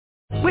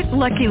With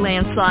Lucky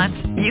Land Slots,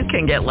 you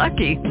can get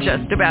lucky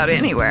just about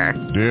anywhere.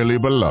 Dearly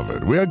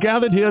beloved, we are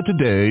gathered here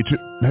today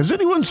to... Has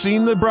anyone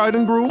seen the bride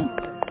and groom?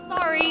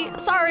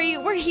 Sorry,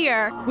 we're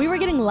here. We were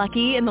getting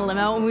lucky in the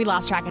limo and we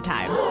lost track of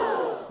time.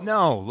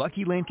 No,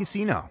 Lucky Land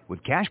Casino,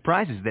 with cash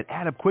prizes that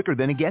add up quicker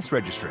than a guest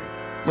registry.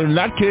 In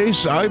that case,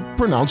 I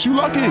pronounce you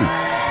lucky.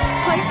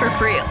 Play for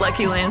free at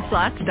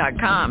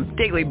LuckyLandSlots.com.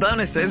 Daily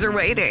bonuses are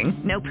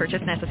waiting. No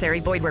purchase necessary.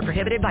 Void where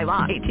prohibited by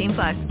law.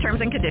 18+.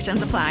 Terms and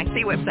conditions apply.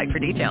 See website for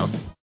details.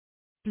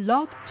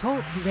 Blog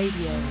Talk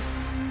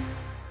Radio.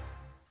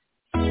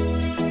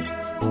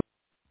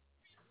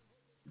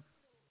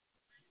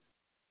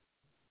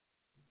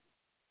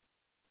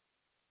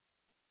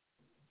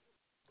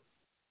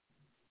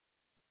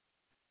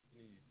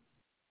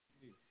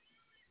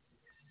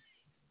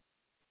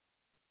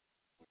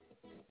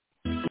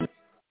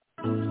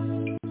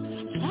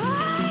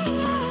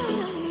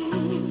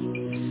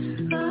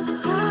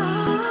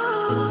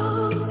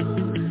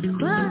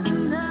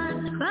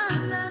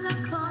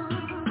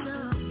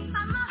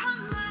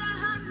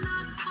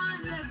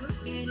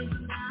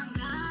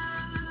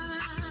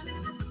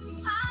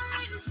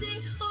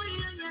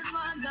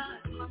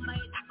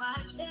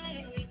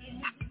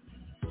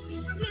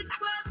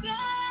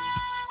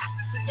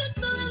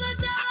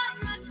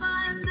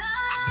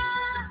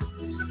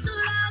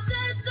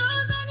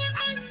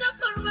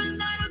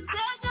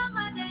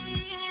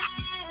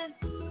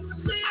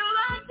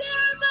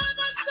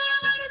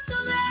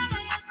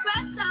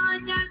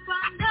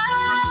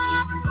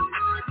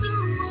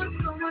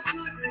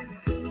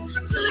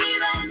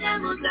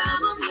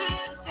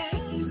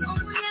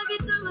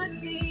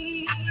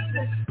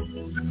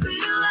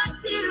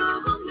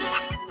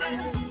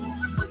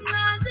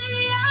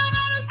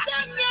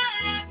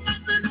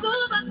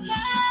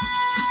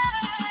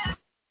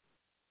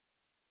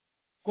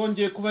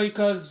 kongeye kubaha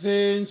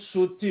ikaze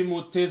nshuti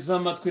muteze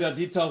amatwi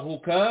radiyo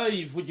Itahuka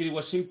ivugira i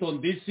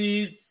Washington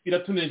DC.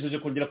 Biratunejeje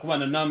kongera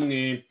kubana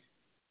namwe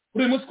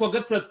kuri uyu munsi kwa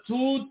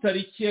gatatu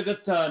tariki ya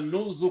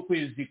 5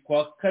 z'ukwezi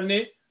kwa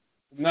kane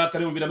umwaka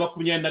wa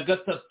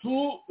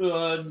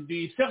 2023.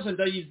 Ndi Serge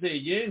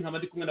Ndayizeye nkaba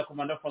ndi kumwe na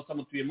Komanda François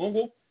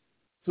Mutuyemungu,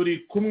 turi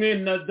kumwe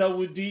na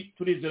Dawudi,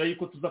 turizera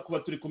yuko tuza kuba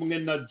turi kumwe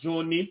na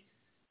John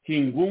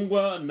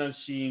Kingungwa na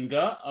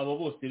Nshinga. Abo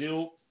bose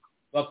rero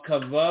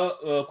bakava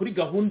kuri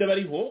gahunda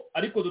bariho,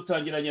 ariko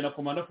dutangiranye na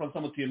Komanda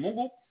François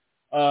Mutuyemungu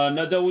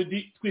na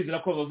Dawudi, twizera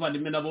ko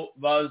abavandimwe nabo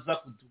baza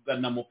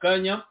kutugana mu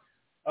kanya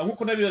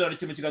nkuko nabirara mu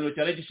kiganiro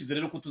cyari gishize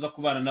rero ko tuza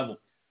kubana nabo.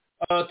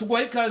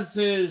 Tugwaye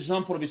ikaze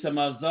Jean Paul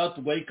Bisamaza,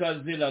 tugwaye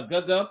ikaze La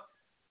Gaga,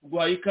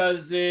 tugwaye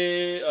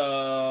ikaze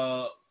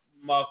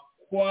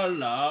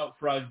Makwala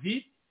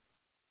Fravi,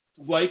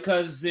 tugwaye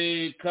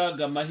ikaze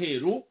Kaga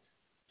Maheru,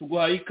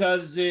 tugwaye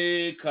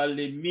ikaze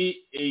Kalemi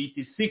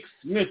 86.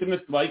 Mwese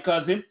tugwaye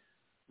ikaze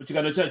mu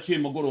kiganiro cyacu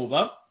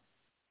cy'umugoroba.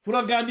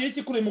 Turaganira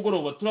iki kuri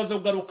mugoroba? Turaza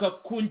kugaruka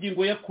ku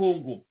ngingo ya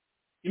Kongo,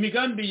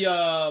 imigambi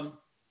ya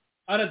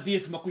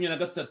RDF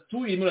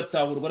 23 irimo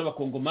ratahurwa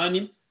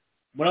n'abakongomani.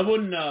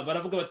 Murabona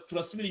baravuga bati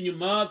turasubira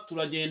inyuma,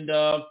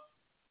 turagenda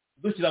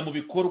dushyira mu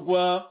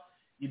bikorwa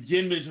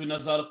ibyemejwe na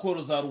za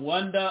rakoro za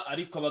Rwanda,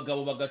 ariko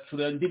abagabo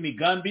bagacura indi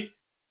migambi.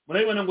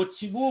 Murabibona ngo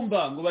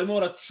Kibumba ngo barimo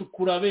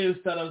baracukura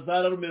bensara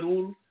za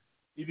Rumeruru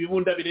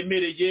ibibunda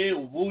biremereye,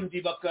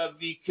 ubundi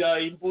bakabika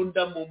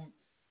imbunda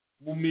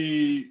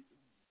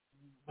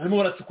barimo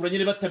baracukura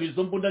nyine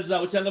batabizo mbunda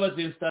zabo cyangwa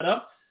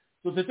bazensara.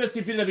 Societe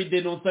civile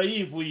bidenonsa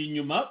yivuye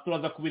inyuma,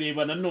 turaza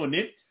kubireba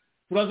nanone.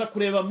 Turaza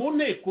kureba mu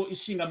nteko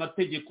ishinga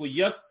amategeko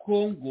ya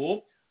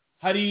Congo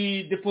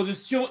hari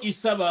deposition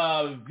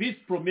isaba vice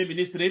premier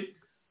ministre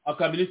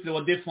akaba ministre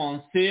wa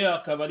defense,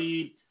 akaba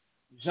ari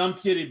Jean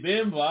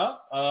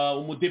P.Bemba,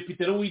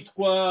 umudepite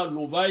witwa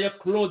Lubaya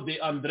Claude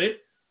André,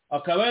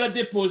 akaba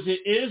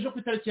yaradepoje ejo ku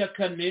itariki ya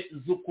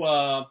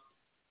 4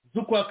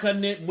 z'ukwa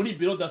kane muri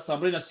bureau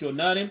d'assemblée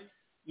nationale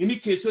une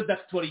question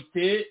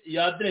d'actualité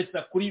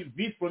yadressa kuri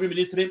vice premier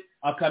ministre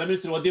akaba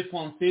ministre wa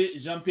defense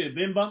Jean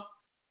P.Bemba,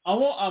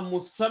 aho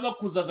amusaba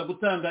kuzaza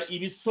gutanga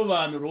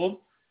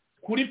ibisobanuro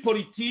kuri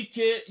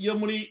politike yo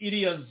muri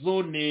iriya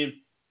zone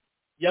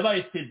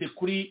yabaye sede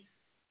kuri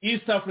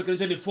East African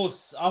Reserve Force,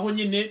 aho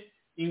nyine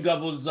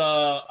ingabo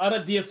za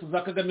RDF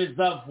za Kagame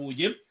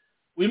zavuye.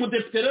 Uyu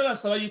mudepite rero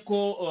asaba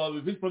yuko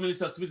vice premier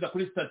ministre asubiza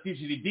kuri statut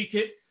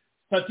juridique,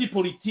 statut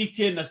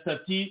politique na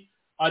statut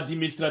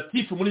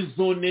administratif muri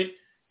zone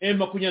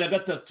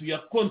M23 ya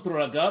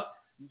kontrolaga,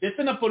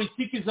 ndetse na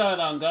politiki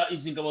izaranga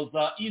izi ngabo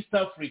za East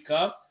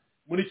Africa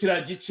muri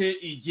kiriya gice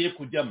igiye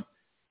kujyamo.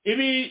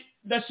 Ibi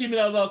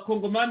ndashimira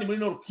abakongomani muri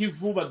Nord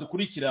Kivu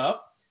badukurikira,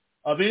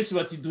 abenshi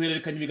bati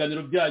duhererekanya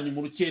ibiganiro byanyu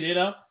mu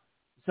rukerera,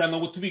 usanga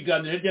ngo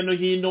tubiganira hirya no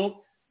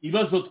hino,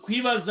 ibibazo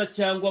twibaza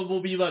cyangwa bo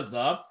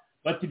bibaza,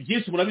 bati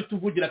byinshi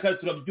murabituvugira kandi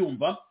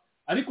turabyumva,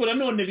 ariko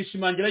nanone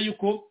bishimangira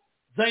yuko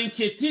za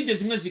inquiétude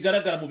zimwe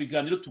zigaragara mu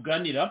biganiro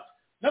tuganira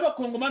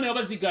n'abakongomani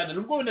babaziganira,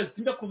 nubwo wenda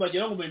zitinda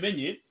kubagera ngo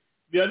mubimenye,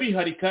 biba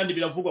bihari kandi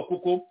biravugwa,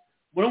 kuko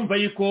murumva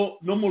yuko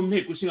no mu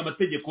nteko ishinga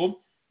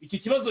amategeko iki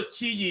kibazo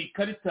cy'iyi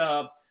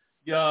karita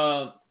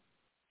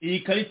iyi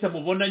karita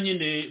mubona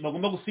nyine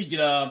bagomba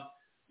gusigira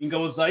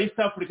ingabo za East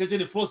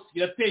African Force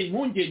irateye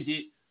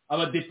impungenge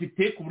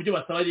abadepite ku buryo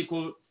basaba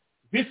ariko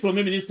vice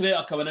premier ministre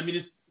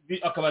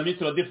akaba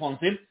ministre wa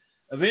defense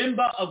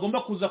Bemba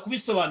agomba kuza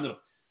kubisobanura.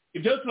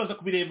 Ibyo turaza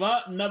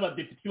kubireba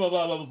n'abadepite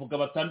baba bavuga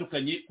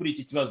batandukanye kuri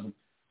iki kibazo.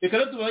 Reka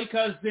rero tubahe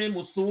ikaze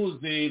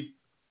musuhuze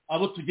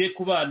abo tugiye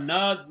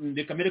kubana,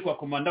 reka mbere kwa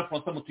komanda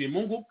François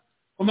Mutuyemungu.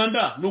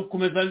 Komanda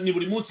nukomeza ni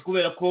buri munsi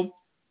kubera ko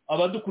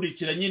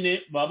abadukurikira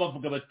nyine baba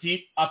bavuga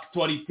bati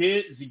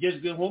actualité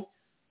zigezweho,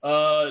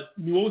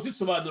 ni wowe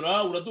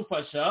uzisobanura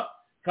uradufasha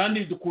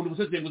kandi dukunda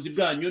ubusesenguzi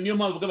bwanyu, niyo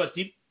mpamvu bavuga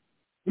bati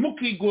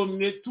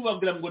nimukigomwe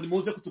tubabwira ngo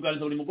nimuze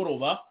kutuganiriza buri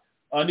mugoroba.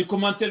 Ni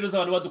commentaire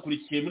z'abantu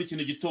badukurikiye muri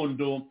kino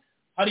gitondo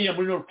hariya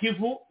muri Nord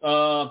Kivu.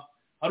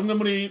 Hari umwe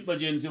muri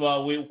bagenzi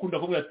bawe ukunda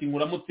kuvuga ati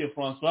nkuramutse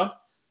François,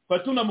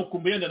 twari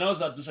tunamukumbuye yenda nawe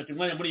azadushakira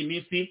umwanya muri iyi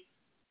minsi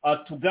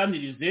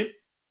atuganirize.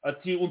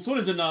 Ati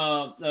unsurize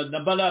na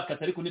Baraka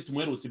atari ko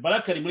nitumwerutse.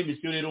 Baraka ari muri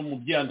mission rero mu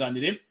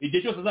byihanganire,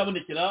 igihe cyose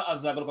azabonekera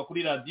azagaruka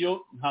kuri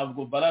radio.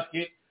 Ntabwo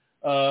Barake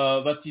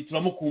bati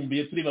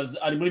turamukumbuye turibaza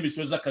ari muri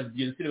mission z'akazi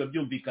gensire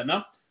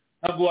babyumvikana,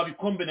 ntabwo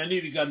wabikombena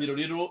n'ibiganiro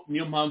rero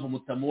niyo mpamvu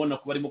mutamubona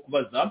kuba arimo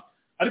kubaza,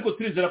 ariko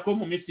turizera ko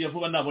mu minsi ya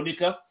vuba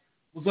naboneka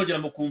uzogera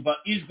mu kumva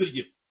ijwi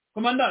rye.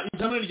 Komanda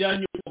ijambo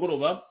ryanyu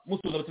mugoroba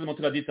musuza abatema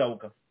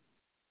turaditahuka.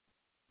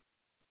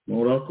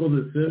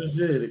 Murakoze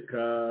Serge,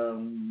 reka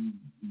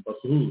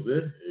basuhuze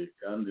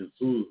kandi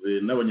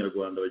nsuhuze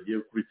n'abanyarwanda bagiye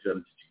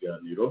gukurikirana iki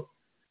kiganiro,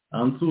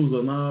 ansuhuza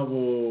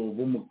n'abo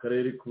bo mu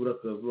karere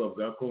k'uburasirazuba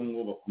bwa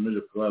Kongo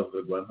bakomeje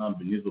kubazwa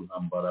ntambi n'izo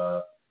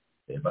ntambara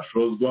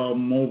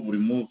bashozwamo buri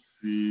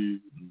munsi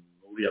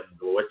uriya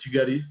mugabo wa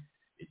Kigali,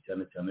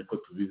 cyane cyane ko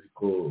tubizi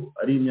ko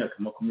ari imyaka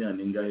 20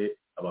 n'ingahe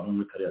abantu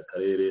muri kariya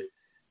karere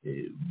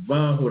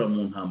bahora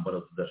mu ntambara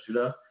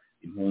zidashira,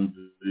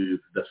 impunzi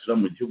zidashira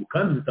mu gihugu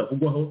kandi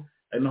zitavugwaho.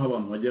 Ari naho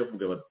abantu bajya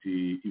bavuga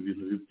bati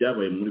ibintu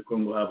byabaye muri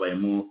Kongo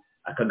habayemo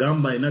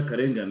akagambaye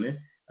n'akarengane,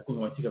 ariko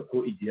nkabakika ko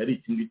igihe ari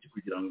ikingiki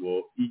kugira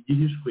ngo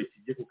igihishwe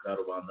kijye ku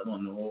karubanda,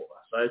 noneho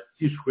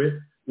hashakishwe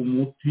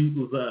umuti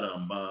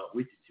uzaramba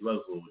w'iki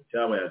kibazo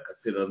cyabaye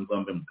akatera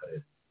nzambe mu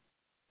karere.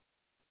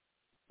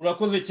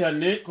 Urakoze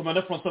cyane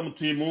komanda François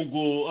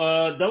Mutuyemungu.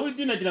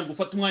 Dawidi nagira ngo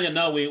ufate umwanya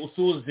nawe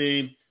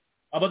usuhuze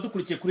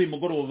abadukurikiye kuri uyu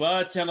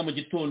mugoroba cyangwa mu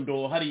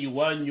gitondo hari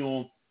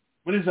iwanyu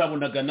muri za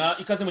Bunagana.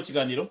 Ikaze mu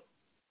kiganiro.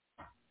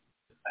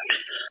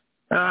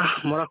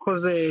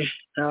 Murakoze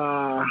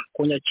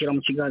kunyakira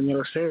mu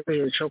kiganiro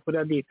Serge cyo kuri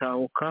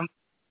Itahuka.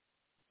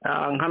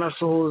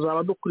 Nkanasuhuza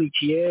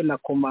abadukurikiye na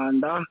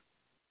komanda,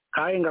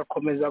 kandi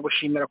ngakomeza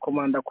gushimira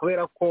komanda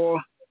kubera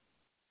ko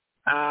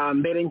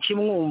mbere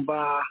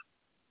nkimwumva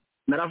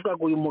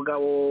naravugaga uyu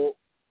mugabo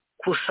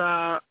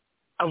kusa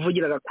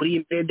avugiraga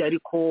kuri media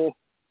ariko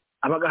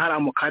abaga hari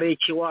mu karere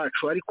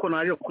kiwacu, ariko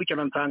naje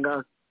gukurikirana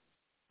nsanga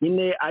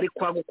nyine ari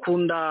kwa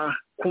gukunda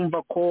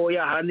kumva ko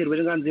yaharanira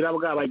uburenganzira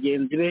bwa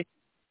bagenzi be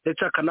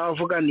ndetse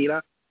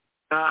akanabavuganira.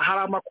 Hari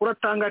amakuru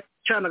atanga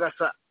cyane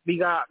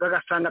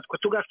gagasanga twe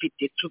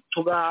tugafite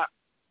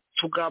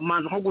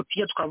tugamanza nko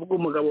gutinya tukavuga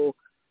umugabo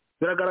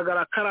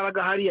biragaragara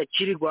kararaga hari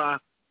yakirirwa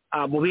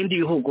mu bindi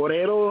bihugu.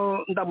 Rero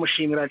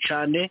ndamushimira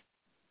cyane.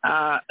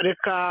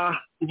 Reka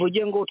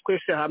mvuge ngo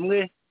twese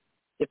hamwe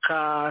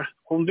reka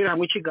kumvira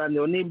hamwe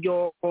ikiganiro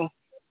n'ibyo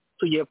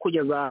tugiye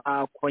kugeza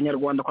ku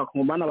banyarwanda kwa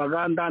Kongomana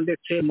Baganda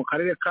ndetse mu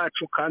karere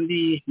kacu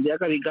kandi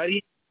ndiyaga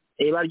bigari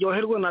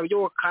baryoherwe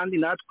nabyo, kandi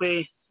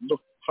natwe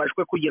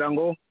dufashwe kugira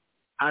ngo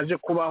haze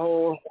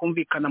kubaho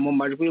kumvikana mu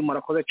majwi.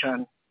 Murakoze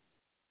cyane.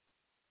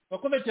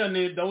 Bakoze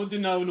cyane Dawudi,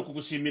 nawe no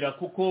kugushimira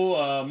kuko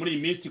muri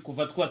iyi minsi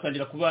kuva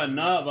twatangira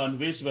kubana abantu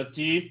benshi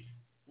bati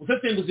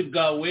ubusesenguzi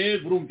bwawe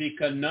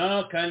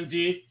burumvikana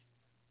kandi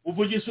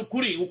uvugisha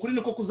ukuri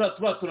niko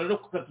kuzatubatura rero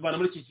kuzatubana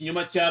muri iki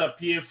kinyoma cya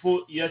RPF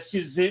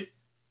yashyize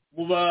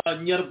mu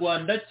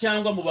banyarwanda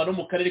cyangwa mu bantu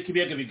mu karere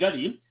k'ibiyaga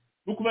bigari.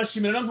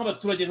 Nukubashimira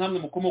nk'abaturage nkamwe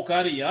mukomoka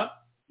hariya,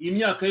 iyi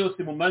myaka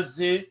yose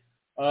mumaze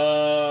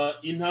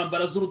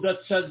intambara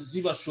z'urudaca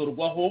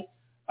zibashorwaho,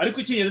 ariko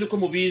ikintu ko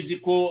mubizi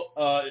ko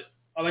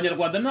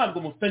abanyarwanda ntabwo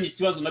mufitanye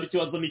ikibazo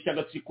n'ikibazo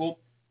n'icy'agatsiko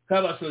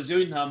kabashojeho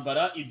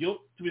intambara. Ibyo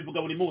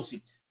tubivuga buri munsi.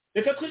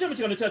 Reka twije mu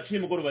kiganiro cyacu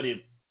cy'umugoroba rero.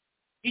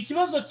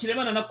 Ikibazo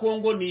kirebana na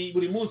Kongo ni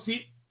buri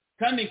munsi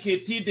kandi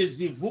ketide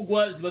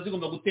zivugwa ziba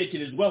zigomba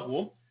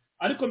gutekerezwaho,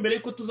 ariko mbere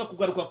yuko tuza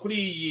kugaruka kuri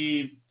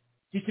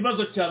iki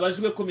kibazo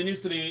cyabajwe ko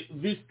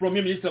vice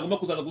premier ministre agomba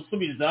kuzaza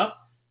gusubiza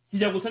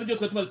kijya gusa n'ibyo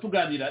tumaze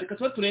tuganira, reka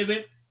tuba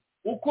turebe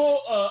uko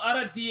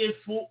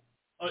RDF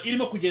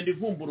irimo kugenda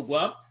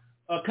ivumburwa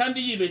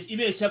kandi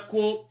ibeshya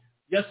ko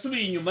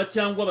yasubiye inyuma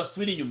cyangwa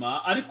basubira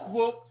inyuma,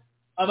 ariko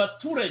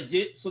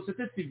abaturage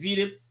societe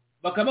civile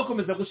bakaba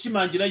bakomeza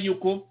gushimangira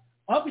yuko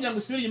aho kugira ngo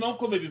usubire inyuma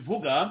nk'uko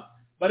babivuga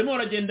barimo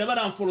baragenda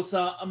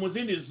baramforosa mu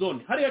zindi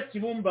zone. Hariya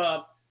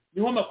Kibumba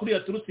niho amakuru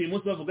yaturutse uyu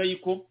munsi bavuga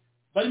yuko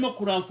barimo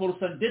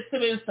kuramforosa ndetse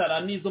bensara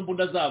n'izo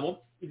mbunda zabo,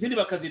 izindi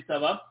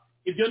bakazitaba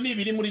ibyo ni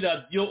ibiri muri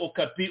radio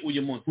Okapi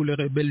uyu munsi. Pour les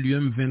rebelles du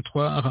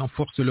M23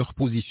 renforcent leur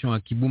position à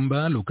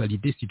Kibumba,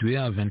 localité située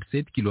à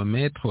 27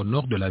 km au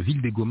nord de la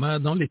ville de Goma,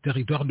 dans les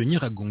territoires de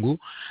Nyiragongo,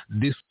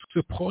 des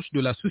sources proches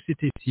de la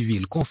société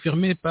civile,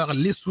 confirmées par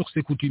les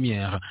sources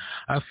coutumières,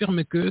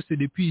 affirment que c'est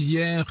depuis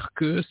hier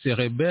que ces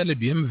rebelles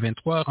du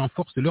M23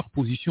 renforcent leur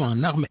position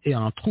en armes et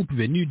en troupes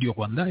venues du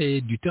Rwanda et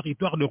du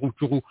territoire de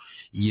Rutshuru.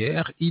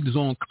 Hier, ils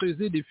ont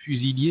creusé des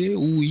fusiliers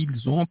où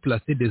ils ont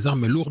placé des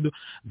armes lourdes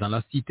dans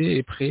la cité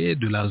et près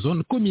de la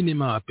zone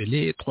communément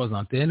appelée 3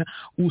 antennes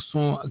où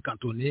sont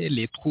cantonnées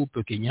les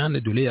troupes kenyanes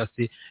de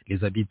l'EAC.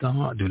 Les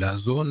habitants de la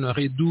zone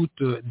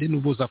redoutent des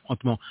nouveaux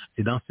affrontements.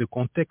 C'est dans ce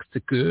contexte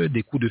que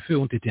des coups de feu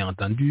ont été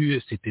entendus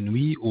cette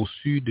nuit au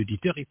sud du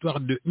territoire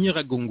de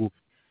Nyiragongo.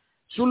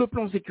 Sur le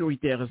plan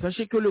sécuritaire,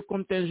 sachez que le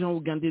contingent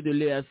ougandais de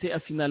l'EAC a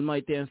finalement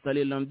été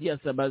installé lundi à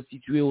sa base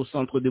située au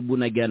centre de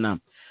Bunagana.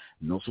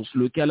 Nos sources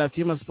locales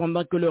affirment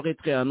cependant que le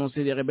retrait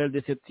annoncé des rebelles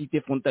de cette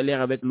cité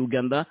frontalière avec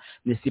l'Ouganda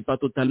ne s'est pas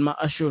totalement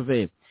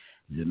achevé.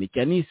 Le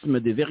mécanisme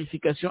de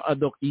vérification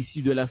ad hoc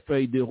issu de la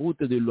feuille de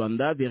route de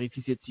Luanda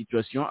vérifie cette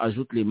situation,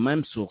 ajoute les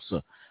mêmes sources.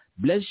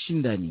 Blaise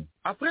Shindani.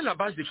 Après la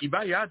base de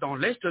Kibaya dans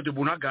l'est de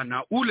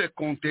Bunagana, où le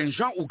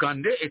contingent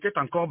ougandais était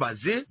encore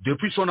basé,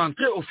 depuis son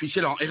entrée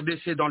officielle en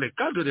RDC dans le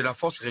cadre de la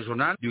force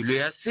régionale de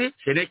l'EAC,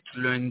 c'est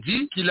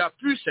lundi qu'il a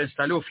pu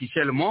s'installer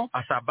officiellement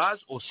à sa base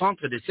au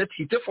centre de cette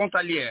cité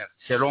frontalière.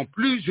 Selon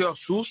plusieurs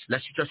sources, la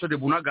situation de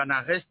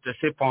Bunagana reste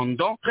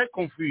cependant très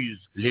confuse.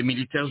 Les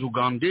militaires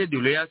ougandais de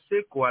l'EAC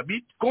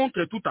cohabitent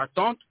contre toute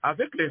attente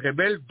avec les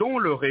rebelles dont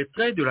le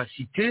retrait de la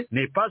cité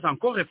n'est pas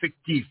encore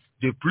effectif.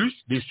 De plus,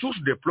 des sources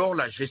déplorent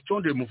la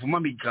gestion des mouvements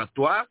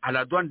migratoires à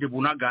la douane de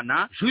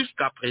Bunagana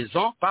jusqu'à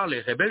présent par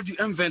les rebelles du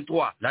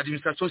M23.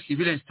 L'administration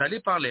civile installée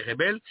par les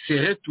rebelles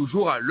serait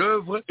toujours à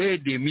l'œuvre et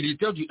des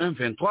militaires du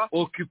M23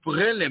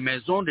 occuperaient les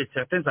maisons de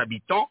certains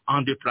habitants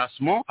en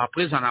déplacement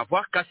après en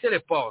avoir cassé les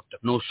portes.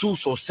 Nos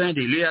sources au sein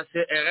de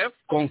l'Eacrf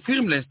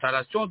confirment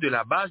l'installation de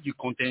la base du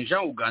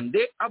contingent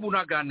ougandais à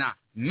Bunagana.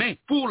 Mais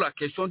pour la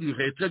question du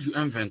retrait du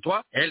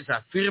M23, elles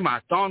affirment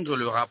attendre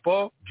le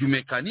rapport du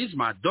mécanisme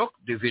ad hoc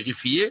de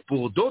vérifier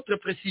pour d'autres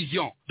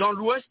précisions. Dans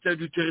l'ouest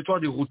du territoire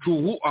de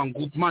Rutshuru, en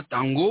groupement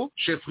Tango,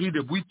 chefferie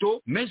de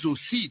Bwito, mais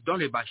aussi dans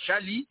les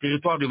Bachali,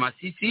 territoire de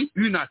Massissi,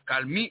 une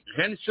accalmie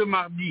règne ce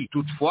mardi.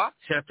 Toutefois,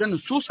 certaines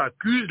sources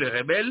accusent les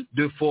rebelles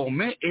de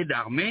former et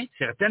d'armer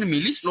certaines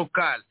milices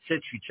locales.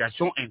 Cette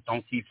situation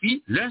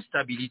intensifie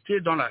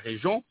l'instabilité dans la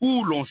région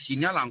où l'on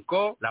signale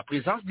encore la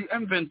présence du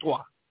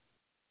M23.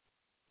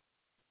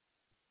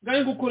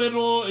 Ngaye nguko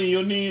rero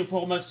iyo ni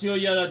information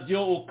ya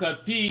radio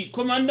Okapi.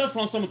 Komanda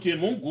François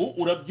Mutuyemungu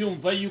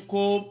urabyumva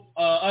yuko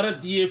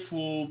RDF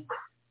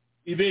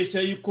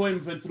ibeshya yuko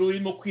M23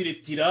 irimo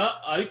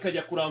kwiretira ariko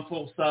ajya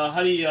kuramforsa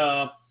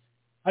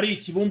hari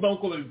ikibumba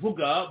nkuko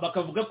babivuga,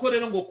 bakavuga ko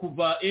rero ngo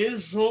kuva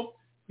ejo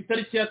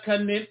itariki ya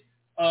 4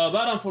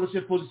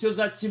 baramforse position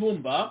za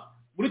Kibumba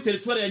muri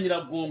territoire ya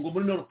Nyiragongo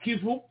muri Nord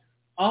Kivu,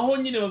 aho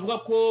nyine bavuga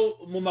ko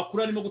mu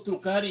makuru arimo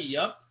guturuka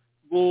hariya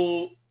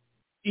ngo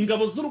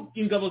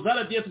ingabo za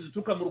RDF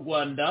zituruka mu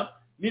Rwanda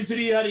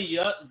n'iziri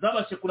hariya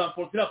zabashe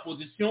kuramportera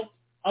position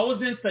aho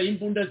zensaye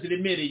imbunda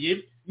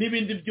ziremereye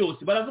n'ibindi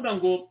byose. Baravuga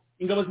ngo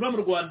ingabo ziba mu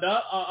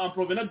Rwanda en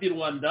provenance du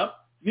Rwanda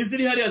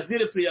n'iziri hariya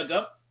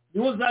zirepreyaga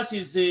niho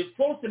zashize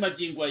force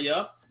magingo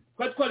aya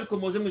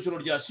twabikomoje mu ijoro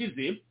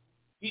ryashize.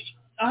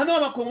 Aha n'aba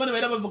bakongana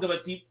bari bavuga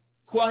bati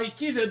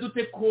twahikizere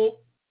dute ko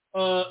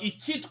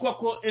ikitwa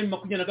ko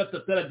M23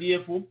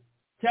 RDF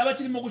cyaba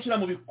kirimo gushira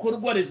mu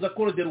bikorwa reza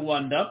Col de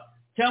Rwanda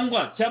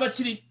cyangwa cyaba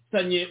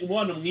kiritanye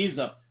umubano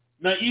mwiza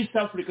na East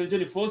African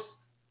Joint Force,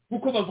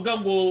 kuko bavuga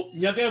ngo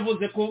Nyaga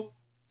yavuze ko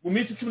mu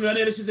minsi 14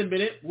 yarashize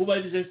mbere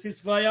bubahirije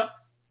ceasefire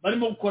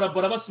barimo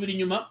gukorabora basubira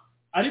inyuma,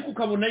 ariko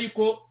ukabona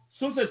yuko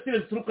sources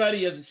zituruka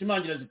hariya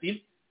zishimangira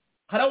ziti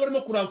hari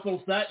abarimo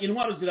kuramforsa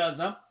intwaro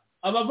ziraza,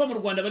 abava mu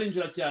Rwanda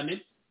barinjira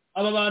cyane.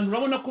 Aba bantu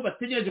urabona ko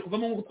bategereje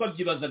kuvamo nk'uko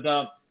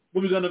twabyibazaga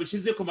mu biganiro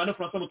bishize. Komanda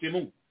François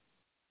Mutuyemungu.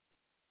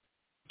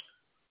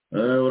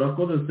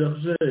 Urakoze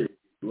Serge.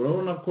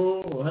 Urabona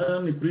ko haya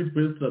ni kuri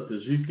place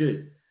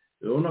strategique,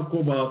 urabona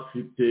ko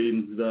bafite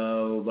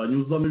inzira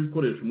banyuzamo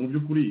ibikoresho mu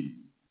by'ukuri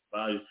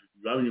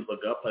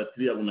babinyuzaga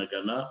patri ya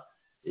Bunagana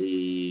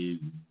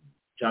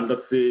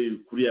cyangwa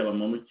se kuri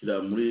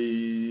abamanukira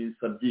muri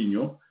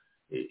Sabyinyo.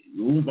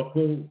 Urumva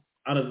ko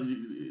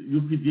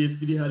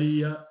UPDF iri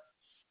hariya,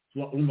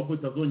 urumva ko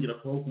itazongera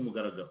kubaho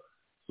kumugaragara.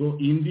 So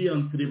indi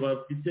entre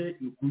bafite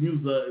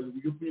kunyuza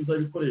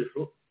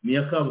ibikoresho ni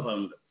ya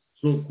Kabuhanga.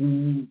 So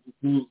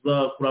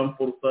kuza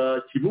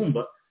kuramforsa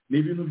Kibumba ni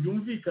ibintu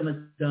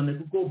byumvikana cyane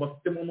kuko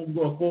bafitemo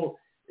n'ubwoba ko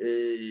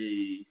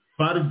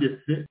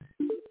FARDC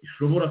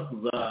ishobora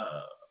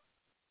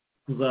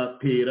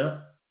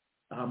kuzatera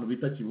ahantu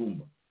bita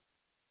Kibumba,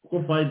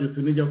 kuko FARDC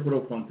nijya gukora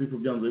offensive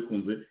byanze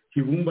bikunze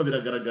Kibumba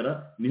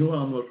biragaragara niho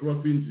hantu bashobora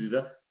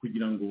kwinjirira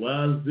kugira ngo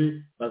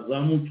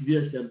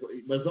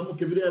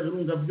bazamuke biriya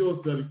birunga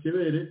byose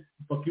babikebere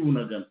mpaka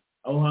ibunagana.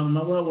 Aho hantu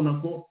nabo habona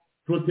ko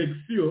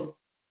protection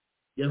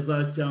ya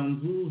za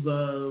Cyanzu za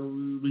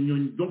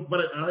Runyonyi donc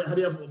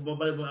hariya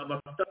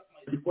bafata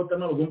ikota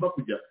n'abagomba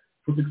kujya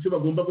protection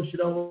bagomba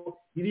gushyiraho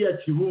iriya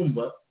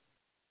Kibumba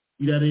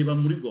irareba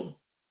muri Goma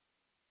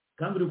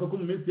kandi uriko ko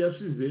mu minsi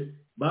yashize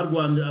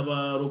barwanye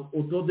aba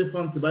auto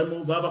defense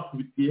barimo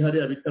babakubitiye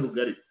hariya bita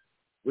Rugari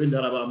wenda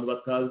hari abantu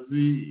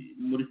batazi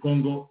muri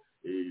Congo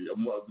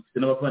dufite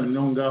n'abavandimwe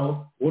aho ngaho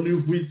ubona iyo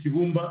uvuye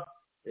Kibumba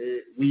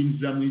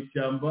winjira mu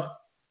ishyamba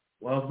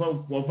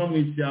wava mu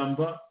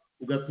ishyamba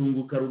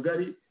ugatunguka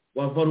Rugari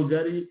wava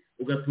Rugari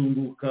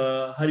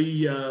ugatunguka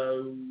hariya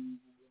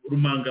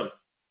Rumangabo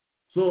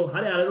so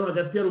hariya rero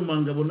hagati ya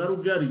Rumangabo na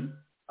Rugari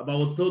aba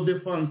auto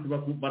defense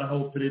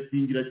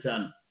barahaoperatingira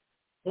cyane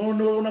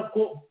none urabona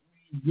ko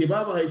igihe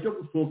babahaye cyo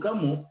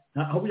gusohokamo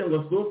aho kugira ngo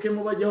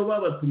basohokemo bajya aho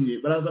babatumye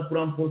baraza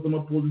kuramporta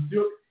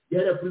amapozisiyo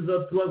yariya kuri za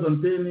 3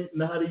 antenne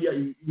na hariya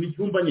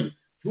n'icyumba nyine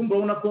cyumba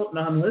urabona ko ni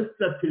ahantu hari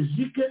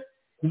strategique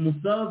ku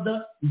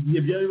Musada igihe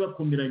byari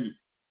bakomeranye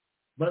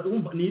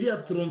ni iriya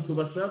Toronto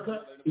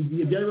bashaka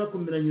igihe byari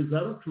bakomeranye za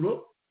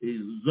Rucuro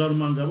za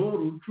Rumangabo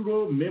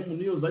Rucuro memu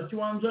niyo za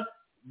Kiwanja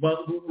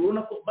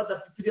urabona ko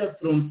badafite iriya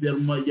Toronto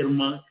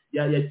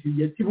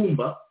ya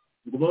Kibumba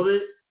ngo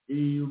babe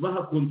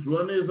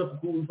bahakontrola neza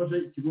kuko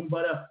ufashe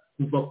Kibumba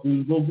kuva ku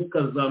Mbogo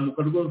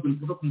ukazamuka rwose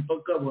mpaka ku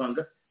mupaka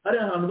Buhanga hari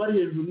ahantu bari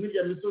hejuru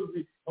mw'irya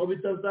misozi aho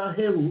bita za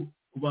Hehu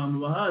ku bantu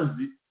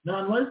bahazi ni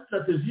ahantu hari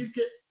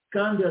strategique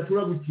kandi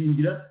hashobora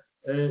gukingira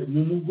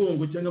mu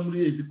mugongo cyangwa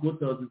muri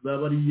headquarters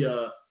zaba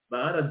ariya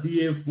ba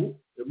RDF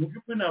mu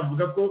by'ukuri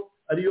navuga ko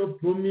ariyo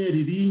première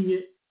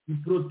ligne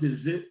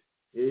iprotege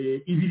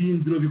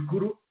ibirindiro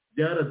bikuru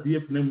bya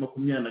RDF na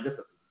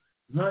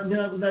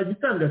 23 nta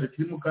gitangaje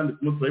kirimo kandi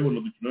tuno turabibona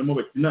udukino barimo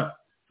bakina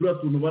turiya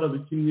tuntu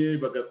baradukinnye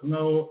bagasa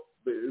nkaho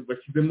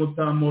bashyizemo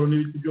tamoro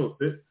n'ibiti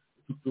byose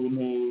utu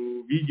tuntu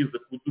bigeze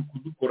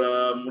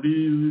kudukora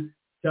muri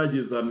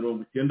cyagiye za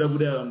 90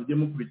 buriya mujye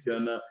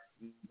mukurikirana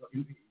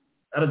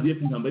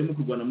RDF intambara irimo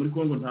kurwana muri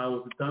Congo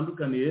ntaho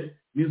zitandukaniye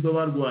n'izo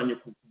barwanye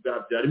ku bwa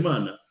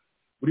Habyarimana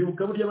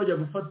uribuka burya bajya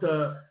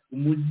gufata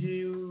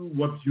umujyi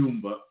wa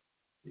Byumba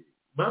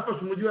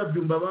bafashe umujyi wa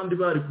Byumba abandi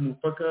bari ku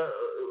mupaka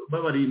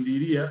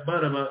babarindiriya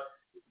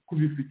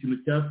barabakubise ikintu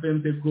cya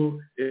sente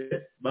ko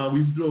ba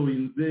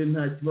withdrawinze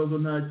nta kibazo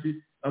ntaki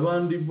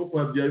abandi bo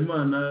kwa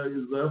Habyarimana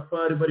za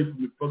fari bari ku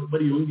mipaka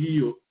bari iyo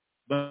ngiyo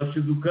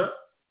bashizuka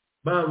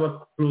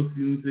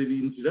babakrosinze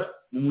binjira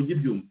mu mujyi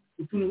Byumba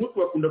utuntu nk'utu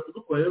bakunda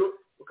kudukora rero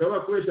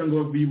bakaba bakoresha ngo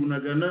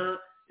babwibunagana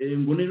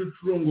ngo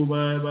n'Rucuro ngo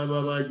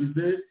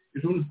bagize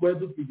ejo bundi twari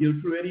dufite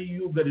Rucuro yari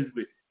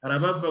yugarijwe hari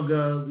abavaga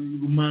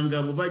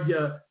Rumangabo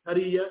bajya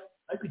hariya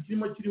ariko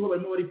ikirimo kiriho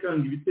barimo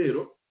barikanga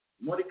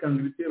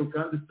ibitero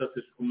kandi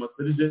strategique ku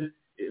maserije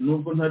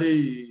nubwo ntari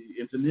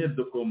engineer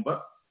de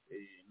combat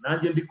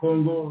nanjye ndi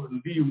Congo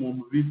ndi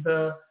umuntu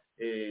bita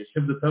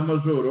chef d'état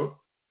major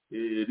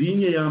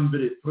ligne ya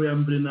mbere pro ya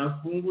mbere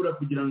nafungura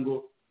kugira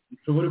ngo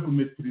nshobore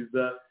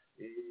kumetiriza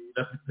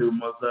rafite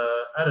umaza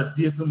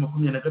RDF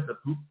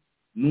 23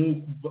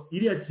 nuko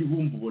iriya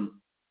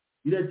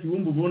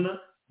Kibumbu ubona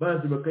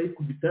bazi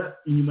bakayikubita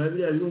inyuma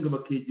ya birunga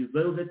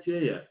bakegezayo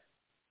gakeya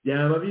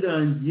byaba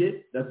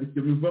birangiye rafite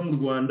biva mu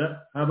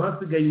Rwanda haba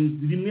hasigaye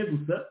inzira imwe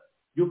gusa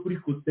yo kuri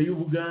kote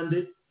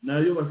y'Ubugande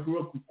nayo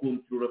bashobora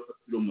kukontrola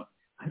facilement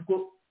ariko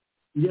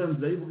iya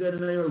nzira y'Ubugande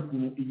nayo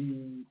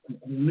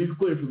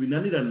n'ibikoresho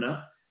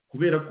binanirana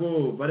kubera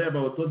ko bari aba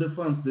auto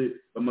defense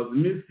bamaze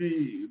iminsi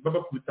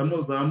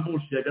babakubitamo za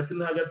mbushi hagati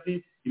na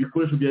hagati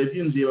ibikoresho bya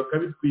byinjiye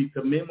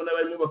bakabitwika memo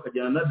n'abarimo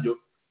bakajyana nabyo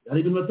hari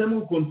ibintu batarimo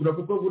gukontrola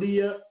kuko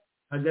buriya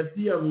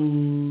hagati ya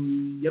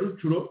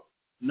Rucuro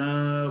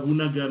na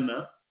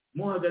Bunagana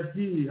mo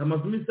hagati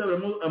hamaze iminsi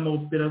harimo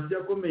amaoperasiyo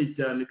akomeye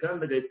cyane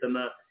kandi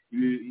agahitana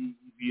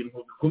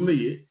ibintu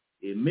bikomeye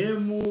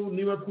memu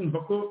niba twumva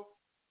ko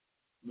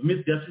mu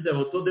minsi yashize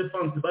auto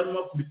defense barimo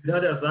bakubitira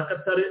hariya za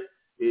Katare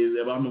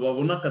abantu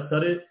babona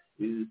Katare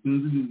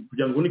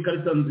kugira ngo ni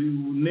karita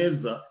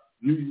neza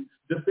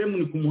the same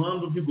ni ku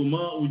muhanda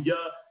uvigoma ujya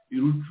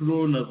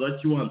Rucuro na za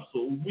Kiwanja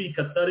so uvuye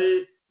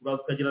Katare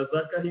ukagera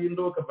za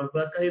Kahindo ukava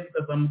za Kahindo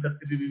ukazamuka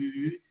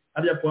tiriri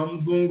hariya kwa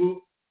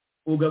Muzungu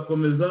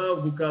ugakomeza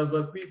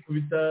ukaza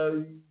kwikubita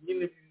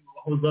nyine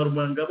aho za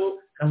Rumangabo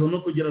kaza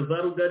no kugera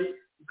za Rugari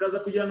ukaza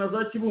kugera na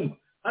za Kibumba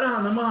hari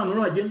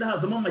ahantu hagenda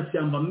hazamo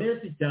amashyamba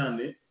menshi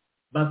cyane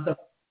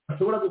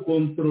bashobora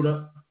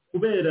gukontorora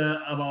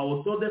kubera aba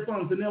auto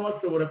defense niyo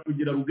bashobora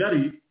kugira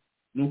Rugari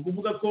ni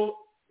ukuvuga ko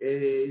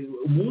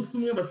umunsi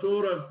umwe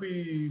bashobora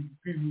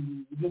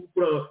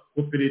gukora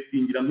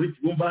operatingira muri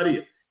Kibumba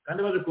hariya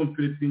kandi baje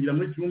operatingira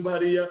muri Kibumba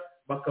hariya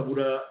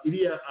bakabura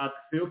iriya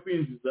access yo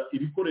kwinjiza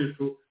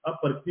ibikoresho a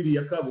partir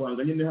ya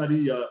Kabuhanga nyine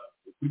hariya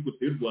kuri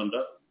kote y'u Rwanda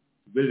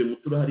berere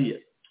mutura hariya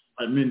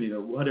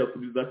hariya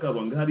kuri za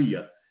Kabuhanga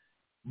hariya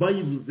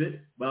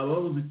bayibuze baba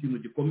babuze ikintu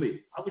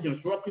gikomeye aho kugira ngo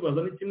ushobora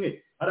kwibaza ni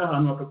kimwe hari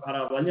ahantu hari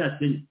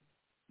abanyakenya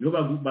nibo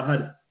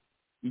bahari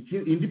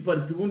indi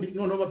parti ubundi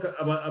noneho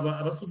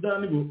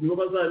abasudani nibo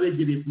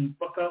bazabegereye ku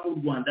mupaka w'u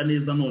Rwanda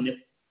neza none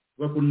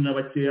bakunda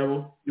n'abakeya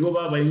bo nibo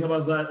babaye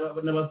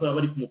n'abazaba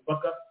bari ku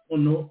mupaka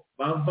noneho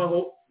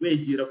bavaho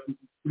wegera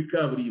kuri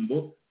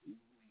kaburimbo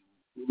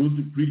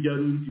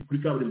kuri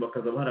kaburimbo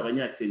hakazaba hari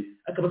abanyakenya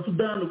akaba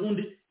Sudani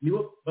ubundi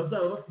nibo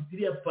bazaba bafite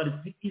iriya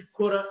pariti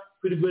ikora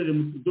kuri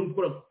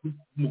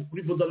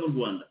boda n'u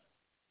Rwanda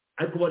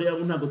ariko bariya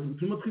ntabwo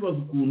turimo twibaza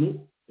ukuntu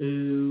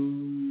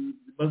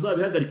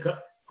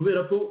bazabihagarika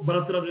kubera ko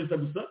barasiravisha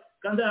gusa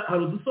kandi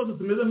hari udusozi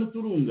tumeze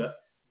nk'uturunga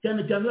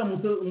cyane cyane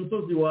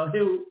umusozi wa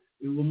Hehu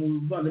uwo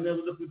muvandimwe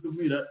yavuze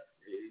kubitubwira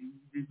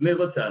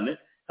neza cyane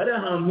hari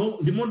ahantu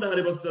ndimo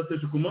ndahareba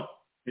strategically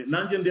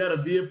nanjye ndi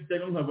RDF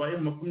cyangwa nkabaye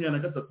mu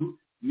 23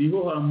 niho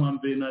hantu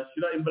hambere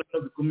nashyira imbaraga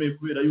zikomeye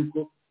kubera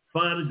yuko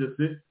FARDC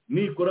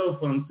nikora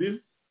offensive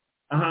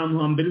ahantu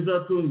hambere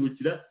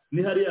izatungukira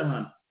ni hari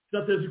ahantu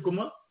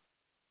strategically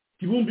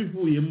Kibumba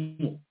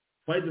ivuyemo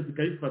FARDC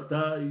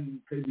ikayifata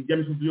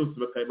ijyamisozi yose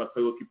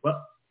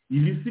bakayokipa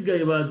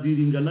ibisigaye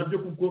badiringa nabyo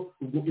kuko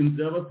ubwo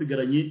inzira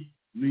basigaranye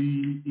ni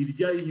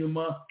irya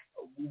inyuma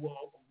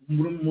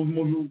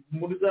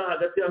muri za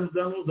hagati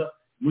y'ahantu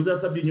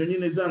muzasabye inyoni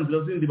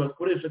n'izanzira zindi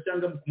bakoresha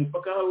cyangwa ku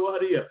mupaka aho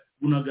hariya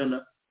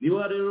Bunagana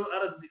niba rero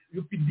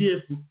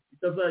UPDF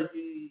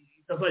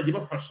itazajya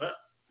bafasha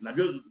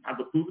nabyo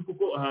ntabwo tuzi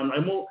kuko ahantu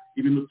harimo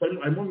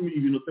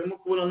ibintu tarimo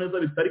kubona neza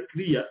bitari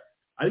clear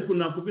ariko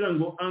nakubwira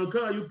ngo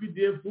anka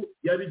UPDF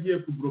yabigiye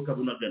kubroka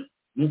Bunagana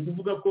ni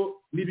ukuvuga ko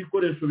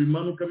n'ibikoresho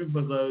bimanuka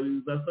biva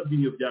za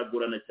Sabinyo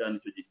byagorana cyane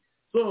icyo gihe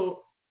so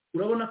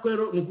urabona ko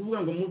rero ni ukuvuga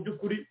ngo mu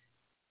by'ukuri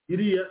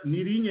iriya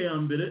ni ligne ya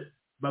mbere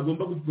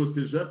bagomba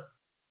guproteja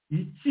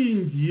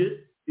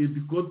ikingiye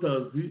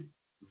izikotazi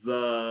za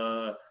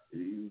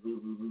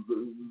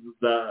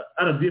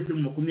RDF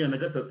mu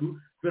 23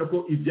 kubera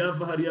ko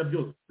ibyava hariya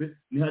byose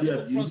ni hariya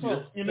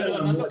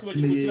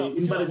byinjira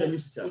imbaraga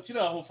nyinshi cyane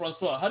ukira aho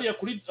François hariya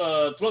kuri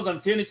 3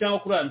 antenne cyangwa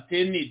kuri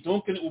antenne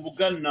donc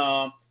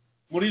ubugana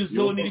muri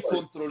zone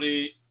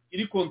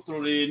iri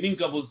controle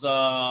n'ingabo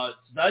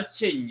za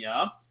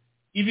Kenya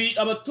ibi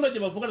abaturage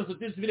bavuga na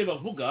societe civile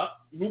bavuga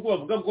nubwo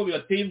bavuga ngo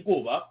birateye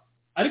ubwoba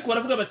ariko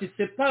baravuga bati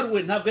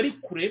separwe ntabwo ari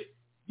kure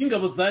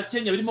y'ingabo za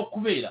Kenya birimo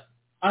kubera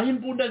aho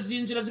imbunda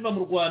zinjira ziva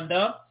mu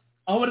Rwanda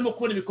aho barimo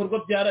kubona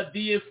ibikorwa bya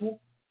RDF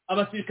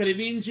abasirikare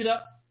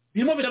binjira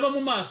birimo biraba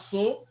mu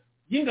maso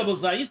y'ingabo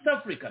za East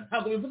Africa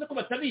ntabwo bivuze ko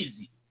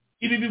batabizi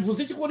ibi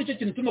bivuze iki ko nicyo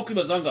kintu turimo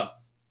kwibaza ngaho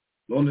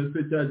none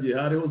se cyagiye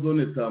hariho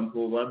zone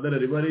tampo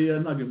badarari bariya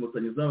ntabwo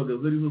inkotanyi zabaga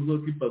zirizo zo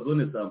kipa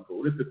zone tampo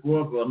uretse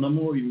kuba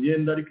bavanamo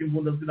imyenda ariko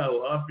imbunda ziraho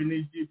hafi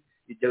n'iki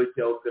ijyaho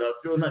cya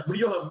operation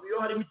buryo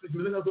harimo ikintu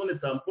kimeze nka zone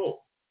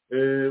tampo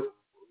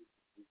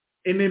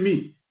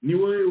enemy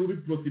niwe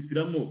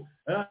ubiprofitiramo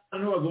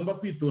hano bagomba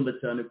kwitonda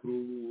cyane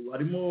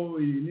harimo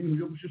n'ibintu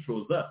byo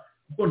gushishoza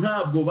kuko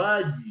ntabwo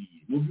bagiye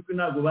mu by'ukuri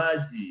ntabwo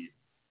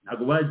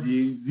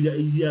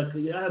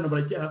bagiye hano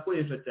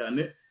baracyahakoresha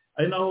cyane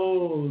ari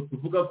naho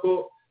tuvuga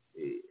ko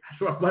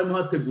hashobora kuba harimo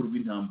hategurwa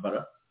intambara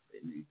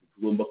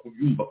tugomba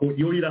kubyumva ko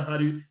iyo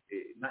irahari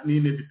ni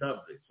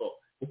inevitable so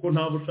kuko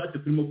nta bushake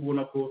turimo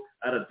kubona ko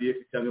RDF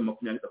cyangwa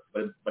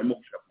 23 barimo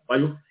gushaka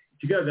kuvayo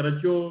ikigaragara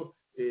cyo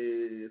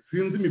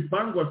sinzi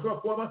imipango bashobora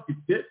kuba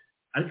bafite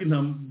ariko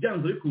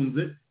byanze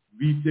bikunze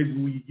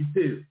biteguye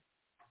igitero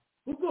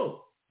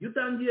kuko iyo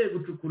utangiye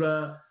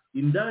gucukura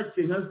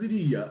indake nka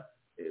ziriya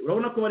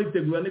urabona ko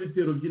baritegura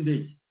n'ibitero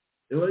by'indege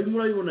barimo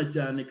urabibona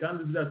cyane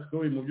kandi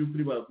zirasikoye mu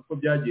by'ukuri bazi uko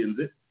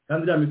byagenze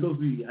kandi iriya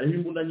misozi hariho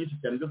imbunda nyinshi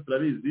cyane ibyo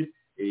turabizi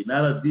na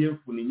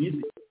RDF ni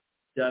nyinshi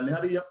cyane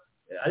hariya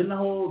ari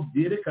naho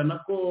byerekana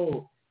ko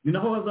ni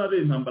naho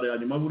hazabera intambara ya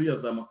nyuma buriya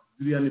za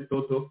Makuziriya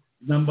n'Itoto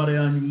intambara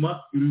ya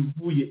nyuma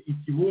ivuye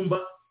Ikibumba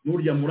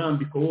n'urya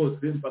murambiko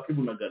wose mpaka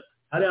Ibunagana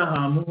hari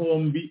ahantu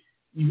hombi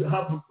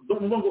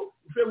ngo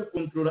ushobora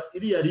gukontrola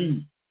iriya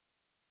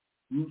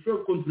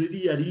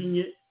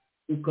ligne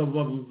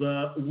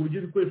ukababuza uburyo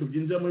ibikoresho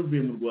byinjira muri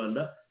bivuye mu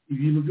Rwanda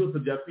ibintu byose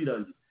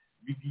byakwirangira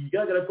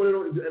bigaragara ko rero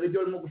ari byo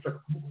barimo gushaka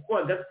kuko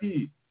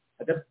hagati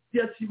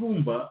ya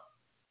Kibumba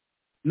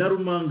na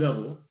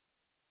Rumangabo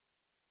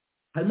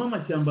harimo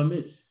amashyamba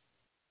menshi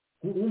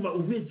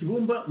uvuye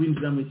Kibumba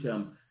winjira mu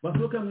ishyamba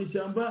basohoka mu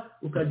ishyamba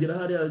ukagera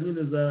hariya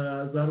nyine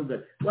za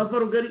Rugari wava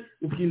Rugari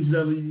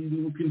ukinjira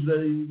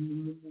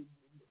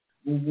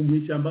mu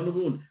ishyamba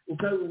n'ubundi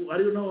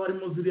ariyo naho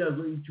harimo ziriya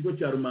ikigo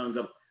cya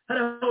Rumangabo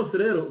hariya hose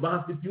rero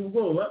bahafitiye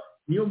ubwoba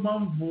niyo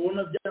mpamvu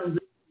ubona byanze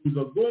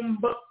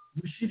bagomba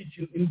gushyira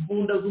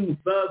imbunda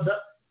z'umusaza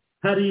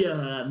hariya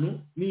hantu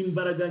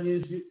n'imbaraga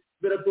nyinshi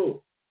kubera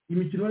ko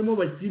imikino barimo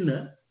bakina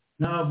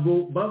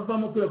ntabwo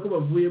bavamo kubera ko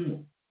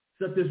bavuyemo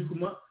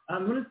strategically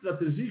ahantu muri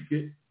strategique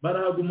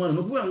barahagumana ni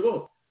ukuvuga ngo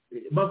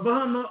bava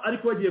hano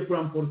ariko bagiye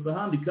kuramforsa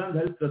ahandi kandi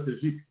hari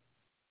strategique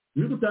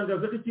ni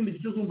gutangaza ko ikindi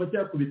gice uzumva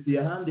cyakubitiye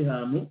ahandi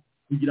hantu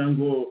kugira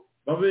ngo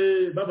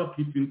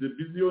babakipinze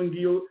viziyo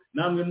ngiyo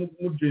namwe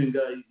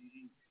mujenga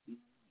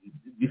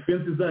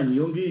defense zanyu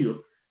iyo ngiyo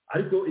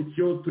ariko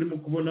icyo turimo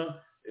kubona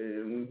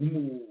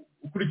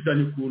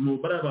ukurikiranye ukuntu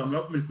bari abantu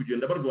bakomeje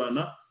kugenda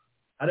barwana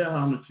hari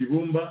ahantu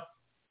Kibumba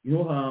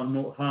niho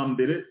hantu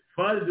hambere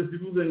FARDC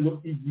zivuze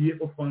ngo igiye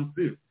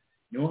offensive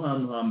niho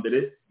hantu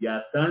hambere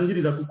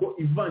yatangirira kuko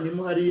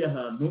ivanyemo hariya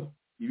hantu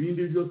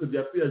ibindi byose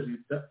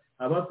byakwiyajista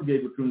abasigaye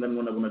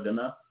gucunganwa na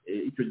Bunagana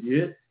icyo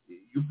gihe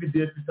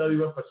UPDF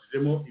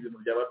itabibafashijemo ibintu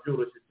byaba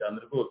byoroshye cyane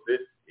rwose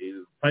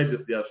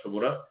FARDC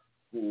yashobora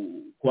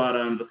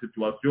kwaranja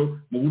situation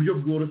mu buryo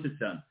bworoshye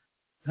cyane.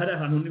 Hari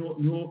ahantu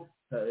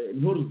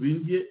niho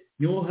ruzingiye,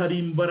 niho hari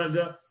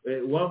imbaraga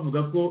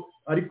wavuga ko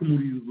ari ku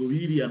murizo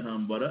w'iriya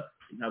ntambara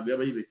ntabwo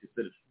yaba yibeshye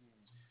Serge.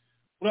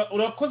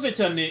 Urakoze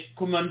cyane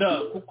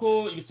komanda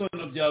kuko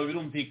ibisobanuro byawe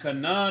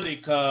birumvikana.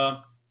 Reka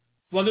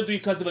tubanze duhe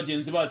ikaze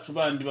bagenzi bacu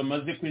bandi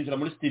bamaze kwinjira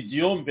muri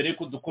studio mbere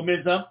yuko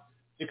dukomeza.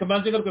 Reka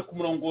mbanze ngaruke ku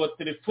murongo wa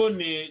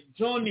telefone.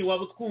 John,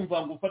 waba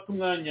utwumva ngo ufate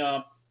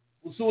umwanya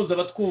usuhuza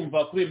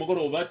abatwumva kuri uyu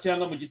mugoroba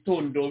cyangwa mu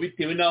gitondo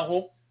bitewe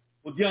n'aho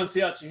audience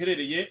yacu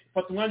iherereye?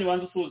 Fata umwanya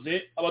ubanze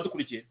usuhuze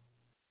abadukurikiye.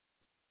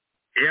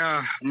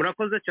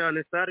 Murakoze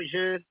cyane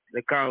Serge,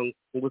 reka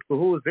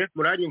ngutuhuze.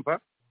 Muranyumva?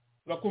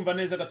 Turakumva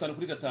neza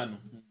 5/5.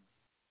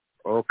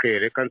 Okay,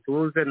 reka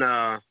ntuhuze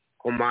na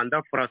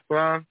komanda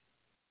François,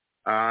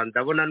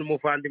 ndabona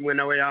n'umuvandimwe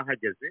nawe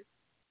yahageze.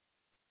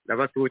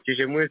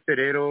 Ndabasuhukije mwese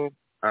rero,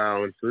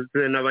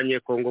 ntuze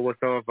n'abanyekongo bose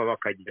bava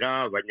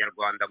bakagira,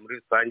 abanyarwanda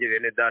muri rusange,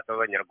 bene data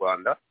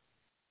b'abanyarwanda.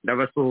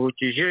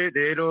 Ndabasuhukije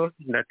rero,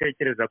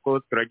 ndatekereza ko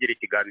turagira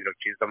ikiganiro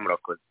cyiza.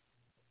 Murakoze.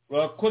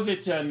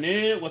 Urakoze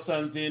cyane.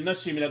 Wasanze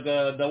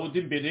nashimiraga Dawudi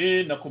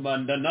imbere na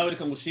komanda, nawe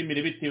reka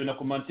ngushimire bitewe na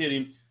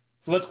commentaire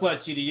tuba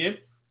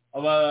twakiriye.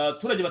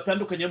 Abaturage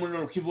batandukanye muri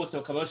Nord Kivu bose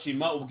bakaba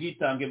bashima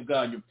ubwitange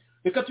bwanyu.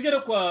 Reka tugere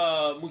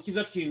kwa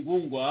Mukiza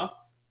Kingungwa.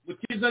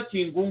 Mukiza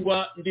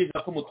Kingungwa,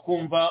 ndiza ko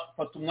mutwumva.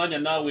 Fata umwanya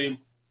nawe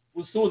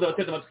usuhuza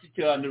abateze amatwi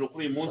ikiganiro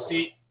kuri uyu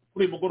munsi,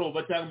 kuri uyu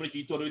mugoroba cyangwa muri iki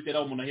gitondo bitewe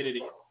n'aho umuntu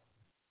aherereye.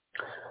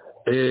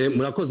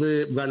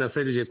 Murakoze bwana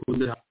Serge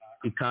kuduha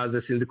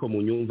ikaze, sinzi ko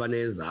munyumva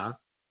neza.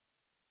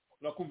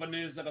 Urakumva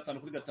neza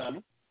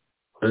 5/5.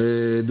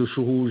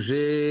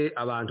 Dushuhuje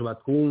abantu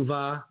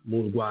batwumva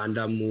mu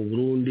Rwanda, mu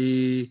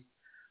Burundi,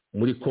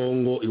 muri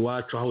Kongo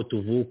iwacu aho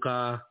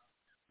tuvuka,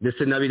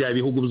 ndetse n'abiriya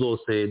bihugu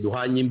byose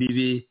duhanye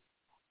imbibi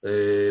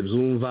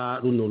byumva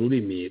runo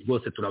rurimi.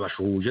 Rwose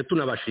turabashuhuje,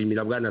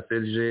 tunabashimira bwana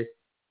Serge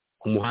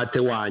ku muhate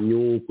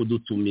wanyu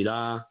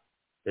kudutumira.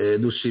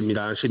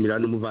 Nshimira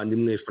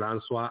n'umuvandimwe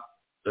François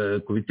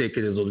ku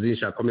bitekerezo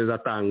byinshi akomeza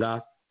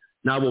atanga.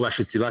 Nabo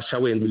bashitsi basha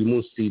wenda uyu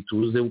munsi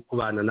tuze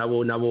kubana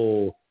nabo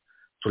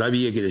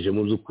turabiyegereje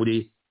mu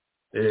by'ukuri.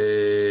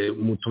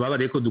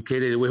 Mutubabare ko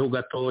dukerereweho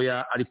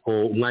gatoya,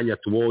 ariko umwanya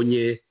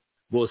tubonye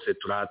bose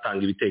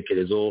turatanga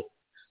ibitekerezo.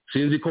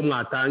 Sinzi ko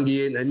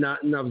mwatangiye,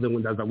 navuze ngo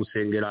ndaza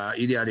gusengera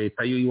iriya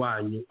leta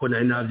y'iwanyu ko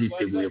nari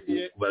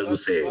nabyiteguye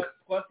gusenga.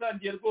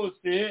 Twatangiye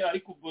rwose,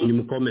 ariko ubwo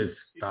nimukomeze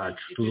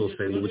tacu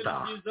tuzosenga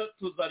ubutaha.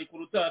 Tuzari ku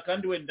rutaha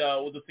kandi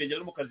wenda udusengera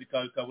no mu kazi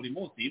kawe ka buri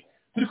munsi.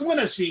 Turi kumwe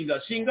na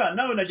Shinga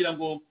nawe nagira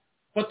ngo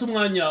fata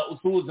umwanya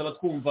usuhuza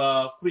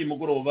abatwumva kuri uyu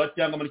mugoroba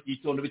cyangwa muri iki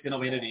gitondo bitewe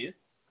n'aho baherereye.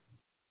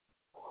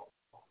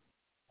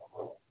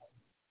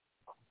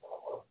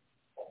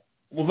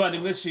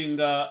 Umuvandimwe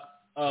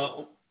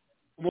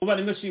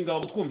Shinga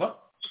wabutwumva?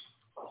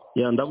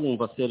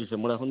 Ndabumva Serge,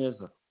 muraho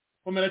neza?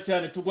 Komera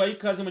cyane, tugwaye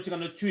ikaze mu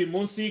kiganiro cy'uyu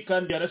munsi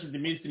kandi yarashize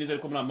iminsi neza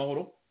ariko muri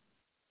amahoro.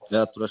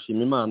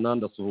 Turashima Imana.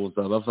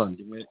 Ndasuhuza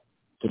abavandimwe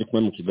turi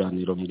kumwe mu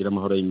kiganiro, mugira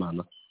amahoro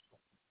y'Imana.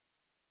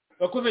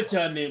 Bakoze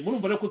cyane.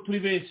 Murumva rero ko turi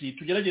benshi,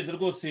 tugerageze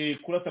rwose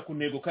kurasa ku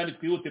ntego kandi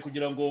twihute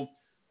kugira ngo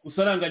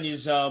usaranganye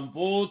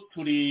ijambo.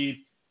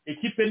 Turi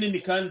ekipe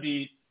nini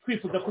kandi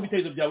twifuza ko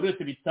ibitekerezo bya buri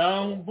wese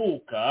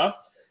bitambuka.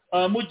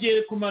 Mu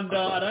gihe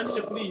komanda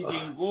arangije kuri iyi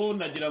ngingo,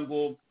 nagira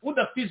ngo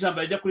udafite ijambo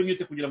yajya kuri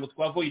mute kugira ngo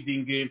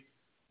twavoidinge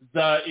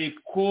za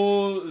eko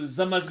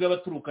z'amajwi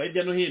y'abaturuka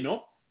hirya no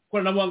hino.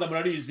 Ikoranabuhanga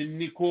murarizi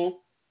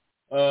niko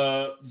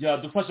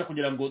byadufasha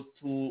kugira ngo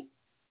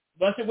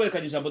tubashe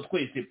guhererekanya ijambo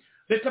twese.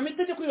 Reka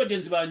mitege kuri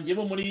bagenzi banjye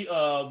bo muri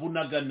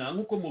Bunagana,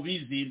 nk'uko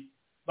mubizi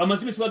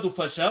bamaze iminsi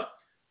badufasha.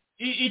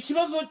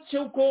 Ikibazo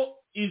cy'uko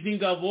izi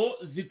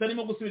ngabo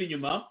zitarimo gusubira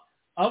inyuma,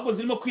 ahubwo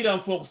zirimo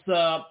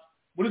kwiramforsa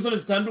muri zone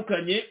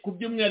zitandukanye. Ku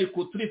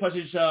by'umwihariko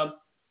turifashisha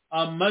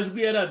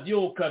amajwi ya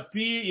Radio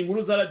Okapi,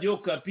 inkuru za Radio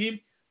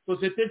Okapi,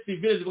 societe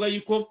civile zivuga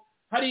yuko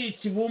hari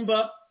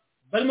ikibumba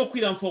barimo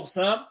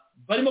kwiramforsa,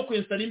 barimo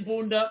kwinstalla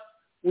imbunda,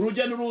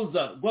 urujya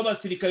n'uruza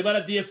rw'abasirikare ba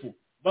RDF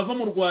bava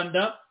mu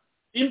Rwanda.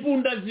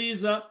 Imbunda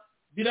ziza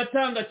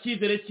biratanga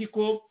cyizere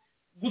kiko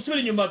gusubira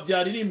inyuma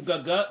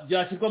byaririmbwaga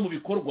byashyirwa mu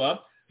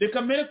bikorwa.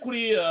 Reka mbere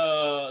kuri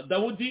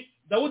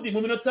Dawudi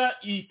mu minota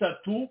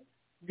 3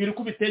 bwira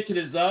uko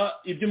bitekereza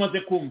ibyo maze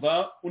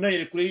kumva,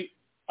 unahere kuri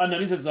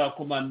analyse za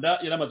komanda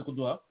yaramaze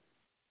kuduha.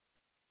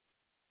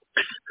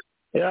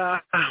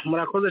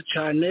 Murakoze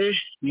cyane.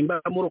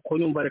 Nimba muri uko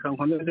nyumva reka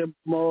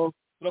nkomezemo.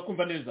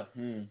 Turakumva neza.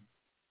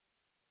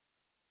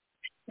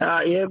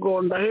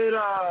 Yego,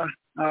 ndahera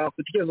ku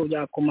bitekerezo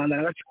bya komanda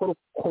n'agatsiko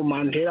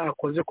komanda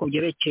akoze ku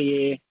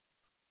byerekeye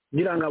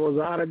zirangabo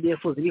za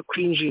RDF ziri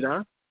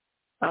kwinjira.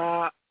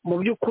 Mu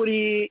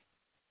by'ukuri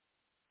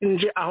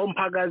nje aho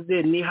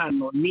mpagaze ni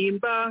hano,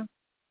 nimba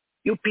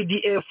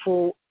UPDF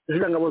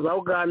zirangabo za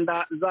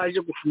Uganda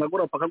zaje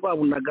gufunagura upaka rwa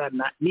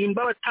Bunagana,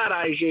 nimba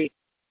bataraje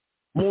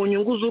mu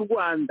nyungu z'u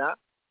Rwanda,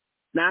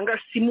 nanga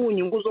si mu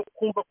nyungu zo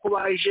kumva ko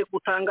baje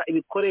gutanga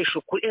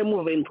ibikoresho kuri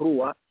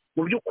M23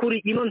 mu by'ukuri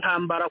ino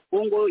ntambara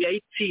Kongo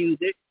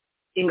yayitsinze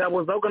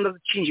ingabo za Uganda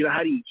zicinjira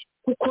hariya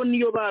kuko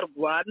niyo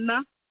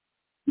barwana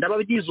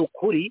ndababyiza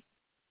ukuri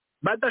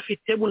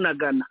badafite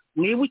Bunagana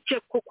mwibuke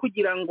ko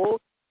kugira ngo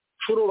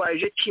Curo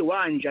baje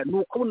Kiwanja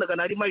nuko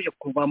Bunagana ari maje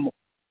kuvamo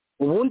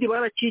ubundi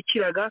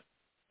barakikiraga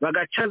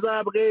bagaca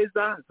za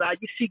Bweza za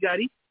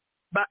Gisigari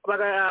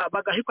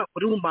bagahikwa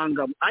kuri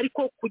Rumangabo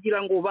ariko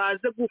kugira ngo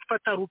baze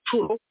gufata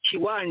Rucuro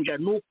Kiwanja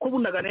nuko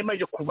Bunagana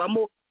imaje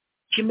kuvamo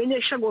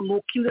kimenyesha ngo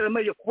nuko inzira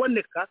imaje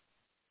kuboneka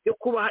yo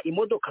kubaha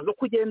imodoka zo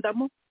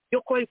kugendamo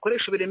yo kubaha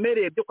ibikoresho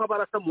biremereye byo kuba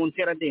barasa mu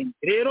ntera ndende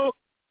rero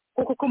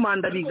kuko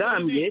komanda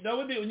bigambye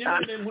Dawudi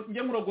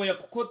njye murogoya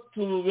kuko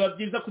tuba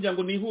byiza kugira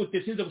ngo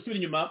nihute sinze gusubira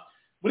inyuma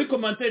muri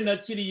commentaire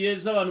nakiriye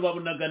z'abantu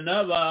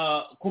babunagana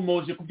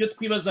bakomoje kubyo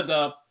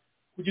twibazaga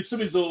ku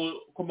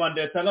gisubizo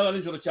komanda yatangaga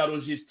n'ijoro cya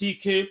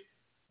logistique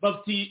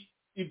bafite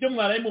ibyo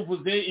mwaraye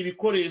muvuze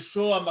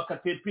ibikoresho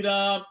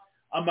amakatepira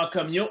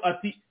amakamyo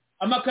ati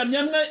amakamyo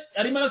amwe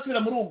arimo arasubira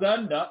muri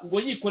Uganda ngo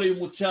yikoreye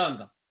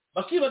umucanga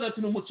bakibaza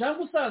ati umucanga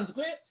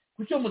usanzwe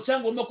kucyo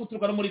umucanga ugomba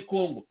kuturuka no muri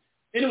Congo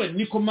anyway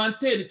ni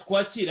commentaire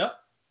twakira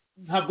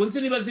ntabwo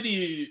nzi niba ziri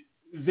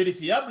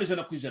verifiable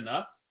jana ku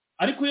ijana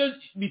ariko iyo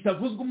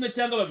bitavuzwe umwe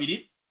cyangwa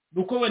babiri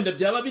nuko wenda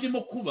byaba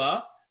birimo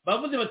kuba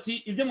bavuze bati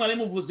ibyo mwari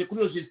muvuze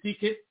kuri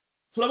logistique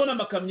turabona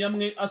amakamyo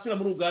amwe asubira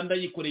muri Uganda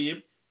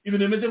yikoreye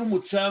ibintu bimeze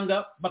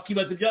nk'umucanga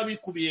bakibaza ibyaba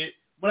bikubiye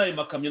muri ayo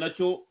makamyo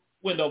nacyo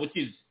wenda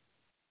wabukize.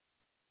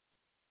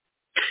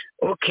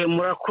 Okay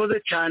murakoze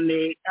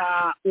cyane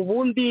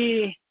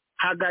ubundi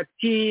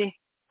hagati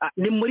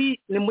ni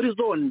muri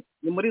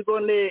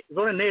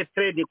zone net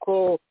trade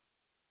ko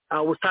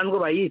usanzwe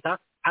bayita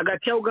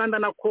hagati ya Uganda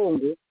na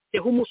Congo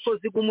teho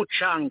umusozi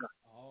gumucanga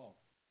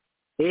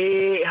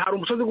hari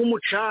umusozi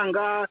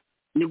gumucanga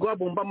ni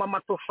gwabumbama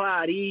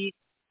amatofari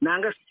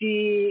nanga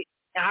si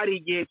hari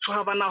igihe cyo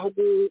haba naho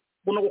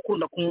buno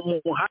gukunda ku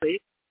muhare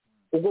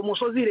ubwo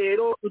musozi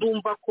rero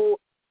ndumva ko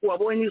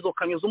wabonye izo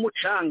kamyo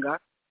z'umucanga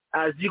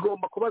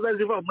zigomba kuba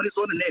zaziva muri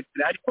zone net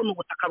ariko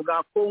n'ubutaka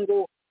bwa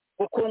Congo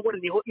ko Congo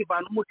niho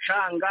ivana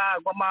umucanga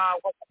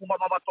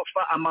gw'amama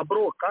amatofa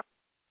amabroka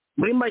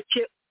muri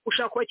make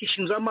ushaka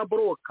kubakishinza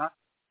amabroka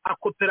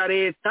akopera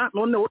leta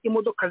noneho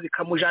imodoka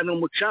zikamujana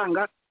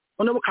umucanga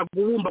noneho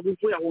bakagubumba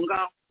guvuye aho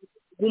ngaho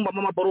gumba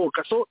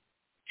amabroka so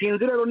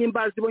sinzi rero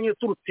nimba zibonye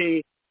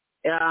turutse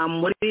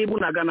muri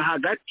Bunagana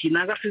hagati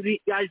nanga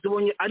sizi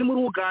yazibonye ari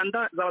muri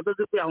Uganda zabaza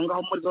zikuye aho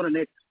ngaho muri zone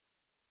net.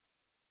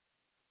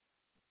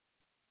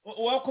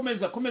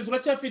 Wakomeza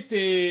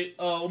uracyafite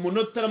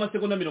umunota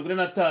n'amasegonda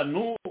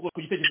 45 ku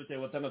gitekerezo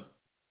cyawe watangaga.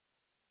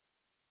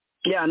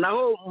 Ya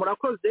naho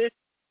murakoze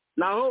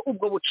naho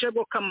ubwo buce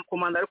bwo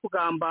komanda ari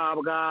kugamba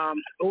bwa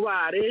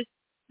Rubare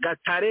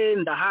Gatare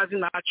ndahazi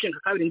nacenga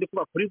kabiri ndi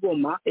kuba kuri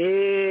Goma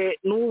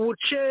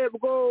n'ubuce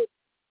bwo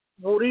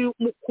buri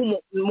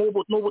mu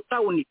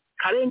butawuni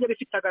Karenge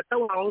bifite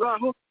agatawuni aho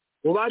ngaho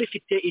Rubare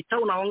ifite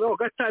itawuni aho ngaho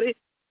Gatare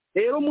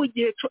rero mu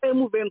gihe cyo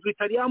M23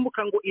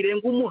 itariambuka ngo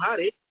irenga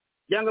umuhare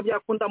byanga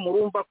byakunda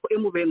murumva ko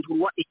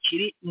M23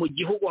 ikiri mu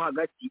gihugu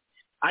hagati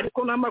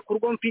ariko n'amakuru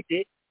go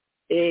mfite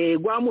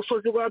gwa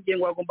musozi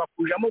gwabyengo bagomba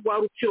kujamo gwa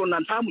Rutsiro na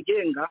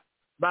ntamugenga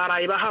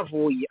baraye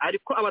bahavuye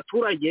ariko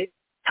abaturage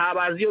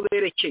tabazi yo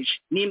berekeje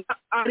nimba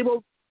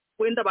aribo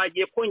wenda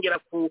bagiye kongera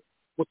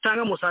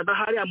gutanga musada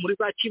hari muri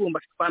za Kibumba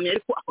twamye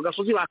ariko ako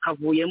gasozi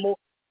bakavuyemo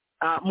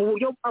mu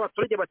buryo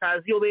abaturage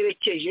batazi yo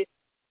berekeje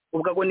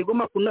ubwo ni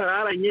goma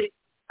kunararanye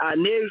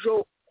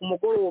nejo ku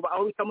mugoroba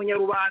aho bita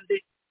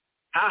Munyarubande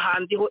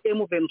hahandi ho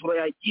M23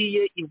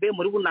 yagiye ive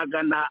muri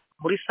Bunagana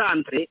muri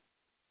centre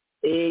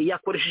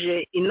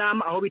yakoresheje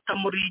inama aho bita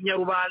muri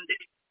Nyarubande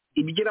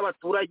ibigira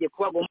abaturage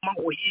kuba gomba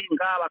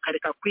guhinga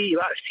bakareka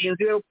kwiba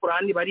sinzi rero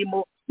purani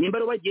barimo nimba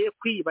bagiye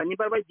kwiba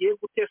nimba bagiye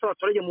gutesa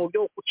abaturage mu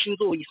buryo kuca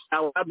inzugi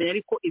sawa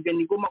ariko ibyo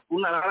ni goma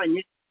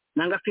kunararanye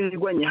nanga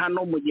sinzigwanye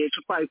hano mu gihe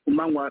cyo twari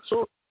kumanywa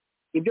so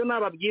ibyo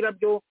nababwira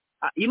byo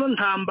ino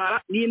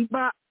ntambara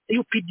nimba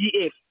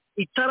UPDF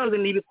itaraze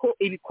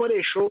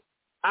ibikoresho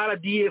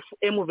RDF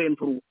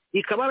M23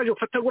 ikabaraje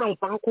gufatagura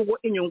mupaka kugo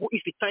inyungu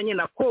ifitanye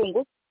na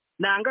Congo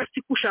nanga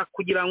sikushaka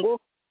kugira ngo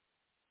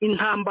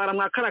intambara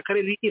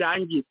mwakarakare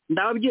irangiye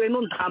ndababwira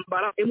ino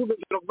ntambara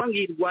M23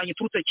 kubangirwanye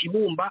turutse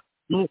Kibumba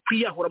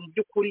n'ukwiyahura mu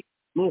byukuri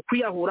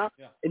n'ukwiyahura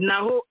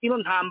naho ino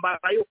ntambara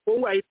yo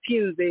Congo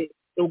ayitinze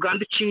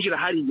Uganda icinjira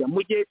hariya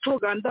mu gihe cyo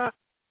Uganda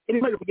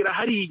irimaje kugira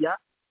hariya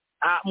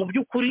mu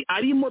byukuri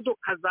ari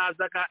imodoka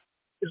zazaga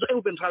izo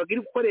M23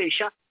 bagiri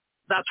gukoresha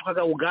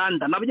zatukaga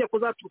Uganda nabyo ko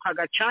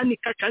zatukaga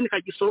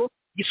Cyanika Gisoro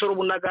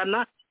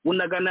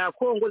Bunagana ya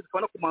Congo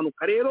zikabona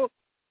kumanuka rero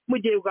mu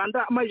gihe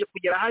Uganda amaje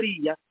kugera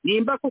hariya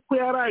nimba koko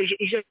yaraje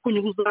ije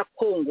kunyuguza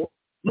Congo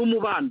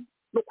n'umubano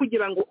no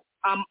kugira ngo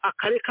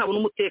akare kabo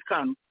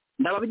n'umutekano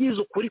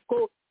ndababyiza ukuri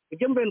ko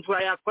ibyo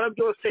M23 yakora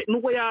byose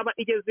nubwo yaba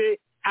igeze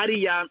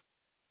hariya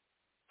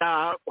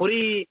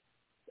kuri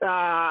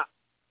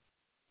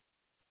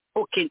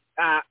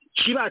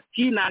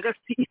Kibati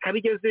nagasi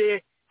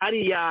ikabigeze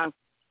hariya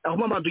aho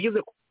mama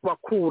dugeze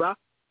bakura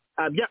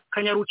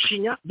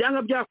kanyarucinya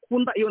byanga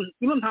byakunda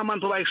iyo nta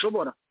manto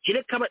bayishobora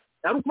kireka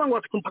ari ukuvuga ngo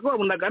bafite umupaka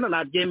wabunagana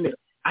nabyemera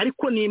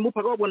ariko ni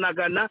umupaka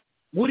wabunagana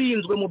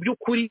burinzwe mu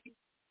by'ukuri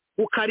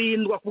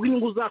ukarindwa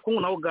kubw'inyungu za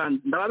Kongo na Uganda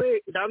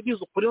ndababwiza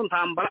ukuri yo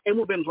ntambara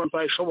M23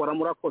 bayishobora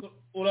murakoze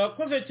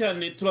urakoze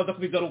cyane turaza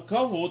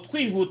kubigarukaho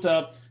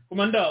twihuta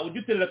komanda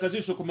uduterera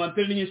akajisho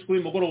komantere nyinshi kuri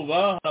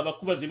mugoroba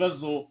abakubaza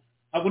ibibazo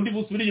agundi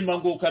busubira inyuma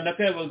ngo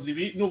kanaka yabaza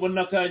ibi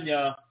nubona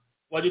kanya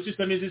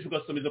wagishisha neza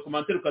ugasomeza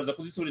komantere ukaza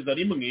kuzisubiriza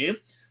rimwe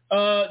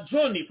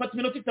John fata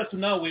iminota 3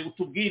 nawe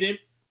utubwire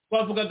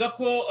twavugaga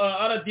ko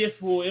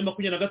RDF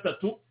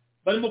M23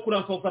 barimo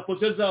kuramfauka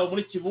projet zabo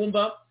muri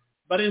Kibumba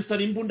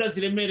barensara imbunda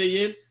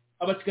ziremereye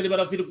abatikari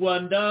barava i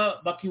Rwanda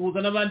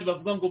bakihuza n'abandi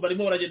bavuga ngo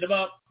barimo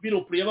baragenda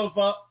biropuye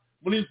bava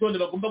muri zone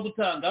bagomba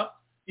gutanga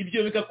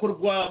ibyo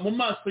bigakorwa mu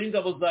maso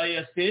y'ingabo za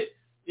EAC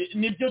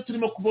nibyo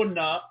turimo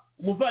kubona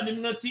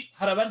umuvandimwe ati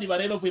hari abandi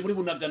bareba bavuye muri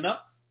Bunagana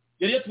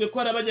yari yatuwe ko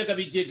hari abajyaga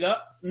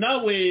bigega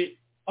nawe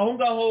aho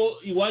ngaho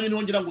iwanyu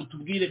nongera ngo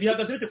tubwire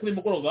bihagaze bite kuri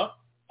mugoroba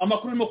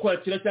amakuru arimo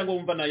kwakira cyangwa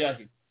wumva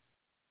nayahe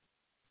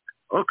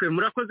okay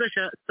murakoze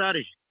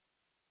Sarge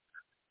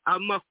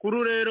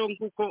amakuru rero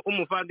nkuko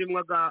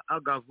umuvandimwe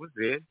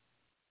agavuze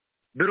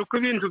dore ko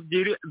ibintu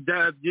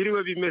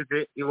byiriwe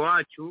bimeze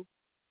iwacu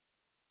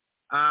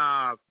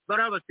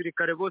bari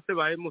abasirikare bose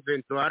ba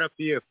M23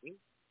 RPF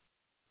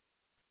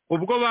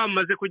ubwo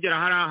bamaze kugera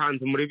hari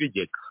ahantu muri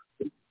bigega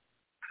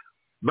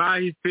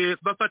bahise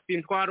bafata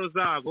intwaro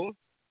zabo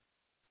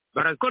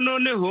barako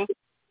noneho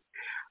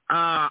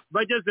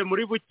bageze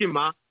muri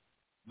Bukima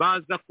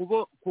baza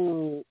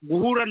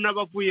guhura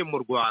n'abavuye mu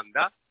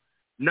Rwanda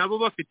nabo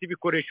bafite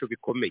ibikoresho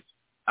bikomeye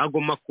ago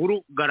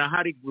makuru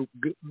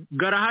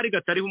garahari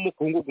gatariho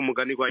umukungugu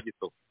umugani wa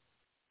Gitoko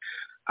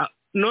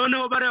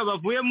noneho bari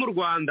bavuye mu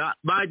Rwanda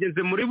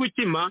bageze muri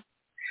Bukima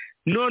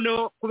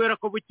noneho kubera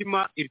ko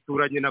Bukima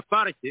irituranye na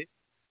parke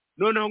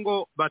noneho ngo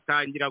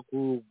batangira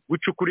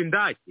gucukura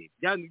indake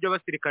byandi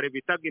by'abasirikare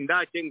bitaga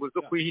indake ngo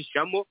zo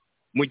kwihishamo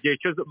mu gihe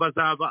cyo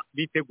bazaba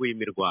biteguye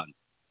imirwano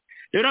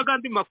rero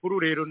kandi makuru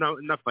rero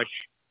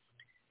nafashe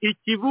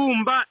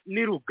Ikibumba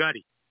ni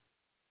rugari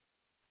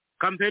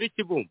kampera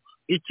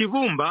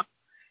Ikibumba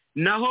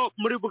naho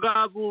muri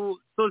bwa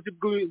busozi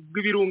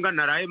bw'ibirunga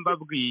naraye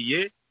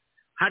mbabwiye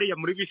hariya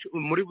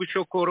muri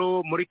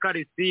Bushokoro muri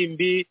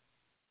Karisimbi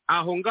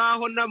aho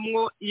ngaho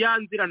namwo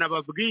yanzira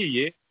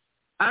nababwiye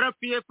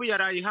RPF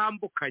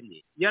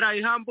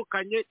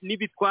yarayihambukanye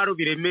n'ibitwaro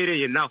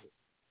biremereye naho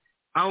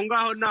aho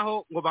ngaho naho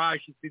ngo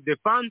bahashitse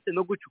defense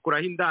no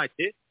gucukuraho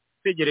indake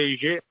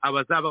tegereje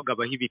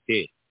abazabagabaho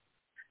ibitero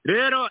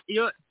rero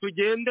iyo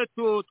tugende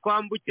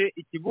twambuke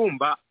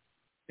Ikibumba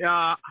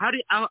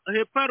hari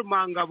hepfo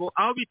Mangabo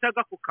aho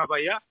bitaga ku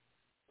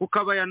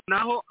kabaya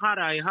naho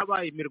haraye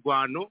habaye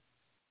imirwano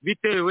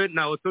bitewe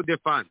na auto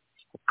defense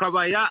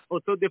kabaya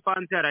auto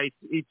defense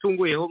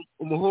itunguyeho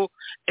umuho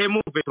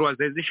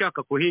M23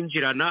 zishaka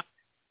kuhinjirana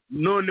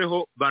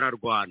noneho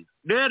bararwana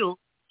rero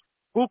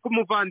kuko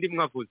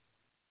umuvandimwe avuze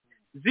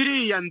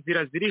ziriya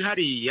nzira ziri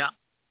hariya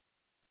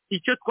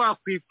icyo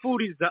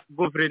twakwifuriza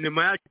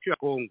guverinoma yacu ya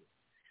Kongo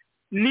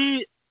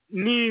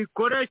ni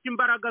koresha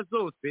imbaraga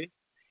zose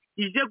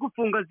ije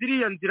gufunga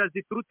ziriya nzira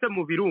ziturutse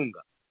mu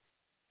birunga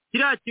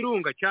kiriya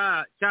kirunga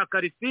cya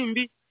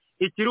Karisimbi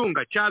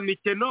ikirunga cya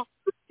Mikeno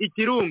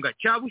ikirunga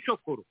cya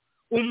Bushokoro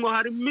umwo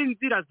harimo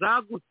inzira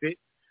zagutse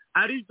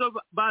arizo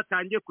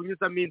batangiye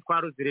kunyuzamo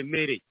intwaro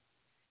ziremereye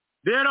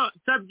rero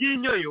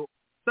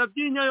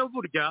Sabyinyoyo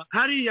burya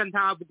hariya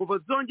ntabwo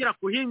bazongera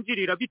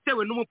kuhinjirira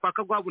bitewe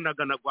n'umupaka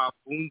gwabunagana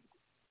gwafunzwe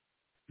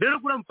rero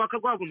gura umupaka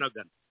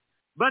gwabunagana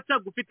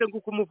batagufite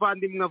nguko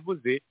umuvandimwe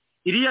avuze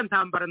iriya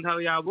ntambara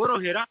ntayo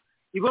yaborohera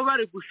ibo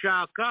bari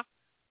gushaka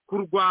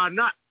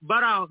kurwana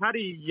baraho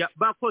hariya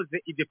bakoze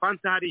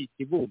idefense hari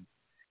Ikibumba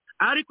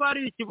ariko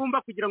hari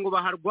Ikibumba kugira ngo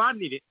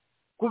baharwanire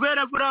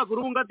kubera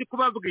burunga ndi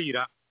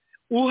kubabwira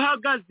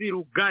uhagaze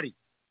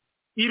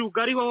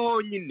irugari ho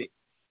honyine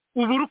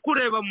ubu uri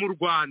kureba mu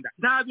Rwanda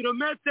nta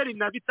birometero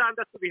na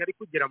 6 bihari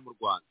kugera mu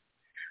Rwanda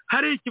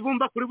hari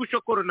Ikibumba kuri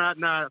Bushokoro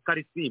na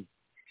Karisimbi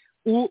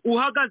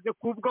uhagaze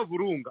kubwo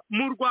burunga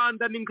mu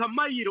Rwanda ni nka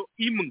mayiro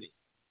imwe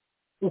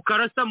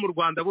ukarasa mu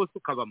Rwanda bose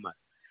ukabamara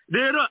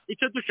rero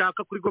icyo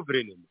dushaka kuri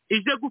guverinoma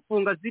ije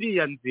gufunga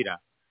ziriya nzira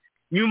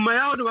nyuma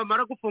yaho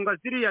nibamara gufunga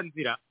ziriya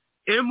nzira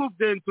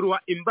M23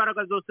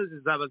 imbaraga zose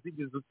zizaba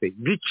zigizutse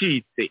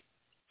zicitse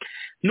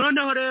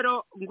noneho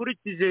rero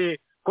ngurikije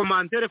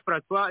komantere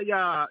François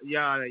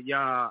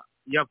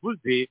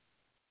yavuze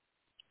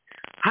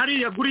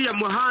hariya guriya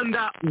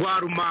muhanda wa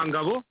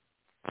Rumangabo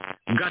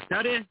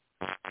Gatare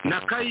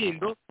na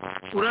Kayindo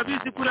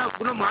urabizi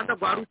kuno muhanda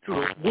gwa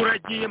Rucuro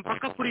guragiye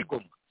mpaka kuri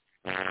Goma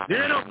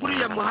rero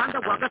kuriya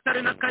muhanda gwa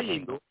Gatare na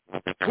Kayindo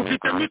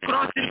gufite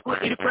micross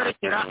iri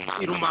kwerekera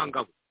i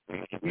Rumangabo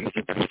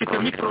ifite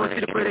mitorosi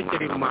iri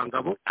kwerekera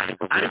irumangabo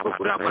ariko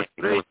kuri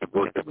amasireti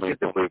bwose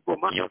bugeze muri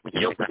Goma iyo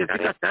kugeze i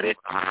Gatare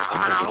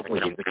hari aho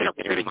guhindukira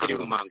kwerekera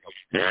irumangabo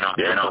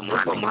rero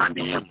muri uwo muhanda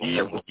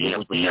iyo ugiye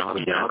kugera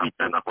aho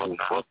bita nka ku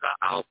mboga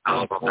aho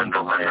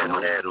ngaho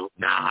rero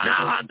ni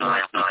ahantu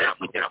hatoya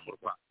kugera mu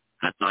Rwanda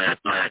hatoya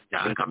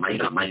cyane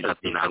nk'amayira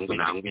mirongo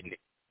ine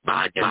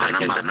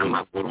bahagenda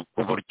n'amaguru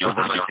ku buryo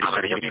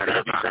abasirikare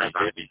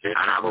bigaragaje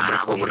ari abo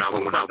muri abo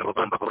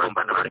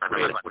bagomba n'abari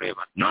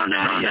kureba none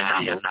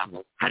hariya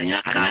nabo hariya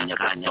akanya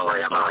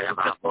gatoya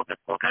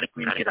kari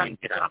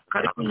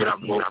kunyura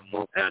mu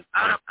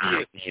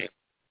RPF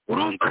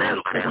urumva rero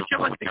icyo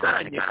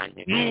basigaranye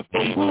ni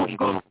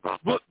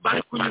ubwo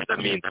bari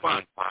kunyuzamo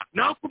intwaro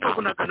naho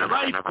kubabonagana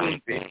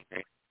bayifunze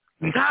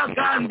nta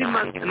gandi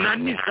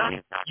mananiza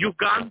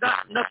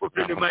Uganda na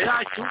guverinoma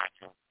yacu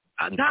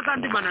nta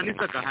gandi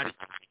mananiza gahari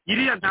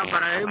iriya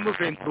ntambara ya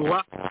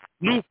M23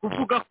 ni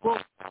ukuvuga ko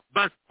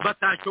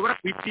batashobora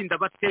kwitsinda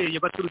bateye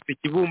baturutse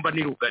Kibumba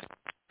n'Irugari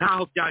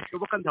ntaho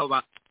byashoboka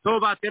ntaho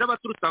batera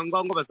baturutse aho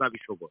ngaho ngo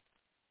bazabishobora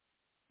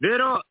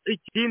rero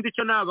ikindi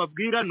cyo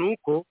nababwira ni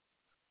uko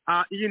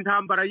iyi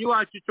ntambara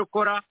y'iwacu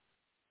cyokora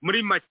muri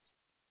make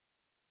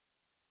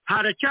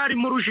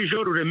haracyarimo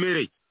urujijo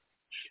ruremereye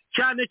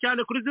cyane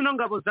cyane kuri zino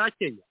ngabo za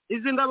Kenya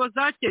izi ngabo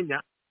za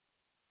Kenya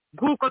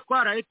nk'uko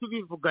twaraye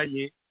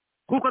tubivuganye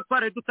kuko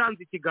twaraye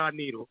dutanze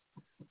ikiganiro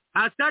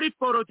atari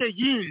porote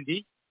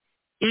yindi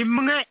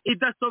imwe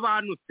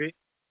idasobanutse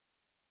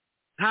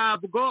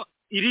ntabwo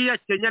iriya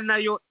Kenya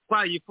nayo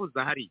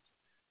twayifuza hariya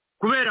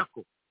kubera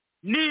ko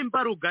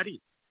nimba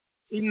Rugari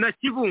na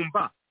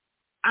Kibumba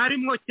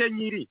arimo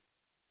Kenya iri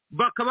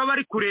bakaba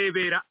bari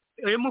kurebera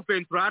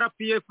M23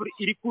 RPF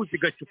iri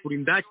kuzigacukura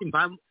indaki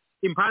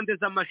impande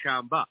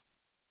z'amashamba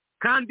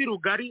kandi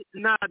Rugari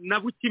na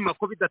Bukima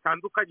ko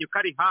bidatandukanye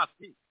kari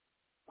hafi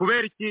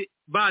kubera iki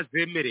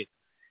bazemerera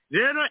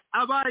rero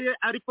abaye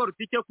ari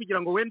politiki yo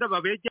kugira ngo wenda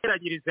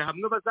babegeranyirize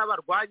hamwe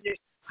bazabarwanye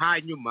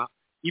hanyuma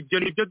ibyo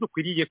nibyo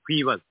dukwiriye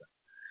kwibaza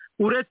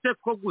uretse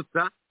ko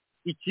gusa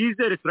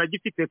icyizere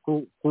turagifite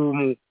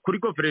kuri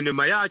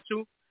guverinoma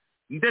yacu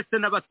ndetse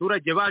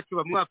n'abaturage bacu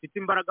bamwe bafite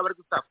imbaraga bari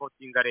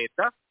gusapotinga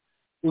leta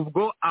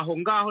ubwo aho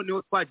ngaho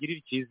niho twagirira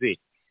icyizere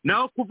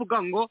naho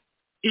kuvuga ngo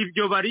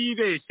ibyo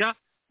baribeshya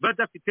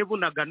badafite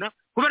Bunagana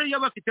kubera iyo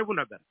bafite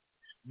Bunagana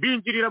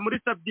binjirira muri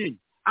Sabyinyo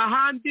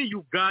ahandi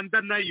Uganda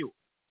nayo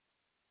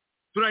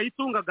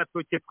turayitunga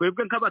agatoke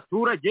twebwe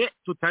nk'abaturage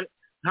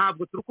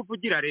ntabwo turi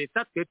kuvugira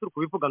leta twe turi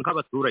kubivuga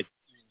nk'abaturage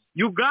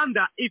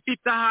Uganda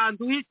ifite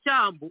ahantu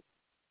h'icyambu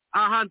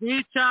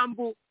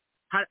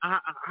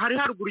hari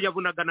haruguru ya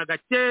Bunagana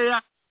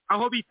gakeya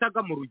aho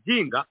bitaga mu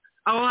Ruginga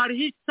aho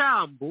hariho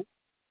icyambu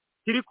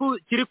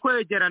kiri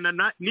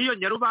kwegerana n'iyo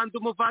Nyarubande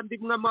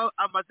umuvandimwe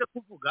amaze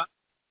kuvuga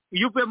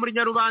iyo uvuye muri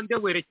Nyarubande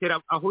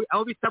werekera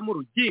aho bita mu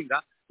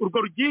Ruginga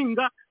urwo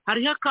Ruginga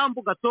hariho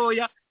akambu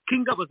gatoya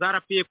k'ingabo za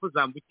RPF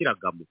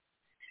zambukiragamo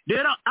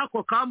rero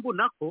ako kambu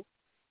nako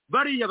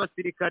bariya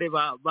basirikare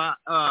ba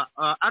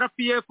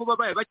RPF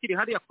babaye bakiri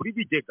hariya kuri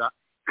Bigega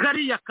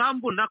kariya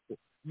kambu nako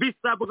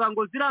bisabwa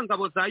ngo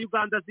zirangabo za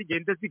Uganda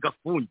zigende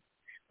zigafunze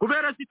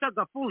kubera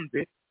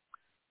zitagafunze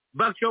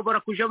bashobora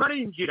kuja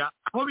barinjira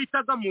aho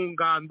bitaga mu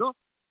ngando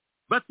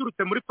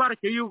baturutse muri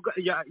parike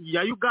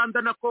ya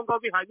Uganda na Kongo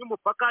bihanye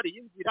umupaka ari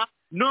inzira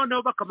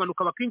noneho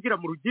bakamanuka bakinjira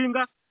mu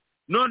Ruginga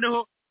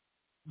noneho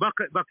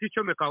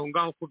bakicomeka aho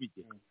ngaho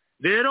kubigera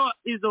rero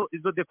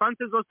izo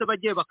defense zose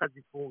bagiye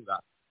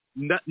bakazifunga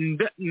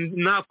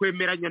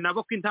nakwemeranya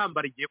nabo ko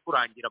intambara igiye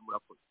kurangira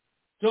murakoze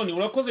John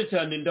urakoze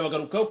cyane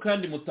ndabagarukaho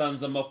kandi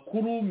mutanze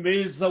amakuru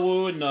meza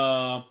wowe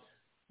na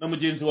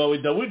mugenzi wawe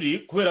Dawidi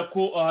kubera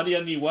ko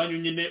hariya ni iwanyu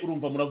nyine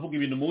urumva muravuga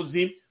ibintu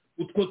muzi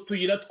utwo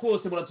tuyira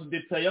twose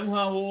muratudetaya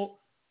nk'aho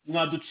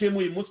mwaduciyemo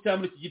uyu munsi cyangwa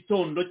muri iki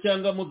gitondo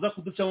cyangwa muza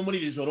kuducamo muri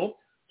iri joro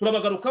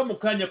turabagaruka mu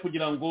kanya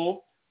kugira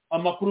ngo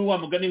amakuru wa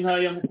mugani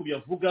nk'aya nk'uko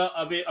byavuga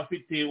abe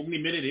afite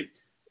umwimerere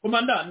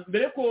komanda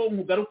mbere ko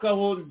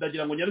nkugarukaho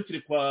ndagira ngo nyarukire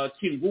kwa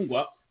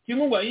Kingungwa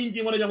iyi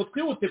ngingo nagira ngo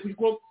twihute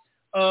kuko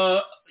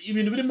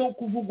ibintu birimo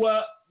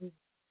kuvugwa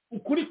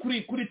ukuri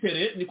kuri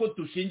tere niko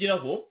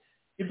dushingiraho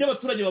ibyo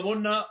abaturage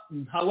babona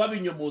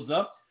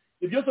ntawabinyomoza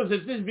ibyo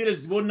sosiyete sivile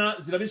zibona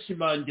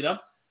zirabishimangira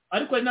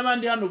ariko hari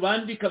n'abandi hano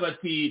bandika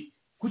bati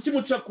kuki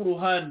muca ku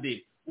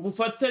ruhande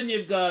ubufatanye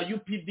bwa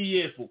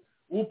UPDF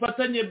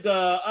ubufatanye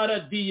bwa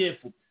RDF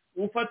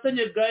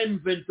ubufatanye bwa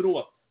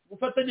M23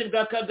 ubufatanye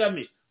bwa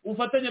Kagame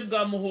ubufatanye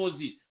bwa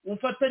Muhozi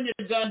ubufatanye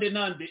bwa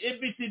Ndenande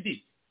ABCD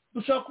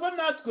dushobora kuba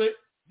natwe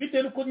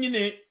bitewe n'uko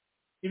nyine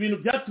ibintu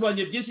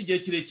byatubanye byinshi igihe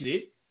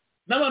kirekire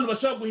n'abantu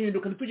bashobora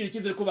guhinduka ntitugire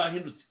icyizere ko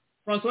bahindutse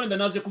François wenda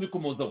naje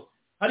kubikomozaho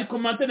hari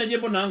komante nagiye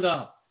mbona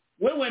ahangaha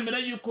wowe wemera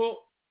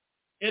yuko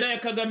era ya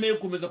Kagame yo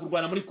gukomeza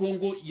kurwana muri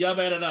Kongo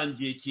yaba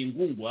yararangiye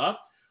Kingungwa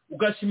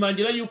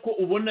ugashimangira yuko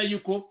ubona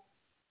yuko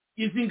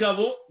izi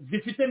ngabo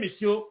zifite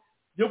mission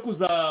yo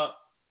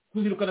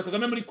kuzirukana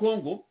Kagame muri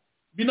Kongo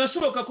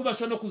binashoboka ko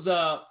bashobora no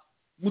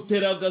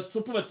kuzamutera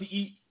gasopo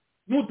bati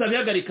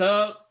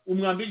nutabihagarika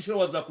umwambi w'ishoro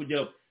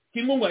wazakugeraho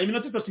Kingungwa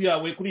iminota 3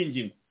 yawe kuri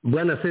ingingo.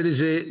 Bwana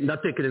Serge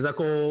ndatekereza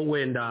ko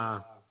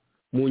wenda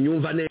mu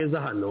nyumva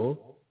neza hano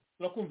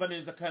turakumva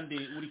neza kandi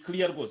uri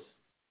clear rwose.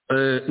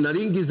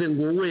 Naringize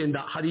ngo wenda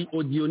hari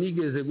audio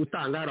nigeze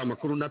gutanga hari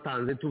amakuru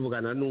natanze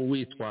tuvugana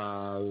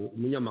n'uwitwa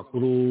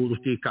umunyamakuru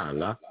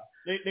Rutikanga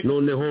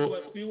noneho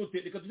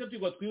reka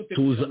twihute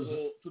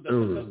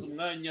tudafata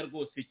umwanya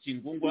rwose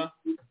Kingungwa.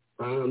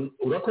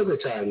 Urakoze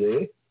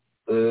cyane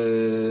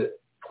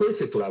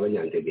twese turi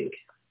abanyantege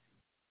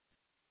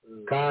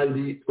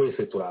kandi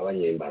twese turi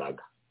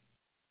abanyembaraga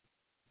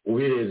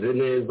ubireze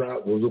neza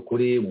uzi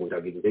ukuri umuntu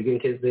agira intege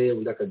nke ze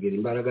undi akagira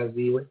imbaraga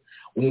ziwe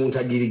umuntu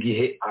agira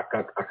igihe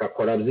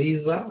akakora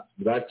byiza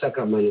bwaca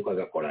akamanuka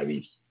agakora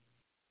bibi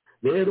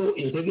rero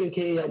intege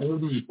nkeya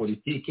muri iyi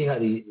politiki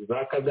hari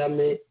za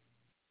Kagame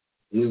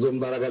nizo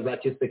mbaraga za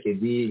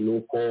Tshisekedi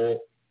nuko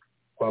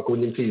kwa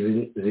kundi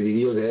imfizi zibiri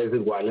iyo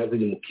zirwana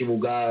ziri mu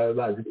kibuga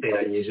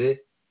baziteranyije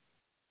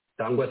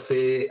cyangwa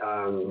se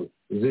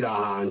ziri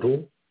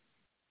ahantu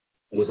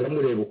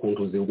muzamureba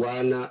ukuntu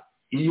zirwana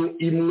iyo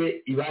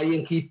imwe ibaye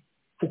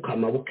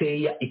nk'ipfukama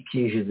bukeya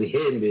ikinjiza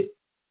ihembe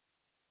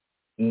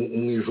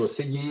mu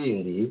ijosi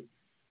ry'iyindi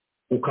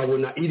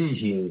ukabona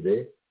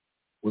irihinze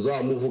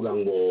uzamuvuga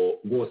ngo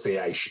rwose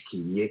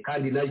yayishikiriye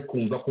kandi nayo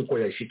ikumva kuko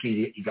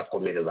yayishikiriye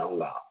igakomereza aho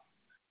ngaho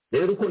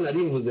rero uko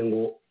narimvuze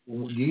ngo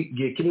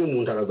igihe kimwe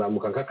umuntu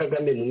arazamuka nka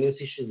Kagame mu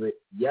minsi ishize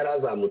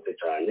yarazamutse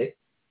cyane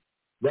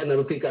bwana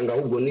Rutikanga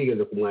ahubwo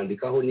nigeze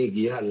kumwandikaho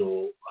nigiye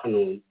hano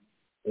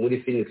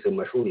muri Phoenix mu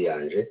mashuri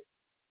yanje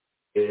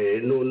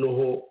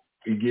noneho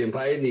igihe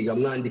mpaye niga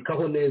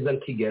mwandikaho neza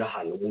nkigera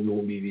hano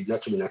mu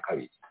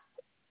 2012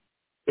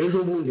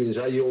 ejo bundi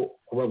njayo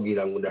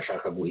kubabwira ngo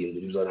ndashaka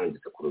guhindura ibyo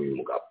nanditse kuri uyu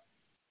mugabo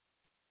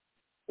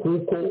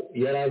kuko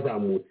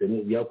yarazamutse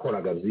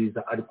yakoraga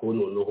byiza ariko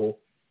noneho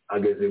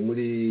ageze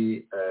muri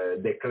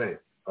declin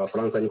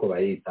abafaransa niko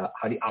bahita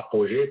hari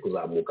apogee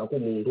kuzamuka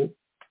k'umuntu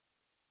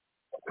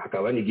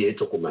hakaba n'igihe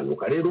cyo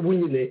kumanuka rero ubu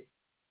nyine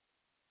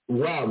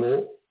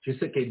wabo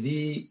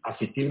Tshisekedi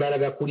afite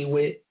imbaraga kuri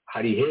we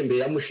hari ihembe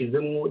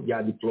yamushizemo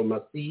rya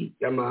diplomasi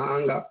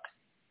y'amahanga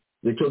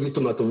nicyo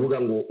gituma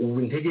tuvuga ngo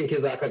ubu intege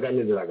nke za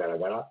Kagame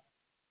ziragaragara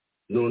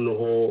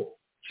noneho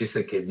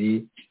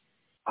Tshisekedi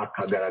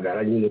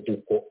akagaragara nyine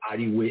kuko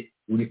ari we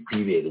uri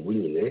kwibera ubu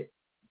nyine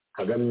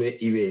Kagame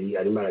iberi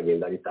arimo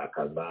aragenda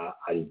aritakaza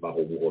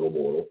arivaho buhoro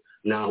buhoro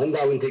naho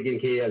ngaho intege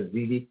nkeya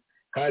ziri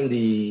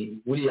kandi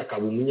buriya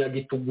akaba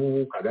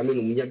umunyagitugu Kagame ni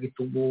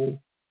umunyagitugu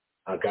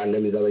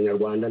akandamiza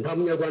abanyarwanda nta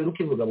munyarwanda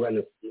ukivuga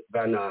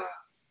bwana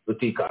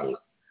Rutikanga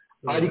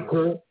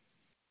ariko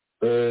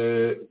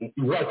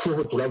iwacu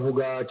ho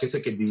turavuga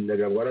Tshisekedi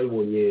ndagira ngo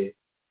arabonye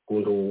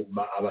kuntu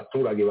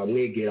abaturage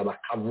bamwegera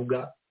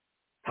bakavuga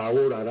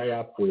ntawurara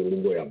yapfuye ngo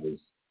ubwo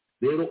yavuze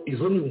rero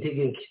izo ni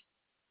intege nke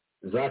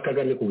za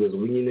Kagame kugeza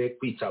ubu nyine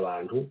kwica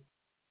abantu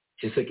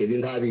Tshisekedi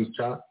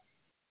ntabica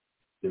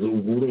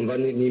urumva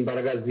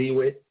n'imbaraga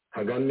ziwe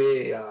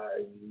Kagame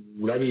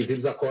urabizi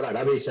ibyo akora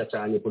arabeshya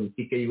cyane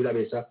politike yiwe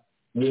irabeshya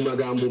mu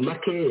magambo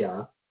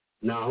makeya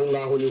naho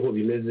ngaho niho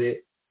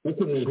bimeze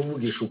kuko umuntu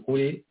uvugisha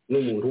ukuri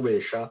n'umuntu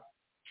ubesha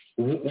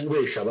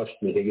aba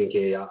afite intege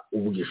nkeya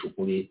uvugisha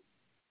ukuri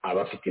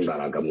aba afite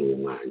imbaraga mu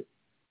mwanya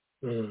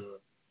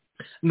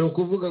ni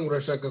ukuvuga ngo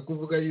urashaka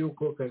kuvuga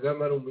yuko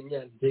Kagame ari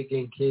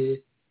umunyantege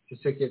nke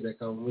Tshisekedi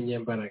akaba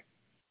umunyembaraga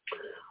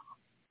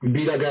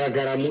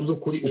biragaragara mu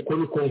by'ukuri uko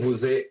niko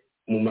mvuze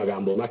mu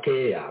magambo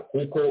makeya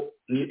kuko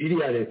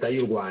iriya leta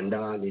y'u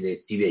Rwanda ni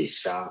leta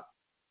ibesha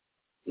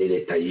ni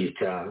leta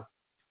yica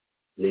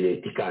ni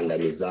leta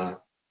ikandamiza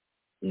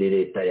ni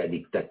leta ya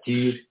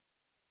dictature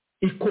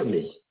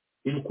ikomeye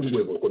iri ku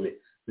rwego rukomeye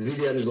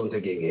ziriya nizo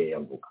ntege nkeya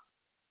mvuga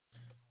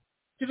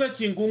Kiza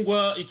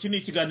Kingungwa iki ni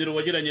ikiganiro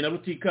wagiranye na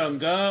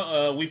Rutikanga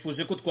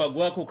wifuje ko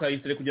twaguha ko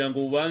kayitire kugira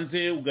ngo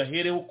ubanze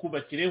ugahereho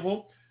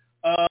kubakireho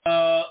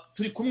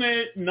turi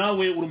kumwe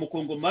nawe uri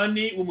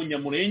umukongomani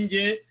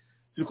w'umunyamurenge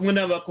turi kumwe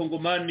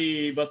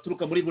n'abakongomani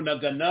baturuka muri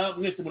Bunagana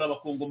mwese muri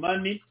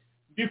abakongomani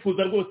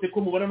bifuza rwose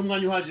ko mubara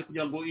n'umwanya uhaje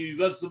kugira ngo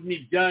ibibazo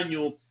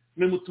n'ibyanyu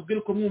mwe mutubwire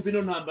uko mwumva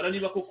ino ntambara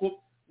niba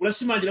koko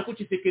urashimangira ko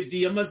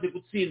Tshisekedi yamaze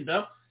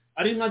gutsinda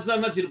ari nka za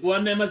nka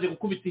zirwana yamaze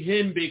gukubita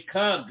ihembe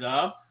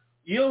kaga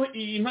iyo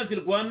inka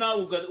zirwana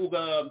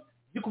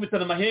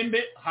zikubitana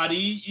amahembe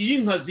hari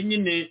iy'inkazi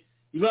nyine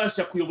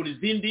ibasha kuyobora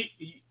izindi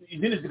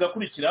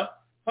zigakurikira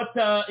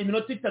fata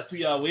iminota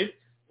 3 yawe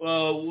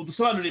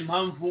udusobanurire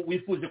impamvu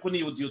wifuje ko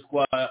niyo audio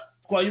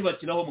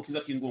twayubakiraho mu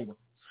Kiza Kingungwa.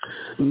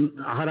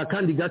 Hari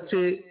kandi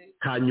gace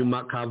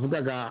kanyuma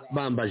kavugaga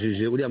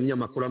bambajije uriya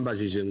munyamakuru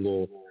ambajije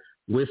ngo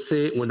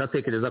wese ngo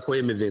ndatekereza ko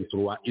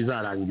M23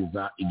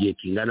 izarangiza igihe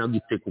kingana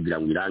gite kugira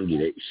ngo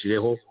irangire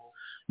ishireho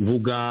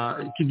mvuga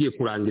kigiye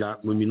kurangira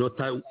mu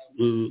minota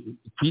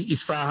ku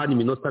isaha ni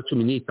minota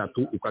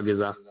 13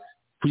 ukageza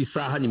ku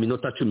isaha ni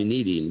minota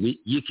 17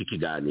 y'iki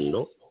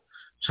kiganiro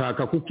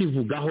shaka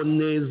kukivugaho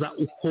neza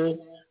uko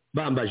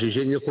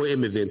bambajije nye ko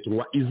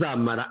M23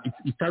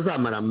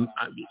 itazamara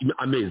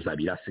amezi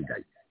abiri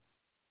asigaye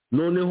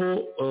noneho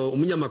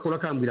umunyamakuru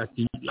akambwira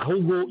ati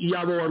ahubwo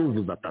iyabo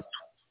waruvuza 3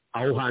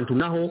 aho hantu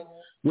naho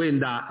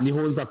wenda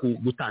niho nza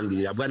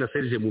gutangirira bwana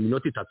Serge mu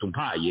minota 3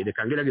 mpaye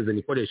reka ngerageze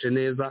nikoreshe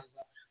neza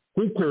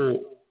kuko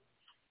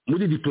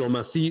muri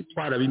diplomasi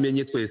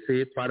twarabimenye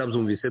twese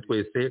twarabyumvise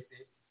twese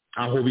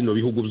aho bino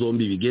bihugu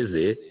byombi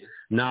bigeze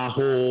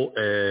naho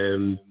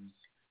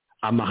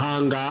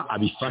amahanga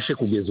abifashe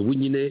kugeza ubu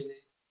nyine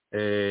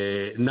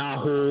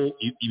naho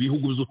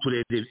ibihugu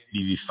by'uturere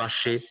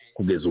bibifashe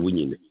kugeza ubu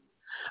nyine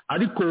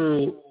ariko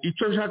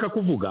icyo nshaka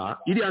kuvuga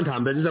iriya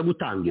ntambara iza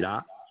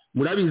gutangira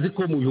murabizi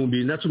ko mu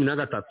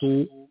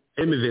 2013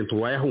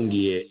 M23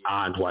 yahungiye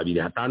ahantu habiri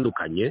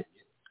hatandukanye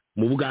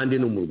mu Bugande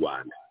no mu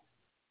Rwanda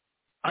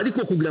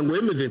ariko kugira ngo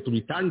M23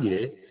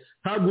 itangire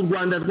ntabwo u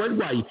Rwanda rwari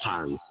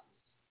rwayipanze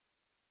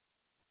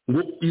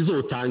ngo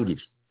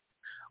izotangire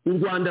u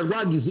Rwanda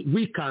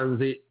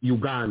rwikanze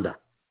Uganda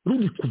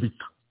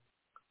rugikubita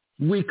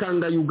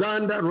rwikanga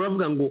Uganda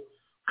ruravuga ngo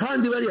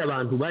kandi bari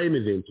abantu ba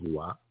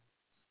M23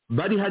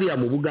 bari hariya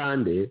mu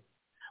Bugande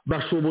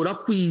bashobora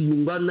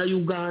kwiyunga na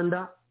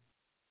Uganda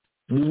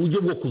mu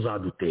buryo bwo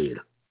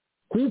kuzadutera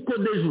kuko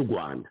deje u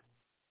Rwanda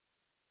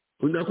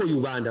nako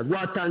Uganda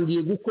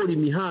rwatangiye gukora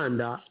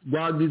imihanda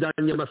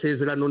rwagiranye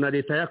amasezerano na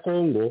leta ya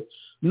Kongo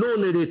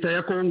none leta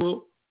ya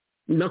Kongo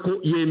nako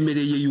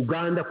yemereye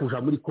Uganda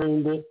kuja muri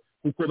Kongo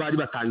kuko bari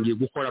batangiye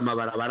gukora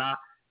amabarabara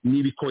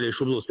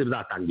n'ibikoresho byose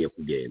byatangiye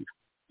kugenda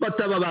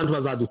bataba abantu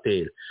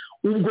bazadutera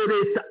ubwo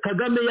leta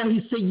Kagame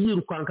yahise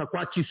yirukanka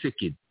kwa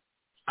Tshisekedi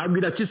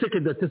abwira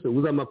Tshisekedi atese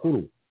uza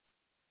amakuru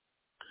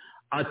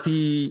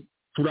ati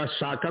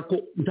turashaka ko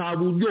nta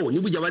buryo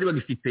nibujya bari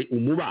bagifite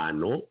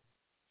umubano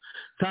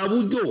nta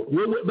buryo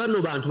wowe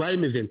bano bantu ba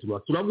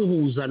M23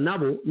 turaguhuza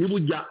nabo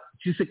nibujya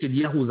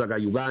Tshisekedi yahuzaga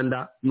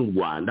Uganda n'u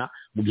Rwanda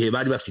mu gihe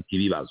bari bafite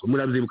ibibazo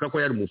muravyibuka ko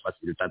yari mu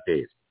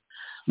facilitateur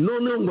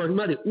none ngo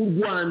mare u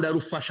Rwanda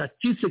rufasha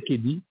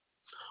Tshisekedi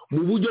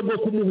mu buryo bwo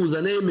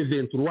kumuhuza na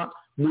M23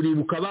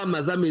 muribuka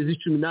bamaze amezi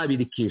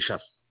 12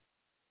 Kinshasa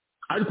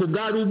ariko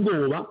bwari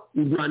ubwoba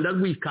u Rwanda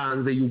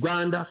rwikanze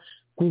Uganda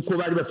kuko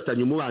bari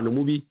bafitanye umubano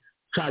mubi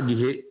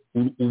cagihe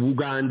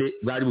Ubugande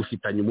bwari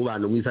bufitanye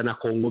umubano mwiza na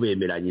Kongo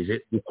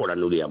bemeranyije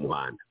gukorana uriya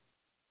muhanda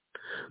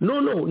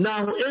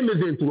naho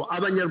M23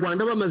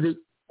 abanyarwanda bamaze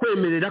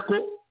kwemerera ko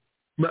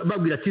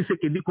babwira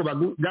Tshisekedi ko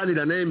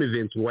baganira na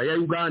M23 ya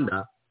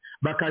Uganda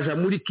bakaja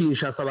muri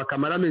Kinshasa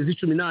bakamara amezi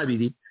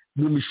 12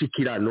 mu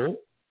mishikirano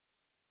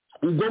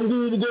ubwo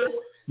ngubwo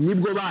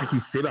nibwo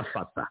bahise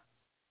bafata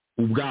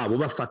ubwabo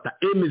bafata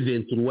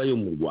M23 yo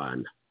mu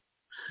Rwanda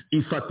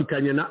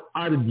ifatikanya na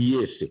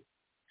RDF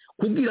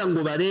kugira ngo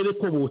barebe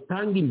ko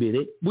botanga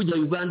imbere bujya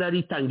Uganda yari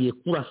itangiye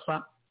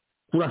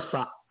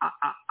kurasa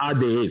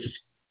ADF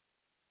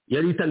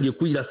yari itangiye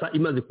kuyirasa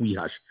imaze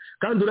kuyihasha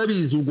kandi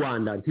urabizi u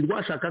Rwanda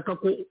ntirwashaka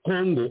ko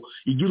Kongo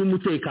igira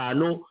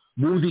umutekano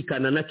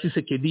bumvikana na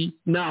Tshisekedi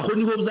naho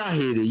niho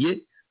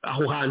byahereye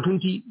aho hantu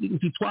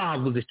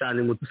ntitwahavuze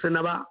cyane ngo tuse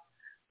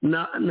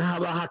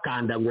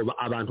n'abahakanda ngo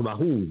abantu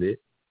bahunze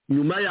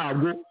nyuma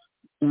yabwo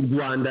u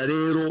Rwanda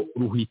rero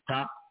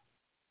ruhita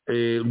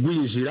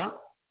rwinjira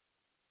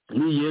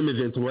n'iyi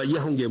M23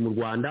 yahungiye mu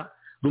Rwanda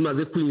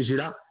rumaze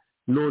kwinjira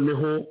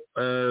noneho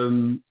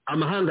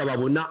amahanga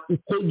babona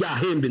uko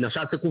yahembe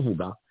nashatse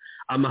kuvuga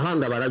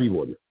amahanga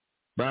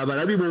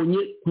barabibonye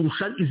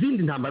kurusha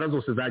izindi ntambara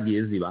zose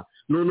zagiye ziba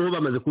noneho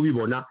bamaze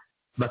kubibona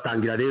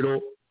batangira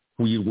rero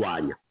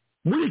kuyirwanya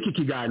muri iki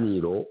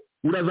kiganiro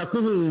uraza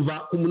kuhumva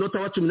ku munota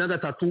wa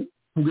 13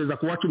 kugeza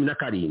ku wa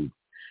 17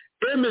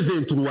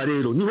 M23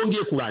 rero niho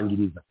ngiye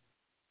kurangiriza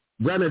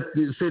bwana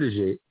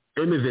Serge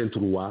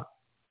M23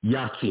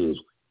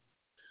 yatsinzwe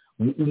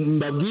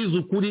mbabwiza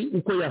ukuri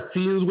uko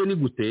yatsinzwe ni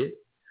gute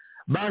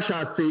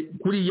bashatse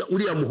kuri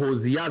uriya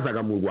muhozi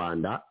yazaga mu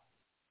Rwanda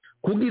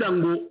kugira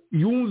ngo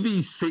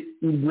yumvise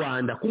u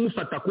Rwanda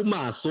kumufata ku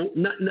maso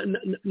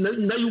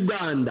na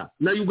Uganda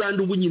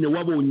ubu nyine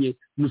wabonye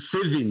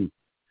Museveni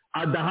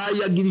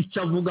adahaye agira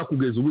icyo avuga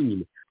kugeza ubu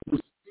nyine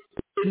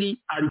Museveni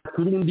ari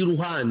ku rundi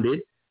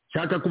ruhande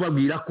shaka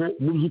kubabwira ko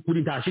mu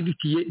by'ukuri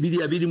ntashigikiye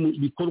biriya biri mu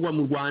bikorwa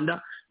mu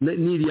Rwanda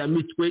n'iriya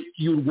mitwe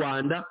y'u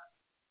Rwanda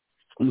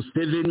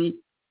Museveni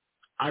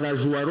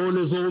arajua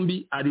role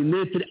zombi ari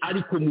netre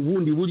ariko mu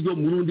bundi buryo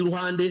mu rundi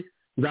ruhande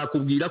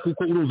nzakubwira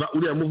kuko urumva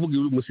uriya muvugi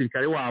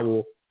umusirikare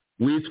wabo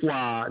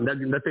witwa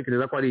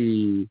ndatekereza ko ari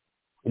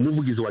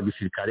umuvugizi wa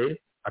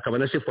gisirikare akaba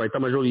na chef wa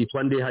etat major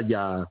yitwa nde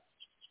hajya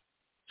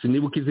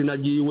sinibuka izina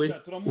ryiwe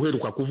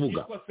uheruka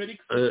kuvuga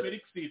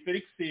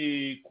Felix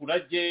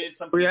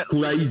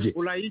Kurayije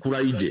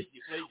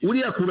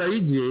uriya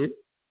Kurayije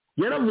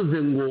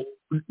yaravuze ngo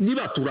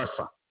niba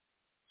turasa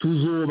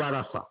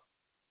tuzobarasa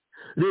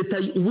leta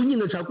ubu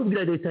nyine nshaka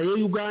kubwira leta ya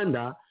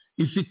Uganda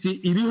ifite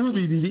ibihu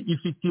bibiri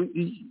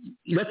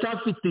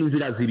iracyafite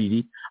inzira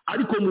zibiri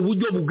ariko mu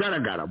buryo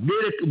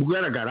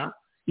bugaragara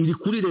iri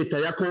kuri leta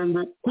ya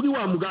Kongo kuri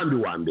wa mugambi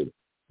wa mbere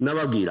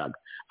nababwiraga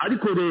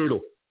ariko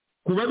rero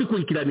kuba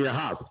bikurikiranira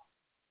hafi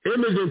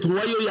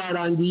M23 yo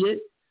yarangiye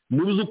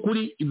mu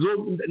by'ukuri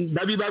ibyo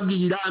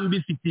ndabibabwira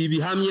mbifitiye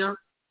ibihamya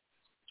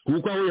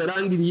kuko aho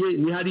yarangiriye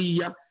ni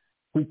hariya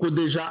kuko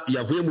deja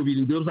yavuye mu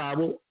birindiro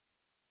zabo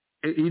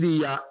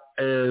iriya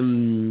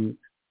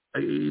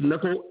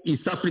nako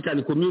East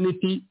African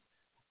Community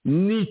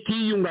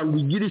nitiyunga ngo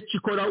igire icyo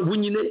ikora ubu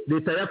nyine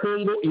leta ya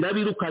Kongo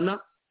irabirukana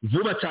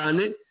vuba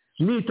cyane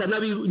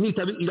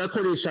nita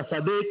irakoresha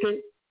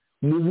sadeke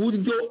mu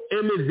buryo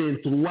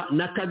M23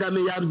 na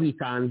Kagame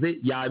yabyikanze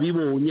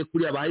yabibonye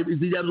kuri abaye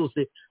izijya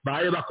zose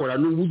bahaye bakora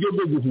n'uburyo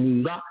bwo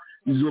guhunga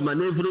izo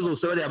manevre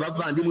zose bari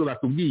abavandimwe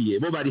batubwiye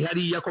bo bari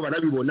hariya ko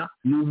barabibona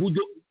n'ubundi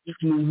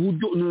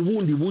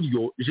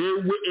buryo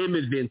jewe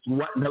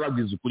M23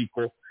 ndababwiza ukuri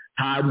ko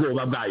nta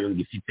bwoba bwayo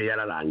ngifite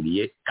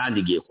yararangiye kandi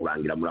igiye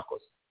kurangira.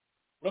 Murakoze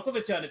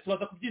cyane.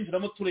 Tubaza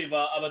kubyinjiramo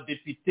tureba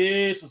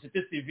abadepite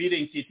societe civile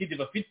initiative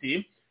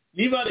bafite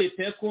niba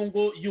leta ya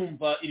Kongo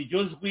yumva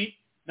iryo jwi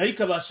nayo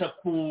ikabasha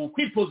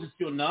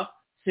kwipozisiona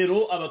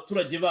sero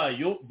abaturage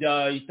bayo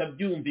byahita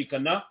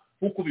byumvikana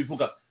nk'uko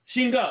bivuga.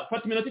 Shinga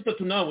fata iminota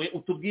 3 nawe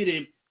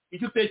utubwire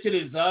icyo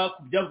utekereza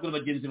ku byavugwa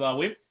bagenzi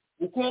bawe,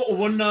 uko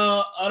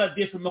ubona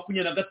RDF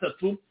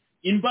 23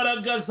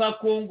 imbaraga za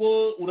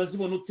Kongo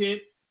urazibona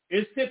ute?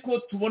 Ese ko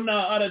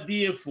tubona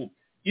RDF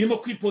irimo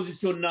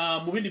kwipozisiona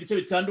mu bindi bice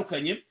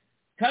bitandukanye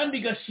kandi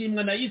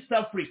igashimwa na East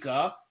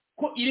Africa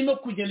ko irimo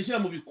kugenda ishyira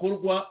mu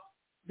bikorwa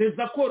des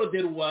accords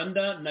de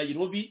Rwanda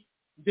Nairobi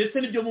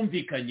ndetse n'ibyo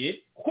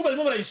bumvikanye kuko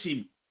barimo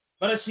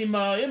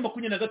barashima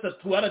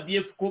M23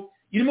 RDF ko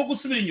irimo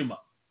gusubira inyuma,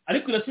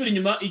 ariko irasubira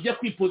inyuma ijya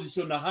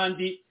kwipozisiona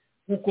ahandi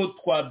nk'uko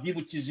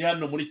twabyibukije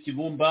hano muri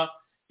Kibumba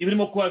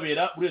ibirimo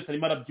kubabera buri wese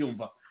arimo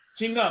arabyumva.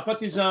 Kinga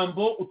fata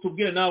ijambo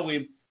utubwire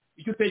nawe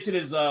icyo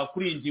utekereza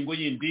kuri iyi ngingo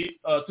yindi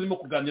turimo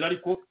kuganira,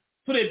 ariko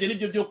turebye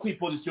n'ibyo byo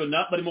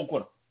kwipozisiona barimo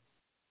gukora.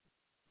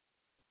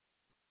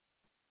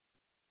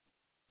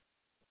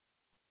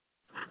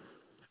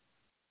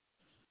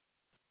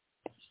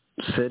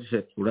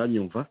 Serge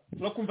uranyumva?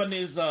 Turakumva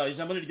neza,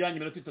 ijambo ni ryanyu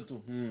minota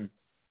 3.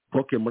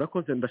 Okay,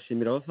 murakoze.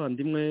 Ndashimira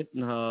abavandimwe,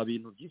 nta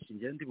bintu byinshi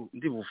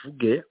ndi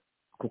buvuge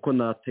kuko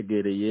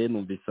nategereye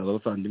numvise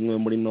abavandimwe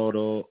muri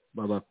Noro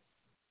baba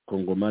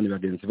Kongomani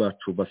bagenzi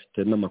bacu bafite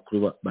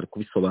n'amakuru bari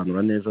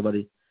kubisobanura neza,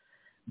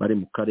 bari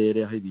mu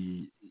karere aho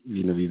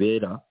ibintu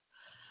bibera.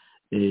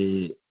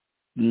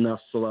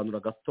 Nasobanura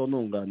gato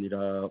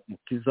nunganira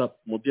Mukiza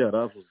mu byo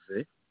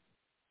yaravuze.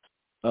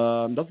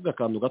 Ndavuga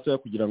akantu gatoya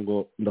kugira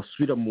ngo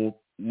ndasubira mu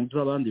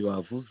byo abandi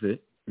bavuze,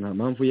 nta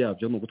mpamvu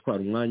yabyo no gutwara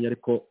umwanya,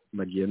 ariko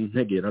nagiye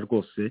ntegera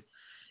rwose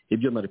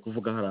ibyo nari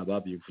kuvuga hari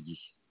ababivugiye.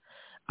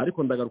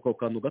 Ariko ndagaruka ku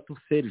kantu gato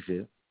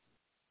Serge.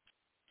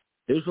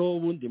 Ejo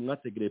bundi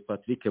mwategereye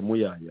Patrick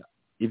Muyaya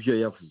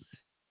ibyo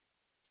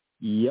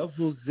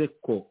yavuze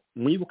ko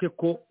mwibuke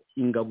ko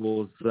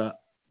ingabo za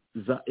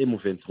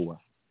M23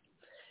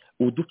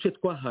 uduce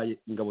twahaye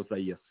ingabo za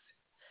IAC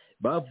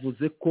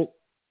bavuze ko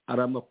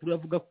ari amakuru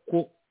avuga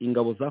ko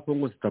ingabo za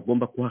Kongo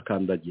zitagomba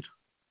kuhakandagira.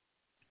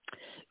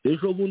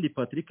 Ejo bundi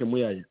Patrick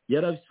Muyaya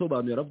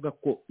yarabisobanuye aravuga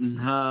ko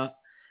nta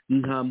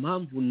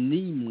mpamvu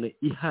n'imwe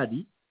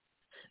ihari,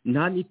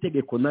 nta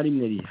n'itegeko na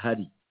rimwe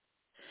rihari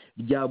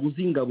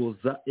ryabuze ingabo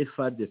za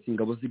FARDC,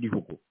 ingabo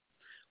z'igihugu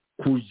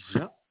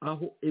kuja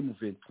aho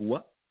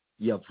M23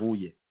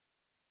 yavuye.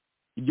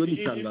 Ibyo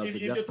nitangazo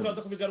ibyo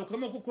turaza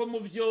kubigarukamo kuko mu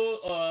byo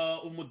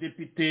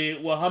umudepite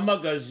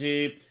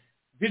wahamagaje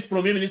Vice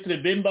Premier Ministre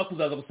Bemba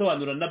kuzaza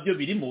gusobanura nabyo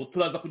birimo.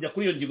 Turaza kujya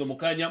kuri iyo ngingo mu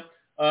kanya,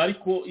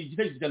 ariko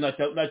igitekerezo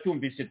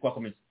nacyumvise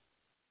twakomeza.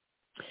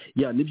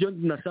 Nibyo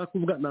nashaka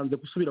kuvuga, nanze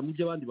gusubira mu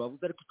byo abandi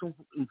bavuze, ariko icyo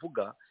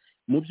mvuga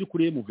mu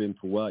by'ukuri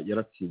M23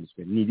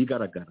 yaratsinzwe ni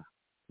bigaragara.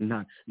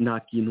 Nta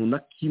kintu na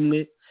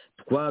kimwe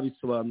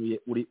twabisobanuye,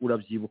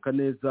 urabyibuka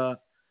neza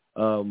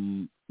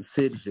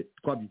Serge,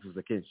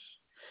 twabivuze kenshi.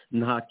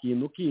 Nta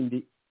kintu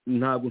kindi,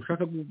 ntabwo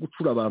nshaka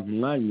gucura abantu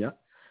umwanya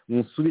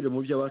musubire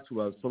mu byo abacu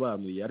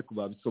basobanuye, ariko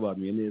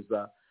babisobanuye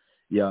neza.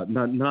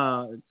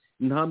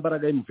 Nta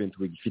mbaraga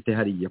y'M23 gifite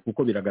hariya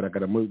kuko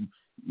biragaragara mu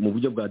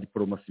buryo bwa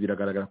diplomasi,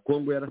 biragaragara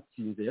Kongo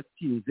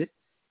yatsinze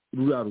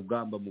ruriya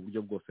rugamba mu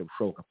buryo bwose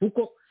bushoboka,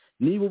 kuko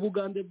niba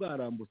Ubugande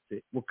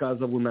bwarambutse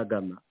bukaza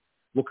Bunagana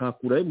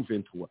bukahakura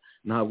M23,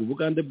 ntabwo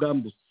Ubugande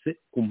bwambutse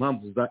ku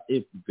mpamvu za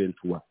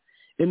M23.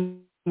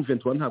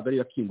 M23 ntabwo ari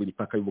yakinguye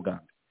imipaka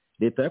y'Ubugande,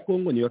 leta ya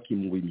Kongo niyo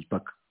yakinguye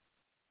imipaka,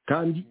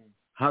 kandi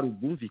hari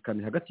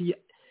ubwumvikane hagati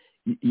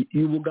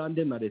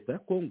y'Ubugande na leta ya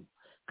Kongo,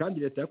 kandi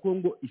leta ya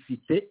Kongo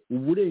ifite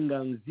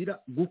uburenganzira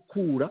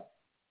gukura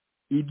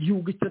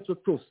igihugu icyo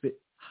cyose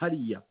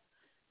hariya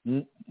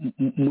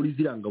muri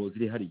ziriya ngabo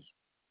ziri hariya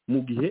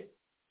mu gihe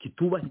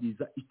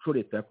kitubahiriza icyo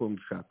leta ya Kongo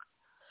ishaka.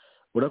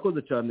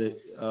 Urakoze cyane.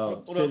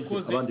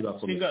 Abandi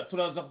bakomeza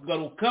turaza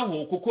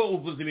kugarukaho kuko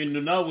uvuze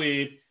ibintu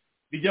nawe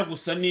bijya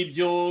gusa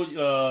n'ibyo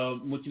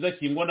Mukiza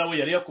Kingwa nawe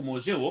yari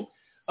yakomojeho.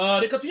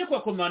 Reka tujye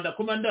kwa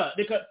komanda,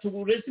 reka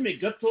turesime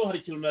gato, hari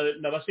ikintu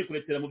nabashe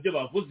kuretera mu byo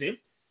bavuze.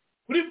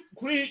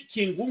 Kuri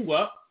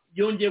Kingungwa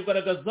yongeye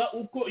kugaragaza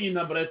uko iyi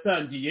ntambara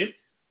yatangiye,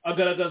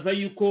 agaragaza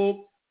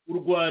yuko u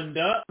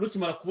Rwanda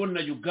rukimara kubona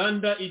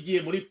Uganda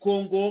igiye muri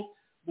Kongo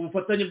mu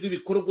bufatanye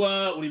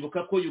bw'ibikorwa.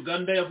 Uribuka ko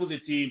Uganda yavuze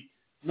ati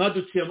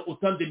mwaduciye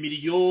utanze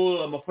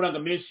miliyo amafaranga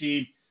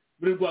menshi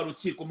muri rwa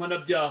rukiko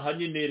mpanabyaha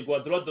nyine rwa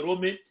droit de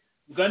l'homme.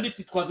 Uganda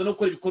iti twaza no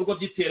gukora ibikorwa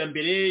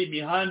by'iterambere,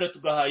 imihanda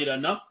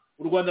tugahahirana.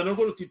 u Rwanda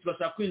narwo ruti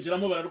turashaka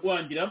kwinjiramo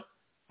bararwangira.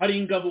 Hari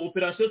ingabo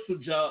operation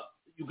Suja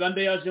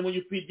Uganda yajemo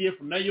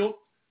UPDF nayo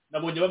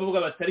nabonye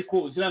bavuga bati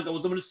ariko zirangabo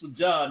zo muri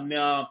Suja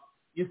na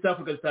East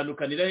Africa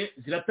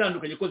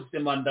ziratandukanye ko zifite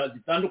manda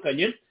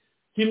zitandukanye.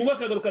 Kimwe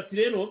akagaruka ati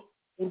rero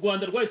u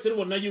Rwanda rwahise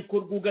rubona yuko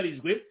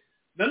rwugarijwe,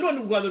 nanone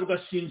u Rwanda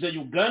rugashinja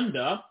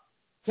Uganda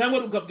cyangwa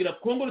rugabwira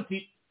Kongo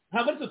ruti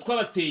ntabwo ari twe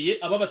twabateye,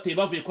 ababateye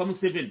bavuye kwa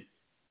Museveni.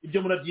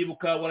 Ibyo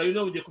murabyibuka,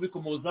 warayino ugiye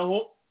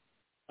kubikomozaho.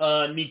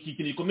 Ni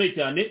ikintu gikomeye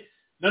cyane.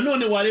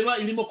 Nanone wareba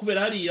irimo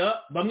kubera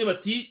hariya, bamwe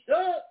bati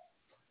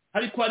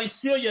hari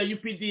coalition ya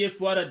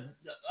UPDF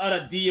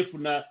RDF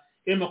na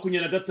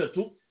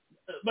M23,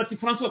 bati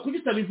François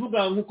kugita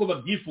bivuga nkuko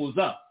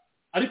babyifuza,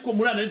 ariko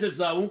muri analyse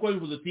zawe nkuko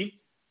bivuze ati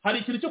hari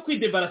ikintu cyo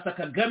kwidebarasa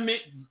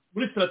Kagame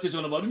muri strategy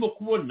abantu barimo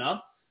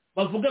kubona,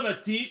 bavuga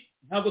bati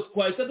ntabwo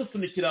twahita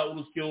dusunikira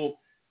urusyo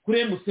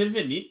kuri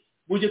Museveni,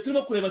 mu gihe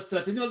turimo kureba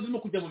strategy zirimo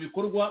kujya mu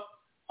bikorwa.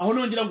 Aho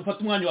nongera gufata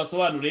umwanya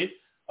wasobanure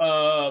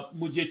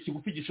mu gihe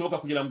kigufi gishoboka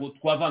kugira ngo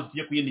twavanze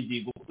tujye ku yindi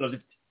ngingo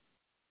turazifite.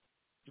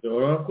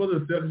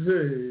 Urakoze Serge,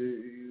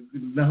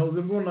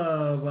 nahoze mbona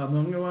abantu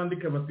bamwe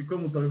bandika bati ko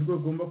mutabivuga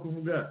ugomba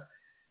kuvuga.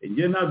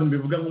 Ngiye ntabwo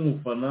mbivuga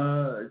nk'umufana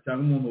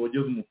cyangwa umuntu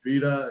wogeza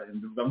umupira,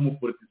 mbivuga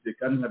nk'umupolitike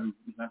kandi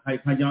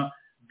nkajya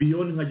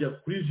beyond, nkajya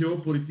kuri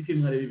geopolitike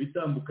nkareba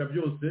ibitambuka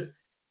byose,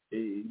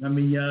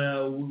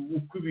 nkamenya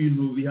uko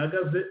ibintu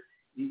bihagaze.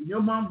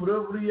 Niyo mpamvu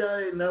rero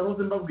buriya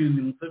nahoze mbabwira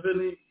ni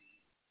Museveni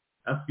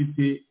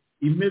afite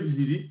impe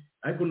ebyiri,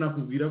 ariko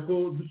nakubwira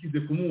ko dushyize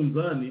ku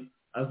munzani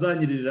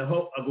azanyerera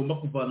aho agomba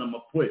kuvana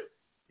amapwe.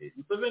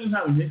 Museveni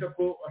ntawe nkeka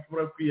ko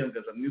ashobora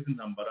kwiyangaza mu izi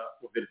ntambara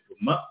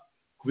overtoma,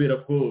 kubera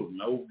ko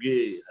nawe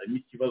ubwe harimo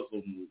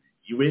ikibazo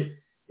iwe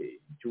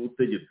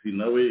cy'ubutegetsi,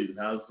 nawe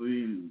ntazi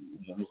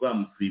umuntu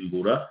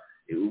uzamusimbura.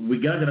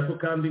 Bigaragara ko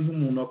kandi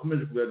nk'umuntu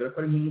wakomeje kugaragara ko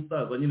ari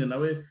nk'umusaza nyine,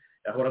 nawe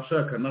ahora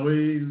ashaka nawe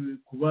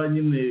kuba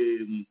nyine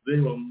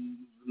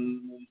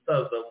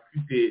umusaza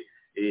ufite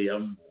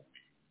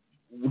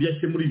uburyo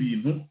akemura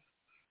ibintu.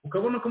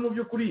 Ukabona ko mu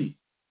by'ukuri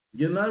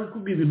njye nawe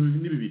kubwira ibintu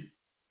bibiri,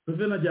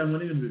 Museveni ajyanwa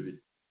n'ibintu bibiri: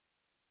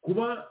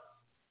 kuba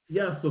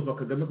yasohoka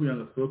Kagame kugira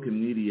ngo asohoke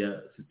muri iriya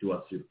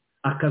situation,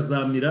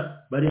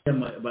 akazamira bariya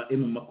ba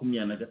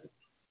M23.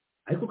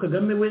 Ariko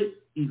Kagame we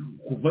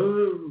kuva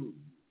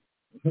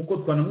nkuko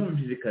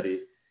twanamwumvise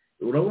kare,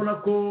 urabona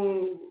ko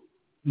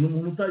ni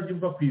umuntu utajya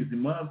uva ku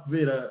izima,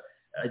 kubera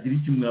agira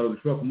ikimwaro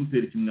bishobora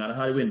kumutera ikimwaro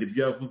ahari wenda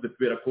ibyo yavuze,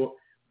 kubera ko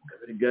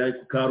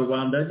ku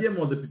karubanda yagiye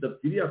mu depite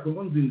ati iriya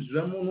Kongo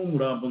nzinjiramo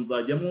n'umurambo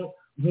nzajyamo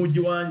nk'ujya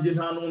iwanjye,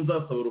 nta n'uwo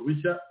nzasaba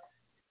uruhushya.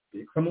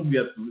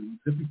 Kamubwira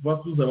ati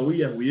kuba tuzaba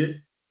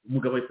wiyahuye,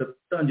 umugabo ahita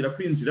atangira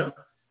kwinjira.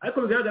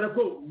 Ariko bigaragara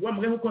ko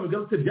wamubwiye nk'uko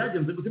bigarutse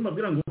byagenze gutema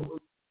abwira ngo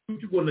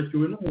ukigona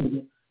cyowe n'umuntu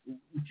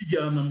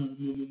ukijyana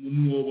mu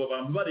mwobo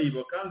abantu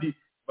bareba kandi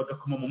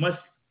bagakoma mu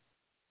mashyi.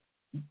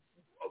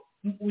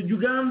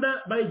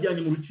 Uganda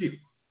bayijyanye mu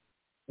rukiko,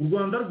 u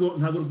Rwanda rwo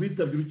ntabwo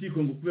rwitabye urukiko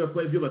ngo kubera ko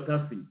ibyo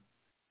batasinye.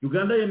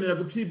 Uganda yemera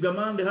gucibwa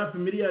amande hafi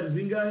miliyari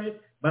zingahe,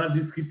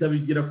 baradiskwita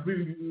bigera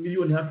kuri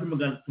miliyoni hafi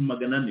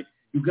 300.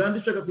 Uganda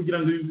ishaka kugira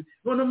ngo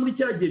none muri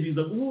cya gihe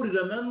biza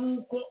guhurirana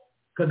nuko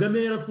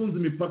Kagame yarafunze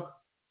imipaka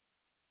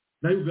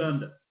na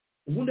Uganda.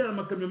 Ubundi hari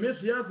amakamyo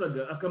menshi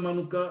yazaga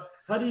akamanuka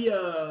hariya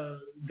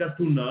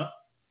Gatuna,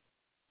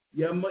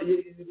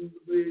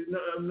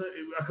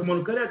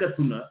 akamanuka hariya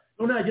Gatuna,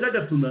 none yagira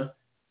Gatuna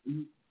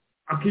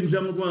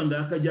akinjira mu Rwanda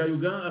akajya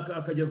Uganda,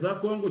 akajya za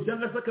Kongo,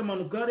 cyangwa se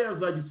akamanuka hariya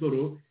za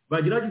Gisoro,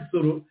 bagira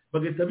Gisoro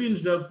bagahita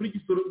binjira kuri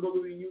Gisoro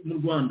mu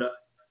Rwanda,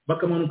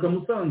 bakamanuka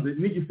Musanze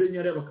n'Igisenyi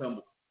hariya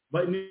bakambuka.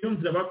 Niyo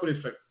nzira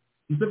bakoreshaga.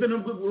 Museveni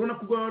urabona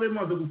ko bari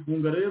bamaze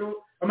gufunga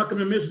rero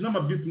amakamyo menshi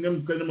n'amabisi, mwe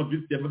mukari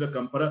n'amabisi yavaga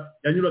Kampala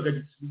yanyuraga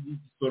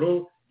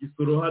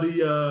Gisoro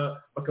hariya,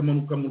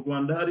 bakamanuka mu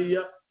Rwanda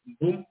hariya,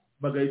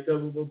 bagahita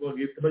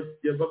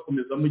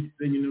bakomeza mu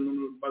Gisenyi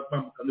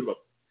bambuka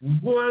n'Urubavu.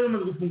 Ubwo bari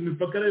bamaze gufunga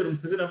imipaka rero,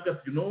 Museveni avuga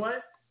ati no way,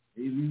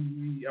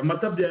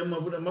 amatabya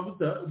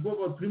y'amavuta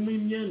ubwo turimo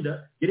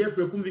imyenda yari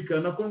yakwiye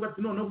kumvikana na Kongo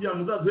ati noneho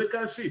byamuzaduhe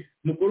kashi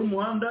mukora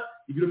umuhanda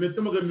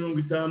ibirometero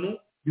 50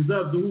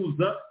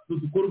 bizaduhuza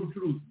dukora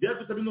ubucuruzi.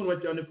 Byafite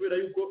binoroha cyane kubera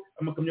yuko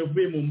amakamyo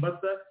avuye mu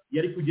Mombasa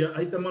yari kujya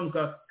ahita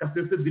amanuka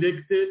Kasese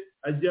direct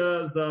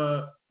ajya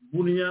za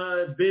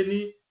Bunya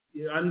Beni,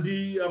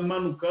 andi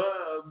amanuka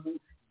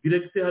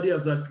direct hariya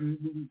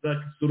za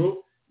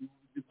Kisoro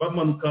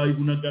bamanuka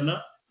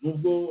Ibunagana.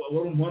 Nubwo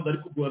wari umuhanda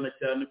ari kugorana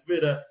cyane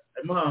kubera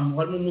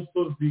harimo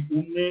umusozi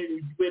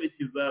umwe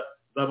werekeza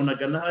za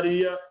Bunagana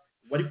hariya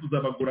wari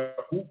kuzabagura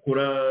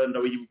kuwukora,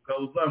 ndawibuka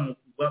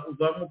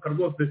uzamuka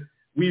rwose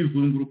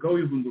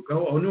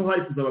wizungurukaho, aho niho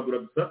hari kuzabagura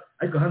gusa,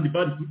 ariko ahandi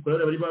bari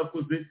kubikora bari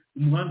bakoze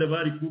umuhanda,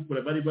 bari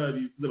kuwukora, bari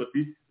babivuze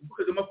bati uko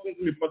Kagame afunze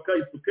imipaka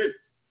isuke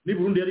ni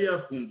Burundi yari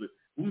yafunze.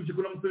 Umuvye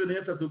ko na Museveni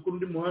yashatse gukora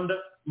undi muhanda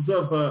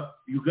uzava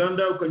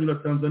Uganda ukanyura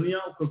Tanzania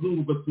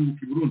ukazunguruka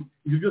i Burundi.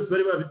 Ibyo byose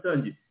bari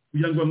babitangiye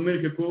kugira ngo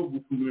bamwereke ko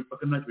gufunga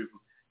imipaka ntacyo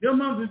bivuze. Niyo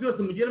mpamvu byose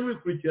mugere muri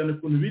kurikirana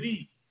ukuntu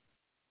biri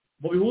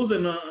mu bihuze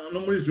no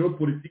muri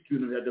geopolitike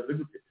ibintu bihagaze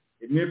gute.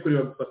 mwe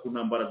kureba gusa ku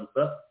ntambara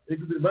gusa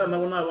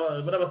nabo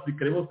bari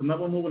abasirikare bose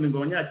nabo ntubone ngo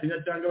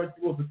abanyakenya cyangwa abaki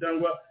bose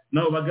cyangwa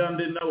nabo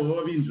bagande nabo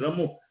baba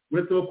binjiramo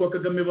uretse ko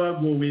Kagame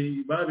bagowe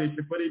babeshe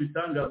ko ari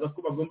ibitangaza ko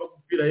bagomba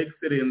gupfira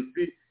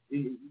excellence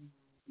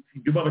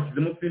ibyo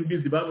babashyizemo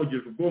simbizi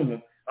babogeje ubwonko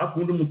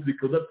akundi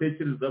umusirikare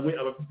udatekereza we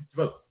aba afite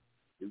ikibazo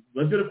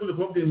nabyo rero kuze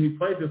kubabwira ni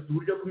five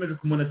uburyo akomeje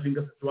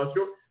kumanajinga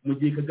situation mu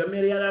gihe Kagame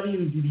yari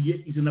yarabinjiriye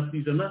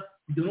 100%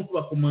 kugeza no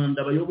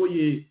kubakomanda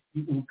bayoboye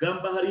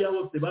urugamba hariya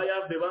hose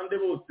bayave bande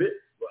bose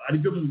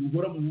aribyo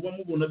muhora muba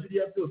mubona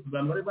biriya byose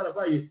abantu bari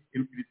barabaye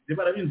impirite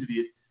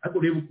barabinjiriye ariko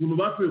reba ukuntu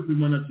bashoboye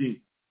kubimanajinga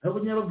abo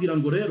nyababwira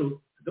ngo rero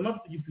Kagame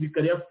afite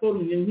igisirikare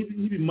yaforumye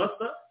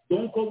nk'ibimasa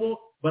donc bo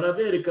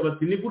barabereka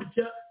bati ni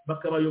gutya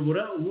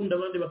bakabayobora ubundi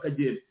abandi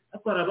bakagenda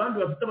ariko hari abandi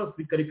bafite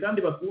abasirikare kandi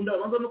bakunda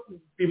abanza no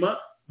kupima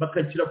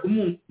bakakira ku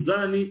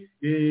munzani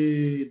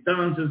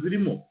danger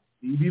zirimo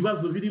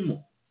ibibazo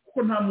birimo kuko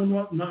nta muntu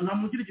nta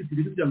mugira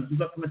igisirikare cyangwa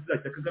uzakuna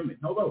kiriya cya Kagame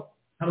ntaho baho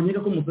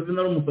ntabanyega ko Museveni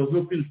ari umusazi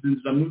wo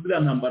kwinjira muri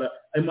ziriya ntambara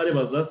arimo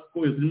areba za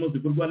sikowe zirimo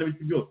zigurwa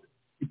n'ibiti byose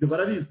ibyo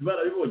barabizi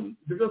barabibonye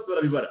ibyo byose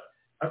barabibara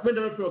ariko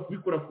wenda bashobora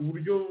kubikora ku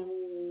buryo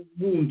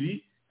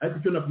bundi ariko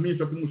icyo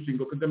nakumenyesha ko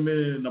umushinga wa Kagame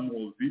na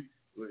Muhozi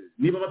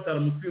niba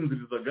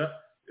bataramusinzirizaga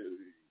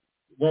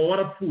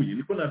warapfuye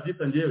niko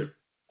nabyita njyewe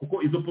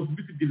kuko izo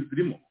possibility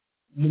zirimo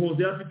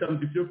Muhozi afite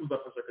ambition yo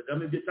kuzafasha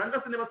Kagame bye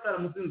cyangwa se niba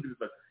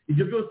bataramusinzirizaga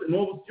ibyo byose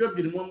no busyo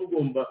birimo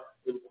mugomba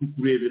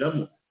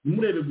kureberamo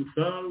nimurebe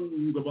gusa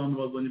ngo abantu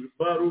bazanye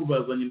ibifaru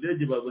bazanye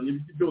indege bazanye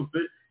ibiti byose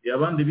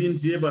abandi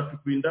binjiye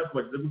bacukwinda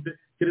kubagize gute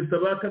keretse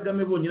ba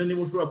Kagame bonyine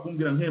niba ushobora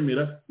kumbwira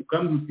nkemera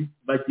ukambwira uti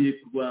bagiye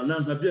kurwana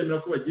nkabyemera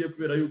ko bagiye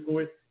kubera yuko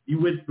we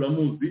iwe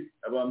turamuzi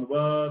abantu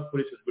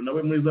bakoreshejwe nawe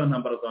muri za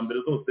ntambara za mbere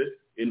zose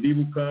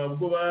ndibuka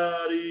ubwo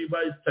bari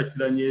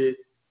batakiranye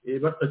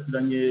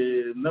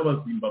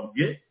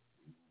n'abazimbabwe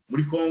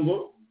muri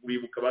Congo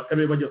wibuka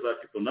bakabeye bageze za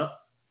Kitona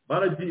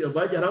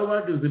bagera aho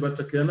bageze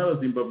bacakira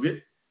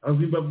n'abazimbabwe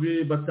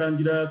abazimbabwe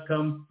batangira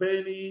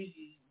kampeni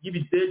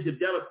y'ibidege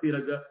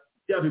byabateraga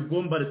byaba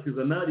ibomba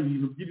artisanali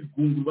ibintu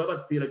by'ibigungu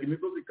babateraga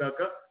imigozi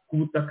kaka ku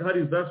butaka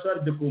hari za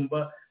Charles de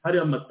Comba hari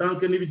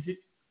amatanke n'ibiti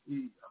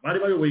bari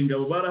bayoboye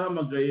ingabo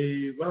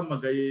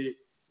bahamagaye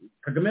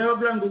Kagame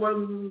yababwira ngo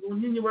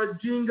nyinyi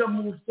bajinga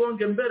mu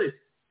songe mbere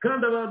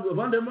kandi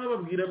abandi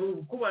bababwira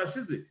ko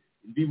bashize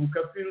ndibuka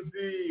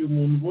sinzi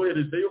umuntu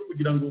bohereje yo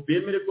kugira ngo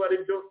bemere ko ari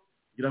byo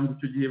kugira ngo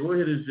icyo gihe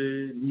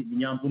bohereje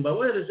Nyamvumba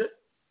bohereje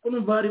ko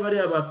numva hari bari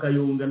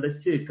abakayonga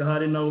ndakeka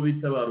hari nabo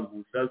bita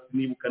barugusha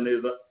sinibuka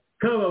neza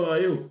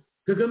kababayeho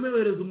Kagame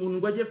yohereza umuntu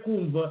ngo ajye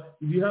kumva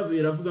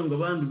ibihabera avuga ngo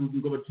abandi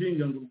ngo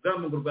bacinga ngo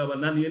urugamba ngo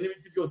rwabananiye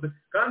n'ibiti byose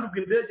kandi ubwo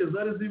indege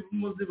zari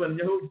zirimo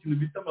zibanyaho ikintu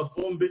bita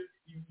amabombe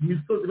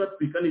imisozi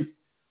batwika n'iki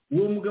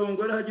uwo mugabo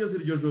ngo yari ahageze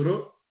iryo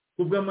joro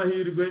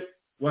kubw'amahirwe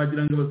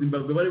wagira ngo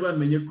abazimbabwe bari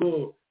bamenye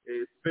ko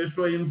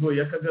special envoy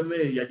ya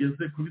Kagame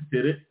yageze kuri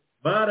tere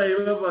baraye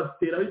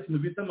babateraho ikintu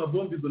bita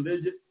amabombe izo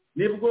ndege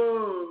nibwo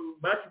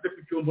bakize ku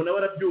cyombo nawe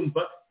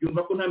arabyumva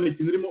yumva ko nta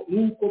mikino irimo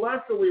nuko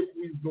bashoboye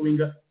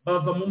kuwizoinga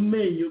bava mu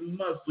menyo mu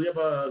maso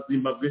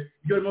y'abazimbabwe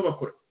ibyo barimo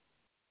bakora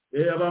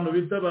abantu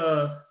bita ba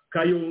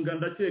Kayonga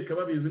ndakeka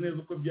babizi neza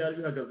uko byari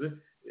bihagaze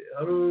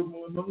hari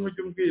umuntu umwe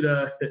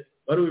umbwira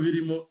wari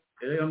ubirimo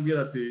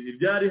yambwira ati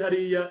ibyari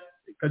hariya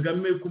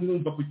Kagame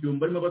kumwumva ku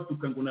cyombo arimo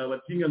batuka ngo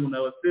nabakinga ngo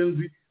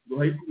nabasenzi ngo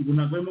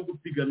ntabwo barimo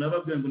gutigana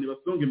babwira ngo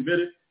nibasonge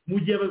imbere mu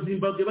gihe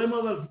abazimbabwe barimo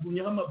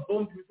bajugunyaho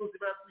amabombe imisozi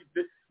batwitse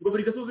ngo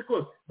buri gasozi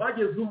kose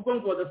bageze ubwo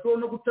ngo badashobora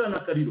no gucana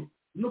akariro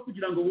no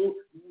kugira ngo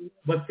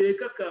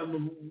bateke akantu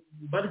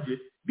barye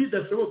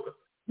bidashoboka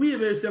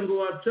wibeshya ngo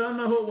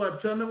wacanaho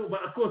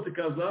akose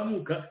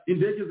kazamuka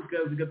indege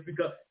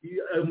zigatwika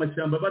ayo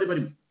mashyamba bari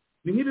barimo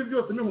ni nk'ibi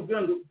byose no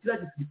kugira ngo kiriya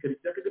gisirikare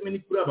cya Kagame ni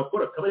kuri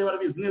abakora akaba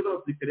barabizi neza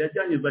abasirikare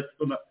yajyanye za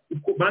Kitona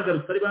uko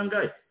bagarutse ari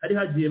bangahe hari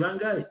hagiye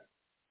bangahe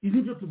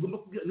ibi byo tugomba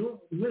kugira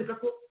nimwereka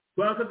ko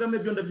kwa Kagame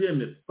byo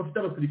ndabyemera bafite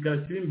abasirikare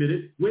kiri imbere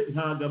we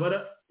ntagabara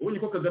ubonye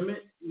ko Kagame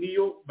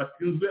niyo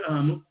batsinzwe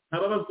ahantu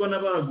ntababazwa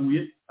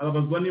n'abaguye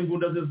ababazwa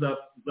n'imbunda ze za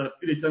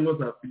pire cyangwa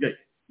za sigaye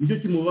nicyo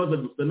kimubaza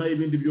gusa nayo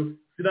ibindi byo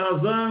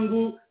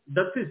sirazangu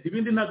datse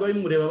ibindi ntabwo ari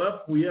mureba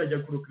bapfuye ajya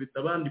kurukirita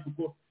abandi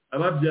kuko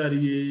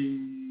ababyariye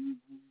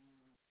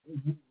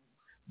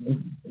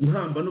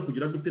guhamba no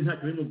kugira gute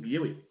ntacyo bimubwiye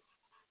we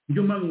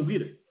ibyo mpamvu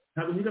mubwira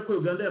ntabwo nkeka ko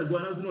Uganda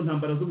yarwana zino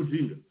ntambara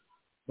z'ubujinga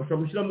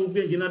bashobora gushyiramo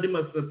ubwenge n'andi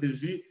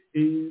masitrategi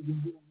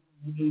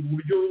mu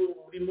buryo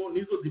burimo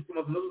n'izo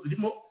diplomasi nazo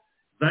zirimo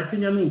za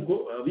Kenya nuko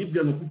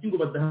bibwira ngo kuki ngo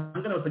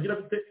badahangana batagira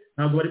gute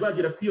ntabwo bari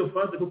bagera kuri iyo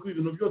phase kuko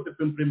ibintu byose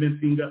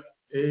implementinga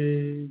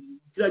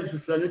kiriya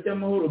gishushanyo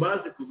cy'amahoro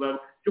baje kuza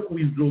cyo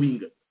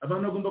kuwizowinga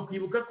abantu bagomba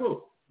kwibuka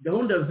ko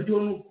gahunda ziriho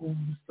no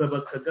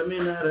gusaba Kagame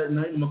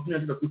na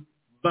 23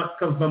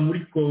 bakava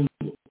muri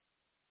Congo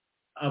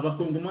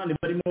abakongomani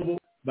barimo bo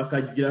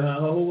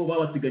bakagira aho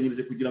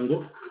babatiganyirije kugira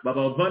ngo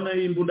babavanaho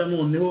imbunda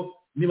noneho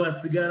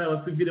nibasigara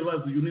abasivile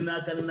bazi uyu ni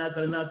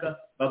naka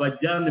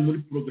babajyane muri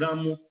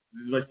programu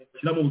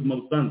zibashyira mu buzima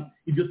busanzwe.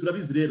 Ibyo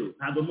turabizi rero,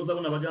 ntabwo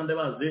muzabona abagande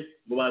baje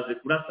ngo baje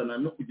kurasana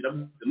no kugira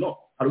no,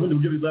 hari ubundi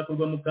buryo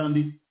bizakorwamo kandi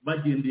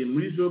bagendeye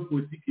muri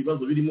geopolitike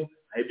ibibazo birimo.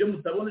 Hari ibyo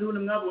mutabona rero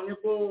mwabonye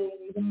ko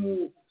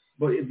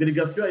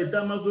delegation ya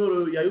Etat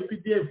Major ya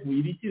UPDF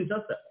iri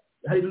Kinshasa,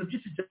 hari ibintu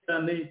byinshi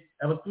cyane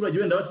abaturage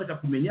wenda bashaka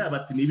kumenya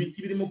bati ni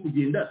ibiki birimo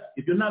kugenda.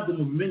 Ibyo ntabwo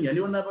mubimenya,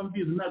 niyo naba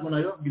mbizi ntabwo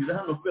nabibabwirira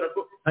hano kubera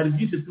ko hari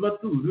byinshi tuba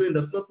tuzi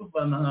wenda tuba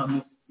tuvana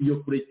ahantu iyo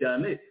kure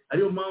cyane.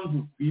 Ariyo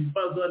mpamvu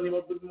twibaza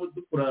niba turimo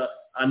dukora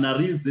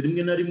analyse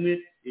rimwe na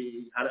rimwe,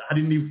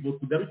 hari nivo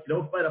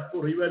tugarukiraho pa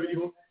raporo iba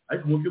biriho,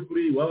 ariko mu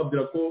by'ukuri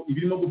wababwira ko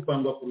ibirimo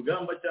gupangwa ku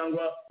rugamba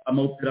cyangwa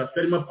amaoperasiyo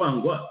arimo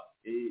apangwa,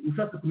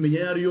 ushatse kumenya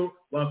yariyo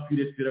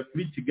wakwiresera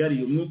kuri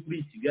Kigali, umwe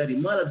kuri Kigali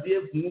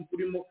MRDF umwe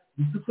kurimo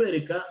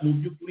bitwereka mu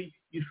by'ukuri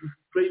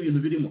ishusho y'ibintu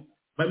birimo.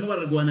 Barimo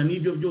bararwana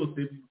n'ibyo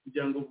byose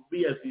kugira ngo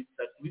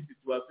biyazita kuri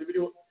situation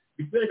biriho,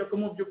 bitwereka ko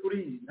mu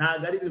by'ukuri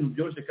ntabwo ari ibintu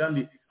byoroshye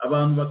kandi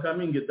abantu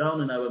bakaminge down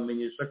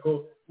nabamenyesha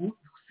ko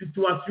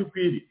situation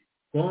kwiri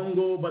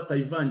Kongo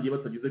batayivangiye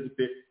batagize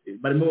gute,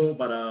 barimo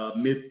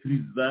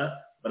barametriza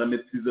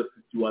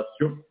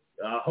situation.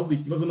 Ahubwo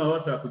ikibazo nabo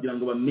bashaka kugira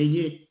ngo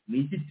bamenye ni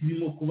iki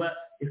kirimo kuba,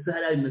 ese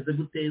hari imeze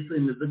gute, ese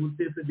imeze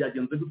gute, ese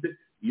byagenze gute.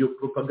 Iyo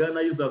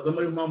propaganda yuzazamo,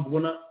 ariyo mpamvu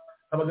ubona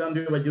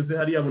abagande bageze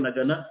hariya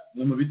Bunagana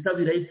umuntu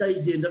bitabira ahita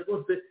yigenda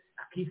rwose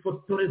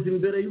akifotoreza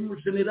imbere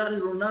y'umujenerali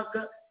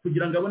runaka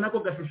kugira ngo abone ako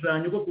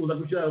gashushanyo ko kuza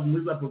gushyira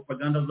muri za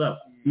propaganda zabo.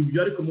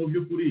 Ibyo ariko mu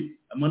by'ukuri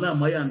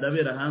amanama yandi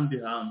abera ahandi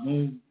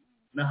hantu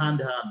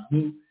n'ahandi hantu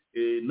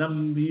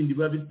n'ibindi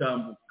biba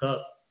bitambuka,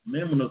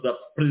 meme na za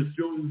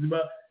presiyo ziba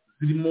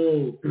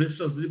zirimo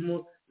pressure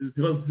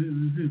ziba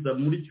ziza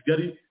muri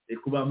Kigali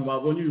ku bantu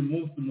babonye uyu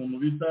munsi umuntu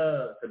bita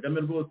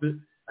Kagame rwose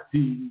ati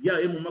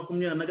ya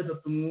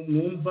M23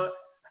 mwumva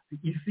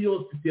isi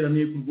yose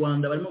iteraniye ku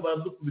Rwanda barimo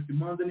baradukubita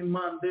impande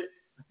n'impande,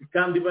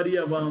 kandi bari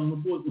abantu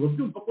bose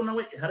urabyumva ko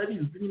nawe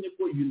harabizi nyine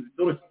ko ibintu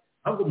bitoroshye.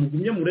 Ahubwo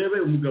mugumye murebe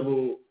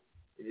umugabo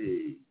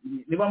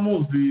niba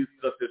muzi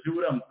strategy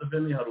buriya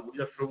Museveni hari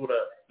uburyo ashobora,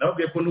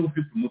 nababwiye ko niba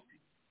ufite umuti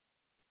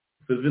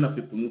Museveni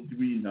afite umuti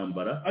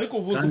w'intambara. Ariko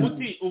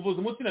uvuze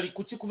umuti nari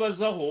kuki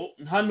kubazaho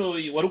hano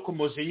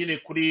warukomoje nyine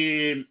kuri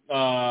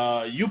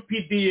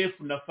UPDF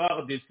na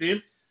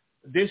FARDC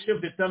des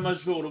chefs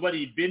d'état-major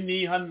bari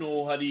Beni.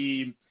 Hano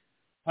hari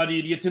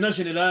Lieutenant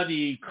General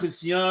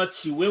Christian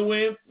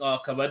Chiwewe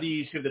akaba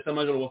ari chef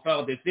d'état-major wa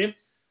FARDC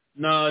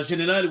na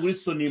General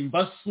Wilson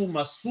Mbasu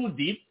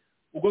Masudi.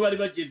 Ubwo bari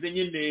bageze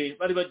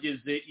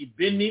i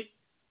Beni,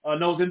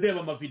 nahoze ndeba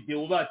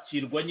amavideo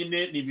bakirwa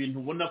nyine, ni ibintu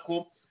ubona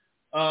ko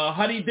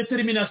hari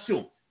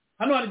determination.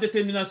 Hano hari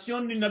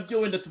determination, ni nabyo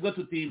wenda tuvuga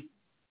tuti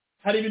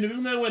hari ibintu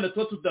bimwe wenda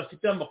tuba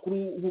tudafite amakuru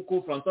nk'uko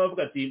François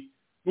avuga ati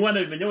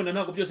n'uwana bimenya wenda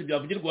ntabwo byose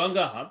byavugirwa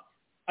ngaha,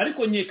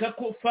 ariko nkeka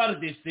ko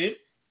FARDC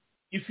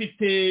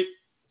ifite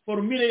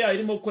formule yayo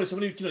irimo gukoresha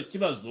muri kino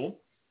kibazo,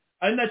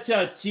 ari na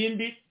cya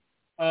kindi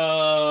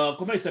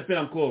comment il s'appelle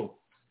encore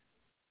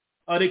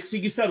Alex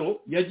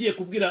Gisaro yagiye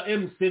kubwira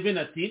M7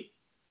 ati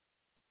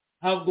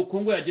ntabwo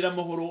Kongo yagira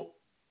amahoro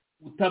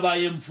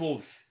utabaye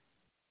mvuve.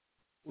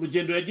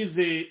 Urugendo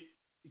yagize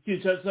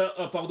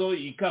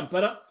i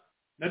Kampala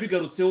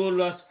nabigarutseho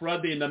last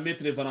Friday na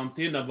Maître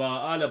Valentin na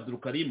ba Al Abdul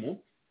Karim.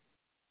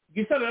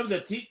 Gisaro yavuze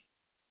ati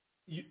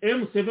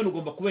M7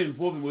 ugomba kuba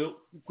involve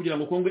kugira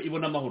ngo Kongo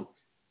ibone amahoro.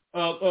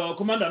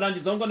 Komanda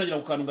arangiza ngo nagira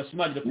gukantu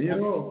gashimangira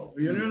kuko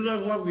iyo niyo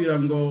nzababwira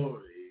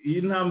ngo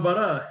iyi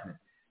ntambara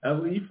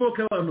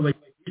ifoka abantu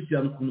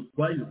bakikirana ukuntu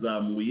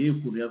twayizamuye,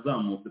 ukuntu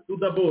yazamutse.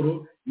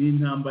 Tudaboro ni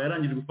intambara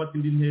yarangije gufata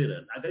indi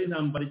ntera, ntabwo ari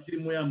intambara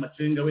ikirimo ya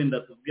Amacenga wenda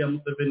tubwiye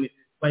Museveni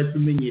twari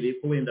tumenyereye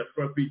ko wenda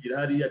ashobora kwigira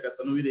hariya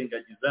agasa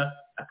n'uwirengagiza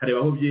akareba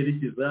aho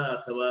byerekeza,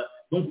 akaba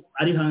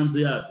ari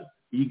hanze yabyo.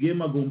 Iyi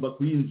game agomba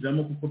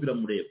kuyinjiramo kuko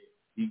biramureba,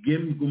 iyi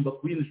game igomba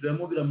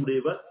kuyinjiramo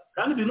biramureba,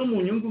 kandi biri no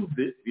mu nyungu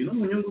ze,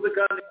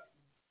 kandi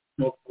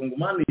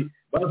Kongomani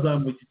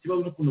bazamuye iki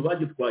kibazo n'ukuntu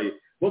bagitwaye.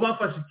 Bo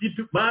bafashe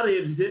ikipe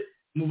barebye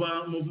mu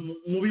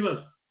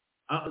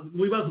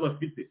bibazo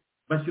bafite,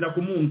 bashyira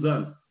ku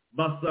munzani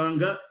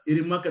basanga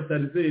irimo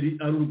akatarizeri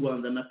ari u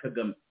Rwanda na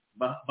Kagame,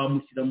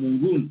 bamushyira mu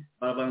nguni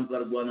babanza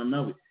barwana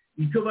nawe.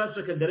 Icyo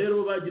bashakaga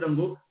rero bagira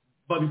ngo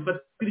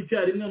babifatire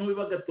icyarimwe n'ubu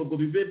bagatogo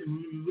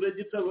bibure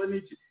gitabo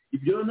n'iki.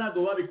 Ibyo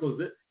ntabwo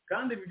babikoze,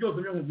 kandi ibi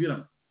byose byo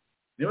nkubwira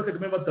niba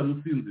Kagame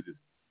batamusinziriza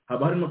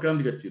haba harimo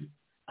kandi gakira.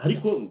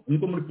 Ariko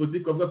nkuko muri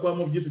politiki bavuga ko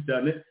habamo byinshi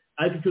cyane,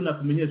 ariko icyo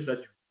nakumenyesha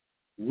cyo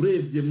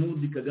urebye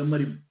muri Kagame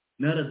arimo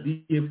na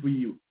RDF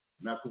yiwe,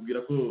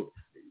 nakubwira ko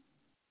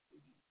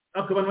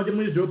abantu bajya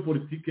muri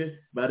geopolitike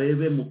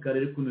barebe mu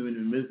karere kuno ibintu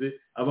bimeze.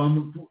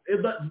 Abantu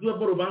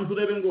d'abord banze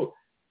urebe ngo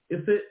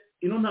ese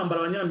ino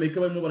ntambara abanyamerika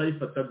barimo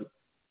barayifata gute,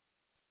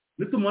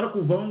 nitumara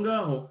kuva aho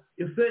ngaho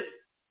ese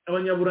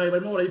abanyaburayi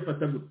barimo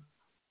barayifata gute.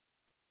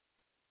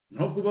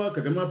 Naho kuba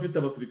Kagame afite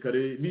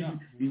abasirikare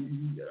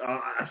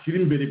ashyira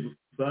imbere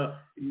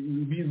gusa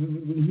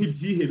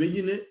nk'ibyihebe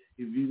nyine,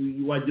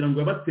 wagira ngo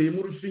yabateyemo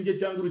urushinge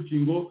cyangwa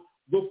urukingo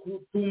bwo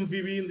kutumva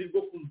ibindi,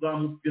 bwo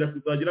kuzamukira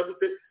kuzagira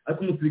gute,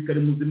 ariko umusirikare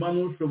muzima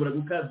n'ushobora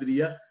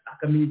gukadiriya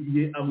akamenya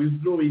igihe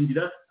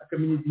awizorowingira,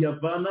 akamenya igihe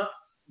avana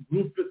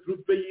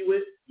gurupe yiwe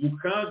mu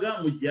kaga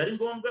mu gihe ari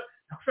ngombwa.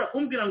 ushobora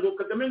kumbwira ngo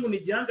Kagame ngo ni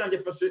igihangange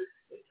afashe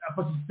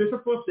special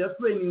force ya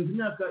training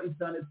imyaka 5,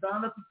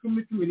 6,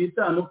 10,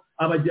 15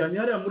 abajyanye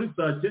hariya muri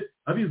Sake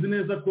abizi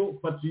neza ko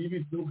fati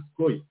y'ibiti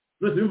n'ubusikoyi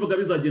rwose bimvuga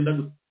bizagenda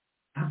gute?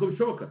 Ntabwo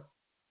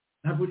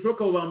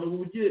bishoboka abo bantu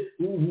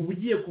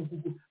bugiye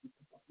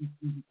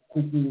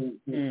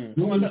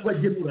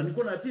kubagemura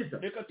niko nabyita.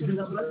 Izi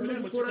ntambara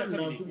turimo gukora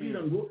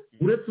nakubwira ngo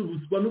uretse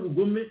ubuswa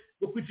n'ubugome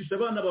bwo kwicisha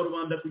abana ba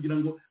rubanda kugira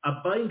ngo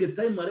abayinge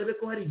time arebe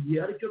ko hari igihe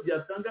hari icyo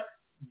byatanga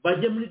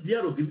bajye muri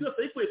dialogue byose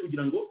ariko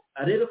kugira ngo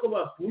arebe ko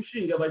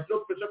bapushinga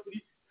bashyira pressure kuri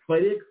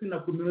Farex na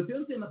community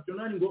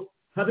international ngo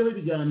habeho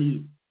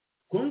ibiganiro.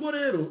 Kongo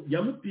rero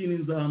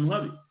yamupininze ahantu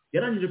habi,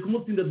 yarangije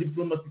kumutsinda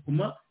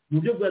diplomatikuma mu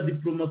buryo bwa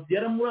diplomasi,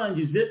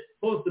 yaramurangije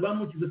hose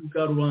bamukize ku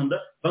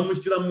karubanda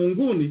bamushyira mu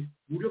nguni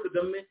mu buryo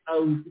Kagame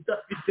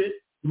afite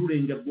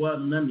ururenga rwa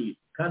nani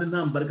kandi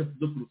nta mbaraga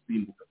zo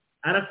kurusimbuka.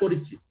 Arakora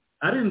iki?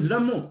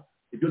 Arinjiramo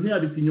ibyo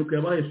ntiyabitinyuka,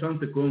 yabaye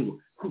chance Kongo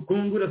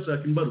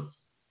irashaka imbarutso.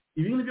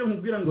 Ibi ni byo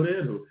nkubwira ngo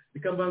rero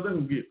bikambanza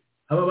nkubwira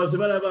ababaje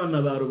bari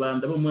abana ba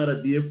rubanda bo mu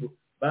RDF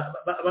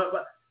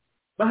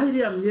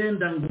bahiriya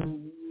myenda ngo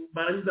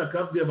barangiza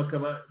akabwiye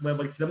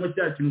bakabashyiramo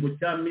cya kintu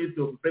cya myth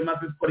of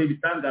supremacy skore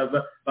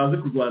ibitangaza baze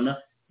kurwana.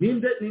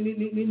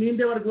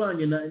 Ninde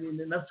warwanye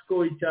na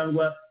Skoy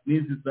cyangwa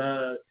n'izi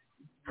za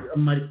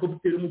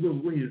helicopter mu rwego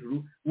rwo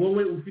hejuru?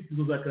 Wowe ufite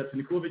izo za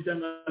Kalashnikov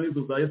cyangwa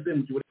n'izo za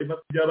SM kibureba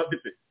byaba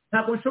bafite?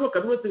 Ntabwo bishoboka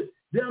rwose,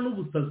 bya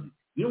n'ubusazi.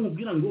 Niyo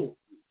nkubwira ngo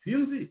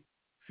sinzi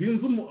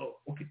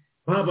okay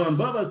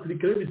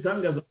abasirikare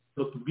bitangaza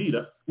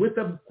batubwira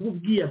wese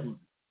kububwiyahuze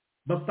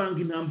bapanga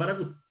intambara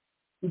gute?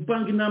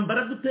 Upanga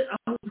intambara gute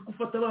aho uzi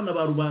gufata abana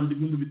ba rubanda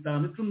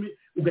 5,000 10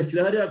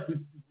 ugashyira hariya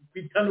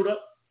kwitanura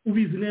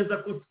ubizi neza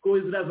ko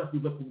Skoy ziraza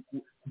kuza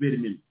kubera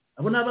inyuma?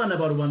 Abo ni abana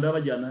ba rubanda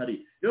babajyana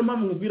hari. Niyo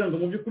mpamvu nkubwira ngo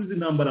mu by'ukuri izi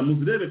ntambara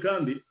muzirebe,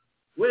 kandi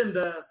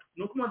wenda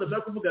nuko umuntu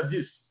adashaka kuvuga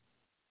byinshi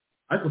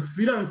ariko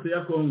finance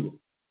ya Kongo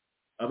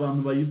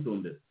abantu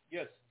bayisondera.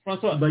 Yes,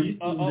 François,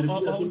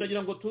 aho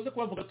ndagira ngo tuze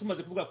kubavuga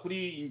tumaze kuvuga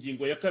kuri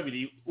ingingo ya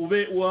kabiri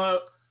ube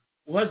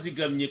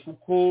uhazigamye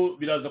kuko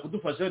biraza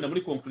kudufasha wenda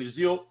muri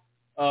conclusion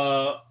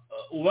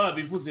uba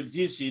bivuze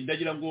byinshi.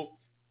 Ndagira ngo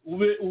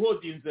ube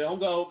uhodinze aho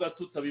ngaho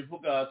gato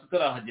tutabivuga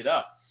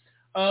tutarahagera.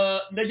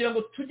 Ndagira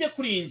ngo tujye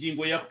kuri iyi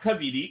ngingo ya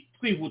kabiri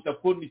twihuta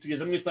ko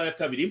nitugeze mu isaha ya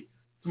kabiri,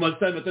 tumaze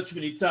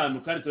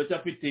 15 kandi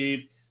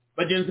turacyafite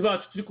bagenzi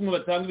bacu turi kumwe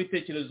batanga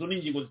ibitekerezo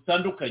n'ingingo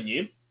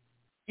zitandukanye.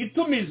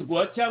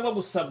 Itumizwa cyangwa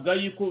gusabwa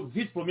yuko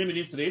Vice Premier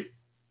Ministre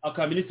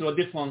aka Ministre wa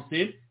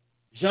Defense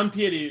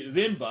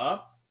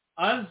P.Bemba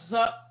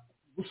aza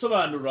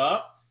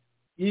gusobanura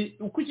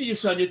uko iki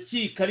gishushanyo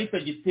cy'ikarita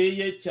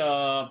giteye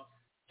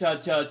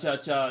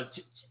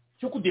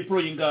cyo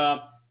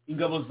kudeployinga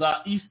ingabo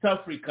za East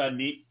African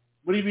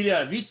muri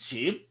biriya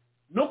bice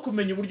no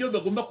kumenya uburyo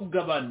bagomba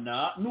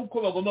kugabana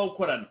n'uko bagomba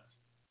gukorana.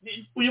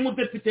 Uyu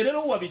mudepite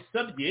rero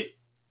wabisabye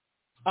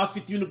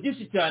afite ibintu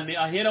byinshi cyane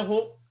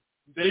aheraho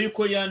mbere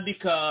yuko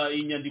yandika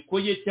inyandiko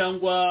ye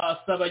cyangwa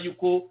asaba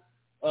yuko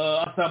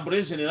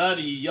Assemblée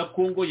Générale ya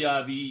Congo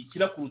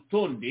yabikira ku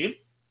rutonde.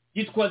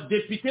 Yitwa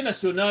Député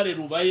National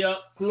Rubaya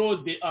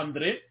Claude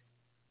André,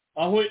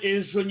 aho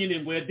ejo nyine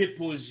ngo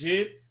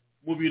yadepoje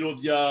mu biro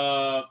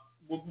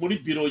muri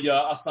biro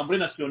ya Assemblée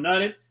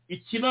Nationale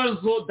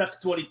ikibazo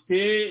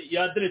d'actualité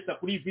yaderesa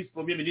kuri Vice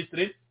Premier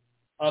Ministre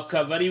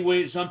akaba ari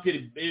we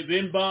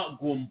P.Bemba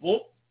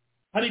Gombo.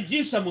 Hari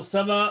byinshi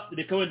amusaba,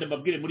 reka wenda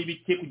mbabwire muri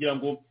bike kugira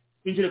ngo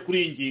twinjire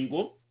kuri iyi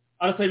ngingo.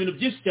 Arasaba ibintu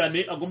byinshi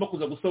cyane agomba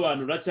kuza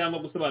gusobanura cyangwa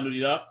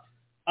gusobanurira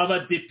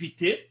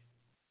abadepite.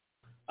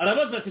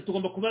 Arabaza ati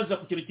tugomba kubaza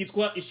ku kintu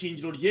cyitwa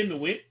ishingiro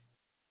ryemewe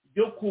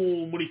ryo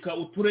kumurika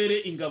uturere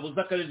ingabo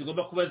z'akarere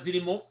zigomba kuba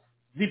zirimo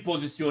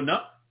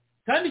zipozisiona.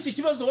 Kandi iki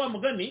kibazo wa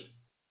mugani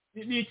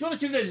ni ikibazo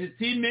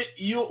cy'legitime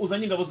iyo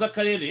uzanye ingabo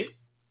z'akarere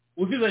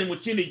uzizanye mu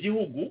kindi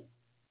gihugu.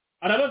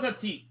 Arabaza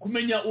ati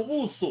kumenya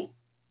ubuso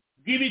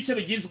bw'ibice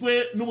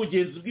bigizwe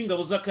n'ubugenzi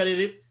bw'ingabo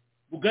z'akarere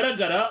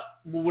bugaragara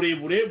mu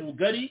burebure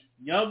bugari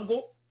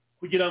nyabwo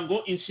kugira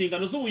ngo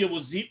inshingano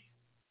z'ubuyobozi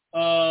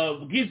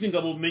bw'izi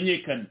ngabo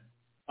bumenyekane.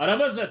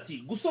 Arabaza ati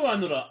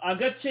gusobanura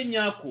agace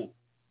nyako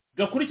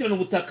gakurikirana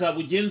ubutaka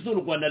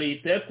bugenzurwa na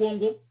leta ya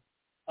Kongo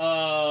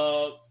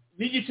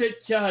n'igice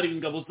cyahariwe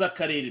ingabo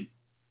z'akarere.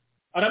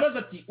 Arabaza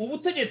ati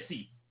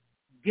ubutegetsi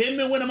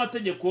bwemewe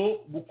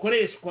n'amategeko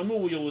bukoreshwa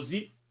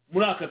n'ubuyobozi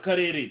muri aka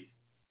karere.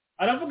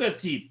 Aravuga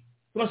ati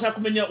turashaka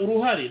kumenya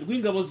uruhare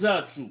rw'ingabo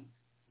zacu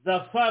za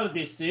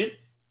FARDC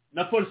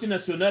na Police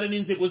Nationale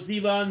n'inzego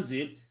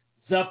z'ibanze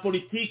za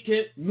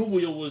politike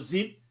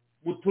n'ubuyobozi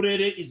mu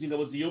turere izi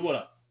ngabo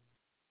ziyobora.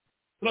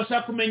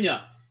 Turashaka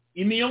kumenya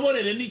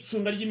imiyoborere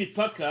n'icunga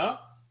ry'imipaka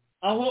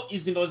aho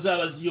izi ngabo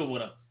zaba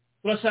ziyobora.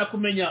 Turashaka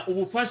kumenya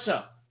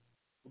ubufasha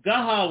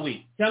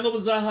bwahawe cyangwa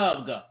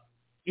buzahabwa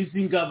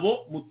izi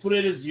ngabo mu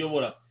turere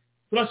ziyobora.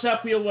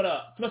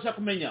 Turashaka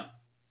kumenya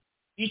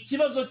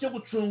ikibazo cyo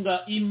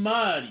gucunga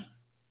imari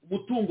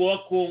umutungo wa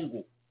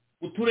kongo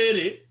mu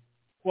turere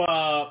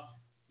kwa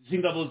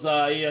z'ingabo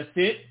za EAC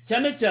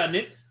cyane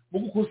cyane mu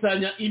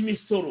gukusanya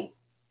imisoro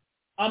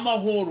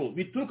amahoro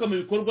bituruka mu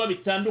bikorwa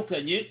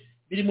bitandukanye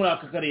biri muri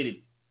aka karere.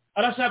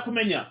 Arashaka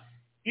kumenya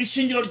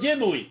ishingiro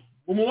ryemewe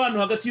mu mubano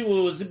hagati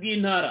y'ubuyobozi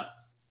bw'intara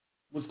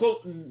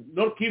Moscow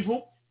Nord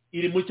Kivu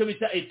iri mu cyo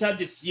bita etat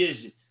de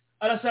siège.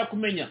 Arashaka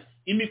kumenya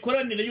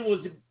imikoranire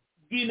y'ubuyobozi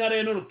bw'intara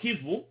ya Nord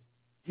Kivu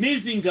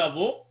n'izi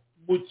ngabo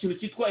mu kintu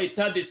cyitwa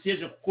etat de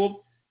siège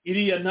kuko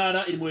iriya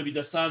ntara iri mu bihe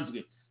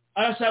bidasanzwe.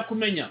 Arashaka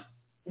kumenya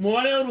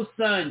umubare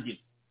rusange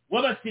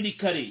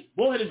w'abasirikare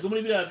boherejwe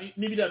muri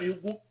n'ibiriya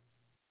bihugu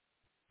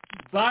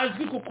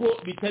bazwi kuko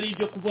bitari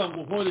ibyo kuvuga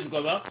ngo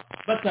hoherezwa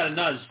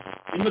bataranaje.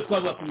 Rimwe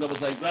twavuga ku ngabo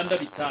za Uganda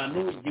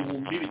 5,000,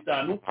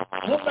 5,000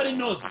 nk'uko ari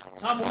noze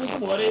nta muntu uzi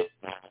umubare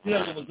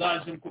ziriya ngabo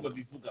zaje nk'uko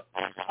babivuga.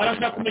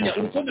 Arashaka kumenya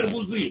urutonde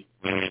rwuzuye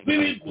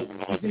rw'ibigo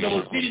izi ngabo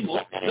zirimo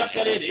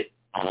z'akarere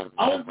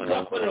aho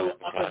zizakorera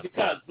akazi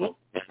kazo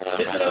ndetse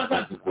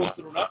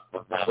n'abazazikontorora ko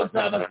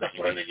zaba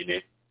zidakorana nyine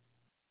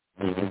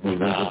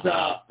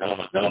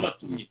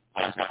z'ababatumye.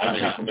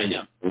 Arashaka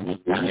kumenya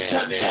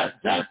amashami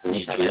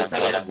yazasizwe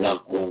y'atabera bwa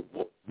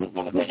kongo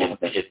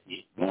n'ubutegetsi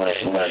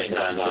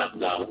n'uburenganzira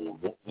bwa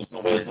muntu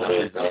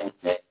busohoreza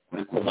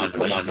kuri komando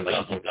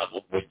y'izo ngabo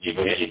mu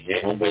gihe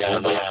kongo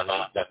yaba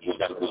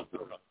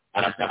yakontorora.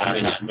 Arashaka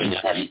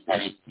kumenya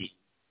tariki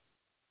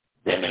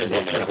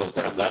zemerera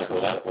gusora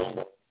bwa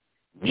kongo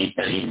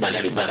n'itari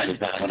imana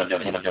bizakora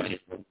by'abanyamaguru.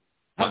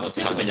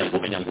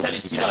 Kumenya ngo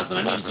tariki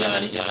bazana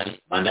n'ibyari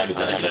manda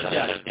bizarangira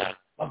ryari.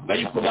 Bavuga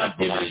yuko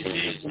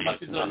babyemereje mu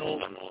masezerano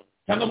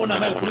cyangwa mu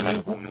nama y'ukuri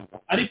w'igihugu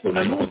ariko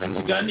na n'ubu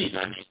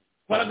tuganira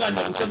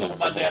twaraganira gusanga ngo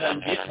manda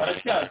yarangiye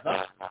baracyaza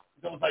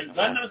ingabo za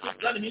Uganda na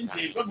Sudani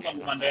n'inzego bavuga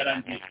ngo manda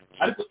yarangiye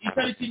ariko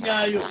itariki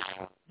nyayo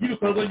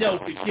y'ibikorwa byabo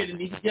officiel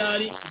ni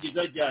ryari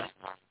kugeza ryari.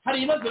 Hari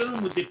ibibazo rero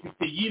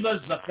umudepite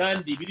yibaza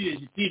kandi biri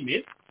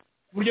legitime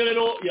ku buryo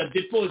rero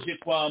yadepoje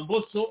kwa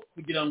Mboso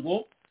kugira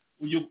ngo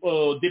uyu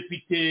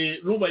depite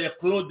Rubaya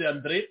Claude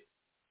André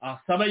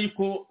asaba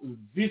yuko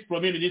vice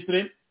premier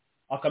ministre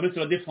akamese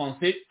wa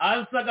defense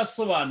aza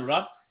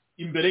agasobanura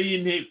imbere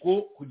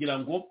y'inteko kugira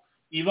ngo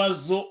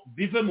ibibazo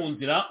bive mu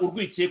nzira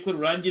urwikekwe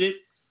rurangire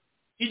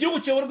igihugu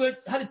cyoborwe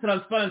hari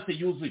transparency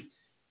yuzuye.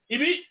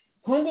 Ibi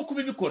Kongo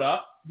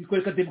kubibikora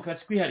bikoreka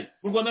demokarasi kwihari.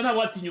 Mu Rwanda nta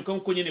watinyuka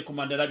nkuko nyene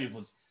komanda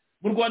yarabivuze.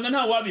 Mu Rwanda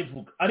nta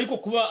wabivuga ariko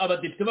kuba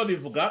abadepite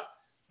babivuga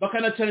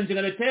bakanacalenje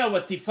na leta yabo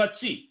bati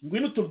faci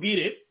ngwino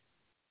tubwire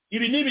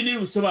ibi nibi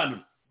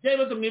bisobanura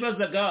byabibazo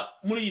mwibazaga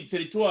muri iyi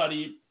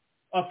territoire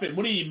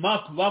muri iyi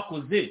map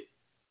bakoze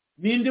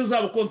ninde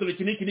uzaba kontrole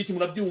iki n'iki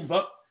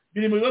murabyumva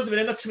biri mu bibazo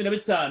birenga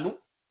 15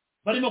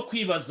 barimo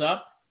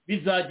kwibaza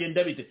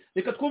bizagenda bite.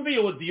 Reka twumve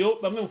iyo audio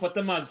bamwe mufata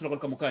amazi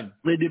turagaruka mu kanya.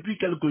 Mais depuis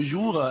quelques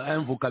jours,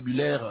 un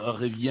vocabulaire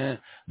revient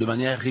de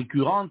manière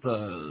récurrente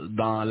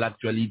dans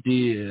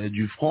l'actualité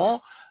du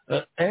front.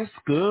 Est-ce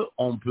que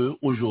on peut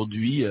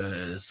aujourd'hui,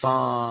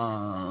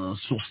 sans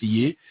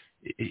sourciller,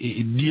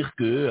 et dire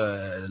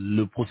que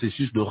le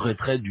processus de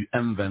retrait du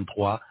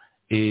M23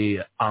 est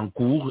en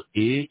cours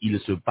et il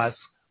se passe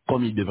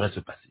comme il devrait se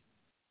passer?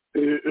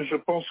 Je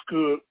pense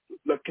que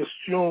la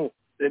question,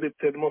 elle est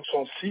tellement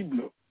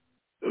sensible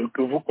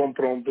que vous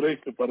comprendrez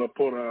que par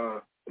rapport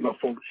à la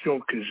fonction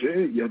que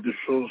j'ai, il y a des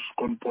choses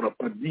qu'on ne pourra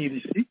pas dire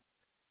ici.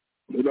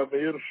 Mais la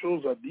meilleure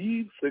chose à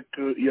dire, c'est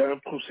qu'il y a un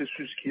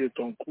processus qui est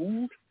en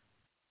cours.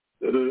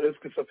 Est-ce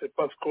que ça se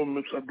passe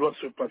comme ça doit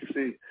se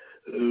passer?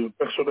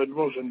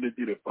 Personnellement, je ne le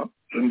dirai pas.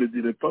 Je ne le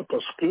dirai pas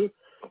parce que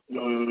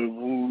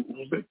vous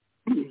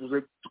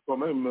êtes quand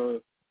même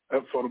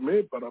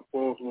informé par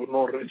rapport au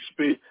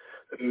non-respect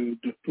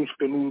de tout ce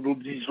que nous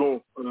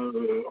disons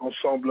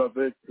ensemble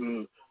avec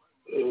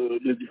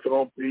les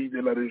différents pays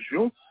de la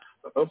région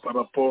par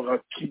rapport à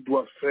qui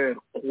doit faire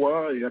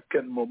quoi et à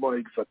quel moment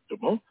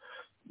exactement.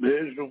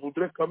 Mais je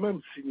voudrais quand même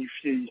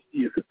signifier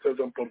ici, et c'est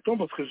très important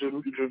parce que j'ai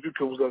vu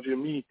que vous avez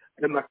mis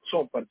un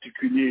accent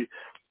particulier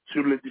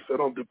sur les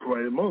différents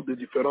déploiements des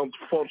différentes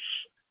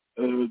forces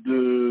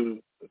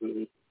de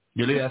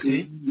l'EAC.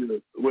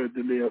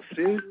 De l'EAC,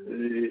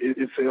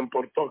 et c'est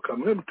important quand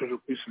même que je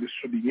puisse le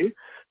souligner.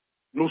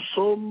 Nous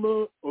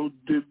sommes au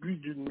début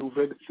d'une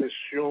nouvelle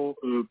session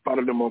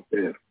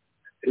parlementaire.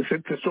 Et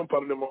cette session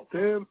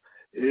parlementaire,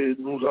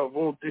 nous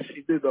avons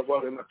décidé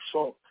d'avoir un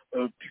accent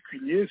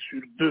particulier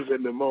sur deux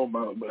éléments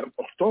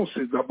importants.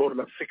 C'est d'abord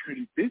la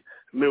sécurité,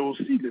 mais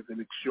aussi les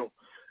élections.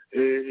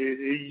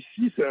 Et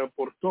ici, c'est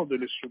important de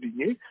le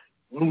souligner.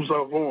 Nous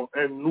avons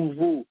un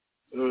nouveau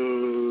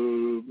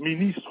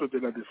ministre de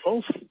la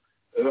Défense,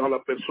 en la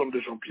personne de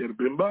Jean-Pierre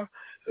Bemba.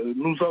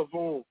 Nous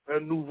avons un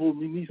nouveau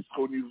ministre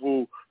au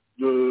niveau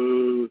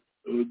du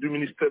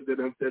ministère de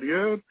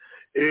l'Intérieur.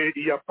 Et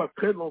il n'y a pas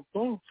très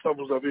longtemps, ça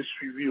vous avez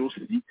suivi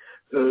aussi,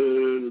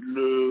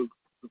 le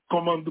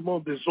commandement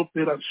des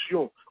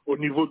opérations au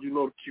niveau du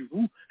Nord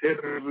Kivu est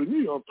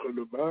revenu entre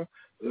les mains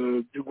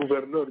du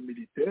gouverneur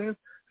militaire,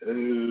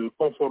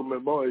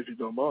 conformément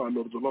évidemment à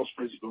l'ordonnance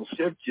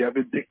présidentielle qui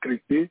avait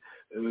décrété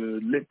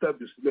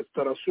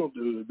l'instauration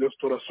de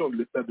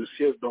l'état de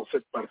siège dans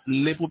cette partie.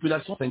 Les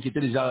populations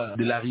s'inquiétaient déjà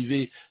de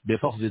l'arrivée des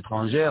forces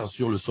étrangères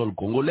sur le sol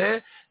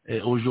congolais.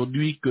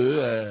 Aujourd'hui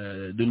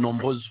que de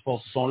nombreuses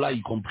forces sont là,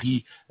 y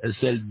compris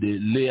celles de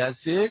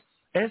l'EAC,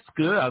 est-ce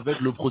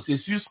qu'avec le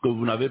processus que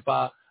vous n'avez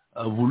pas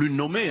voulu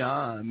nommer,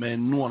 mais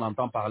nous on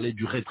entend parler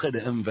du retrait de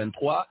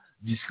M23,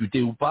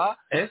 discuter ou pas,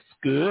 est-ce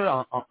que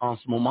en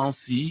ce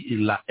moment-ci,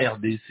 la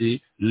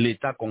RDC,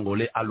 l'État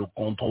congolais a le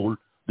contrôle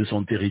de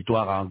son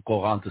territoire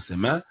encore entre ses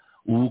mains,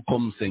 ou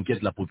comme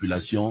s'inquiète la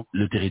population,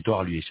 le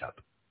territoire lui échappe?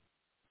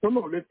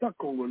 Non, l'État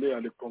congolais a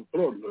le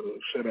contrôle,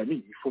 cher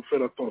ami. Il faut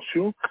faire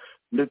attention.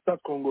 L'État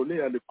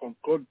congolais a le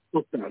contrôle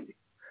total.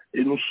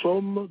 Et nous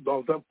sommes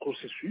dans un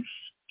processus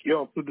qui est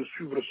en train de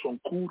suivre son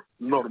cours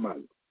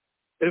normal.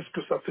 Est-ce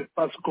que ça se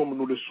passe comme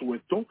nous le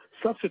souhaitons?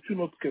 Ça, c'est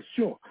une autre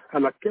question à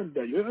laquelle,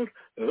 d'ailleurs,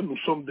 nous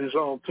sommes déjà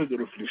en train de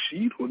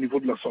réfléchir au niveau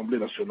de l'Assemblée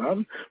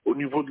nationale, au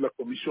niveau de la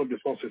Commission de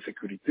défense et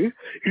sécurité.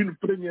 Une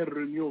première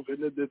réunion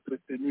venait d'être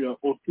tenue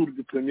autour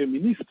du Premier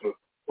ministre,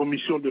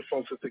 Commission de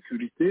défense et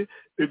sécurité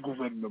et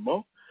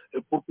gouvernement,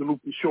 pour que nous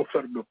puissions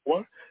faire le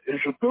point. Et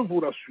je peux vous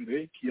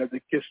rassurer qu'il y a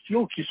des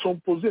questions qui sont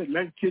posées.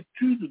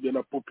 L'inquiétude de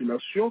la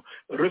population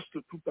reste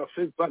tout à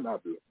fait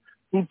valable.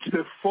 Toutes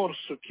ces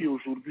forces qui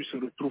aujourd'hui se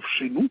retrouvent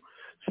chez nous,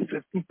 c'est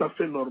tout à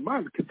fait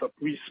normal que ça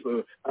puisse,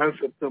 à un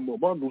certain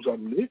moment, nous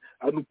amener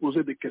à nous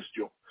poser des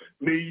questions.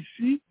 Mais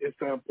ici, et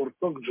c'est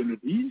important que je le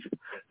dise,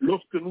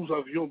 lorsque nous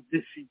avions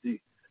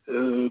décidé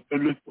que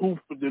les troupes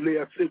de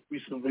l'EAC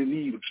puissent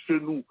venir chez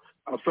nous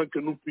afin que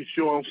nous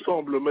puissions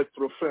ensemble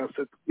mettre fin à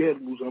cette guerre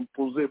nous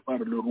imposée par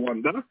le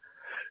Rwanda,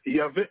 il y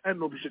avait un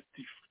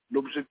objectif.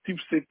 L'objectif,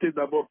 c'était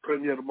d'abord,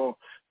 premièrement,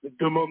 de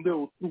demander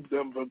aux troupes de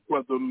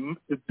M23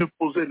 de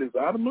déposer les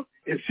armes.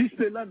 Et si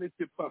cela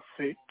n'était pas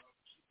fait,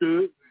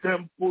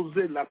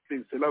 d'imposer la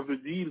paix. Cela veut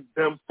dire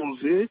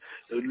d'imposer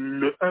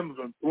le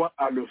M23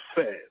 à le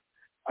faire.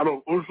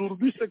 Alors,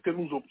 aujourd'hui, ce que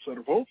nous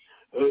observons,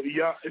 il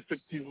y a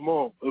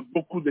effectivement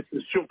beaucoup de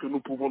questions que nous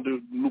pouvons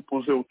nous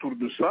poser autour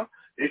de ça.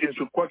 Et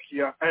je crois qu'il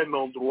y a un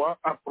endroit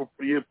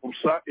approprié pour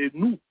ça. Et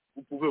nous,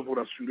 vous pouvez vous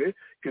rassurer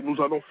que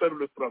nous allons faire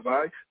le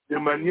travail de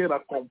manière à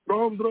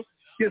comprendre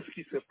qu'est-ce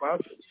qui se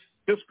passe,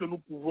 qu'est-ce que nous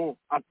pouvons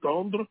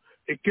attendre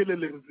et quel est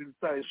le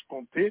résultat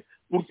escompté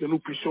pour que nous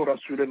puissions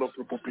rassurer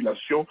notre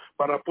population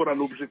par rapport à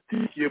l'objectif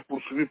qui est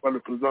poursuivi par le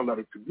président de la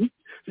République,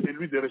 c'est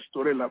celui de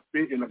restaurer la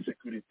paix et la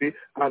sécurité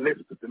à l'est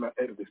de la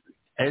RDC.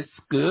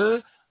 Est-ce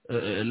que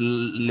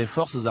les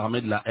forces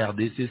armées de la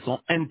RDC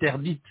sont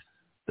interdites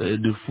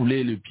de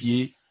fouler le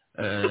pied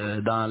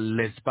dans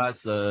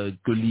l'espace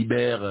que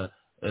libère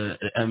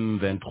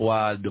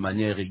M23 de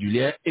manière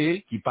régulière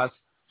et qui passe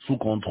sous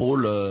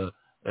contrôle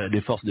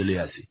des forces de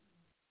l'EAC?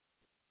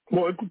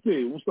 Bon,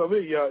 écoutez, vous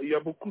savez, il y a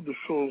beaucoup de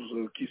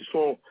choses qui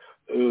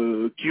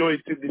ont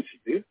été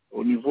décidées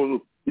au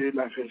niveau de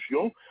la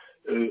région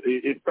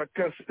et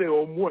chacun sait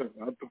au moins,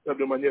 en tout cas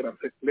de manière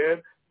assez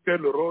claire,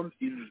 quel rôle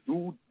il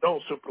joue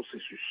dans ce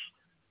processus.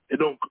 Et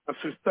donc, à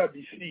ce stade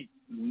ici,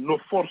 nos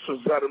forces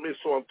armées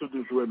sont en train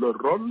de jouer leur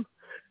rôle,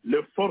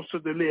 les forces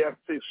de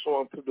l'EAC sont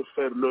en train de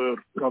faire leur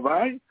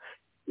travail,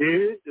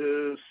 et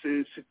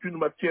c'est une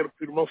matière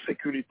purement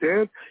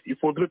sécuritaire. Il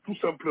faudrait tout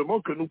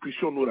simplement que nous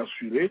puissions nous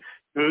rassurer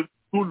que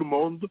tout le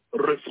monde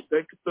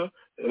respecte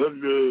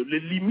les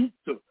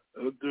limites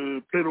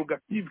de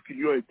prérogatives qui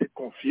lui ont été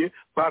confiées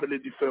par les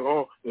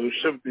différents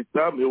chefs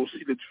d'État, mais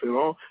aussi les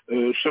différents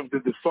chefs de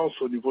défense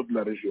au niveau de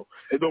la région.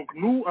 Et donc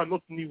nous, à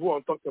notre niveau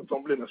en tant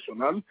qu'Assemblée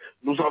nationale,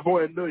 nous avons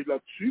un œil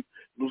là-dessus.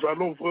 Nous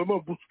allons vraiment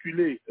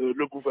bousculer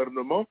le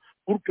gouvernement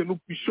pour que nous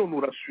puissions nous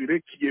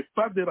rassurer qu'il n'y ait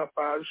pas de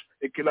dérapage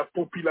et que la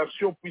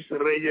population puisse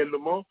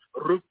réellement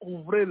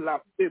recouvrer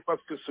la paix,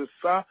 parce que c'est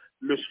ça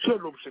le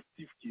seul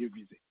objectif qui est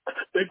visé.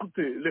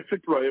 Écoutez, l'effet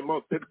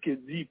déploiement tel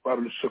qu'est dit par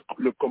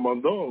le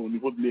commandant au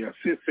niveau de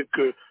l'EAC, c'est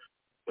que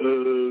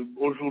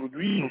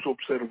aujourd'hui nous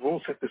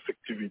observons cette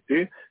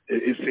effectivité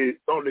et c'est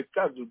dans le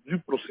cadre du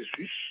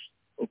processus.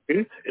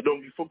 Okay? Et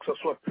donc il faut que ça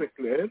soit très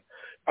clair,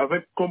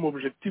 avec comme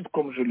objectif,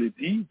 comme je l'ai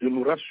dit, de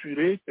nous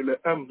rassurer que le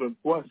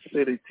M23 se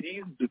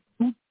retire de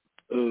toutes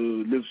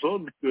les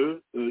zones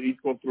qu'il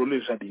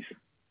contrôlait jadis.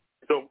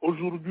 Donc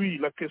aujourd'hui,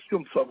 la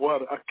question de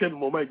savoir à quel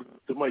moment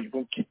exactement ils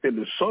vont quitter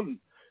le sol,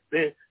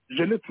 mais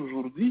je l'ai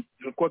toujours dit,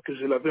 je crois que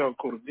je l'avais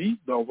encore dit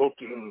dans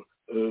votre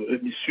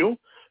émission,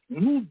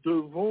 nous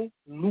devons,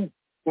 nous,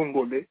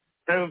 Congolais,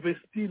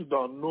 investir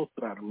dans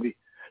notre armée.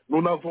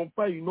 Nous n'avons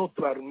pas une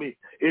autre armée.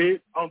 Et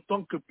en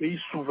tant que pays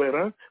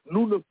souverain,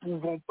 nous ne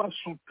pouvons pas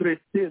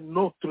sous-traiter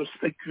notre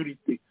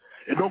sécurité.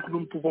 Et donc,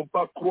 nous ne pouvons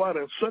pas croire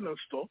un seul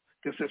instant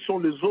que ce sont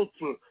les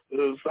autres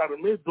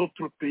armées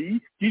d'autres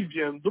pays qui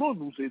viendront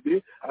nous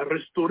aider à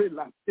restaurer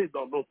la paix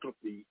dans notre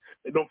pays.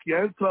 Et donc, il y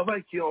a un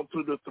travail qui est en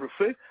train d'être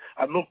fait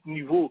à notre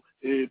niveau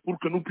et pour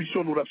que nous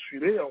puissions nous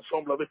rassurer,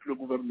 ensemble avec le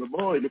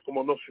gouvernement et le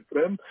commandant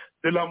suprême,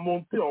 de la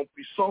montée en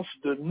puissance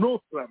de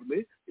notre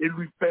armée et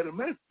lui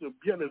permettre,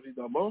 bien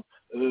évidemment,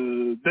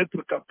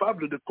 d'être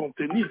capable de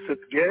contenir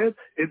cette guerre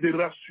et de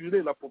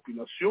rassurer la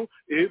population,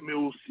 mais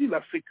aussi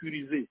la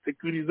sécuriser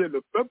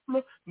le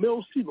peuple, mais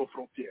aussi nos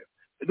frontières.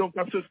 Et donc,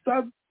 à ce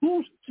stade,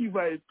 tout ce qui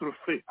va être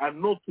fait à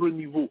notre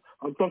niveau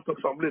en tant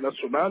qu'Assemblée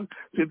nationale,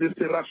 c'est de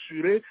se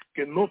rassurer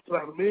que notre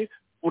armée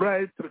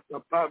pourra être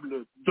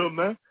capable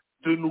demain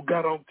de nous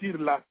garantir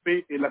la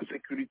paix et la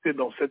sécurité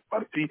dans cette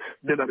partie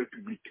de la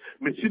République.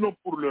 Mais sinon,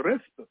 pour le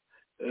reste,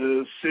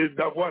 c'est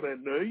d'avoir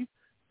un œil,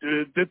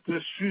 d'être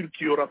sûr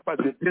qu'il n'y aura pas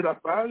de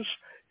dérapage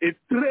et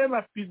très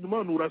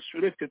rapidement nous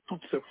rassurer que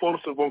toutes ces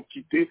forces vont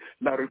quitter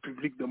la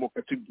République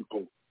démocratique du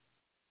Congo.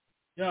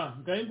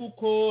 ngaho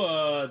nguko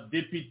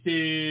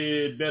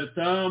depite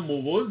Bertin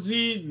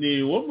Mubozi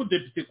ni wo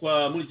mudepite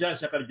kwa muri rya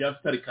shyaka rya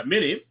Vitali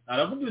Kamere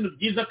aravuga ibintu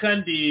byiza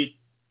kandi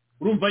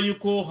urumva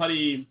yuko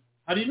hari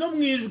no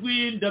mu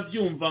ijwi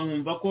ndabyumva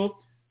nkumva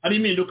ko hari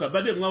impinduka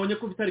bade mwabonye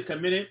ko Vitali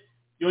Kamere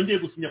yongeye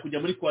gusinya kujya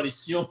muri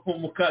coalition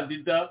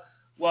umukandida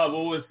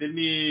wabo wose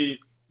ni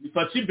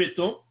Faci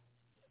Beton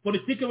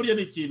politike burya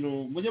ni ikintu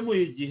mujye muha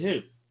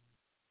igihe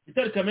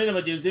Vitali Kamere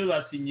n'abagenzi be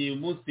basinyiye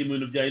umunsi mu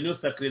bintu bya Union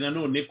Sacrée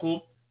nanone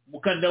ko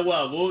umukandida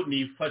wabo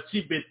ni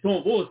Faci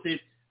Beton bose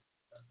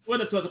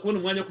wenda tubaza kubona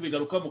umwanya wo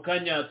kubigaruka mu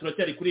kanya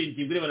turacyari kuri iyi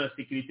ngingo irebana na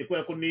sécurité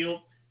kubera ko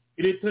niyo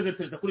iri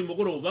très kuri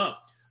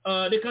mugoroba.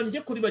 Reka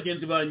njye kuri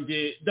bagenzi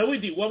banjye.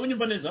 Dawidi wabonye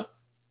mba neza?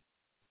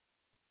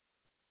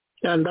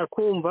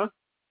 Ndakumva.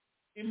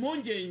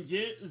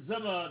 Impungenge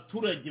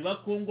z'abaturage ba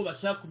Kongo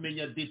bashaka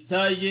kumenya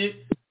detaye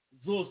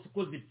zose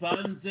uko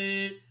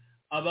zipanze,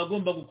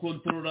 abagomba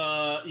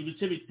gukontorora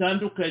ibice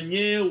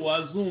bitandukanye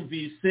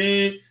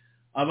wazumvise,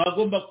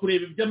 abagomba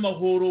kureba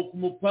iby'amahoro ku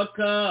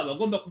mupaka,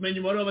 abagomba kumenya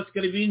umubare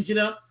w'abasikari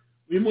binjira.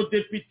 Uyu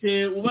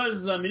mudepite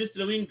ubaza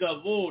minisitiri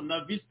w'ingabo na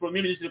vice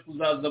premier ministre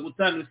kuzaza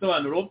gutanga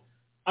ibisobanuro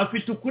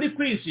afite ukuri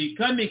kwinshi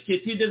kandi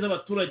ketide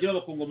z'abaturage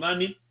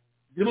b'abakongomani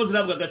zirimo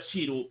zirabwa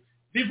agaciro.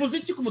 Bivuze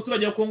iki ku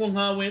muturage wa Kongo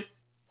nkawe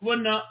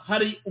kubona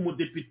hari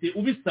umudepite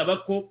ubisaba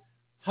ko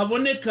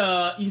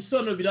haboneka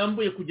ibisobanuro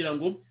birambuye kugira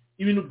ngo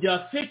ibintu bya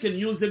fake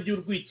news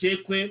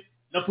by'urwikekwe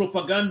na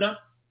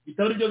propaganda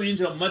bitaba ibyo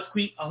binjira mu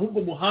matwi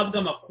ahubwo muhabwa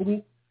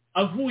amakuru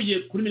avuye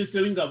kuri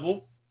minisitiri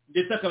w'ingabo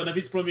ndetse akaba na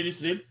vice premier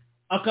ministre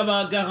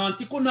akaba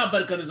garanti ko nta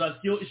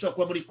balkanisation ishobora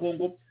kuba muri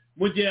Kongo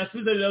mu gihe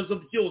yasubiza ibibazo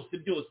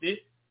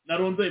byose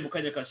narondoye mu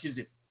kanya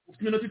kashize.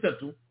 Ufite iminota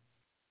 3.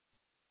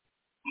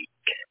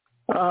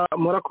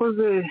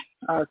 Murakoze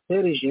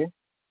Serge.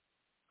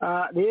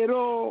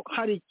 Rero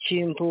hari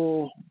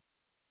ikintu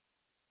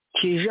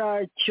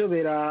kija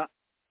cyobera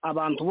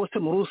abantu bose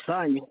muri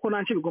rusange kuko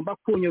nanje bigomba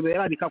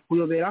kunyobera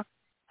bikakuyobera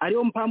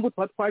ariyo mpamvu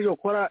twaje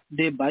gukora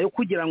deba yo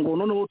kugira ngo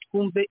noneho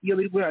twumve iyo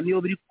biri guhera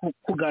niyo biri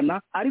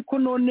kugana ariko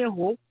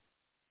noneho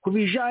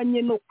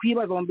kubijanye no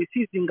kwibaza mu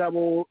bisizi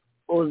ingabo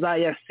za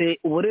yase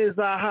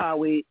ubureza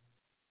hawe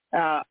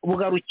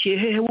bugarukiye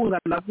hehe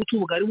bungana gutu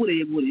bugari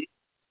burebure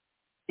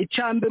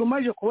icambere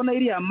umaje kubona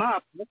iriya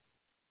mapu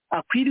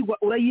akwirirwa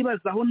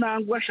urayibazaho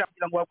nangwa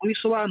ashaka ngo baguhe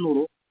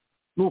isobanuro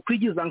ni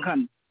ukwigiza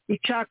nkana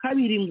icya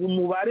kabiri ngo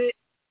umubare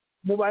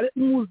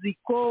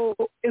muziko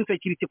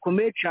insecurity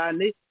komeye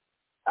cyane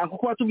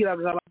kuko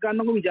batubwiraga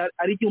abagana ngo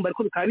ari igihumbi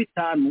ariko bikaba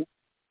 5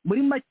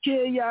 muri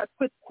makeya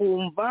twe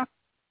twumva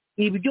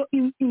ibyo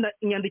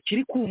inyandiko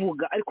iri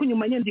kuvuga ariko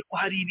nyuma nyandiko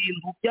hari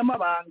ibintu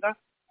by'amabanga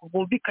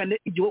bumvikane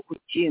igihugu ku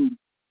kindi.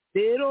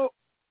 Rero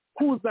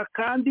kuza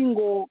kandi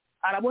ngo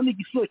arabona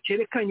igisoro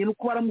cyerekanye no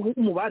kuba aramuha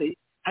umubare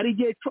hari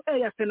igihe cyo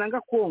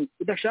yasenanga Kongo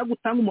idashaka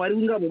gutanga umubare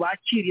w'ingabo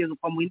bakiriye zo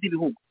kwa mu bindi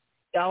bihugu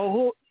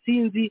aho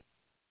sinzi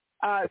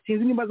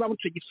nimba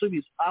zabuce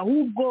gisubizo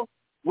ahubwo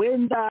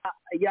wenda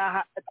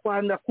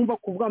twanga kumva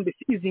kuvuga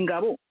mbese izi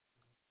ngabo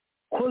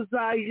ko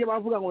zaje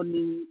bavuga ngo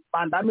ni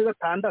bandame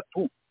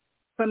 6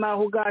 sa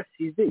naho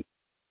gasize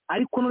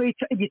ariko no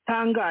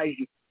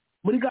igitangaje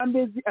muri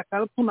gambezi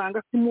 6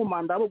 nanga simu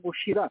manda abo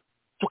gushira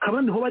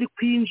tukabona niho bari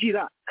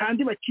kwinjira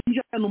kandi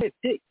bakinja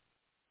numete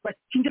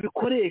bakinja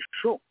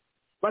bikoresho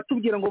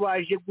batubwira ngo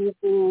baje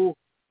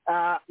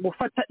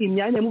gufata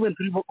imyanya mu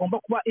bintu bigomba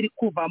kuba iri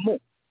kuvamo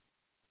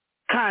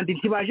kandi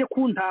ntibaje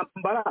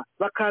kuntambara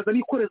bakaza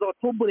bikoreza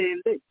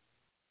abatoburende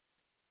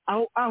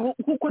aho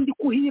kuko ndi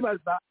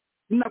kuhibaza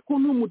nako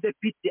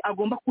n'umudepite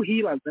agomba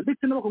kuhibaza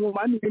ndetse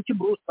n'abakongomani benshi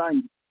muri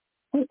rusange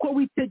kuko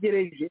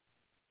witegereje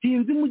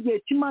sinzi mu gihe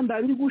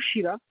cy'imanda biri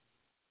gushira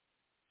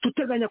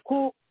tuteganya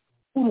ko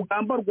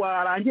urugamba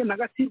rwarangiye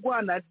nagati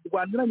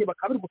rwandiranye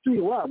bakabiri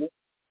gusubira iwabo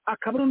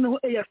akabaro noneho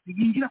EAC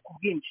yinjira ku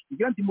bwinshi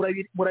ngira nti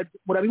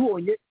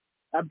murabibonye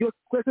byo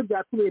twese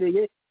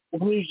byatubereye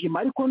umwijima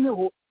ariko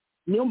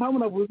niyo mpamvu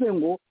navuze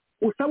ngo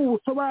usaba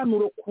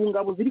ubusobanuro ku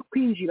ngabo ziri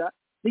kwinjira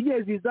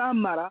n'igihe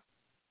zizamara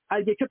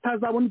igihe cyo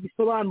tazabona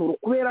igisobanuro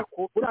kubera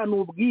ko urana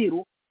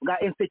ubwiru bwa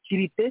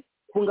insecurity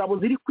ku ngabo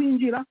ziri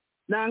kwinjira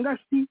nanga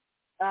si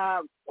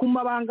ku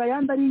mabanga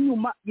yandi ari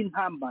inyuma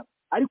y'intambara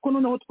ariko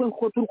noneho twe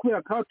kuko turi kubera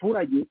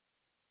abaturage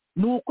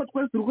ni uko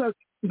twe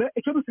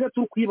icyo dusigaye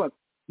turi kwibaza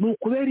ni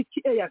ukubera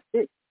iki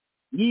EAC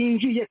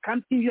yinjiye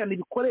kandi itinjirana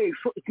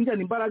ibikoresho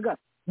itinjirana imbaraga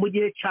mu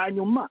gihe cya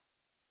nyuma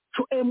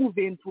cyo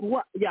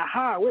M23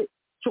 yahawe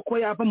cyo kuba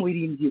yava mu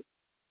birindiro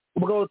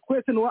ubwo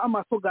twese niwo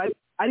amaso gari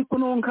ariko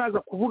no nkaza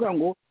kuvuga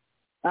ngo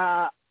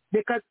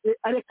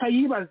reka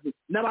yibaze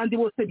n'abandi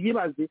bose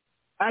bibaze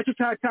aricyo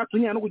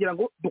cyatunyana no kugira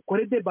ngo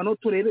dukore deba no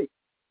turebe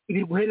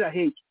ibiri guherera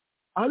hehe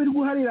aho biri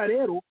guharira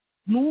rero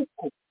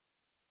nuko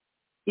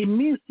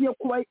iminsi yo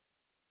kuba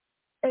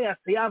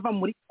EAC yava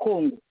muri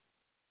Congo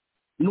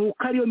nuko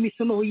ariyo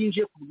misi noho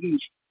yinjiye ku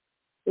bwinshi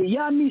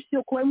ya misi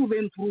yo kuba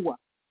M23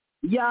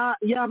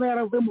 yaba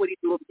yaravuye mu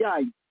birindiro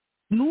byayo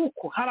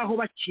nuko hari aho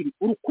bakiri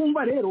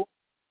urukumva rero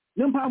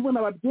niyo mpamvu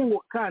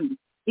nababyengo kandi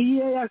iyi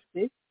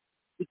EAC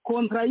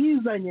ikontra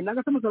yizanye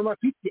n'agatamuzaro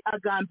bafite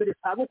agambere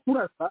sabo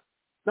kurasa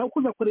naho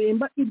kuza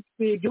kuremba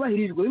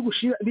ibyobahirijwe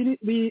bigushira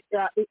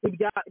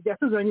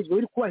byasezeranyijwe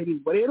biri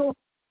kubahirizwa rero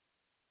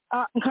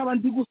nkaba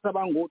ndi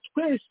gusaba ngo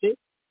twese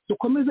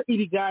dukomeze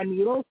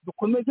ibiganiro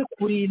dukomeze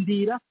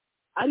kurindira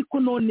ariko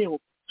noneho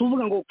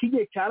tuvuga ngo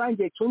kigiye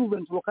cyarangiye cyo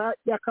muventuruka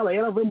yakaba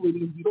yaravuye mu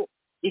birindiro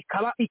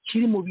ikaba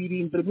ikiri mu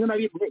birindiro bimwe na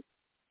bimwe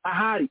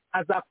ahari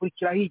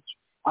azakurikira hiki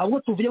ahubwo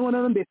tuvuye ngo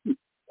none mbese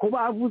ko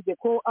bavuze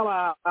ko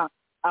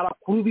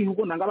abakuru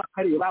b'ibihugu nanga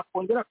bakarere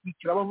bakongera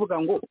kwikira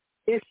bavuga ngo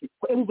ese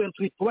ko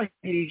M23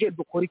 tubahirije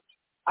dukora iki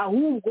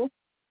ahubwo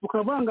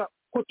tukavanga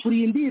ko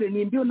turindire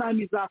nimbiyo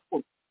nami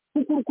zakora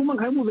kuko urukuma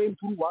nka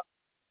M23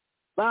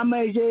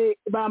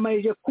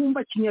 bamaje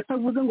kumva Kinyata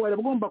avuze ngo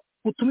baragomba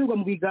gutumirwa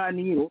mu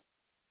biganiro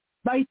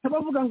bahita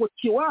bavuga ngo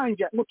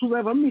kiwanja ngo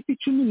tuzava mu minsi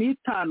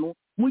 15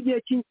 mu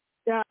gihe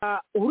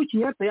Uhuru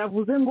Kinyata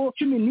yavuze ngo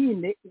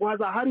 14 ngo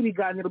hazahari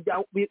ibiganiro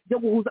byo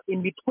guhuza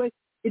imitwe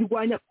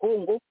irwanya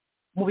Kongo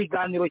mu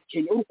biganiro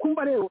Kenya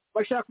urukumva rero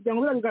bashaka kugira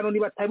ngo biganiro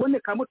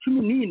nibatabonekamo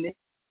 14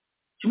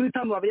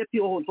 15 babiyati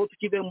oho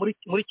tukive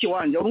muri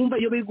kiwanja urumva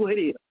iyo biri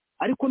guherera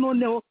ariko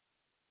noneho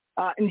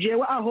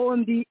njewe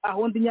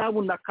ahondi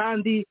nyabuna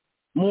kandi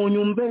mu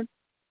nyumbe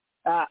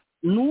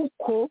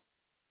nuko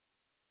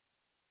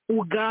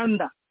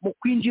Uganda mu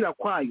kwinjira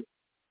kwayo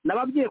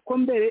nababwiye ko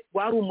mbere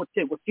wari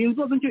umutego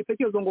sinzoze ncyo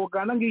bitekerezo ngo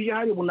Uganda ngije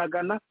hari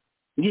bunagana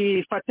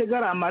ngifate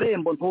gara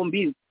amarembo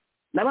ntumbizi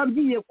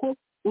nababwiye ko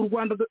u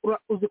Rwanda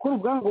uzikora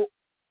ubwango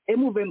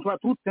M23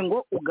 turutse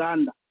ngo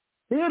Uganda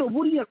rero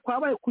buriya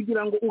kwabaye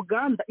kugira ngo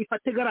Uganda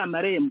ifate gara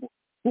amarembo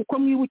kuko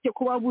mwibuke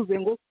ko bavuze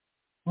ngo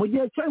mu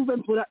gihe cyo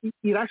M23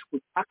 irashwe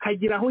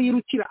akagira aho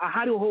yirukira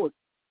ahari hose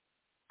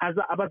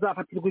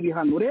abazafatirwa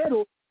ibihano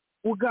rero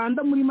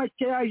Uganda muri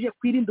make yaje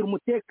kwirindira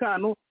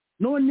umutekano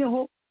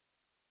noneho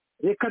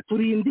reka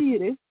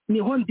turindire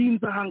niho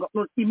ndinza hanga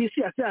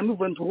imisi ya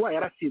M23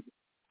 yarasize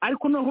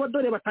ariko noneho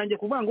dore batangiye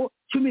kuvuga ngo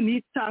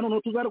 15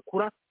 no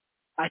tuzarukura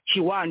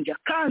akiwanja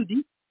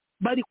kandi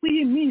bari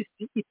kwiyi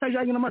misi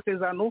itajanye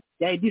n'amasezerano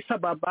ya Addis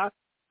Ababa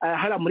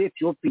hala muri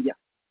Ethiopia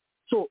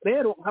so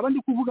rero nkaba ndi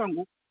kuvuga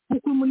ngo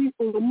kuko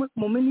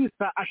mu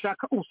minista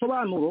ashaka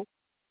ubusobanuro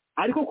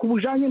ariko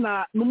kubujanye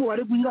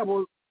n'umubare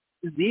w'ingabo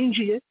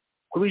zinjiye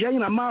kubijanye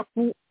na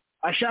mapu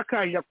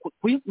ashakaje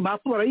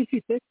mapu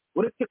barayifite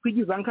uretse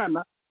kwigiza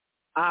nkana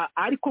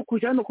ariko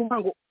kujanye no kuvuga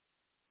ngo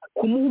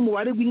kumuha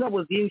umubare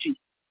w'ingabo zinjiye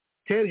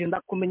Serge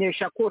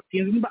ndakumenyesha ko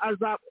sinzi nimba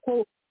aza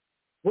ko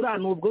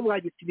buranubwo bwa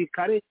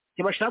gisirikare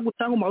kibashaka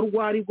gutanga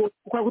umarugo arigo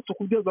kuko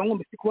tukubyoza ngo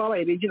mbisi kuba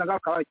baye benjina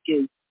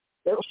gakabakeye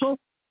so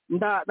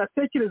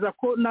ndatekereza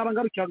ko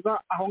nabangarukiraga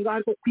aho ngaho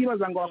ariko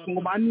kwibaza ngo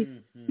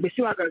abakongomani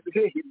mbese bahagaze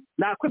hehe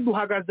nakwe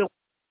duhagaze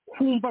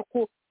kumva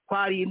ko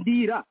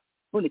twarindira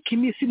none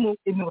kimisi mu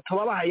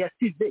imutaba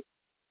bahayasize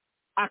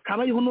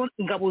akaba yiho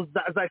ingabo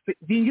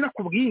zingira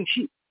ku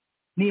bwinshi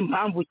ni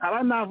impamvu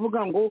aba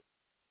navuga ngo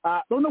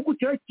none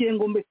kukirekeye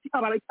ngo mbese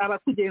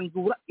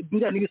abakugenzura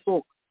ibinga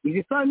n'ibisoko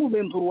ibisaha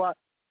muventurwa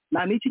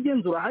na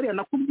n'ikigenzura hariya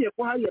nakubwiye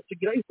ko hariya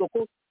tugira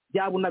isoko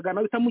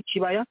byabunagana bita mu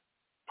kibaya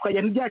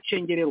tukajya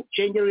n'ibyacengerero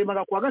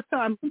rimaga kwa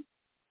gatanu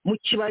mu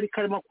kibari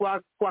karema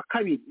kwa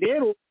kabiri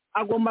rero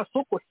agomba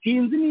soko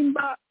sinzi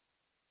nimba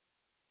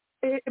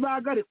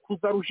bagare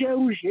kuza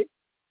ruje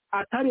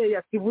atari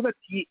yasivuze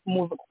ati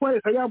kuko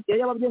reka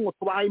yababye ngo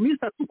tubahaye iminsi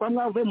 3 kwa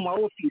mwavuye mu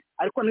office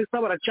ariko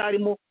n'isaba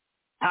baracarimo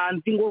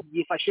hanzi ngo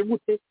byifashe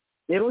gute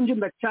rero nje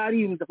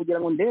ndacyarinze kugira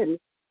ngo ndere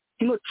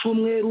kino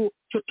cyumweru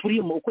cyo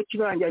turimo uko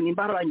kibarangira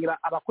nimba harangira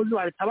abakozi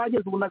ba leta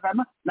bageze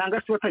ubunagana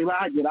nanga si batari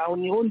bahagera aho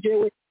niho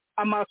njewe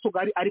amaso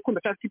gari ariko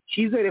ndacyafite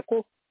cyizere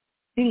ko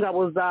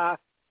ingabo za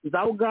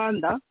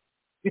Uganda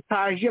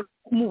bitaje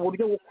mu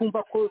buryo bwo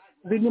kumva ko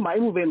ziri nyuma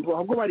y'umuvendu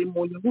ahubwo bari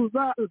mu nyungu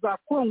za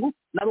Kongo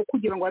nabo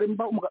kugira ngo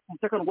aremba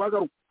umutekano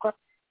gwagaruka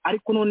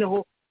ariko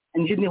noneho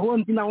nje niho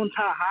ndi naho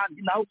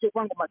ntahandi naho byo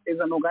kwanga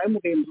amasezerano ga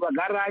y'umuvendu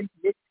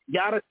bagarangiye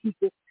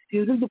byarasize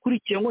sinzi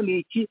dukurikiye ngo ni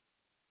iki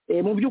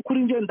mu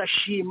by'ukuri nje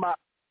ndashima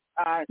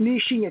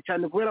nishinye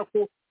cyane kubera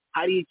ko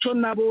hari icyo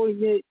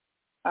nabonye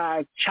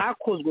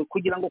cyakozwe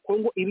kugira ngo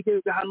Kongo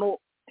ibigeze hano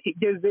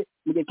igeze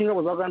mu gihe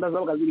cy'ingabo za Uganda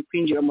zabaga ziri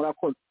kwinjira muri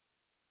akoze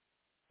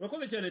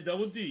urakoze cyane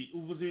Dawudi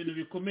uvuze ibintu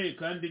bikomeye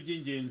kandi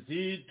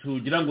by'ingenzi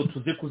tugira ngo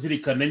tuze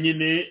kuzirikana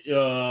nyine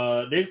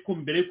reka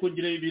mbere yuko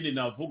ngira ibindi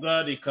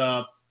navuga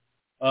reka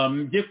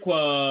njye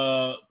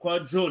kwa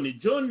John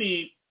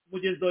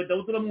mugenzi wawe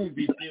Dawudi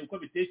uramwumvise uko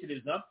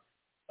abitekereza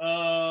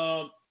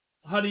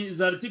hari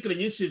za article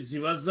nyinshi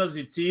zibaza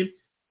ziti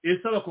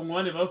ese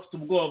abakongomani baba bafite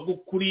ubwoba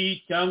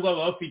bw'ukuri cyangwa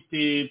baba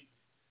bafite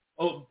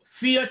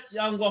fear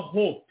cyangwa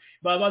hope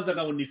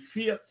babazaga ngo ni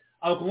fear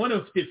abakongomani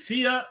bafite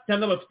fear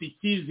cyangwa bafite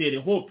icyizere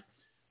hope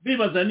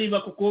bibaza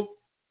niba kuko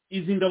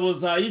izi ngabo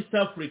za East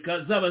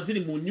Africa zaba ziri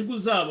mu nyugu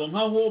zabo nka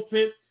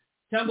hope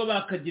cyangwa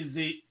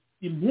bakagize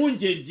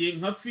impungenge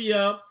nka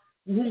fear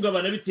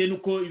guhungabana bitewe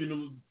n'uko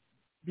ibintu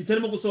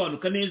bitarimo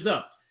gusobanuka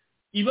neza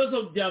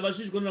ibibazo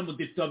byabajijwe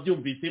n'umudepite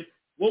wabyumvise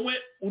wowe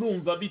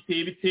urumva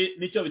biteye bite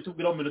n'icyo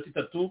bitubwiraho mu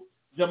minota 3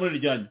 ijambo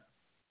rijyanye.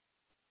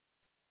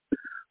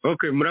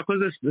 Okay,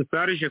 murakoze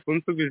Sarije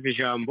kunsubiza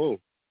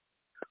ijambo.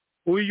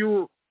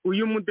 Uyu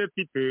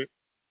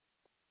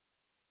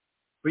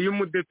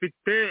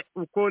mudepite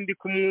uko ndi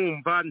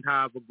kumwumva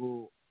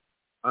ntabwo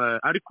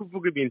ari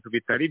kuvuga ibintu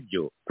bitari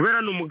byo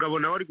kubera n'umugabo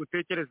nawe ari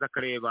gutekereza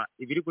akareba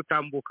ibiri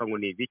gutambuka ngo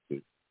ni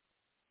ibiki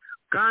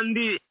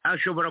kandi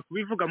ashobora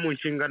kubivuga mu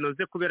nshingano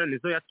ze kubera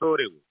nizo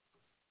yatorewe.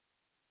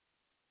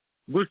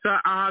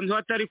 Gusa ahantu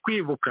hatari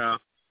kwibuka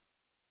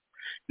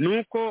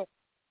nuko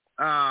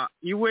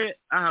iwe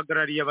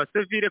ahagarariye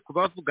abasivile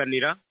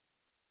kubavuganira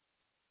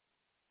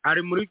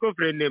ari muri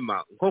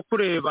guverinoma nko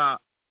kureba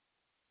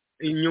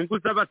inyungu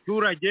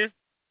z'abaturage.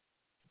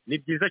 Ni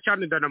byiza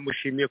cyane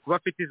ndanamushimiye kuba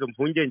afite izo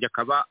mpungenge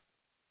akaba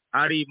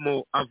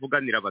arimo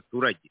avuganira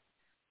abaturage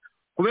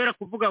kubera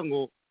kuvuga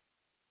ngo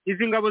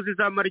izi ngabo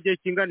zizamara igihe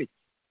kingana iki,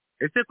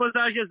 ese ko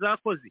zaje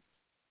zakoze,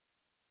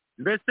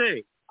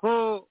 mbese ko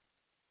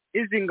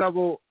izi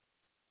ngabo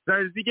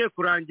zari zigiye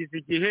kurangiza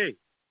igihe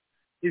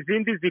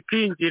izindi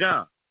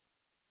zikinjira,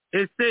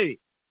 ese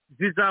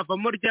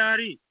zizavamo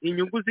ryari,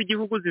 inyungu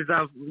z'igihugu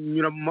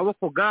zizanyura mu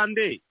maboko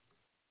gande?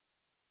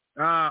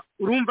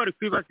 Urumva ari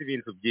kwibaza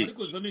ibintu byinshi.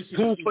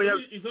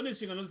 Izo ni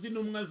inshingano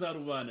z'intumwa za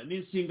rubanda, ni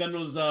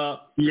inshingano za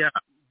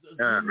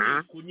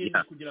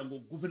kugira ngo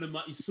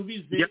guverinoma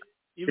isubize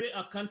ibe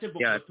accountable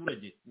ku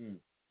baturage.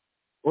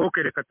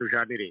 Okay, reka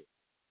tujanire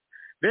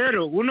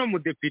rero uno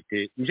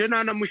mudepite nje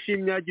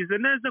nanamushimye yagize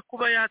neza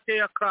kuba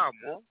yateye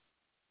akamo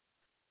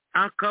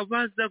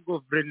akabaza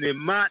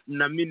guverinoma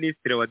na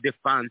ministre wa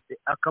defense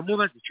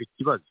akamubaza icyo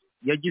kibazo.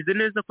 Yagize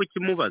neza ko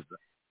kimubaza.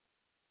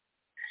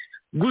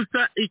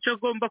 Gusa icyo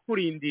agomba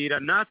kurindira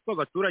natwe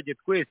abaturage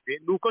twese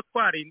nuko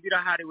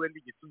twarindira hari wenda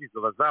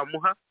igisubizo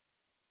bazamuha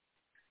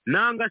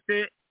nanga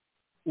se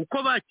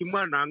uko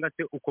bakimuha nanga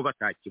se uko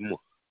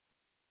batakimuha.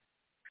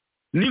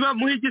 Niba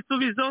muha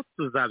igisubizo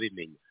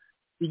tuzabimenya,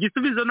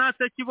 igisubizo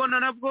natwe kibona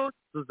nabwo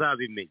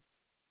tuzabimenya.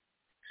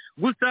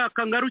 Gusa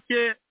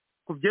kangaruke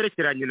ku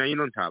byerekeranye na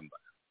ino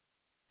ntambara.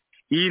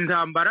 Iyi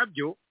ntambara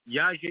byo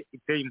yaje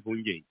iteye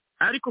impungenge,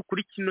 ariko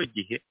kuri kino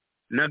gihe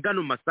na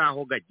gano masaha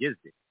aho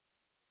gageze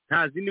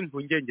nta zindi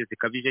mpungenge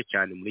zikabije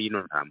cyane muri ino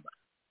ntambara.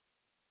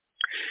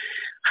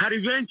 Hari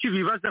benshi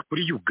bibaza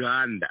kuri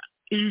Uganda.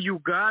 Iyi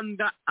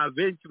Uganda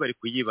abenshi bari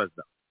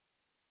kuyibaza,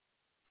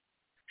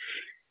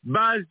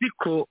 bazi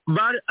ko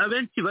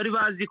abenshi bari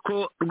bazi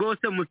ko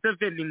rwose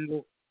Museveni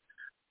ngo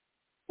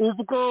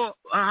ubwo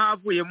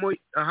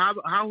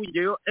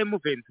hahungiyeyo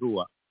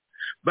M23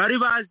 bari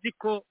bazi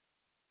ko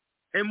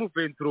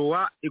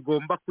M23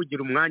 igomba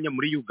kugira umwanya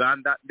muri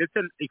Uganda ndetse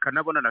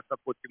ikanabona na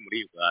support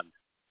muri Uganda.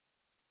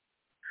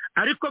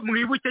 Ariko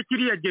mwibuke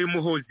kiriya gihe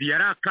Muhozi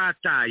yari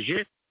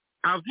akataje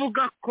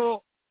avuga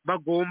ko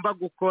bagomba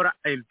gukora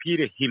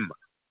empire hima.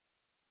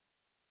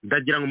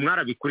 Ndagira ngo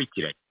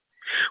mwarabikurikiranye.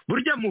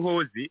 Burya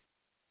Muhozi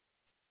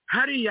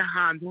hariya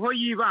hantu ho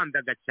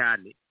yibandaga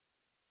cyane,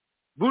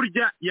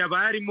 burya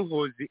yabaye ari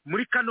Muhozi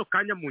muri kano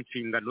kanya mu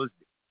nshingano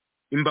ze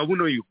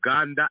imbabuno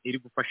Uganda iri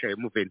gufasha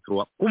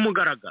M23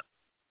 kumugaragara.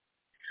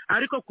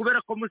 Ariko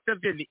kubera ko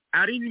Museveni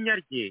ari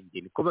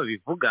n'inyaryenge niko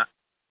babivuga,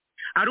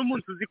 ari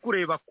umuntu uzi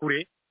kureba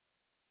kure,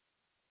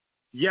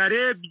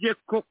 yarebye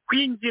ko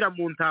kwinjira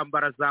mu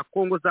ntambara za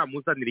Kongo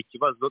zamuzanira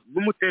ikibazo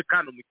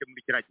n'umutekano muke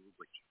muri kiriya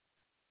gihugu cye.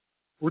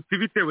 Uti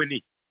bitewe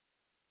n'iki?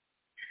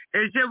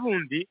 Eje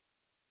bundi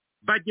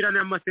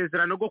bagirana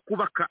amasezerano go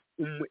kubaka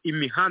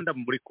imihanda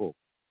muri Kongo,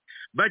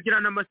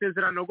 bagirana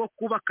amasezerano go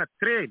kubaka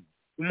train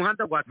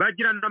umuhanda gwa,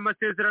 bagirana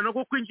amasezerano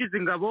go kwinjiza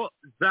ingabo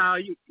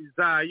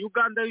za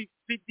Uganda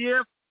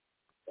PDF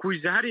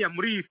kuja hariya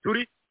muri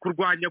Ituri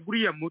kurwanya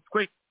guriya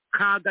mutwe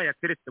kaga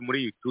yateretse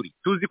muri Ituri.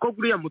 Tuzi ko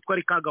guriya mutwe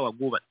ari kaga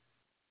wagubatse.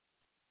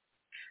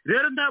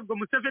 Rero ntabwo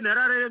Museveni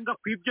yararenga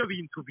ku ibyo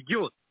bintu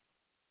byose,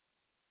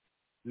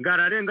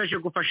 ngararengaje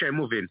gufasha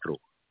M23.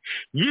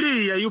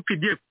 Yiriya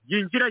UPDF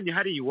yinjiranye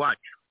hari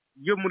iwacu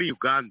yo muri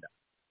Uganda,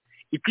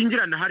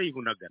 ikinjirana hari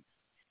ibunagana.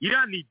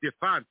 Irani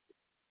defense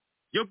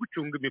yo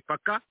gucunga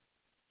imipaka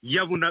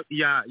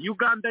ya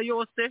Uganda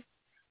yose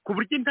ku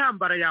buryo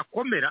intambara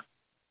yakomera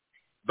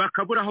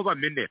bakabura aho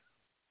bamenera.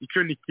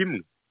 Icyo ni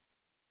kimwe.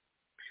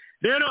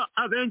 Rero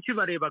abenshi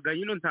barebaga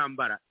ino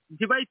ntambara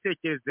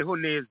ntibayitekerezeho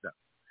neza.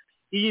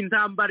 iyi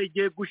ntambara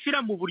igiye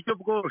gushira mu buryo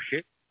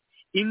bworoshye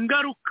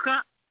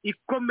ingaruka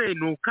ikomeye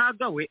ni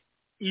ukaga we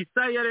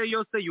isaha iyo ari yo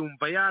yose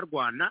yumva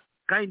yarwana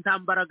kandi nta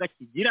mbaraga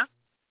kigira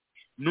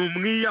ni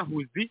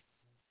umwiyahuzi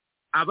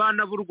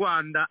abana b'u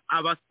Rwanda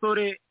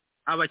abasore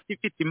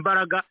abakifite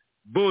imbaraga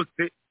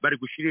bose bari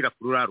gushirira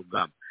kuri uriya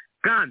rugamba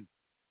kandi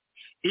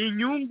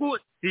inyungu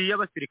si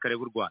iy'abasirikare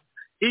b'u Rwanda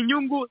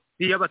inyungu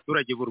si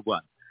iy'abaturage b'u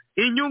Rwanda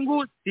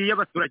inyungu si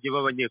iy'abaturage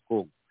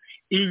b'abanyekongo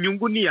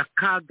inyungu ni iya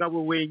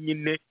Kagabo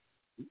wenyine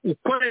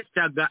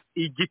ukoreshaga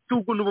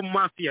igitugu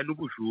n'ubumafiya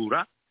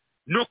n'ubujura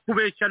no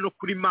kubeshya no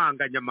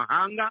kurimanganya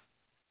amahanga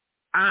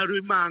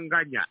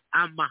arimanganya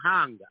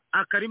amahanga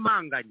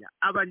akarimanganya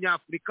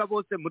abanyafurika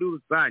bose muri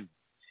rusange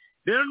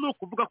rero ni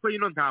ukuvuga ko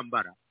ino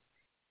ntambara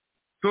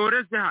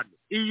toreze hano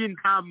iyi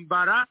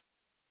ntambara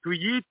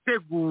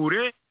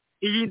tuyitegure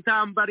iyi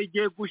ntambara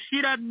igiye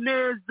gushira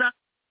neza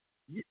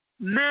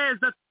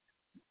neza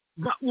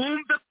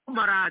wumve ku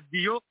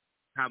maradiyo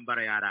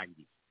ntambara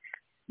yarangiye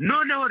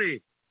noneho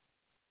rero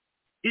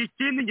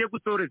ikindi ngiye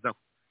gutorezaho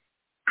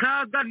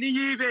Kaga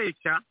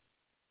niyibeshya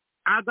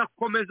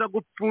agakomeza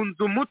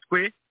gupfunza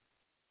umutwe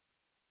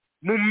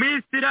mu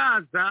minsi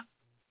iraza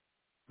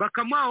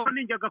bakamuha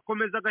ninjye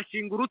agakomeza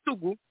agashinga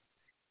urutugu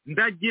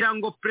ndagira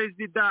ngo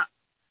perezida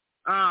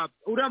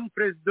uriya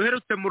muperezida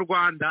uherutse mu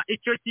Rwanda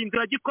icyo kintu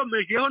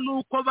yagikomejeho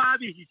nuko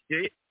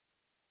babihishe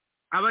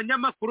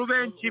abanyamakuru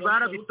benshi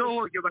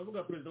barabitohoje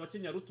bavuga perezida wa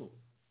Kenya Ruto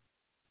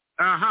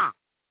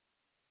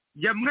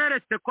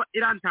yamweretse ko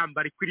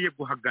irantambara ikwiriye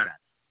guhagarara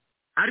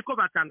ariko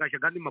batangaje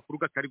kandi makuru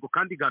gatarigo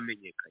kandi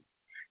gamenyekanye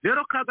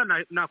rero Kaga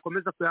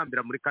nakomeza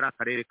kuyambira muri kara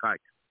karere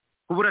kacu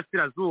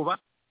kuburasirazuba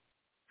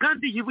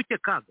kandi yibuke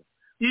Kaga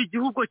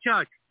igihugu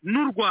cyacu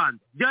n'u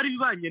Rwanda byari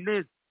bibanye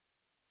neza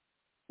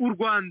u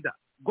Rwanda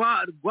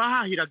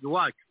rwahahiraga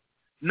iwacu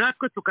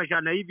natwe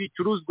tukajana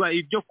y'ibicuruzwa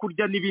ibyo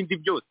kurya n'ibindi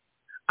byose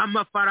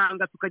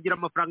amafaranga tukagira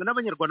amafaranga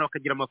n'abanyarwanda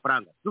bakagira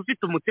amafaranga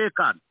dufite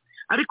umutekano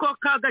ariko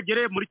Kaga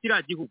agereye muri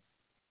kiriya gihugu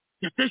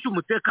yateje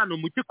umutekano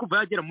muke kuva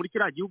yagera muri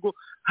kiriya gihugu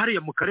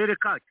hariya mu karere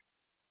kacu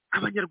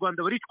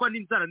abanyarwanda baricwa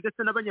n'inzara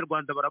ndetse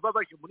n'abanyarwanda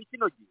barababaje muri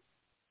kino gihe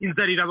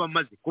inzara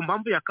irabamaze ku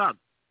mpamvu ya Kaga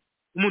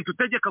umuntu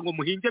utegeka ngo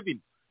muhinge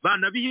bino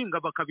banabihinga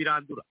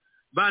bakabirandura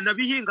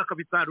banabihinga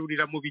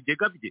akabisarurira mu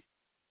bigega bye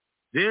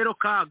rero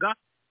Kaga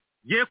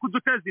ye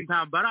kuduteza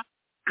intambara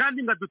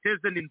kandi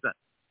ngaduteze n'inzara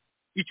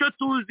icyo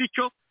tuzi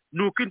cyo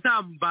nuko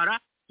intambara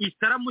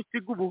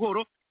itaramusiga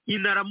ubuhoro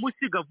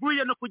inaramusiga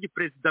avuye no kugi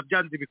perezida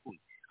byanze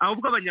bikunze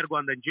ahubwo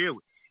abanyarwanda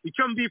njewe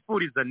icyo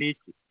mbifuriza ni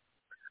iki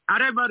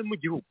araba ari mu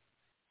gihugu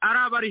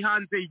araba ari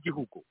hanze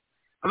y'igihugu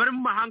abari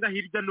mu mahanga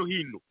hirya no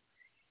hino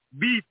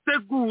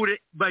bitegure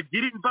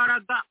bagira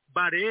imbaraga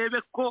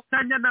barebe ko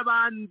tanya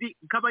n'abandi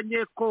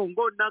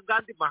nk'abanyekongo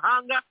n'agandi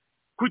mahanga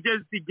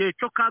kugeza igihe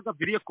cyo Kaga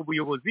viriye ku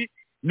buyobozi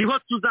niho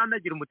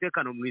tuzanagira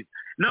umutekano mwiza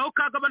naho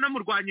Kaga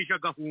banamurwanyije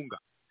agahunga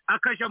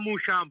akaja mu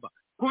shamba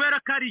kubera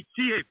ko ari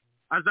ikihe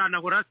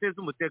azanahora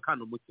aseza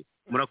umutekano muke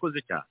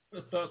murakoze cyane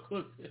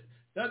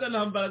Kaga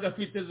ntambaraga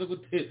afiteze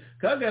gute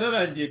Kaga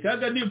yararangiye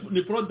Kaga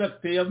ni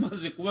product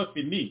yamaze kuba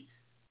fini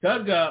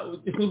Kaga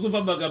uzumva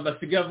amagambo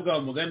asigaye avuga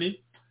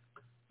umugani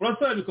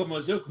François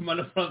bikomeje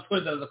kumana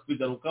François ndaza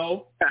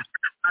kwigarukaho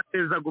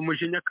atezaga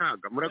umujinya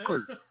Kaga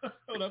murakoze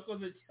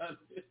urakoze cyane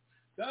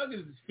Kaga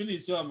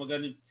finish wa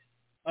mugani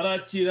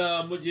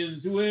arakira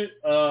mugenzi we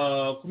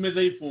ku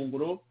meza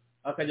y'ifunguro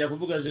akajya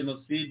kuvuga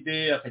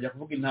genocide akajya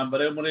kuvuga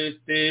intambara yo muri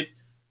este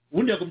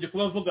ubundi yagombye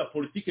kuba avuga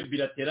politike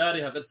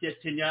bilaterale hagati ya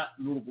Kenya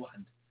n'u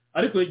Rwanda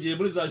ariko yagiye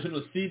muri za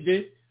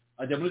genocide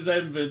ajya muri za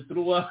M23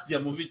 ajya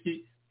mu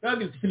biti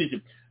Kaga finish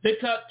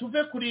reka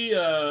tuve kuri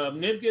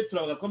mwebwe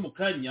turavuga ko mu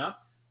kanya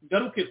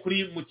ngaruke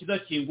kuri Mukiza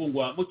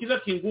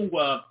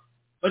Kingungwa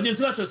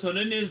bagenzi bacu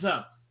basone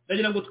neza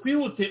ndagira ngo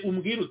twihute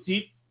umbwire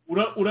uti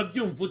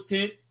urabyumva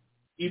ute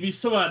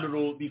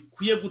ibisobanuro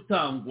bikwiye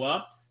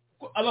gutangwa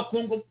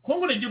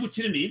Kongo ni igihugu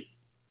kinini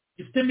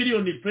gifite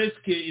miliyoni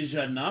presque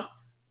 100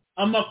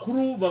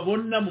 amakuru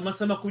babona mu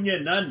masaha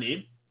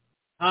 24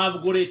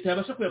 ntabwo leta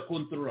yabasha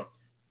kuyakontorora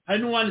hari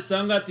n'uwandi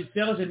usanga ati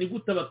Serge ni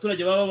gute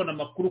abaturage baba babona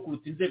amakuru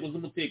kuruta inzego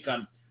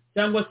z'umutekano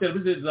cyangwa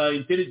services za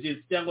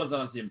intelligence cyangwa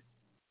za nzema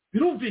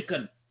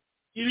birumvikana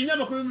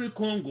ibinyamakuru muri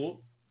Kongo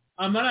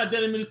amaradiyo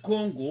ari muri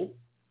Kongo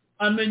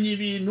amenya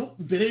ibintu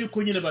mbere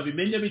y'uko nyine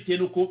babimenya bitewe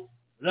n'uko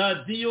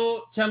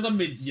radiyo cyangwa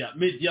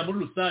media muri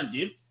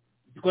rusange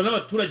zikora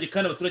n'abaturage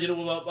kandi abaturage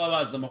nabo baba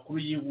bazi amakuru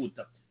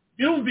yihuta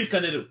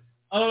birumvikana rero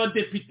aba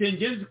badepite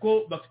ngenzi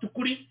ko bafite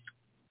ukuri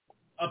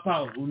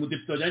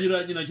umudepite wajyanye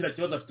na kiriya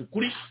kibazo afite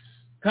ukuri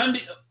kandi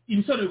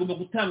ibisobanuro bigomba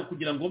gutanga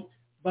kugira ngo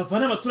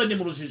bavane abaturage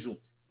mu rujijo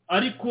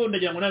ariko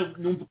ndagira ngo nawe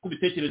numve uko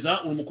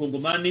ubitekereza uri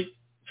umukongomani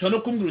ushobora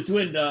no kumbwira uti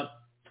wenda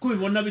ko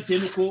ubibona bitewe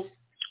n'uko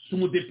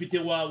umudepite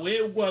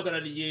wawe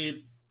uguhagarariye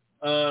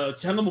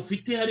cyangwa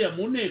mufite hariya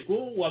mu nteko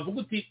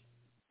wavuga uti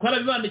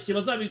twarabibandikiye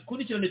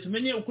bazabikurikirane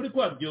tumenye ukuri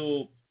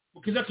kwabyo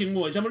Mukiza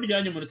Kingungwa ijambo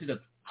ryanye mu minota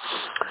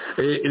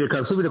 3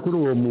 reka nsubire kuri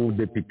uwo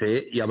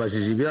mudepite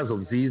yabajije ibibazo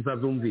byiza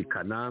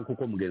byumvikana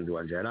kuko mugenzi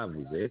wanje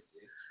yaravuze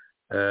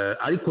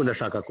ariko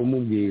ndashaka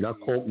kumubwira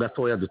ko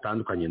gatoya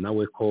dutandukanye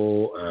nawe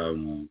ko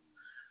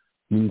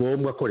ni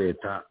ngombwa ko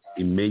leta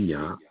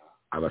imenya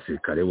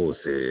abasirikare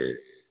bose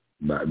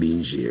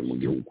binjiye mu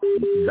gihugu.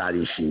 Zari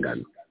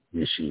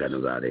inshingano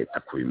za leta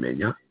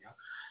kubimenya,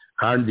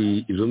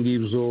 kandi ibyo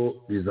ngibyo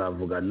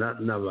bizavugana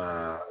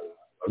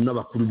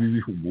n'abakuru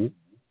b'ibihugu.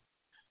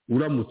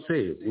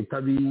 Uramutse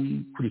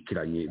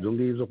utabikurikiranye ibyo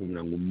ngibyo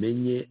kugira ngo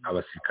umenye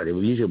abasirikare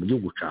binjiye mu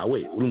gihugu cyawe,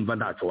 urumva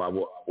ntacyo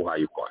waba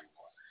uhaye ukora.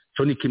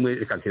 cyo ni kimwe,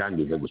 reka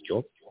kirangize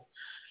gutyo.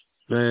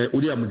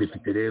 Uriya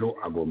mudepite rero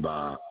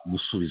agomba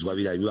gusubizwa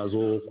biriya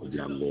bibazo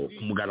kugira ngo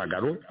ku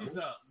mugaragaro.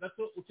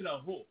 gato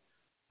ukiraho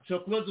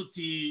ushobora kubaza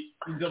uti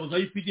ingabo za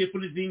UPDF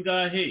ni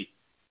zingahe,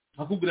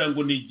 akubwira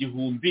ngo ni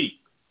 1000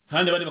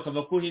 kandi abandi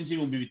bakavuga ko hinji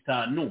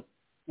 5000.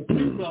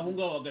 ukuri kuri aho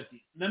ngaho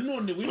hagati.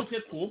 Nanone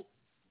wiruke ko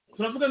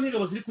turavuga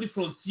nk'ingabo ziri kuri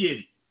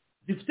frontiere,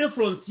 zifite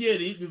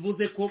frontiere,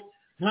 bivuze ko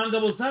nta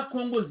ngabo za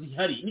Kongo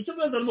zihari. Nicyo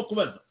bibazo arimo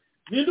kubaza,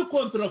 ninde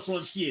ukontrola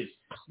frontiere,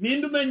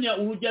 ninde umenya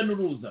urujya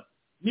n'uruza,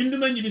 ninde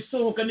umenya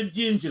ibisohoka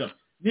n'ibyinjira,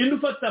 ninde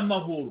ufata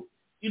amahoro.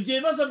 Ibyo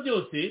bibazo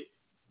byose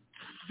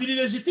biri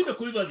legitime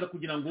kubibaza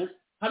kugira ngo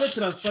habe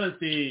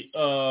transparency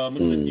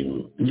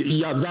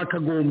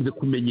byakagombye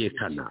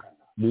kumenyekana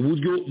mu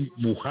buryo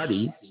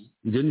buhari.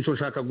 Njye nicyo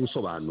nshaka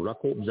gusobanura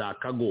ko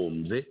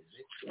byakagombye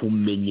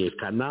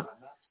kumenyekana,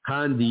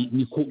 kandi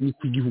niko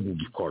igihugu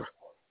gikora,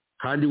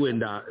 kandi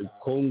wenda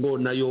Kongo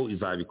nayo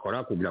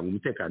izabikora kugira ngo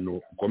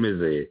umutekano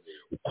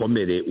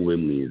ukomere ube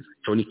mwiza.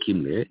 Cyo ni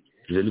kimwe,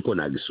 ije niko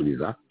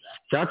nagisubiza.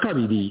 Cya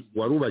kabiri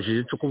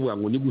warubajije cyo kuvuga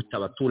ngo ni gute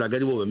abaturage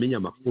aribo bamenya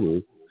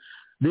amakuru.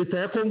 Leta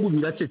ya Kongo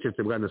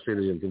biracecetse bwana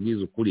Sergeant,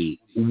 ubwiza ukuri,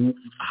 ubu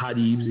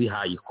hari ibyo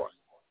ihayikora,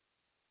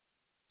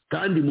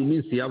 kandi mu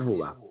minsi ya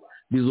vuba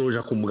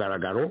bizoja ku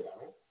mugaragaro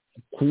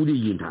kuri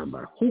iyi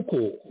ntambara. Kuko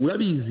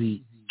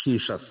urabizi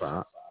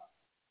Kinshasa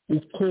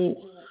uko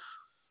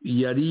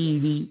yari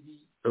iri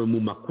mu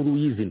makuru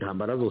y'izi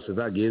ntambara zose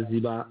zagiye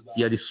ziba,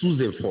 yari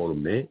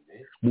sous-informé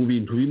mu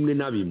bintu bimwe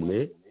na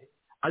bimwe,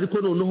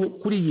 ariko noneho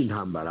kuri iyi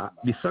ntambara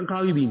bisa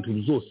nkaho ibintu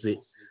byose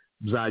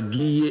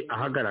byagiye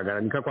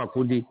ahagaragara. Nika kwa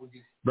kundi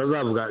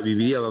bazavuga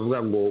Bibiliya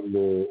bavuga ngo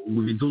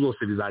ibintu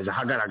byose bizaje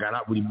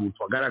ahagaragara, buri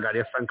muntu agaragara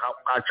yasa nkaho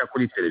aca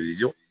kuri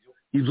televiziyo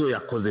izo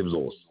yakoze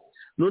byose.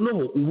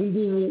 Noneho ubu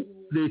ngubu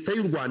leta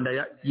y'u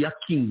Rwanda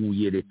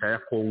yakinguye leta ya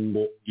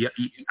Kongo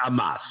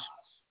amaso,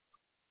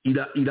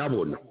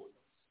 irabona.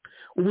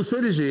 Ubu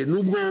Serge,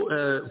 nubwo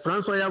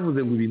François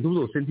yavuze ngo ibintu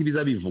byose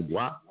ntibiza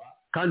bivugwa,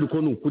 kandi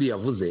uko ni ukuri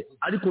yavuze,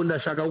 ariko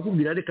ndashaka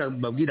kukubwira, reka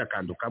mbabwira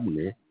akantu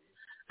kamwe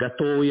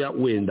gatoya.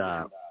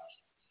 Wenda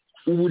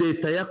ubu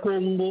leta ya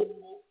Kongo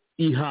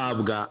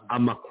ihabwa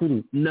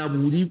amakuru na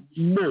buri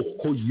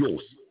moko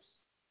yose,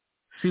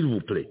 s'il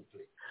vous plaît.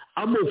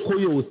 Amoko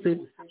yose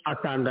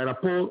atanga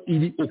raporo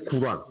iri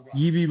okura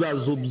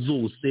y'ibibazo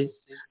byose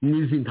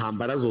n'izi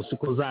ntambara zose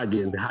uko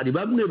zagenze. Hari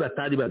bamwe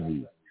batari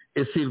bazi,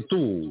 et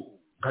surtout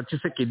nka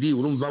Tshisekedi,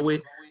 urumva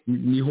we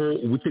niho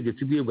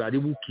ubutegetsi bwe bwari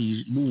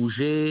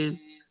buje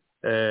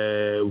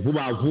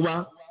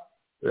vuba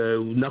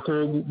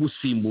nako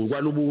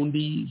gusimburwa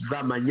n'ubundi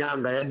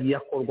bw'amanyanga yagiye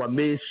akorwa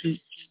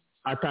menshi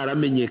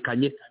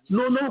ataramenyekanye.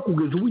 Noneho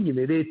kugeza ubu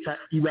nyine leta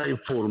iba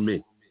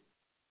informe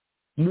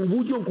mu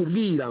buryo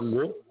kubwira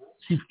ngo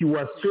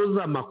situation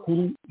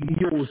z'amakuru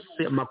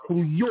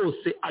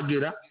yose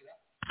agera,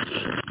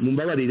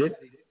 mumbabarire,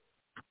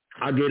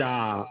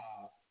 agera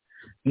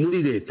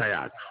muri leta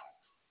yacu.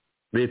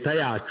 Leta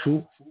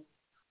yacu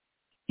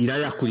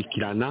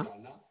irayakurikirana,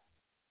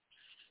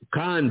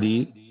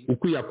 kandi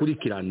uko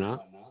yakurikirana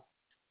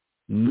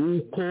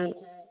nuko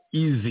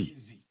izi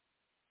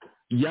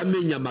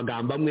yamenya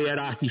amagambo amwe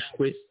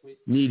yarahishwe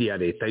n'iriya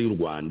leta y'u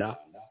Rwanda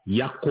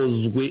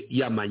yakozwe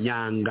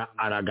y'amanyanga,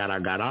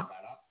 aragaragara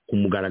ku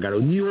mugaragaro.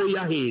 Niyo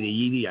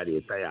yahereye iriya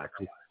leta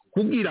yacu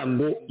kugira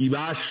ngo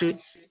ibashe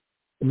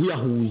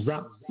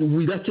kuyahuza.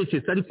 Ubu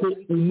iracecetse, ariko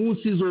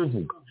umunsi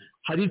izovuga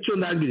hari icyo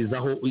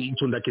ndangirizaho.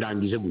 Icyo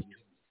ndakirangije gutyo.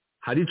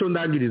 Hari icyo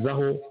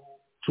ndangirizaho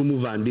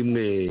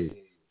cy'umuvandimwe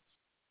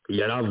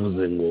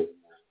yaravuze ngo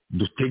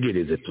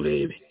dutegereze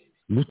turebe.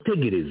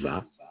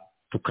 Gutegereza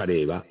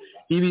tukareba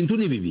ibintu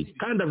ni bibiri,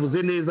 kandi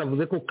avuze neza.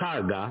 Avuze ko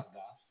Kaga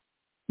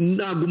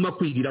naguma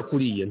kwigira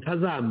kuriye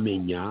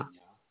ntazamenya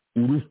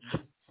urupfu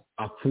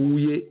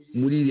apfuye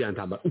muri iriya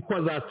ntambara, uko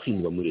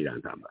azatsindwa muri iriya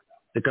ntambara.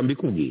 Reka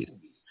mbikubwire,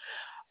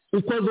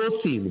 uko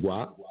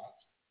azotsindwa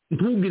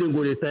ntubwire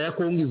ngo leta ya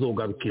Kongo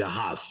izogarukira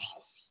hafi.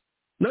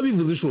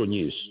 Nabivuze inshuro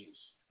nyinshi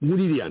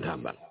muri iriya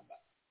ntambara,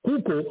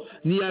 kuko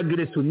ni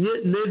agression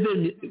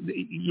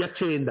ya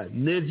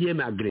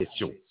 9e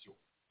agression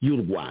y'u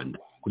Rwanda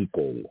kuri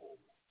Kongo.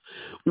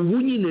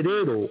 Ubu nyine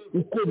rero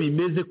uko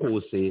bimeze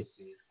kose,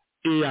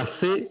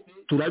 EAC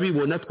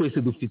turabibona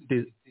twese,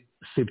 dufite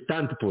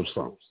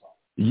 70%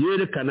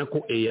 yerekana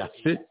ko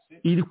EAC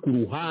iri ku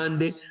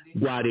ruhande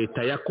rwa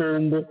leta ya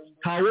Kongo,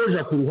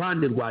 ntawoja ku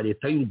ruhande rwa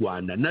leta y'u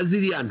Rwanda na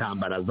ziriya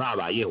ntambara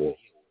zabayeho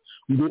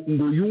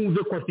ngo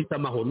yumve ko afite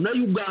amahoro. Na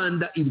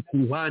Uganda iri ku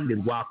ruhande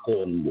rwa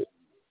Kongo,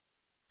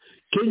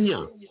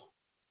 Kenya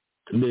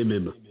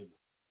memema,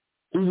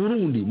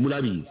 uburundi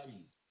murabizi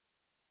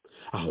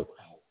aho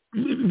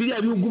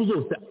biriya bihugu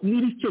byose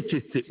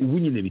n'ibicecetse ubu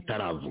nyine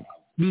bitaravuga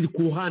biri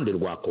ku ruhande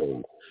rwa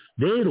kongo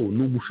rero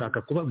ni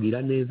ugushaka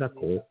kubabwira neza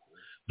ko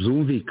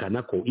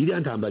byumvikana ko iriya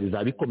ntambara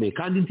izaba ikomeye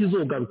kandi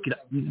ntizogarukira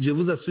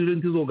jevuze asubire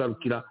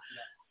ntizogarukira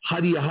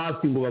hariya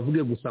hafi ngo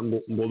bavuge gusa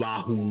ngo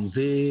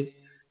bahunze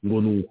ngo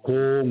nuko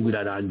ngo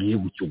irarangiye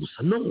gutyo gusa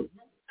no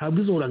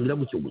ntabwo izorangira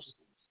gutyo gusa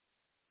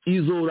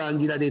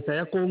izorangira leta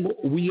ya kongo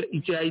ubu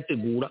icyo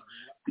yayitegura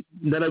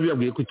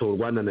ndarabibabwiye ko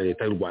itorwana na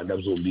leta y'u rwanda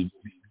zombi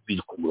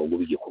biri ku murongo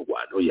bigiye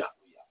kurwana oya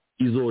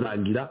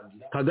izorangira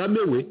kagame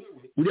we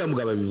uriya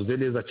mugabo abivuze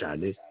neza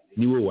cyane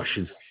niwe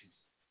washize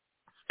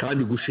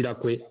kandi gushira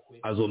kwe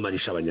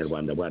azomarisha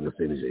abanyarwanda bwana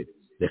serije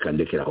reka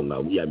ndekera aho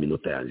ngaho ya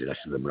minota yanjye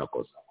irashize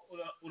murakoze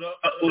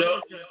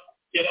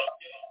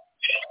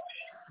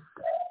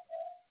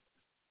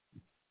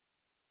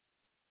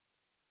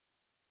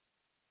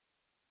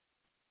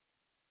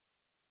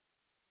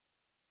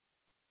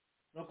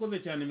urakoze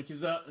cyane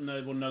mukiza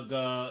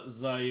nabonaga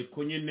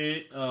zayeko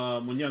nyine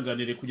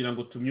munyanganire kugira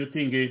ngo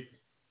tumyutinge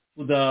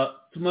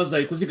tudatuma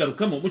zayeko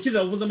zigarukamo mukiza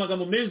wavuze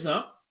amagambo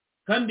meza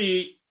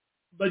kandi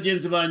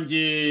bagenzi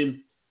banjye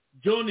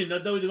John na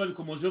Dawidi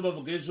babikomojeho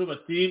bavuga ejo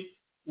bati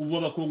ubu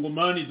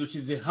abakongomani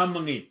dushyize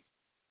hamwe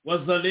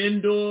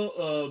wazalendo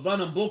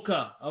bana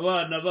mboka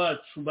abana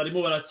bacu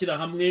barimo barakira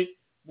hamwe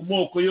mu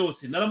moko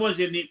yose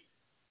naramubaje ni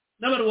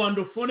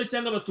n'abarwandofone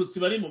cyangwa abatutsi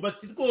barimo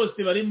bati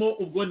rwose barimo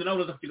ubwo wenda nawe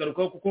uraza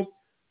kukigarukaho kuko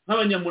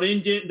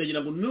nk'abanyamurenge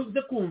ndagira ngo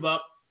nuze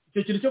kumva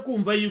icyo kintu cyo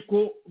kumva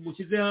yuko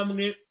mushyize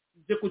hamwe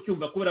uze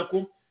kucyumva kubera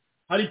ko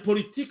hari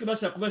politiki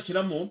bashaka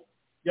kubashyiramo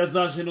ya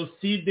za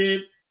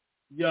jenoside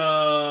ya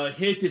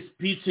hate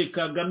speech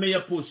Kagame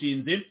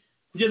yapushinze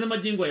kugeza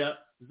amagingo ya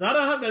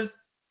zarahagaze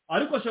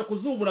ariko ashaka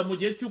kuzubura mu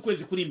gihe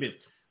cy'ukwezi kuri imbere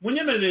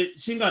munyemerere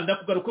shinganda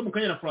kugaruka mu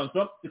kanya na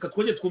François reka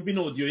twongere twumve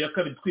audio ya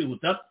kabiri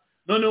twihuta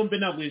noneho mbe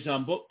nagwe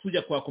ijambo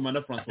tujya kwa komanda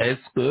François.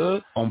 Est-ce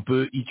que on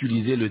peut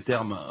utiliser le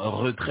terme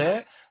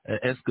retrait?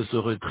 Est-ce que ce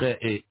retrait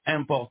est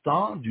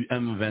important du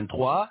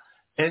M23?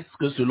 Est-ce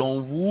que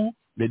selon vous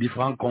les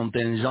différents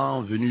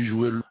contingents venus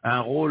jouer un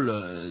rôle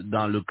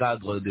dans le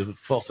cadre des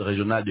forces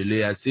régionales de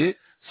l'EAC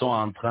sont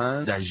en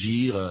train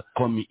d'agir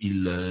comme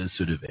il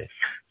se devait?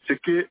 Ce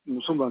que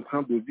nous sommes en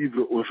train de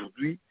vivre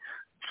aujourd'hui,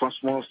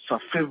 franchement, ça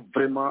fait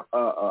vraiment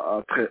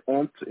très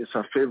honte et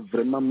ça fait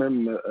vraiment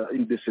même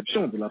une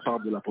déception de la part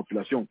de la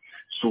population.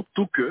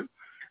 Surtout que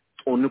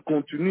on ne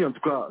continue, en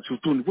tout cas,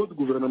 surtout au niveau du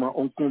gouvernement,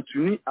 on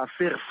continue à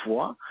faire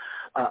foi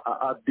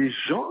à des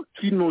gens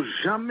qui n'ont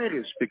jamais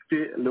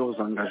respecté leurs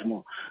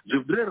engagements. Je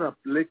voudrais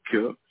rappeler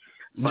que...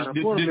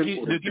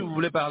 De qui vous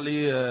voulez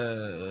parler,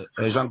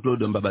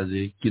 Jean-Claude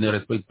Mbabazé, qui ne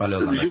respecte pas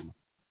leurs engagements?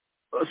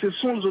 Ce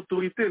sont les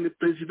autorités, les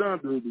présidents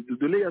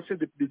de l'EAC,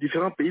 des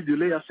différents pays de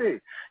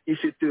l'EAC. Ils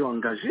s'étaient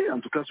engagés,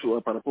 en tout cas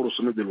par rapport au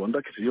sommet de Luanda,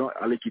 qu'ils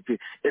allaient quitter.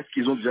 Est-ce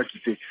qu'ils ont déjà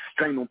quitté?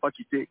 Quand ils n'ont pas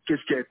quitté,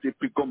 qu'est-ce qui a été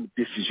pris comme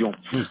décision?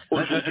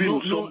 Aujourd'hui,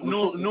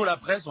 nous, la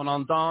presse, on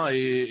entend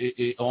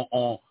et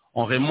on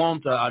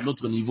remonte à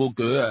notre niveau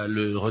que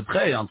le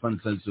retrait est en train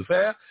de se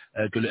faire,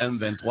 que le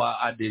M23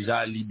 a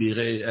déjà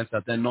libéré un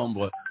certain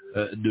nombre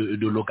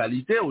de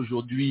localités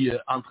aujourd'hui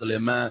entre les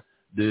mains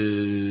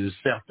de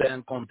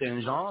certains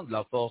contingents de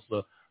la force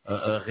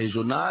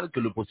régionale, que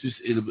le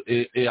processus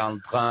est en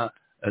train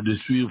de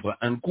suivre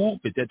un cours,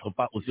 peut-être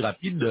pas aussi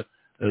rapide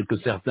que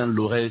certains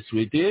l'auraient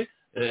souhaité.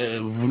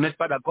 Vous n'êtes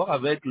pas d'accord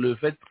avec le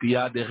fait qu'il y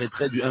a des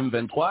retraits du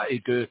M23 et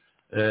que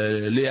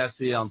l'EAC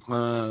est en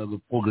train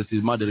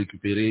progressivement de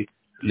récupérer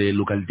les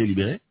localités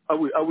libérées? Ah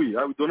oui,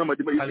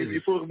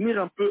 il faut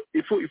revenir un peu,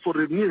 il faut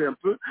revenir un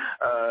peu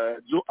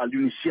disons, à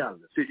l'initial.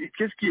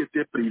 Qu'est-ce qui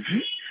était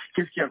prévu,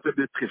 qu'est-ce qui est en train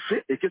d'être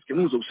fait et qu'est-ce que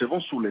nous observons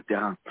sur le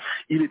terrain.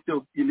 Il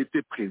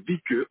était prévu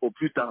qu'au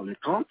plus tard le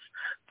 30,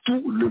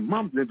 tout le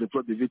membre de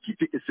M23 devait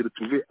quitter et se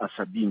retrouver à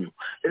Sabinho.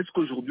 Est-ce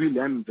qu'aujourd'hui le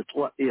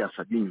M23 est à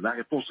Sabinho? La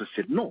réponse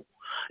c'est non.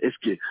 Est-ce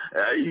que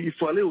il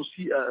fallait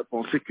aussi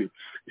penser que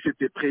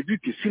c'était prévu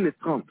que si les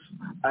 30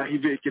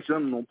 arrivaient et que ceux-là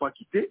n'ont pas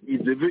quitté,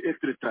 ils devaient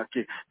être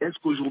traqués. Est-ce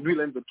qu'aujourd'hui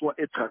le M23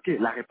 est traqué?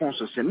 La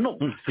réponse c'est non.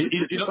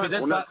 Ils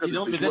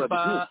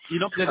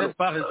n'ont peut-être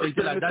pas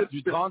respecté la date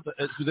du 30,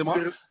 excusez-moi,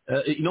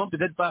 ils n'ont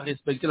peut-être pas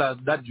respecté la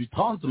date du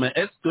 30, mais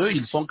est-ce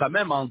qu'ils sont quand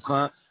même en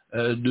train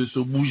de se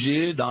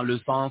bouger dans le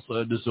sens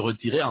de se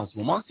retirer en ce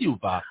moment-ci ou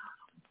pas?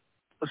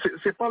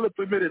 C'est pas le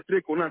premier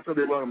retrait qu'on est en train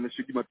de voir, M.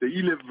 Guimate.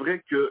 Il est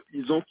vrai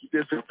qu'ils ont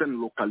quitté certaines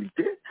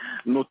localités,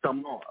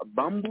 notamment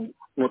Bambou,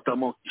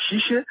 notamment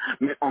Kishiche,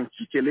 mais en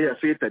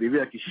l'EAC est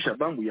arrivé à Kishiche à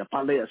Bambou. Il n'y a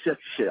pas l'EAC à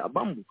Kishiche à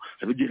Bambou.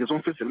 Ça veut dire qu'ils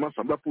ont fait seulement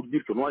semblant pour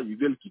dire que non, ils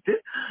veulent quitter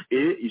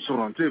et ils sont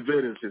rentrés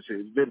vers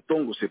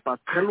Tongo, c'est pas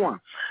très loin.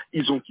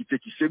 Ils ont quitté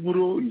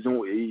Kiseguro,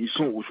 ils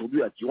sont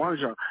aujourd'hui à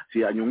Kiwanja,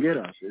 c'est à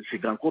Nyongera, c'est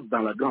Grand Côte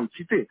dans la grande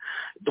cité.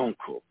 Donc,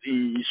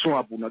 ils sont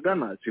à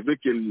Bunagana. C'est vrai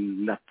que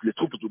les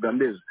troupes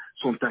ougandaises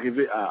sont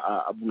arrivés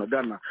à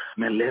Bunagana,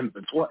 mais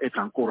l'M23 est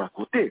encore à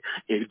côté.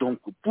 Et donc,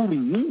 pour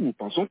nous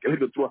pensons que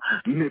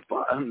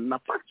l'M23 n'a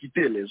pas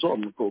quitté les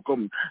zones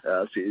comme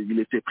il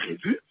était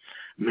prévu.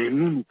 Mais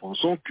nous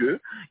pensons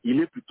qu'il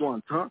est plutôt en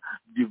train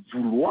de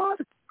vouloir,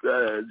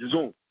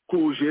 disons,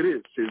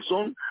 co-gérer ces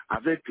zones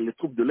avec les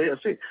troupes de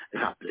l'EAC.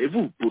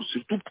 Rappelez-vous,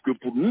 surtout que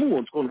pour nous,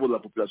 en tout cas au niveau de la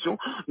population,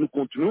 nous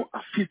continuons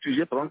à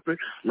fustiger, par exemple,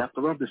 la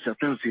présence de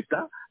certains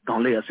États dans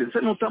l'EAC.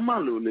 C'est notamment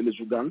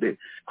les Ougandais.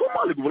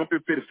 Comment le gouvernement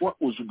peut faire foi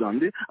aux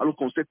Ougandais alors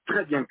qu'on sait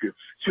très bien que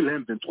si le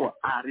M23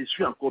 a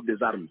reçu encore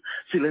des armes,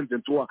 si le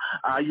M23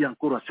 a eu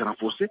encore à se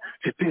renforcer,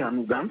 c'était en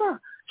Ouganda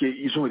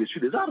qu'ils ont reçu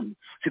des armes.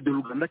 C'est de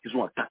l'Ouganda qu'ils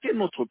ont attaqué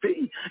notre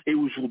pays. Et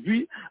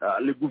aujourd'hui,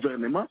 le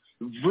gouvernement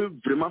veut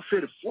vraiment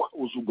faire foi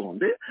aux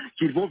Ougandais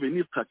qu'ils vont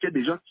venir traquer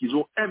des gens qu'ils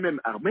ont eux-mêmes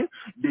armés,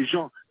 des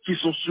gens qui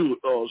sont sur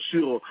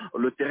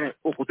le terrain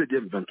aux côtés du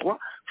M23.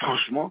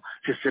 Franchement,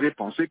 ce serait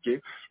penser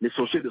que le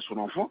sorcier de son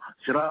enfant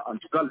sera en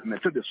tout cas le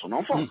maître de son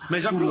enfant.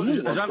 Mais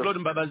Jean-Claude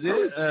Mbabazé,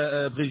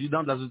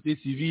 président de la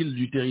société civile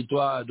du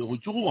territoire de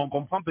Rutshuru, on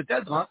comprend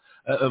peut-être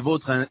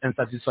votre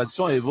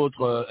insatisfaction et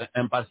votre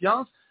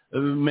impatience.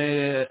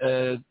 Mais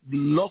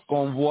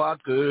lorsqu'on voit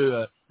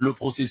que le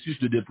processus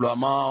de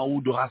déploiement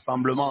ou de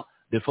rassemblement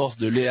des forces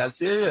de l'EAC,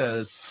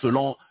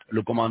 selon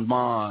le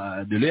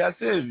commandement de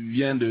l'EAC,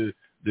 vient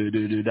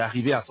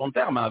d'arriver à son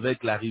terme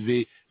avec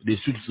l'arrivée des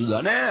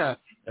Sud-Soudanais.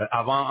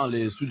 Avant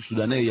les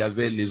Sud-Soudanais, il y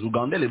avait les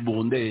Ougandais, les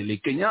Burundais et les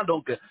Kenyans.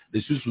 Donc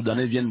les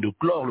Sud-Soudanais viennent de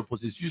clore le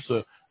processus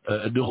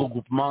de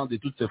regroupement de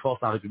toutes ces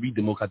forces en République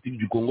démocratique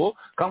du Congo.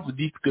 Quand vous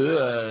dites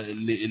que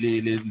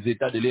les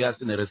États de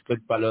l'EAC ne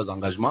respectent pas leurs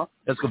engagements,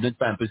 est-ce que vous n'êtes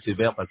pas un peu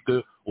sévère parce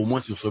que, au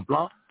moins sur ce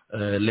plan,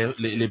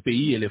 les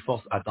pays et les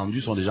forces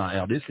attendues sont déjà en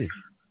RDC?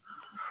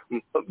 Ce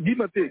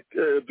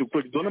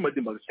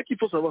qu'il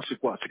faut savoir, c'est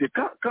quoi? C'est que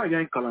quand il y a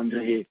un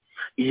calendrier,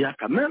 il y a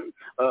quand même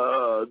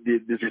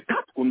des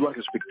étapes qu'on doit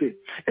respecter.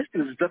 Est-ce que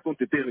les étapes ont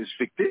été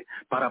respectées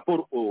par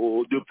rapport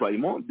au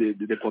déploiement des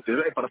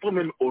conteneurs et par rapport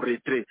même au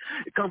retrait?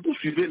 Quand vous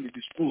suivez le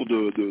discours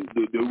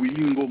de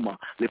Willy Ngoma,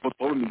 les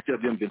porte-parole militaires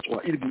du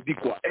M23, il vous dit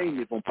quoi? Ils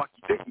ne vont pas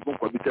quitter, ils vont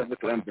cohabiter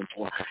avec le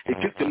M23. Et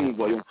qu'est-ce que nous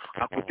voyons?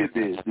 À côté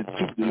des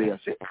troupes de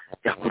l'EAC,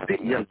 et à côté,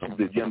 il y a les troupes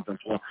de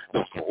M23.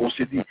 Donc, on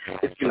s'est dit,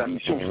 est-ce que la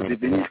mission, c'est de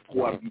venir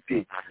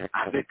cohabiter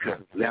avec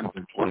les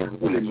M23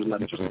 ou la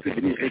mission, c'est de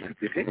venir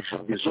récupérer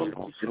des zones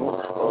qui seront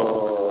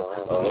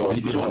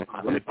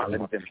abandonnées par les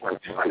M23?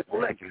 C'est ça le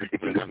problème. Et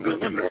que le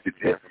gouvernement,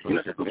 il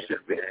a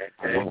observé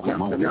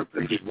comment on est en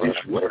train de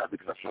jouer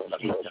avec la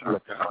situation sur le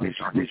terrain. Les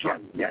gens,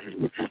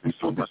 ils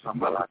sont pas sans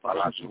mal à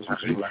la sur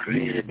la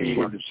grille et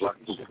besoin de soi.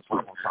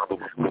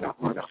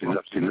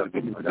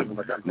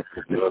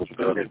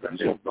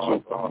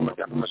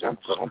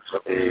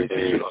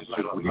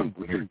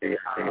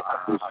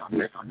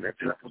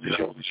 C'est la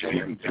position du chef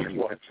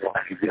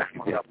arriver à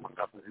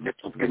les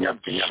troupes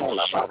gagnantes qui sont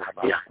là-bas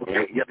et à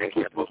côté il y a des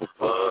troupes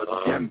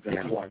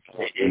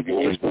et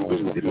tout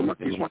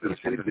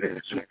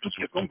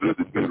ce qu'on veut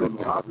de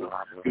l'honorable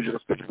que je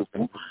respecte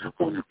beaucoup,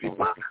 on ne peut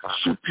pas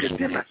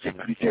sous-traiter la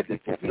sécurité des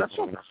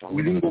populations.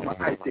 Willy Ngoma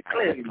a été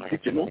clair, il dit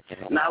que non,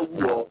 là où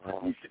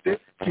il s'était,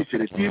 qui se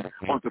retire,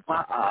 on ne peut pas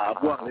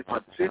avoir les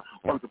FADC,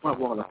 on ne peut pas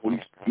avoir la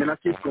police. Maintenant,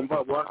 qu'est-ce qu'on va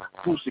avoir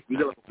pour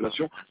sécuriser la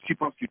population qui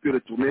pense qu'il peut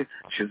retourner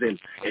chez elle?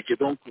 Et que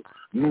donc,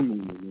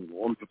 nous,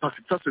 on ne peut pas.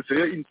 Ça, ce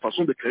serait une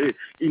façon de créer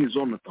une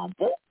zone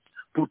tampon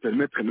pour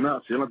permettre maintenant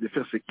à ces gens de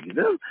faire ce qu'ils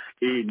veulent.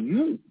 Et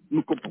nous,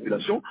 comme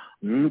population,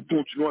 nous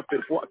continuons à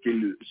faire foi que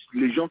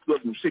les gens qui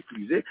doivent nous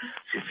sécuriser,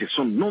 ce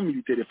sont non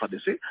militaires des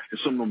FADC, ce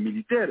sont non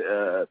militaires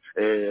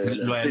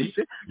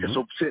CIC,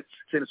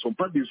 ce ne sont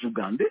pas des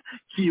Ougandais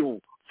qui ont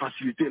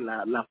faciliter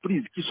la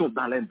prise, qui sont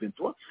dans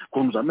l'M23,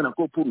 qu'on nous amène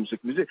encore pour nous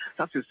sécuriser.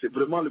 Ça, c'est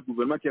vraiment le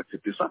gouvernement qui a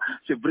accepté ça.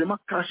 C'est vraiment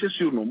cracher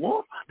sur nos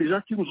morts, des gens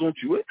qui nous ont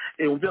tués,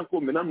 et on vient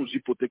encore maintenant nous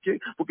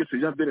hypothéquer pour que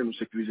ces gens viennent nous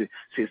sécuriser.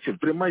 C'est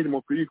vraiment une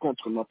moquerie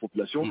contre la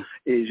population,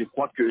 et je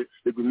crois que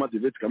le gouvernement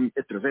devait quand même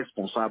être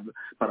responsable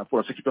par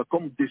rapport à ce qu'il fait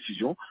comme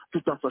décision,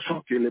 tout en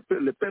sachant que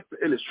le peuple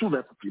et le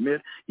souverain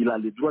primaire, il a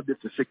le droit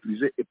d'être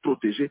sécurisé et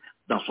protégé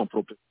dans son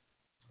propre.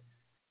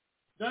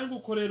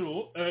 nguko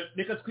rero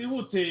reka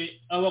twihute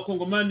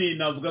abakongomani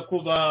navuga ko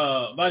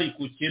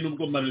barikukiye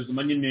n'ubwo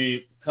maruzima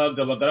nyine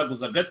kaga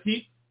bagaragaza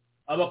gati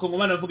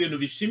abakongomani bavuga ibintu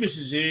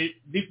bishimishije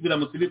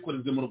biramutse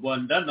bikorezwe mu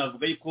Rwanda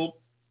navuga yuko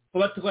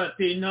kuba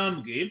twarateye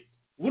intambwe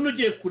ubundi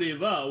ugiye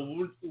kureba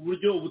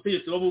uburyo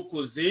ubutegetsi buba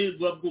bukoze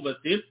buba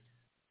bwubatse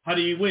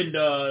hari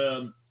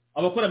wenda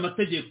abakora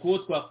amategeko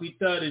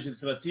twakwita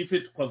legislative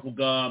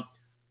tukavuga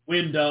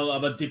wenda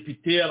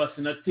abadepite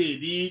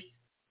abasenateri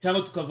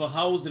cyangwa tukava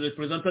house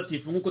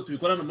representative nk'uko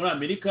tubikorana muri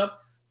Amerika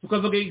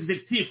tukavuga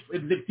executive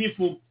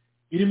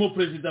irimo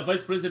president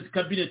vice president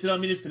cabinet na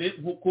ministre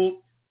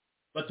nk'uko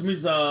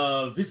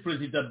batumiza vice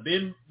president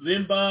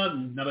P.Bemba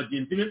na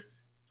bagenzi be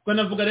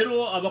tukanavuga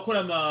rero abakora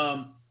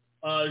ama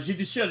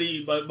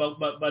judiciary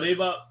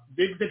bareba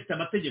executive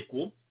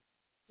amategeko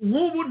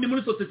nk'ubu ni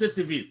muri société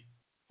civile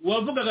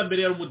wavugaga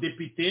mbere yari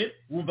umudepite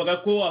wumvaga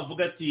ko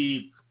avuga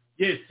ati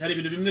yes hari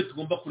ibintu bimwe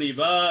tugomba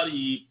kureba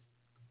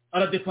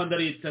aradefanda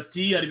leta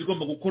ati hari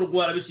bigomba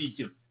gukorwa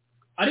arabishyigikira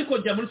ariko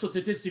jya muri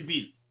société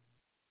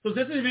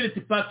civile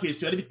iti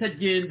package hari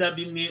bitagenda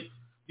bimwe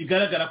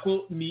bigaragara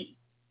ko ni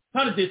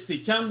pardesi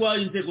cyangwa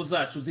inzego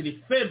zacu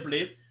ziri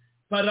faible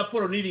par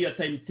rapport n'iriya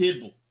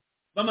timetable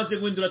bamaze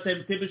guhindura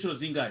timetable inshuro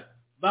zingahe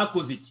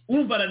bakoze iki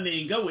urumva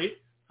aranenga we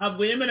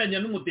ntabwo yemeranya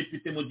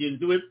n'umudepite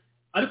mugenzi we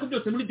ariko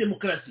byose muri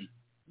demokarasi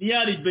ni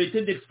ya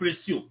liberté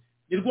d'expression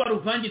ni rwa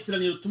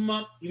ruvangitiranye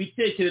rutuma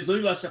ibitekerezo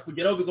bibasha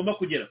kugeraho bigomba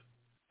kugera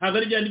ntabwo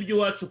ari bya n'ibyo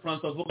iwacu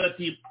François avuga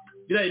ati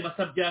biriya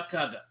imasa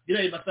by'akaga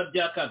biriya imasa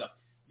by'akaga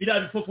biriya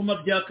bifofoma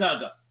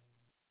by'akaga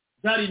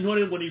zari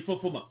intore ngo ni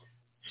ibifofoma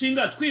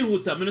shinga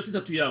twihuta minota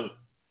 3 yawe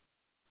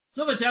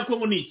soba cya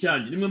Kongo ni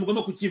icyanjye nimwe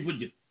mugomba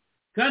kukivugira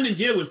kandi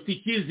njyewe mfite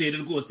icyizere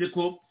rwose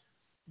ko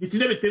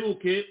bitinde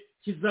bitebuke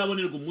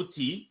kizabonerwa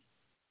umuti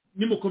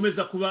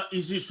nimukomeza kuba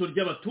ijisho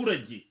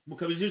ry'abaturage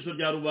mukaba ijisho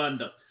rya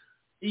rubanda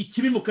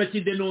ikibi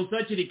mukakidenonsa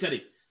hakiri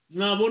kare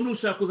mwabona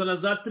ushaka kuzana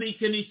za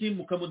trike n'iki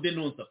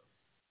mukamudenonsa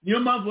niyo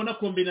mpamvu ubona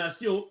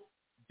kombinasiyo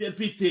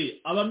depite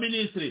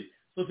abaministre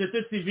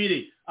sosiyete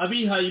sivile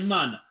abihaye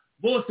imana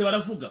bose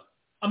baravuga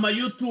ama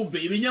YouTube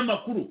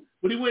ibinyamakuru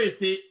buri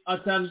wese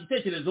atanga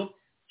igitekerezo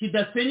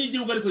kidasenya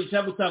igihugu ariko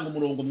gishaka gutanga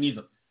umurongo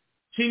mwiza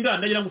shinga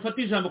ndagira ngo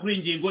ufate ijambo kuri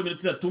ingingo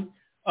iminota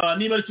 3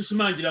 niba ari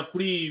kishimangira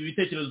kuri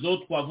ibitekerezo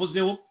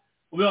twavuzeho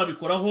ube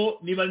wabikoraho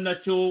niba ari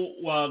nacyo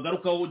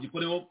wagarukaho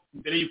gikoreho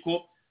mbere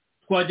yuko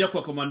twajya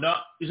kwa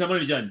komanda ijambo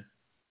rijyanye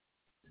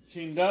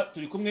shinga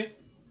turi kumwe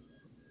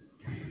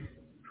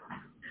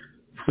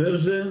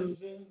Serge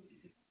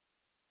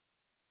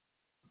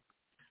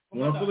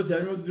mwakoze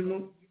cyane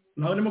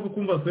nawe nimo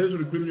kukumva Serge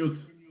uri kuri mute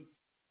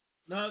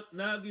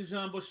ntabwo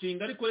ijambo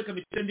shinga ariko reka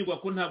mitendigwa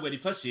ko ntabwo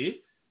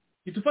yarifashe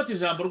itufata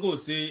ijambo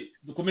rwose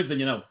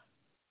dukomezanye nawe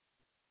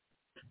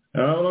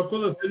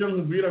urakoze Serge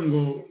nkubwira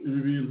ngo ibi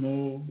bintu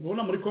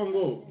ubona muri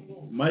Congo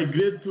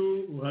migrate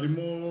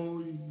harimo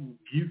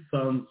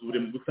ubwisanzure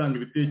mu gutanga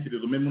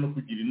ibitekerezo memo no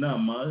kugira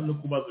inama no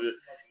kubaza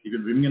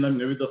ibintu bimwe na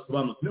bimwe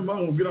bidasobanutse niyo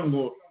mpamvu nkubwira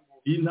ngo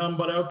iyi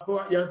ntambara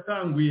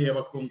yatanguye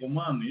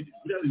abakongomani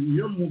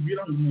iyo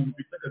mubwira ngo umuntu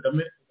bita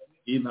Kagame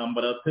iyi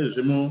ntambara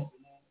yatejemo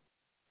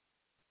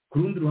ku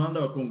rundi ruhande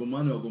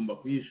abakongomani bagomba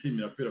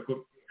kuyishimira kubera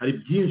ko hari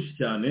byinshi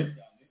cyane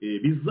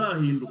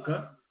bizahinduka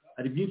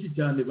hari byinshi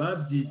cyane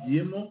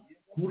babyigiyemo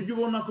ku buryo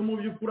ubona ko mu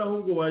by'ukuri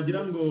ahubwo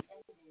wagira ngo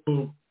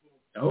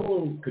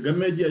aho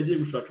Kagame agiye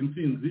gushaka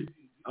intsinzi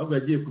ahubwo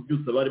yagiye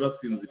kubyutsa abari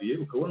basinziriye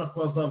ukabona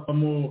ko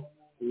hazavamo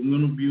ubumwe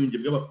n'ubwiyunge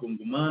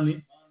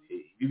bw'abakongomani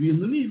ibi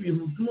bintu ni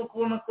ibintu turimo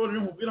kubona ko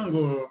rero nkubwira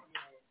ngo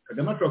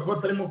Kagame ashobora kuba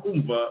atarimo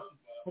kumva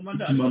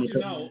komanda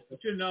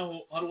icyo naho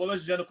hari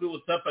uwabajije hano kuri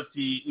WhatsApp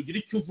ati ugira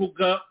icyo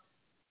uvuga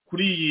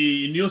kuri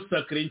iyi niyo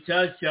sacre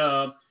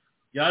nshyashya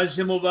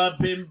yajemo ba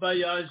Bemba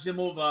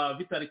yajemo ba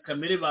Vitali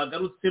Kamere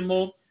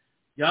bagarutsemo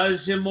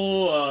yajemo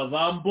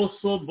ba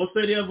Mboso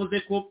yari yavuze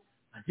ko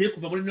agiye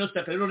kuva muri niyo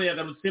sacre none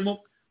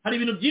yagarutsemo hari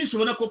ibintu byinshi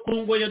ubona ko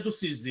Kongo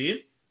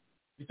yadusize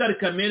Vitali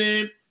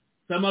Kamere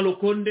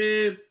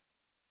Samalokonde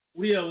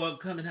uriya wa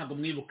kandi ntabwo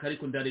mwibuka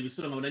ariko ndareba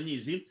isura nkabona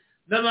nyizi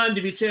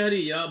n'abandi bicaye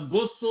hariya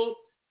Mboso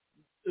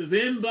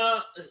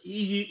Bemba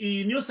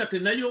iyi niyo sacre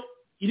nayo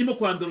irimo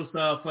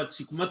kwandorosa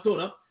Faci ku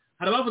matora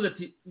harabavuze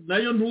ati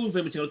nayo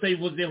ntuve mu cyaro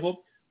utayivuzeho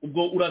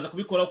ubwo uraza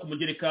kubikoraho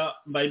kumugereka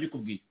mbaye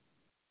bikubwiye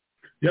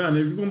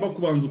yani bigomba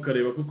kubanza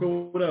ukareba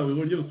kuko buriya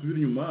wongera usubira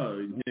inyuma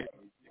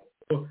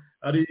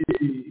ari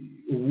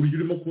uburyo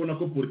urimo kubona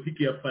ko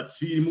politiki ya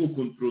Faci irimo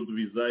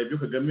gukontrodubiza ibyo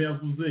Kagame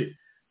yavuze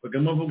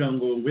Kagame avuga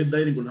ngo we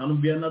dahiri ngo nta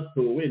nubwo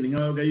yanatowe ni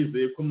nk'abaga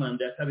yizeye ko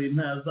manda ya kabiri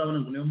ntazabona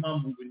ngo niyo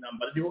mpamvu ngo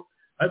intambara iriho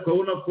ariko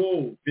urabona ko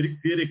Felix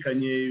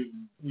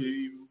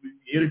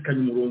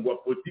yerekanye umurongo wa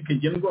politiki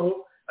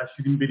ngendwaho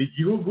ashyira imbere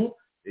igihugu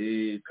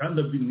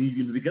kandi ni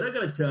ibintu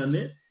bigaragara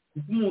cyane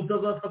kuko umuntu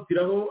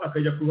azafatiraho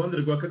akajya ku ruhande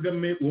rwa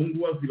Kagame uwo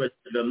nguwo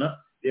azibagirana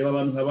reba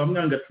abantu nka ba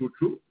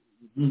Mwangacucu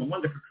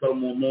hari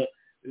umuntu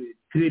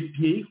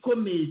trepiye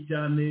ikomeye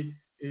cyane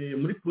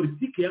muri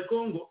politiki ya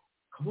Congo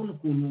kabona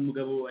ukuntu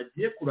umugabo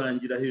agiye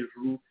kurangira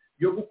hejuru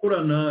yo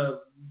gukorana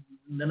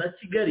na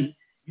Kigali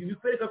ibi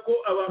bikwereka ko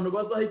abantu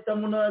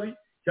bazahitamo nabi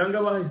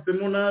cyangwa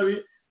bahisemo nabi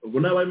ubwo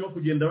n'abarimo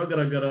kugenda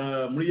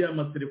bagaragara muri ya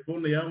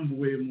matelefone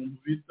yambuwe mu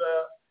bita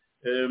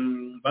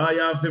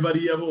bayave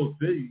bariya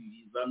bose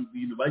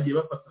ibintu bagiye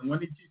bafatanwa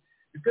n'iki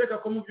bikwereka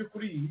ko mu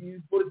by'ukuri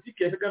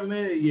politiki ya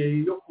Kagame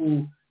yo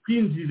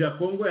kwinjirira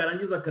Kongo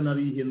yarangiza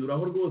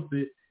akanabihenuraho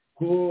rwose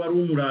ko ari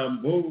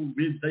umurambo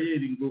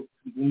bidayeri ngo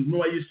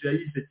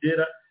n'uwayishe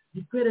kera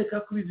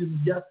bikwereka ko ibintu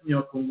byatumye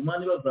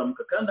abakongomani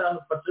bazamuka kandi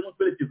ahantu fatemo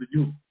twerekeza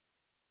igihugu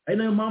ari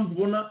nayo mpamvu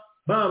ubona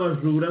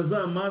babajura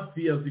za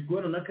mafiya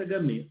zikorana na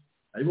Kagame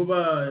aribo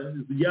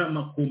ya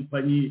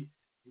makompanyi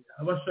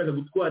abashaka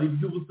gutwara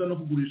iby'ubusa no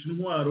kugurisha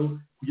intwaro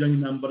kugira ngo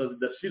intambara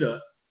zidashira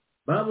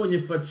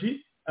babonye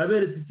Faci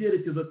aberetse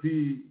icyerekezo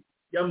ati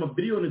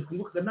y'amabiliyoni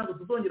twunguka ntabwo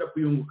tuzongera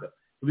kuyunguka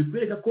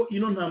bikwereka ko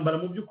ino ntambara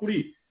mu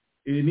by'ukuri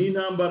ni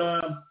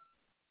intambara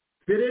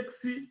Felix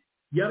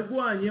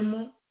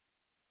yarwanyemo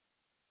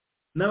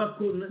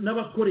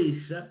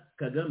n'abakoresha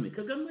Kagame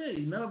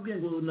nababwiye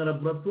ngo na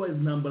laboratoire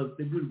intambara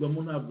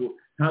zitegurirwamo ntabwo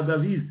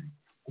abizi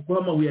kuko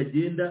amabuye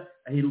agenda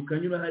aheruka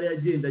anyura hariya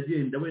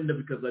agenda wenda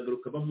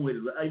bikazagaruka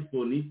bamuhereza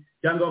iPhone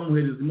cyangwa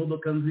bamuhereza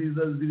imodoka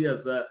nziza ziriya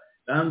za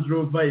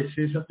Androva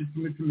esheshatu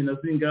 10 na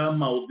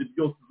zingahe Audi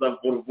byose za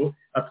Volvo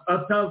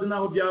atazi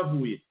naho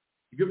byavuye.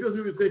 Ibyo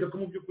byose bikwereka ko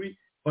mu by'ukuri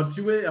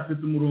Fatiwe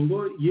afite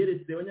umurongo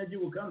yeretse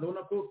abanyagihugu kandi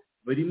abona ko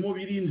barimo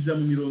birinjira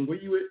mu mirongo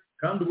yiwe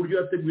kandi uburyo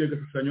yateguye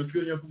agashushanyo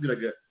k'iyo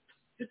yakubwiraga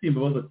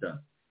kitimbabaza cyane.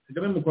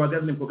 Kagame mu kwa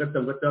gatanu kwa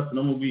gatanu gatatu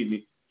no mu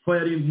bwini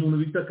fire umuntu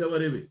bita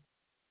Kabarebe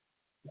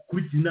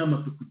ukurikira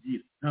inama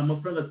tukugira nta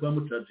mafaranga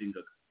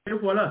twamucagingaga.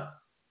 Voilà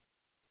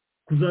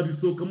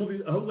kuzabisohoka mu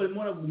ahubwo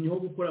arimo aragumyeho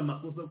gukora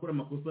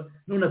amakosa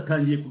none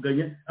atangiye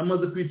kuganya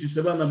amaze kwicisha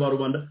abana ba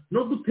rubanda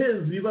no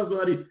guteza ibibazo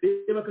hari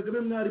reba Kagame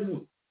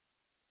mwarimu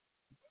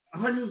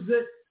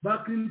ahanyuze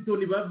ba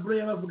Clinton ba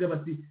Blair bavuga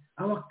bati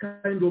our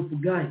kind of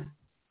guy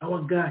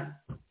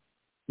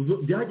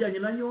byajyanye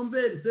na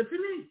Nyomberi c'est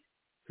fini.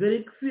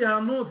 Felix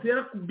hano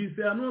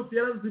yarakubise hano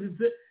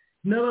yaraziritse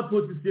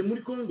n'abapolitisiye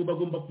muri Congo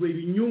bagomba kureba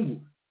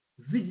inyungu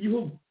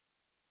z'igihugu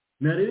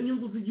na rero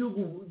inyungu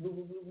z'igihugu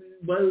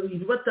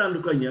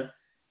batandukanya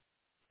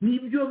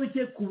nibyo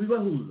bike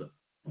kubibahuza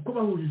kuko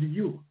bahujije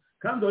igihugu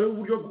kandi ari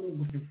uburyo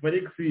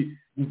Felix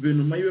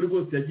guverinoma yiwe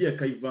rwose yagiye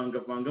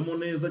akayivangavangamo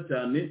neza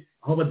cyane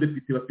aho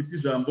abadepite bafite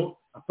ijambo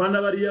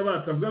apana bariya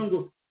batavuga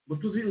ngo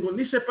tuzi ngo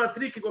nishe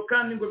Patrick ngo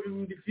kandi ngo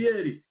bindi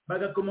fieri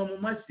bagakoma mu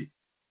mashyi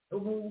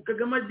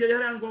Kagame agiye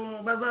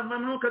ngo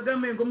bazavanaho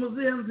Kagame ngo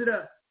muzihe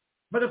nzira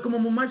bagakoma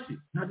mu mashyi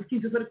ntabwo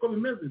ikintu ariko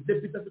bimeze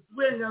depite afite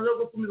uburenganzira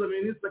bwo gutumiza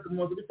minisitiri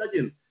akamubaza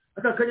bitagenda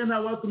aka kanya nta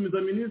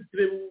watumiza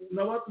minisitiri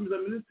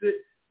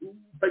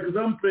for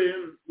example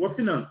wa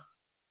finance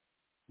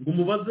ngo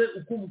mubaze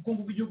uko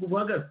ubukungu bw'igihugu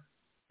buhagaze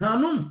nta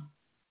n'umwe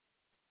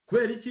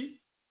kubera iki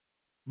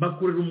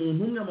bakorera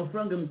umuntu umwe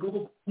amafaranga mu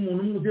kaboko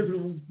k'umuntu umwe ugeze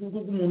ubukungu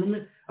bw'umuntu umwe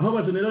aho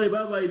abajenerali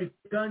babaye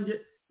ibikange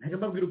ntabwo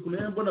mbabwira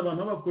ukuntu mbona abantu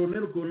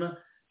b'abakoloneli ukuntu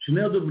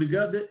general de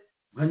brigade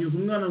banyuze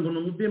umwana ngo ni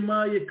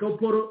umudemaye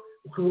kaporo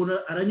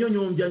ukabona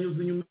aranyonyombye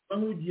anyuze inyuma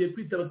nk'ugiye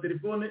kwitaba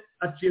telefone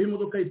aciyeho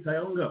imodoka yitaye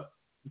aho ngaho.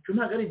 Icyo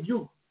ntabwo ari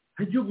igihugu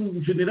hari igihugu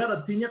general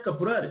atinya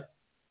kaporale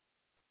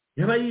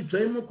yaba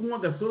yicayemo kunywa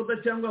agasoda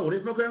cyangwa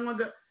ureva ko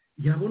yanywaga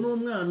yabona uwo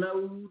mwana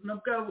na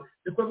bwabo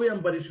reko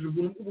yambarishije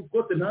ubuntu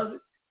bw'ubukote ntazi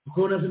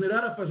ukabona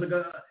general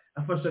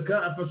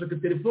afashe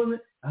telefone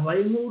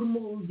abaye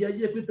nk'urimo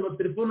yagiye kwitaba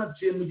telefone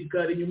aciye mu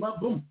gikari inyuma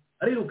bum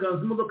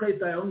arirukanza imodoka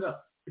yitaye aho ngaho.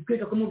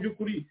 Itwereka ko mu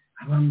by'ukuri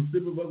abantu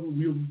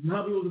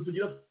nta buyobozi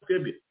tugira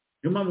twebwe.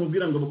 Niyo mpamvu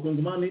mubwira ngo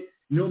abakongomani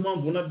niyo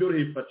mpamvu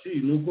nabyoroheye faci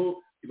ni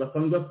uko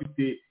basanzwe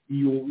bafite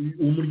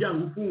uwo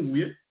muryango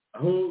ufunguye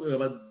aho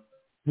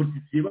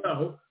abapolitisiye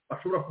baho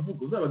bashobora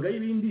kuvuga uzabagaho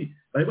ibindi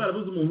bari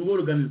barabuze umuntu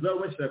uboroganiza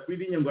ubashyira kuri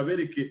linya ngo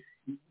abereke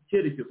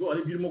icyerekezo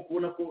ari byo urimo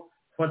kubona ko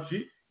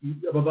faci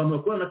aba bantu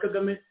bakorana na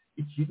Kagame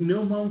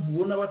niyo mpamvu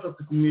ubona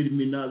bashatse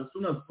kumwerimina as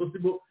soon as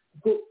possible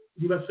kuko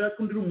ntibashaka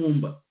undi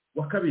rumumba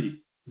wa kabiri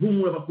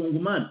nk'umura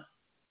abakongomani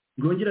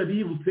ngongera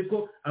bibutse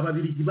ko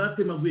ababirigi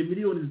batemaguye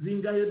miliyoni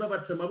zingahe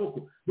babaca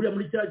amaboko buriya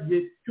muri cya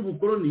gihe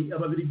cy'ubukoloni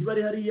ababirigi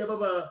bari hariya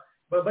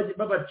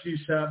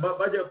babacisha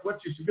bajya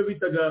kubacisha ibyo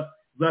bitaga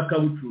za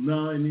kawucu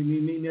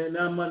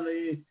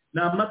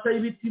n'amata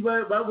y'ibiti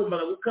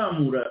bagombaga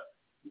gukamura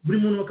buri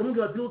muntu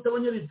bakamubwira bati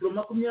utabonye litiro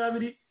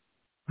 20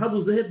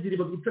 habuzeho ebyiri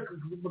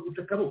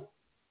baguca akaboko.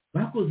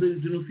 Bakoze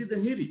jenoside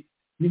nk'iri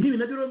ni nk'ibi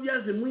nabyo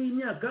byaje muri iyi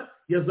myaka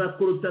ya za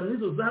korota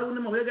n'izo zahabu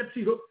n'amabuye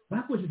y'agaciro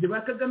bakoresheje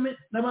ba Kagame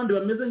n'abandi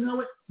bameze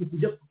nkawe mu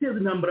kujya guteza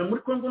intambara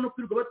muri Kongo no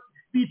kwirirwa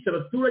bica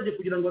abaturage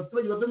kugira ngo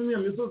abaturage bave muri iyo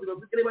misozi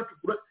basigare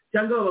bacukura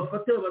cyangwa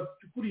babafate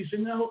babacukurishe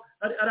nk'aho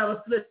ari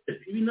abaturage.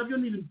 Ibi nabyo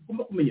ni ibintu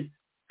tugomba kumenya.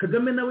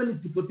 Kagame nawe ni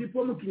tipo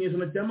wo mu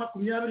kinyejana cya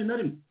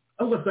 21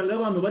 aho ugasanga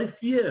abantu bari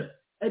fier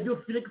ibyo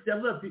Felix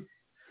yavuze ati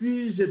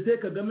si jete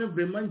Kagame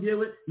vraiment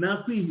ngewe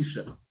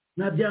nakwihisha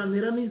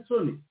nabyantera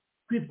n'isoni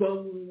kwitwa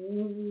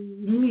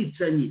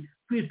umwicanyi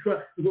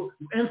kwitwa ngo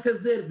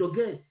MFZ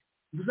doge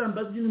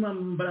uzambaza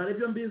intambara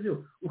rebyo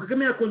mbiziho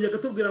Kagame yakongera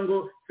gatubwira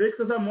ngo Felix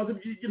azamuze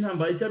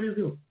by'intambara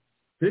icyabiziho.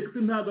 Felix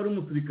ntabwo ari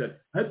umusirikare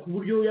ariko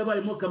uburyo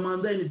yabayemo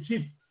commander in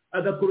chief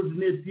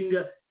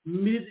agacoordinatinga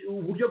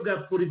uburyo bwa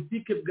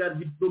politike bwa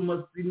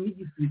diplomasi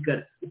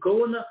n'igisirikare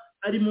ukabona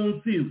ari mu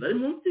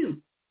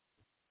nsinzi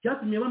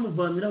cyatumye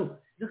bamuvaniraho.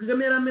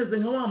 Kagame yarameze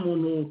nka wa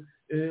muntu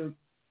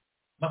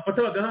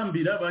bafata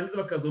bagahambira bangiza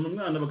bakazana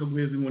umwana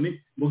bakaguheza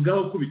inkoni ngo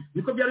gaho kubita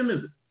niko byari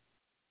bimeze.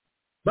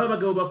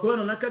 Babagabo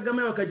bakorana na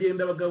Kagame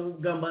bakagenda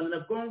bagagambanira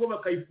Kongo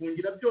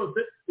bakayifungira byose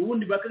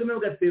ubundi ba Kagame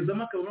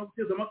bagatezamo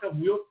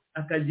akavuyo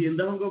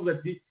akagenda aho ngaho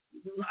ati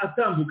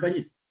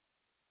atambukanye.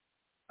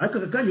 Ariko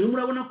kakanye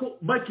murabona ko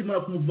bakimara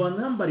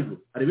kumuvana hambarigo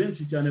ari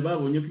benshi cyane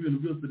babonye ko ibintu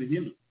byose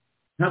bihinduka.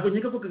 Ntabwo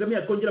nkeka ko Kagame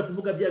yakongera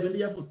kuvuga bya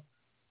bindi yavuze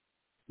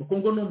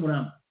Kongo no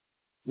muramba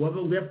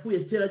ngo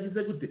yapfuye kera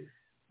agize gute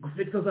ngo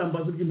Felix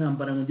azambaza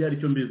by'intambara ngo byari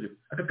cyo mbize.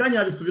 Aka kanya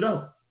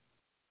yabisubiraho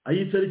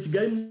ayicara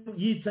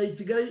i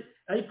Kigali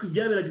ariko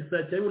ibyabera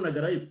gisaka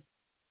yabonaga live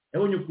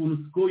yabonye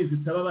ukuntu sikoyi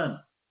zitaba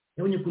abana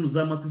yabonye ukuntu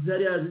za matu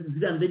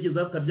ziriya ndege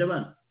zatabye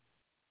abana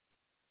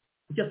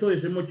icyo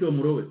atoreshemo cyo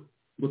murowe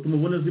ngo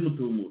tumubone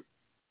zimutumura.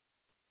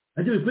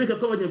 Ajye bikweka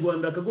ko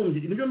abanyarwanda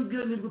akagombye nibyo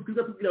mbwira nibwo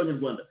twiza kubwira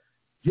abanyarwanda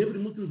je buri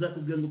munsi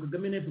nzakubwira ngo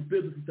Kagame na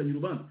FPR dufitanye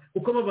urubanza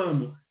kuko aba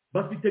bantu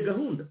bafite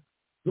gahunda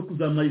zo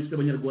kuzamarisha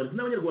abanyarwanda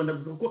n'abanyarwanda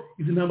gusa ko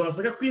izi ntambara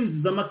bashaka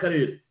kwinjizamo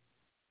akarere.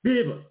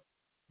 Reba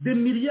de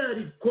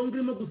miliyari kongo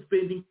irimo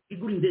gusipendinga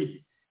igura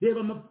indege.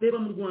 Reba mu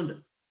Rwanda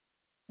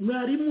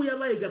mwarimu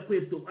yabaye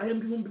gakweto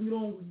ahembwa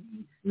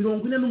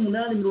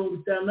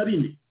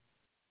 48,54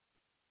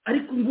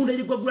 ariko imbunda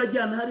yirirwa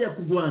burajyana hariya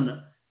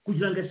kurwana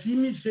kugira ngo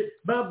ashimishe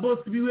ba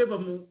boss biwe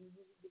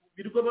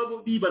birirwa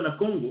babo bibana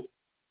Kongo.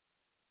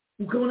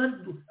 Ukabona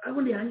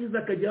abone hanyiza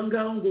akajya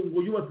ngaho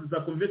ngo yubatse za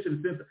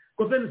convention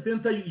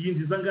center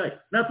yinjiza ngahe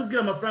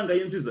natubwira amafaranga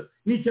yinjiza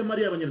n'icyo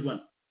amariye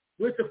abanyarwanda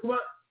wese kuba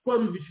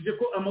twarumvishije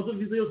ko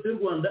amadovize yose y'u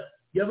Rwanda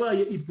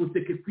yabaye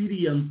ipoteke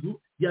kwiriya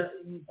nzu ya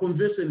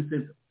convention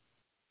center.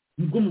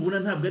 Nubwo mubona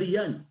ntabwo ari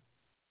yanyu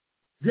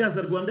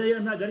zihaza Rwanda ya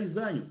ntabwo ari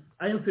zanyu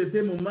INCT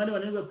mu mane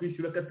banenga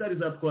kwishyura Qatar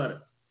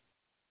zatwara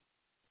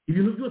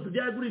ibintu byose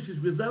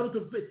byagurishijwe za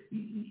ruto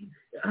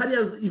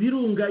hariya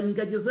ibirunga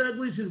ingage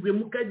zagurishijwe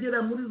mu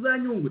Kagera muri za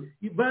Nyungwe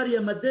bari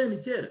ya madeni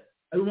kera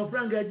ayo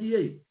mafaranga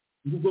yagiye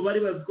ubwo bari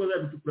bazikoza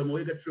bitukura mu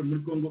gaciro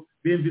muri Kongo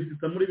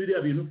bemvisa muri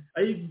biriya bintu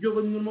ayibyo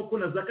bamwe ko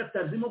na za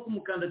Qatar zimo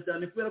kumukanda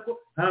cyane kubera ko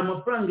ha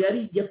mafaranga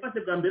yari yafashe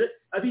bwa mbere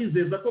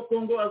abizeza ko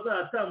Kongo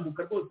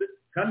azatambuka rwose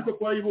kandi ko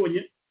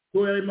kwayibonye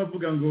ko yari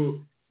mavuga ngo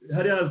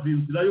hari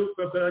azinzirayo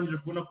kuko yarangije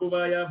kubona ko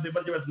bayavye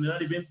barya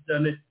bagenerali benshi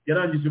cyane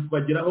yarangije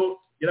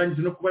kubageraho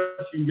yarangije no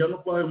kubashingira no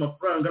kubaha ayo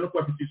mafaranga no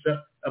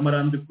kubafitisha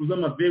amarande kuza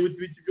amavewe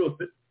n'ibiki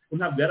byose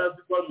ntabwo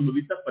yarazi ko umuntu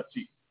bita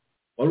Faci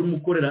wari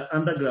umukorera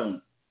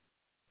underground.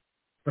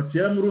 Faci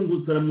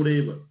yaramurungutse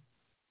aramureba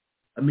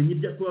amenya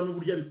ibyo akora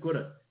n'uburyo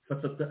abikora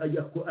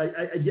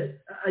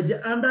ajya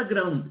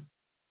underground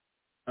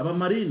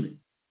abamarine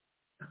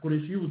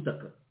akoresha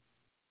y'ubutaka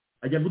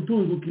ajya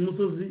gutunguka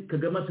imusozi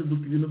Kagame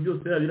asiduka ibintu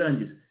byose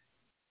yabirangije.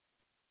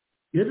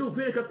 Rero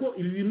kwereka ko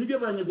ibi bintu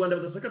by'abanyarwanda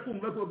badashaka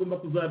kumva ko bagomba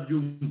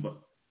kuzabyumva.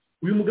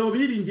 Uyu mugabo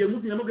biringiye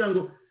munsi nyamubwira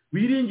ngo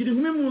wiringira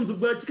inkumi mu nzu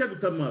bwa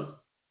kikagutamaza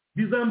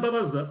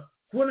bizambabaza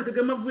kubona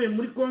Kagame avuye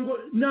muri Kongo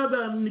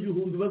n'abantu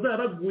ibihumbi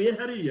bazabaguye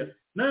hariya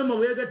n'ayo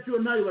mabuye y'agaciro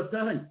nayo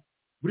batahanye.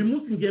 Buri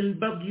munsi ngenda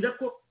babwira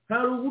ko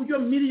hari uburyo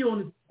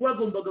miliyoni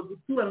twagombaga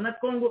guturana na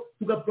Kongo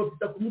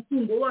tugaprofita ku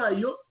mutungo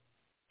wayo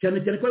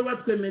cyane cyane ko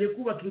batwemereye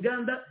kubaka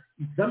inganda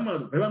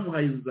izamaru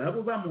bamuhaye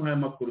zahabu bamuhaye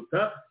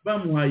amakorota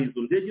bamuhaye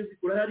izo ndege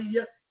zikora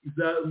hariya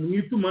mu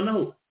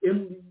itumanaho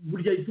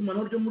burya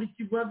itumanaho ryo muri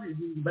Kivazi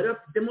bari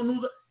bafitemo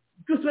nuza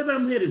byose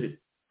baramuhereje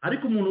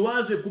ariko umuntu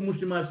waje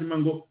kumushimashima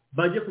ngo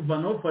bajye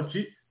kuvanaho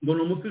Faci ngo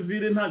no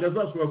musivile ntago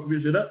azashobora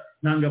kubijera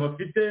ntanga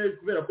bafite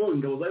kubera ko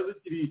ingabo zayo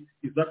zikiri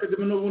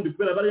izakagame n'ubundi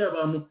kubera bari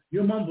abantu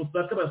niyo mpamvu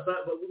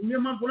niyo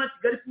mpamvu na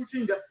Kigali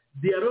kushinga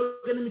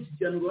dialogue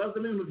n'imishyikirano ngo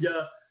hazemo ibintu bya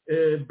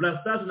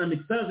blastage na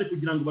mixage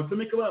kugira ngo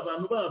bacomeke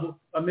abantu babo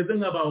bameze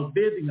nk'aba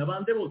obedi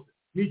nk'abande bose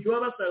nicyo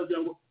babasaba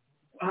kugira ngo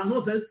ahantu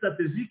hose ari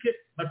strategique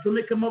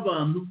bacomekamo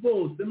abantu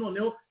bose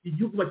noneho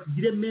igihugu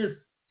bakigire meza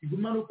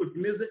kiguma nuko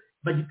kimeze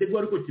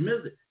bagitegura uko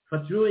kimeze.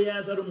 Fatiro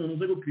yaje ari umuntu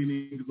uze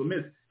gukwirinda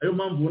gomeze ayo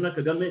mpamvu ubona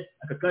Kagame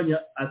akakanya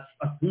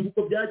atumva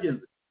uko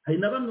byagenze. Hari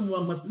na bamwe mu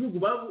bamasubigu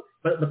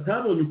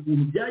batabonye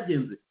ukuntu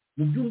byagenze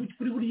mu byumba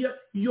kuri buriya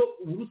iyo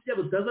Uburusiya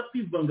butaza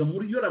kwivanga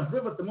muri yo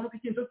ravuye batamana ko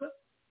Kinshasa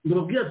ngo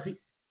babwira ati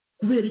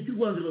kubera iki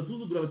Rwanda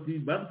basuzugura bati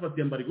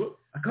badufatiye ambarigo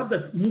akavuga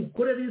ati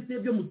mukore liste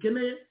byo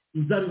mukeneye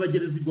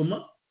nzabibagereza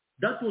igoma.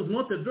 That was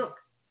not a joke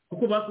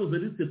kuko bakoze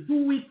liste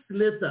 2 weeks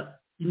later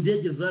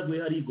indege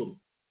zaguye hari igoma.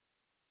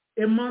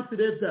 A month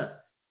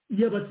later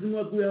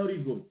y'abashinwa guye hari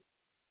igoma.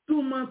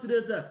 2 months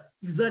later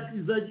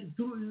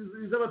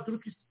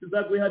iz'abaturuki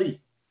zaguye hari.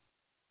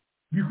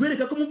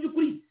 Bikwereka ko mu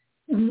by'ukuri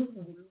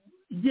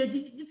igihe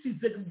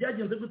gicitse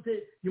byagenze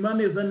gute nyuma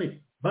y'amezi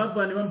ane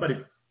bavanye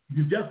bambarigo.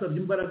 Ibi byasabye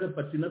imbaraga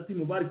Faci na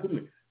timu bari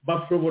kumwe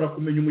bashobora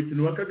kumenya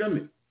umukino wa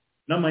Kagame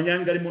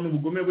n'amanyanga arimo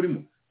n'ubugome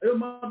burimo. Ayo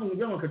mpamvu ngo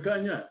byamaka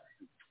kanya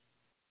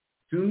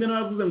sinzi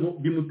navuze ngo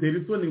bimutera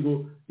isoni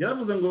ngo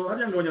yaravuze ngo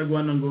harya ngo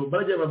abanyarwanda ngo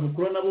barajya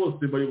bavukurana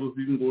bose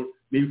bayobozi ngo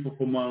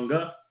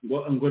n'ibifofomanga ngo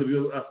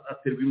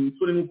aterwa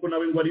imisore nuko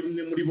nawe ngo ari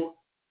umwe muri bo.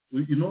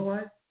 You know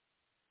why?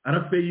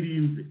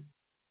 Arafayirinze.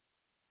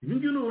 Ibi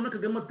ngibi nubona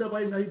Kagame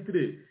atabaye nka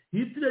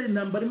Hitler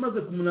intambara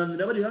imaze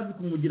kumunanira bari hafi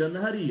kumugirana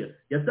hariya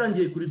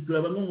yatangiye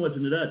kuritura bamwe mu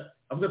bagenerali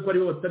avuga ko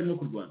aribo batarimo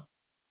kurwana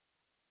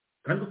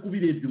kandi ko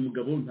birebye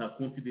umugabo nta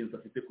confidence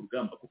afite ku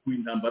rugamba kuko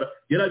intambara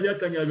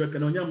yarabyakanyabye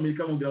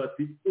abanyamerika mu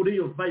bati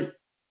uriyo vibe.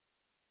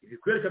 Ibi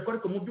kwereka ko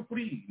ariko mu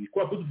by'ukuri ni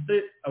kwa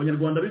dufite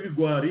abanyarwanda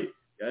b'ibigwari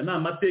ni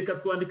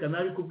amateka twandika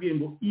nabi kubwiye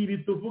ngo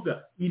ibi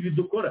tuvuga ibi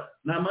dukora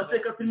ni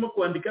amateka turimo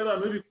kwandika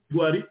abantu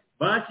b'ibigwari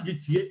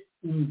bashyigikiye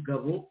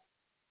umugabo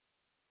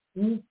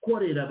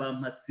ukorera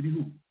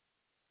bampatirihugu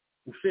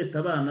usheta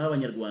abana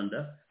b'abanyarwanda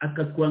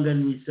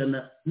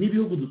akatwanganishana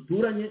n'ibihugu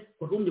duturanye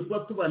twagombye kuba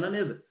tubana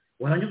neza.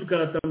 Warangiza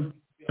ukaratanga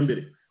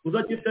mbere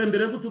uzagira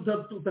iterambere gute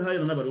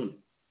tutahayana n'abarundi,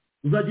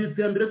 uzagira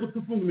iterambere gute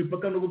ufunga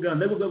imipaka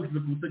n'Ubuganda ariko bwagushize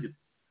ku butegetsi,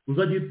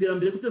 uzagira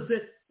iterambere gute se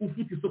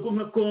ufite isoko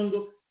nka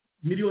Kongo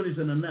miliyoni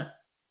 100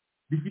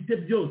 bifite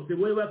byose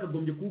wowe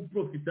bakagombye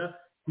kuprofita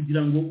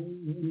kugira ngo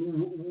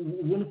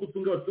ubone uko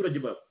utunga abaturage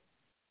bawe.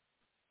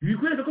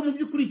 bikwereka ko mu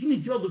by'ukuri iki ni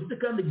ikibazo dufite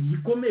kandi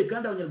gikomeye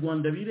kandi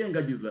abanyarwanda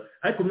birengagiza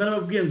ariko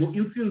narababwiye ngo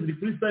intsinzi iri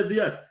kuri side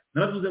yacu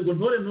naravuze ngo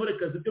ntore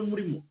kazi byo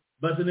murimo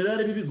ba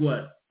generale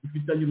b'ibigwari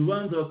bifitanye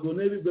urubanza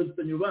bakoloneli b'ibigwari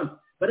bifitanye urubanza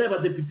bariya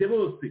badepite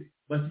bose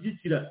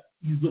bashyigikira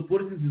izo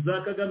polisi za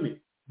Kagame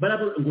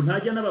ngo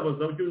ntajya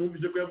n'ababaza uburyo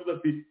numvise ko yavuze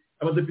ati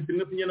abadepite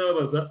mwe sinjya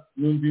n'ababaza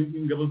numva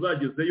ingabo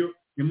zagezeyo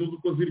nimuzi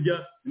uko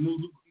zirya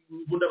nimuzi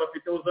imbunda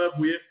bafite aho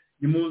zavuye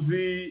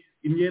nimuzi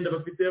imyenda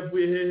bafite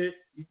yavuye hehe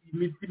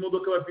imiti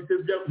imodoka bafite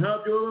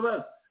ntabyo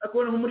babaza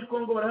akabona nko muri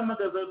Congo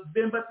barahamagaza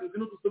Bemba sinzi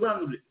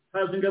n'udusobanurire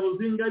haje ingabo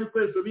zingahe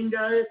ibikoresho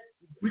bingahe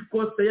kuri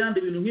coste yandi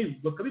ibintu nk'ibi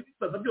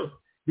bakabibaza byose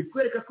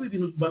bikwereka ko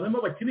ibintu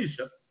barimo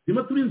bakinisha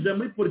birimo turinjira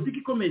muri politiki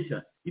ikomeye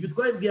cyane ibi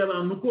twabibwiye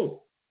abantu ko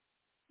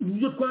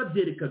uburyo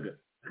twabyerekaga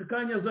aka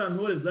kanya za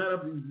ntore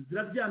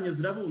ziraryamye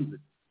zirabunze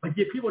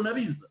bagiye kwibona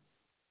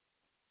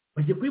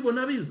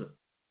biza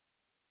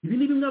ibi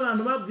ni bimwe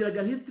abantu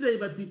babwiraga Hitler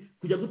bati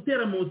kujya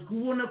gutera Moscow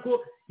ubona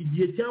ko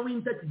igihe cya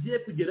winter kigiye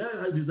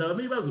kugera bizabamo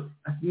ibibazo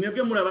ati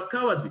mwebwe muri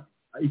abakawadi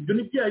ibyo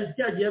ni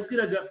cyagiye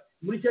yabwiraga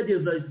muri cyagiye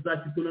za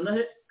Kitona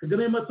nahe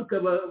Kagame matuka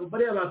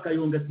bariya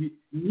bakayonga ati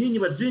nyinyi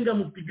bajinga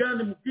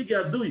mupige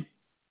adui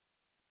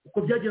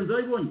uko byagenze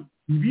babibonye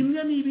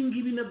bimwe n'ibi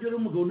ngibi nabyo rero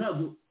umugabo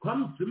ntabwo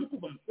twamusemo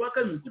kuva mu kwa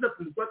kane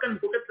kudatu mu kwa kane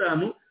ku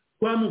gatanu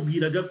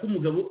twamubwiraga ko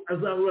umugabo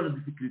azahura na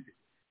difficulty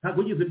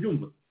ntabwo yigeze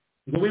byumva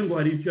ngo we ngo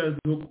hari icyo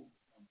aziho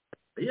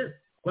yes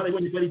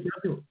twarabonye ko ari icyo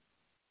aziho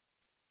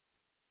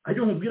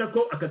ajya mubwira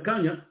ko aka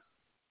kanya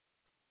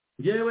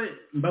yewe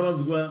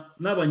mbabazwa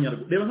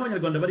n'abanyarwanda reba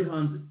nk'abanyarwanda bari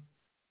hanze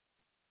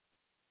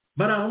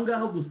bari aho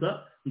ngaho gusa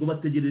ngo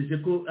bategereje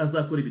ko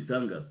azakora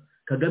ibitangaza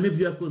Kagame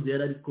ibyo yakoze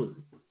yarabikoze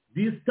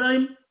this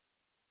time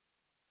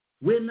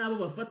we nabo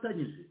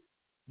bafatanyije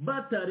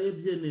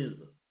batarebye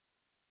neza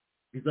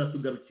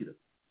bizatugarukira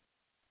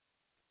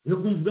yo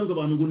kumvuga ngo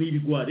abantu ngo ni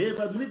ibigware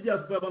reba muri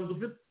diaspora abantu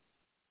dufite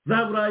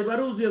za Burayi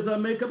baruzuye za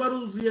Amerika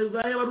baruzuye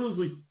za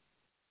baruzuye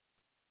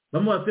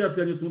bamwe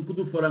bateranye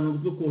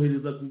kudufaranga zo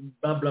kohereza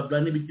bla bla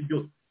n'ibiki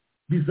byose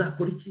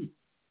bizakora iki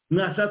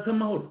mwashatse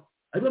amahoro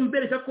ariko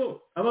mbereka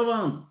ko aba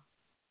bantu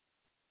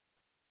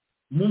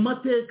mu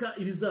mateka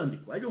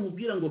ibizandikwa ariko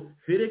mubwira ngo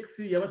Felix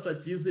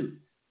yabashakiye izina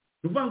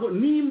ruvuga ngo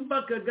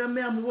nimba Kagame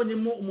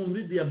amubonyemo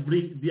umuntu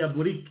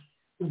diabolique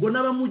ubwo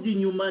n'abamujya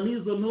inyuma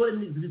n'izo ntore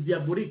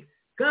diabolique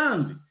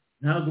kandi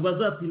ntabwo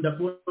bazatinda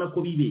kubona ko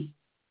bibeshye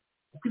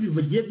kuko ibi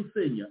bagiye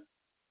gusenya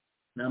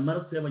ni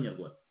amaraso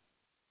y'abanyarwanda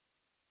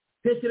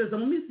tekereza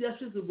mu minsi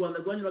yashize u Rwanda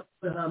rwanyuraga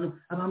ahantu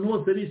abantu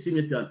bose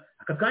bishimye cyane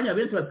aka kanya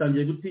benshi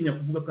batangiye gutinya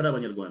kuvuga ko ari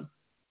abanyarwanda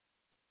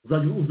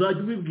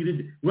uzajya ubibwira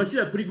ibyo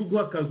urashyira kuri Google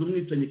hakaza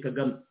umwicanyi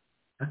Kagame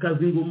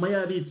hakaza ingoma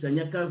y'abicanyi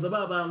hakaza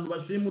ba bantu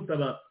bashimuta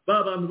ba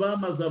bantu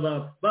bamaza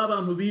ba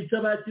bantu bica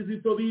ba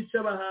Kizito bica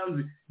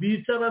abahanzi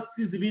bica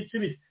abasizi bica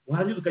ibi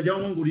wahangiza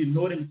ukajyaho ngo uri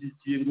intore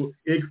mukikiye ngo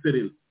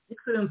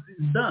excellence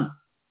is done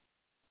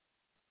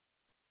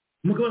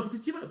umugabo afite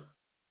ikibazo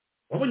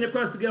wabonye ko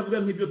hasigaye avuga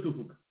nk'ibyo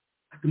tuvuga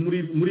ati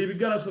muri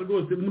ibigarasha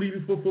rwose muri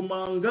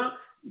ibifofomanga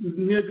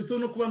mwegito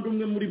no kuba ndi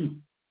umwe muri mwe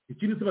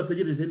ikindi se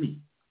bategereje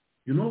ni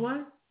you know why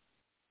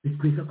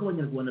bitwereka ko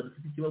abanyarwanda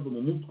dufite ikibazo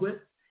mu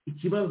mutwe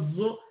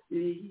ikibazo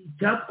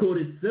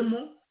cyatworetsemo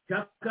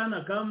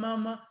cy'akana ka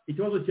mama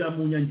ikibazo cya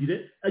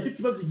munyangire aricyo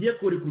kibazo kigiye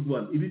koreka u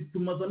Rwanda ibi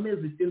tumaze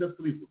amezi 9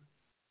 tubivuga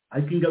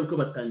ariko ingaruka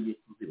batangiye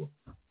kuzibona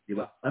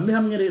reba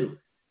hamwe rero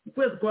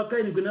ukwezi kwa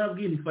karindwi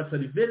narabwiye nifasha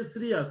very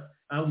serious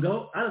aho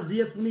ngaho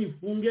RDF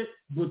nifunge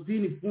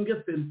botini ifunge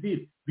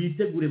sentire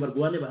bitegure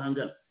barwane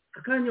bahangana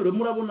kakanyoro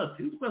murabona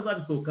sinzi ko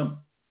azabisohokamo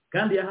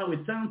kandi yahawe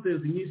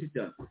chances nyinshi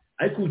cyane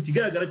ariko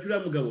ikigaragara cy'uriya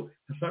mugabo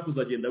ntashaka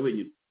kuzagenda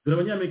wenyine dore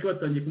abanyamerika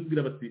batangiye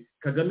kumubwira bati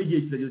Kagame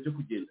igihe kirageze cyo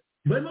kugenda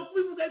barimo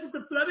kubivuga ariko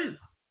turabizi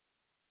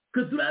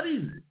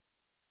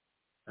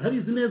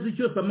arabizi neza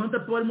icyo Samantha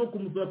Power arimo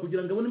kumusaba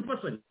kugira ngo abone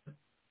imfashanyo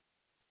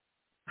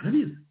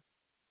arabizi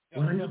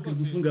waranyuka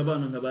gufunga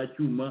abana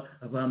nk'abacyuma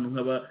abantu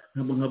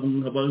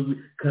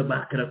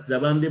nk'abakarasira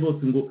abandi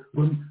bose ngo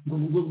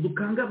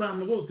dukanga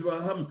abantu bose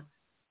bahamwe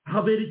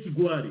habera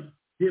ikigwari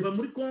reba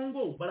muri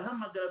Congo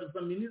barahamagara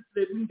za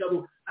minisitiri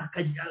w'ingabo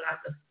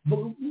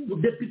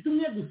depite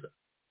umwe gusa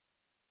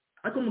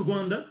ariko mu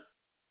Rwanda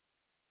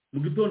mu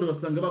gitondo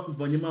basanga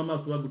bakuvanyemo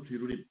amaso bagucira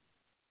ururimi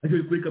ariko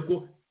bikurika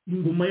ko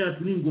ingoma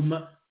yacu ni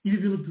ingoma ibi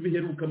bintu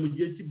tubiheruka mu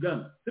gihe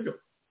cy'ibwami sibyo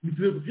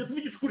bitubiye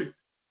tubigisha ukuri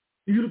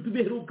ibintu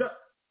tubiheruka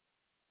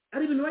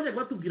ari ibintu bajya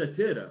batubwira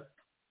kera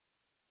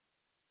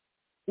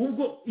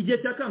ubwo igihe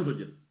cya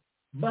Kanjogera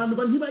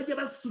abantu ntibajya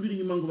basubira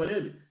inyuma ngo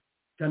barebe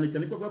cyane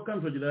cyane ko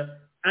Kanjogera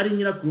ari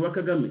nyirakuru wa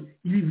Kagame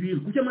ibi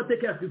bintu kuko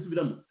amateka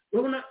yakwisubiramo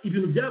urabona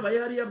ibintu byabaye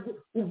hariya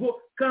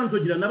ubwo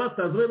Kanjogera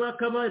n'abasaza be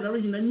bakabaye na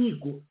Ruhina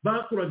Nkiko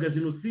bakuraga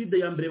jenoside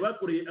ya mbere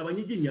bakoreye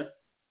abanyiginya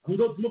aho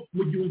ngaho mu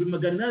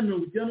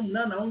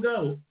 1898 aho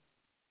ngaho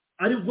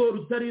aribwo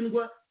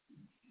Rutarindwa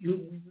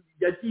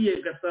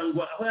yagiye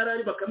gasangwa aho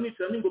yarari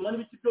bakamwicira n'ingoma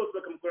n'ibiki byose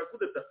bakamukora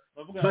kudeta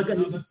bavuga muri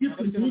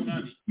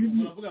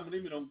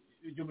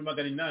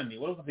 1800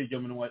 waravuze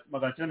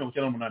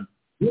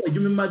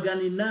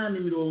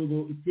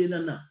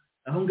 1898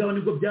 aho ngaho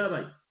nibwo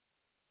byabaye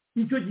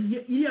icyo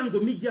gihe iriya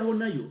ngoma ijyaho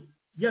nayo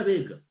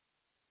y'abega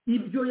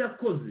ibyo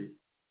yakoze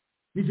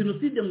ni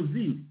jenoside mu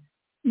zindi.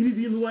 Ibi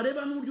bintu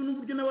wareba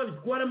n'uburyo nawe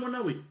abitwaramo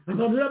nawe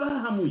abantu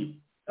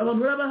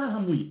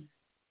barabahahamuye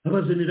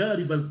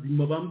abajenerali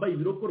bazima bambaye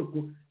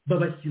ibirokoroko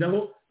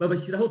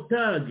babashyiraho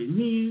tage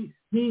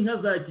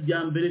nk'inka za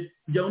kijyambere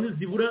kugira ngo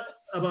nizibura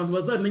abantu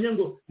bazamenya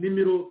ngo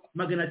nimero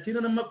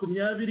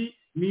 920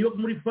 niyo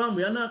muri famu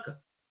ya naka.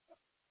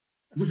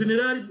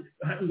 Umujenerali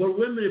ngo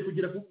wemereye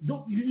kugira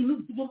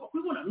ibintu tugomba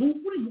kubibona ni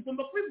ukuri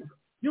mugomba kubivuga.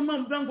 Niyo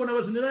mpamvu ngo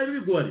n'abajenerali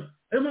b'ibigwari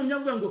ayo mpamvu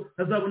yavuga ngo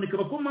hazaboneka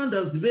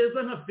abakomandazi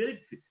beza nka Felix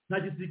nta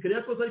gisirikare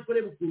yakoze ariko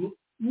reba ukuntu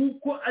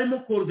nuko arimo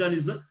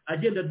koorganiza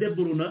agenda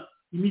deburuna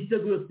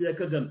imitego yose ya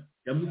Kagame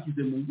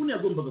yamukize mu nguni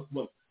yagombaga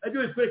kubaho.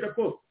 Ariko bikwereka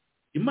ko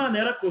Imana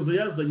yarakoze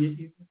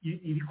yazanye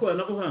iri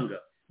koranabuhanga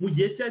mu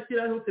gihe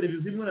cyakiraho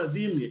televiziyo imwe na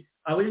zimwe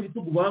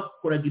abanyagitugu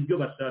bakoraga ibyo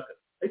bashaka.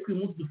 Ariko uyu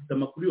munsi dufite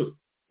amakuru yose.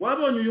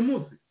 Wabonye uyu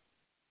munsi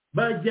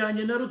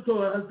bajyanye na Ruto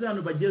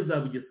hano bageza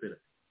Bugesera.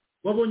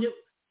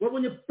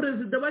 Wabonye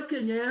perezida wa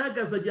Kenya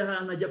yahagaze ajya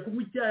ahantu ajya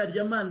kunywa icyayi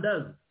rya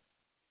mandazi.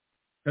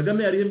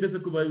 Kagame yari mbese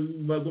ko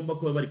bagomba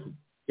kuba bari kumwe.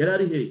 Yari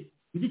ari hehe?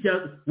 Iki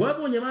cyazo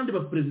wabonye abandi ba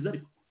perezida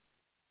ariko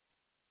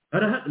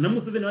na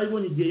Museveni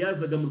wabonye igihe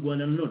yazaga mu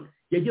Rwanda none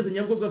yageze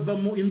Nyabugogo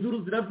avamo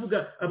induru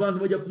ziravuga abantu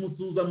bajya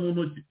kumusuza mu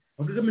ntoki.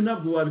 Kagame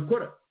ntabwo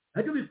wabikora.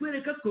 Ariko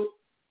bikwereka ko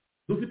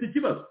dufite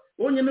ikibazo.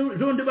 Onye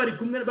n'undi bari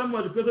kumwe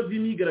bamubaza ibibazo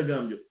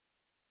by'imyigaragambyo.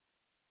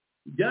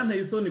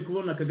 Byanteye isoni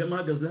kubona Kagame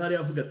ahagaze hari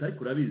avuga ati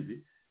ariko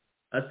urabizi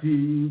ati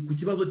ku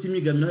kibazo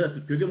cy'imyigaragambyo ati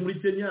twebwe muri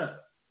Kenya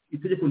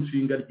itegeko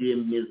nshinga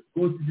ryemeza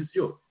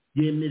constitution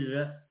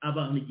yemerera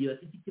abantu igihe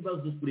bafite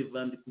ikibazo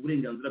kurevandika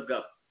uburenganzira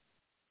bwabo.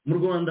 Mu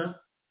Rwanda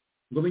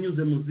ngo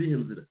binyuze mu zihe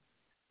nzira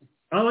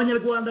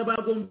abanyarwanda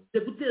bagombye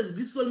gutezwa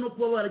isoni no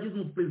kuba baragize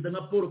umuperezida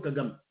nka Paul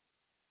Kagame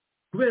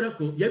kubera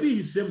ko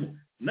yabihishemo.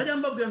 Najya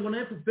mbabwira ngo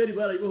na FPR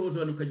barayibohoje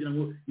abantu ukagira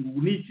ngo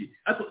niki.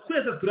 Ariko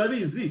twese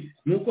turabizi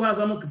nuko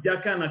hazamo bya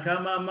kana ka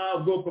mama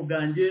ubwoko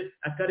bwanjye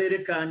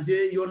akarere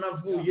kanjye iyo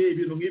navuye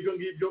ibintu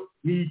ngibyo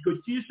nicyo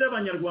kisha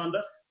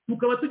abanyarwanda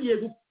tukaba tugiye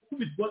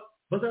gukubitwa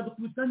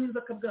bazadukubita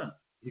neza kabwana.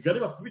 Igare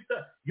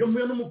bakubita iyo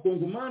mpuye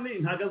n'umukongomani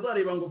ntago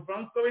azareba ngo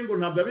François we ngo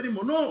ntabwo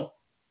abirimo no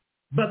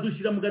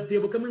badushyira mu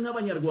gatebo kamwe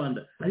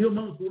nk'abanyarwanda. Ariyo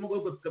mpamvu tugomba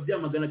guhaguruka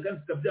tukabyamagana kandi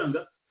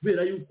tukabyanga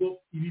kubera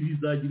yuko ibi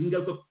bizagira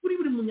ingaruka kuri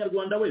buri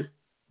munyarwanda wese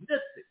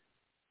ndetse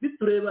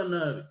bitureba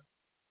nabi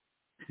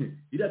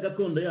iriya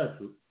gakondo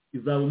yacu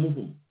izaba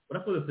umuvumo.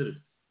 Urakoze Serge.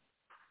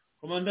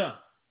 Komanda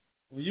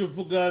uyu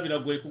uvuga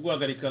biragoye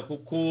kuguhagarika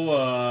kuko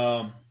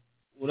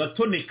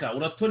uratoneka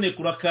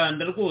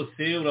urakanda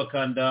rwose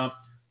urakanda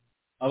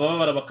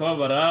ababara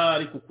bakababara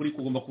ariko kuri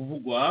kugomba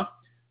kuvugwa.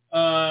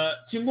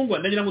 Kingungwa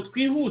ndagira ngo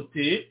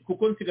twihute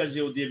kuko nsigaje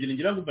audio ebyiri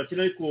ngira ngo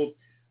mbakira ariko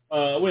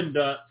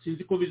wenda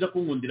sinzi ko biza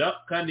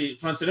kunkundira kandi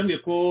François yambwiye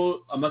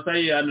ko amasaha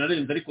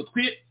yanarenze ariko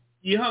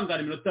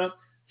yihangana iminota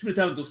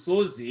 15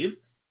 dusoze.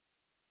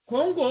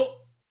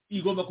 Kongo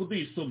igomba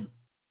kuduha isomo.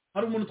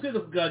 Hari umuntu tweze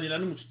kuganira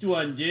n'umucuti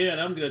wanjye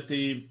arambwira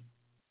ati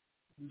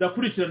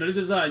ndakurikirana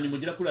rize zanyu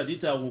mugira kuri radio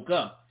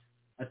Itahuka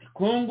ati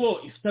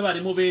Kongo ifite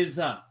abarimu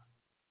beza,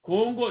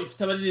 Kongo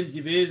ifite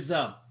abaririmbyi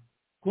beza,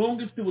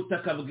 Kongo ifite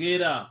ubutaka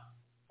bwera,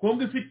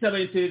 Kongo ifite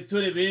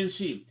abaintellectuel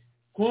benshi,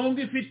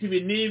 Kongo ifite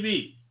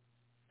ibinibi.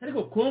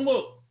 Ariko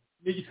Kongo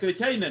ni igisirikare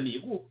cyayinaniye.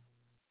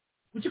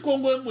 Kuki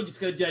Kongo mu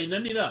gisirikare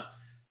cyayinanira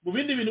mu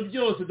bindi bintu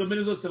byose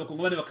domene zose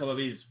abakongo bane bakaba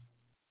beza?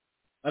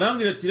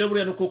 Arambwira ati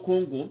buriya nuko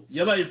Kongo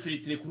yabaye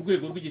infiltré ku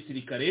rwego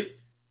rw'igisirikare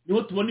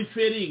niho tubona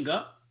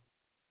iferinga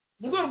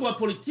mu rwego rwa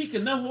politike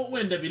naho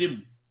wenda birimo.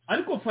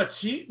 Ariko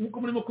faci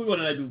nkuko murimo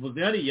kubibona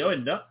nabivuze hariya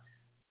wenda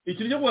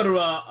ikintu cyo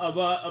guharura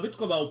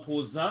abitwa ba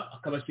opoza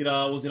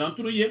akabashyira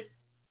uziranturuye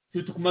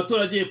ku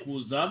matora agiye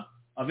kuza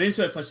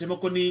abenshi babifashemo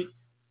ko ni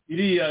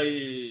iriya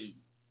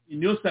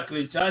niyo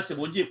sacre nshyashya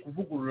bongeye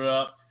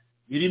kuvugurura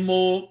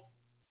irimo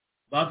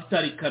ba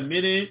Vitali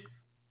Kamere,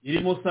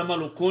 irimo Sama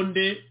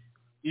Lokonde,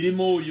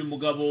 irimo uyu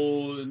mugabo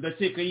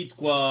ndakeka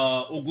yitwa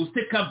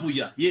Auguste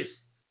Kabuya. Yes,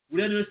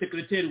 uriya niwe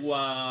secrétaire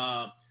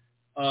wa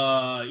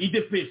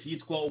IDPS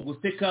yitwa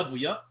Auguste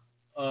Kabuya.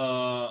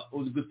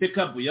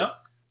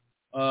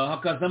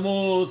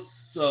 Hakazamo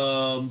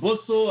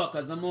Mboso,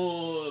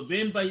 hakazamo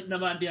Bemba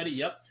n'abandi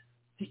hariya.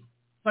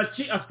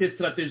 Faci afite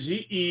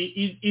strategy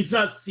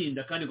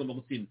izatsinda kandi igomba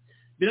gutsinda.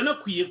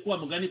 Biranakwiye ko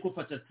amugani ko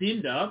Faci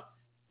atsinda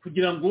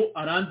kugira ngo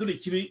arandure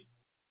ikibi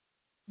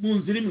mu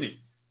nzira imwe.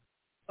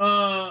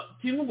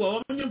 Kingungwa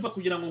wabanyumva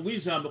kugira ngo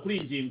ngwijambo kuri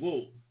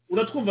ingingo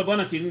uratwumva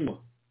bana Kingungwa?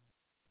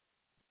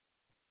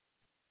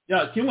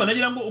 Kingungwa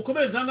nagira ngo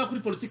ukomeze hanga kuri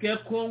politike ya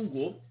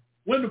Kongo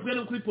wenda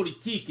upwe kuri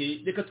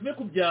politike reka tume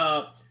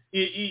kubya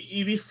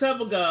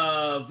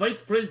ibisabwa vice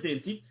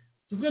president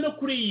tuvuge no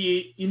kuri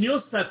iyi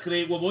union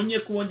sacrée wabonye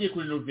ko wongeye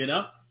kuri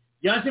Novera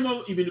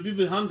yajemo ibintu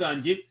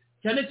bibihangange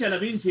cyane cyane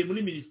abinjiye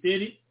muri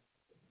ministeri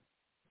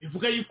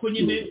bivuga yuko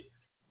nyine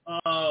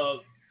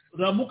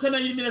ramuka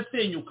nayo irimo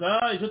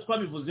irasenyuka. Ejo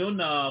twabivuzeho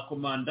na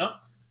komanda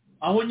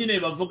aho nyine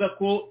bavuga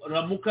ko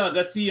ramuka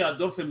hagati ya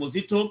Adolphe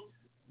Muzito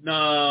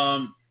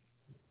na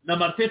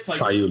Martin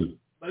Fayulu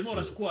barimo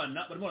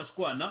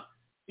barashwana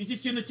iki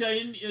kintu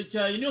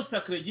cya union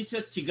sacrée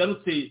gishya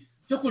kigarutse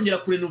cyo kongera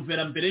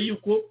kurenovera mbere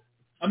y'uko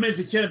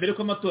amezi 9 mbere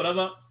ko amatora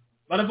aba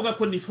baravuga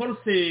ko ni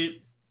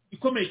force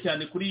ikomeye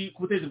cyane ku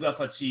butegetsi bwa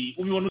faci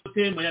ubibona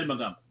ute mu yandi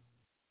magambo?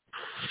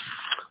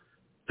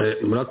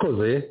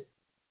 Murakoze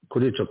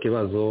kuri ico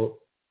kibazo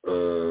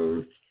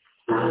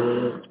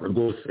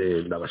rwose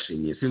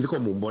ndabashimiye sinzi ko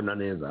mumbona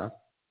neza.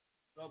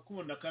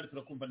 Turakubona kandi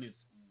turakumva neza.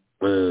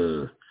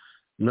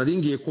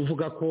 Naringiye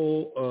kuvuga ko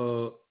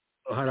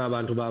hari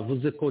abantu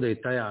bavuze ko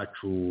leta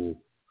yacu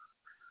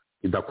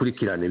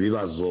idakurikirana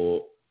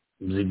ibibazo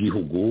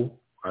by'igihugu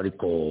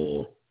ariko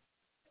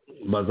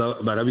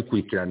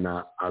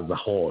barabikurikirana as a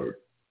whole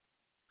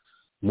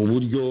mu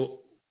buryo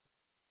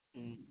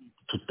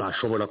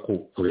tutashobora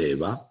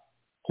kureba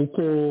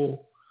kuko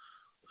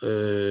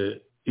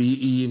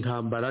iyi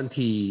ntambara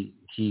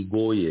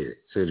ntigoye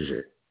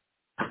Serge,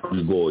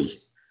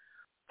 igoye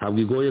ntabwo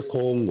igoye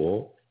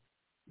Kongo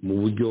mu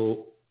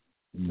buryo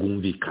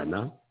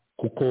bwumvikana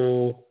kuko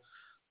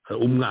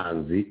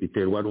umwanzi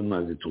biterwa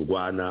n'umwanzi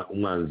turwana.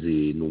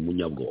 Umwanzi ni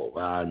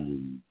umunyabwoba,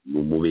 ni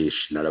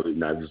umubeshi,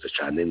 nabivuze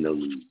cyane.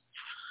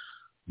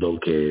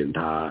 Donc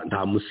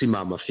nta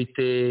musimama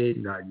afite,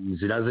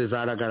 inzira ze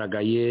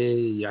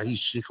zaragaragaye,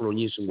 yahishe inshuro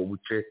nyinshi ngo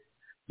buce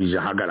bije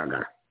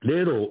ahagaragara.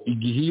 Rero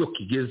igihe iyo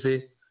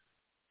kigeze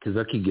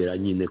kiza kigera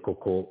nyine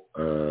koko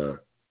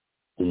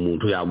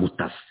umuntu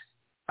yagutase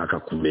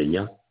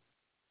akakumenya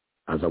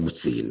aza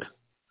gutsinda.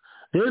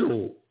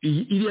 Rero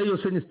iriya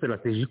yose ni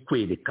strategy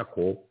kwereka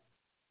ko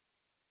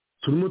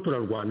turimo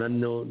turarwana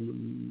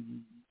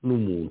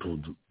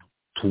n'umuntu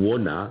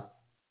tubona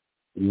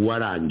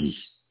warangiye.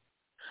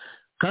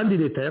 Kandi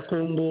leta ya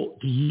Kongo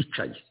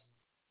yicaye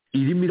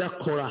irimo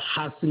irakora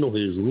hasi no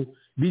hejuru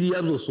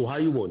biriya byose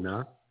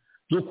uhayibona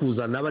zo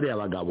kuzana bariya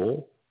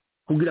bagabo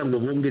kugira ngo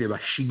bongere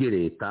bashige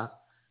leta.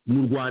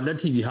 Mu Rwanda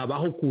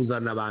ntibihabaho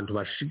kuzana abantu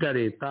bashiga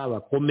leta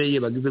bakomeye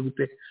bagize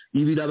gute,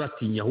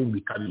 ibirabatinya ahubwo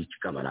ikabica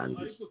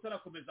ikabarangira. Ariko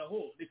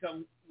tarakomezaho reka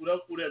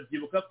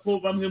urabyibuka ko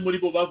bamwe muri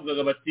bo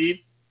bavugaga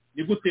bati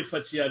ni gute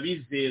faci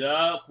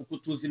yabizera kuko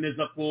tuzi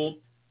neza ko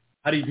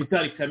hari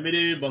Vitali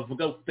Kamere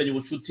bavuga ufitanye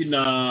ubucuti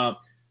na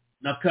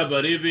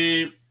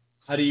Kabarebe,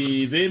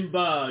 hari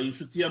Bemba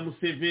inshuti ya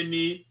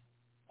Museveni,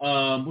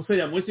 Musa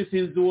ya Mwese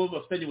sinzi uwo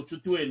bafitanye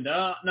ubucuti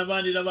wenda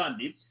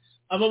n'abandi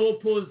aba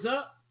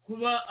bopoza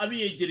kuba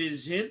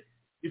abiyegereje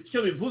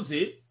icyo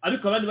bivuze.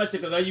 Ariko abandi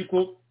bakekaga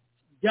yuko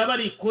byaba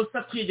ari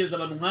ikosa kwiyegereza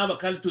abantu nk'aba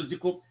kandi tuzi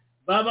ko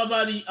baba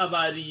bari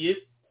abariye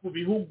ku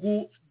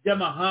bihugu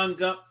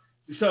by'amahanga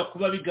bishobora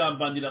kuba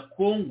bigambanira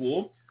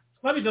Kongo.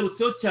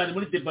 Twabigarutseho cyane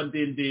muri deba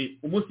ndende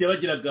umunsi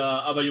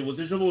yabagiraga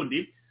abayobozi ejo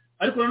bundi,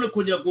 ariko nanone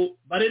kugira ngo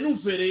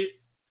barenuvere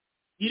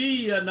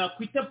iriya na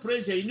kwita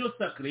pressure ya union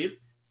sacrée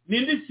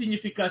n'indi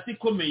signification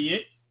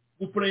ikomeye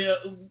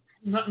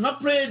nka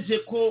pressure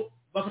ko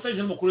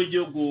bafatanyije n'umukuru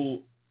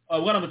w'igihugu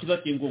bwana Mukiza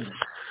Kingungu.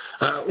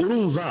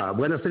 Urumva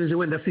bwana Serge,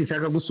 wenda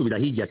sinshaka gusubira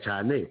hirya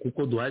cyane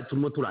kuko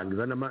turimo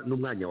turangiza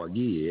n'umwanya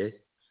wagiye,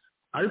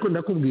 ariko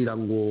ndakubwira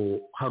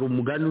ngo hari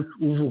umugani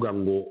uvuga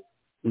ngo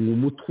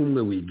umutwe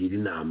umwe wigira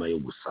inama yo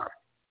gusara.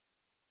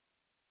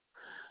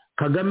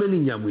 Kagame ni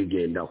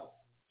nyamwigendaho,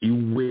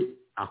 iwe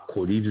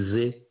akora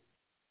ibye,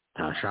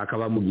 ntashaka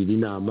bamugira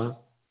inama,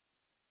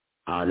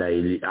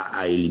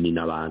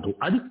 aelimina abantu.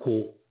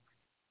 Ariko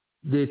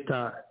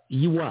leta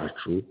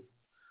y'iwacu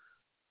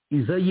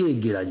iza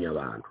yegeranya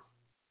abantu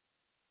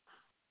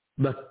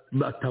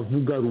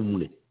batavuga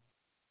rumwe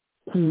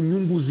ku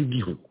nyungu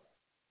z'igihugu,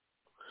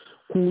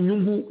 ku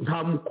nyungu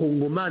nta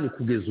mukongomani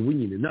kugeza ubu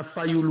nyine na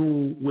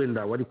Fayulu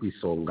wenda wari ku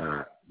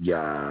isonga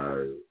rya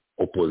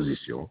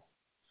opposition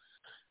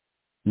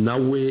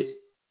nawe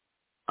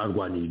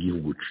arwanira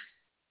igihugu cye.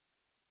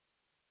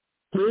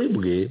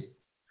 Twebwe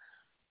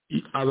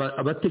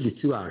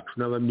abategetsi bacu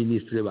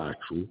n'abaminisitiri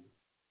bacu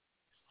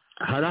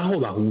hari aho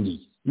bahuriye,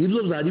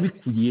 nibyo byari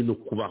bikwiriye no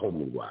kubaho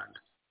mu Rwanda.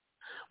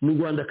 Mu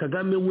Rwanda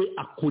Kagame we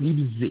akora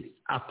ibye,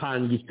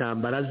 apanga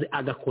intambara ze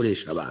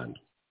agakoresha abantu.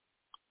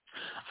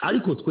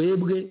 Ariko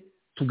twebwe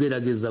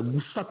tugerageza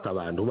gufata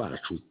abantu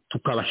bacu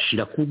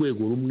tukabashira ku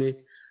rwego rumwe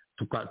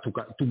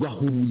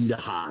tugahurira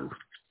ahantu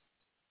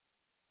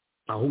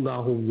aho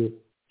ngaho ngo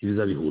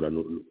ibiza bihura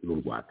n'u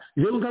Rwanda.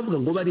 Rero ngavuga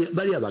ngo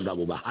bari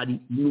abagabo bahari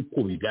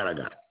nuko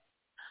bigaragara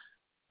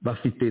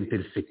bafite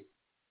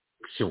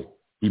intersection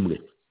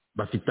imwe,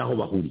 bafite aho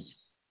bahuriye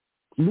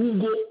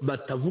nubwo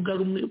batavuga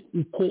rumwe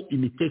uko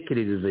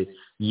imitekerereze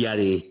ya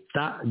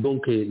leta,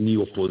 donc ni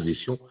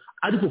opposition,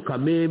 ariko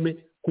kameme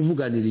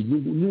kuvuganira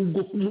inyungu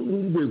nubwo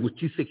n'urwego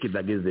Tshisekedi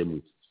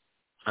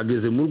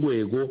ageze mu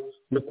rwego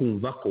no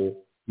kumva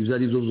ko ibyo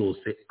ari byo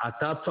byose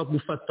atapfa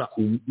gufata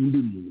undi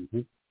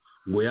muntu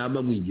ngo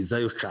yama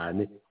mwigizayo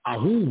cyane,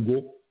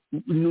 ahubwo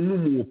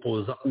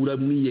n'umuopoza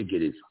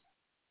uramwiyegereza.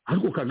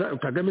 Ariko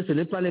Kagame ce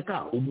n'est pas le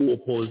cas.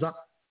 Umuopoza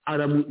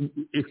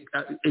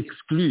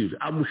exclure,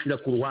 amushira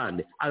ku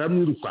ruhande,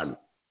 aramwirukana.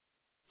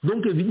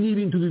 Donc ni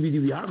ibintu bibiri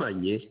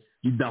bihabanye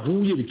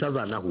bidahuye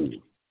bitazanahura.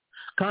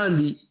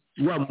 Kandi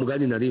wa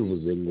mugani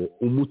narivuze ngo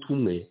umutwe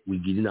umwe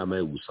wigira inama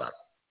yo gusara.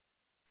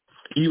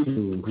 iyo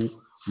umuntu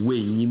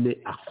wenyine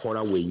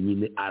akora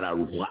wenyine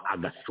araruhwa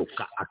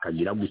agacoka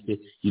akagira gute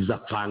izo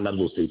apanga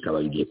zose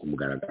bikaba bigiye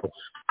kumugaragaro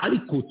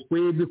ariko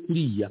twebwe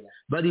kuriya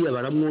bariya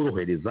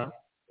baramworohereza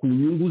ku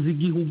nyungu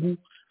z'igihugu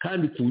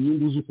kandi ku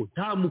nyungu z'uko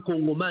nta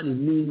mukongomani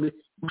n'umwe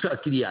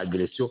ushaka iriya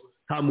agresiyo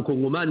nta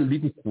mukongomani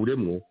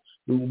mbigukuremo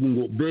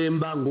ngo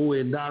Bemba ngo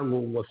wenda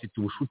ngo afite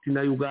ubushuti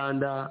na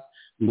Uganda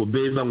ngo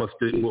Bemba ngo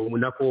afite ngo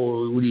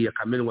nako uriya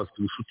Kamere ngo afite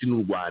ubushuti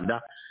n'u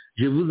Rwanda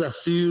je vous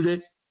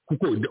assure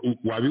kuko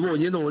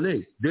wabibonye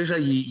none deja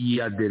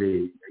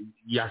yadere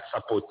ya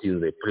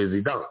supportinze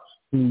president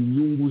ku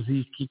nyungu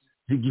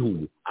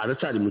z'igihugu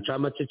aracyari mu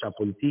cyamace cya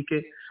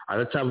politike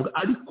aracyavuga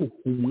ariko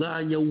ku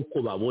mwanya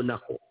w'uko babona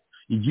ko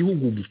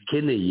igihugu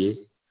gikeneye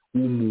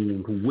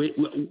umuntu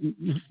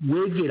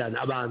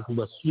wegerana abantu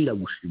basubira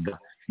gushiga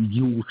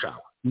igihugu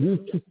cyabo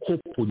nguko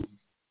uko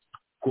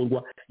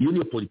bikorwa iyo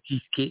niyo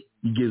politike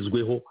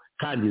igezweho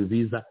kandi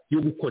nziza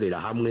yo gukorera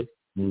hamwe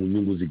mu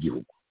nyungu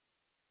z'igihugu.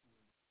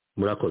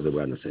 Murakoze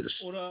bwana Serge.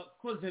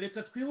 Urakoze,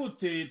 reka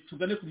twihute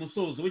tugane ku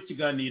musozo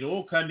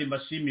w'ikiganiro kandi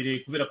mbashimire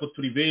kubera ko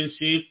turi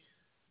benshi.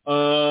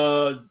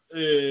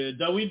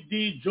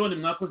 Dawidi John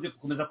mwakoze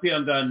gukomeza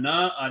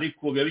kwihangana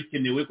ariko biba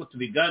bikenewe ko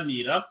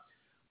tubiganira.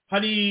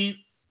 Hari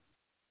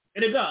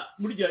erega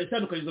muri rya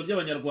itandukanizo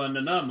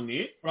by'abanyarwanda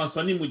namwe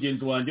François ni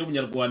mugenzi wanjye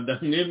w'umunyarwanda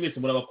mwese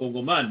muri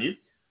abakongomani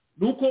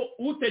nuko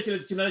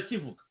utekereza ikintu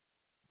arakivuga.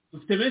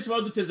 Dufite benshi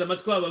baduteze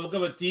amatwi bavuga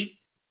bati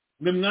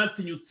mwe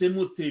mwatinyutse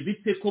mute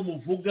bite ko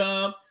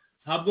muvuga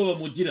ntabwo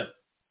bamugira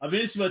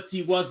abenshi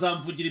bati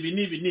wazamvugira ibi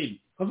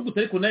n'ibi kavuga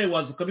utari ko nawe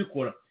waza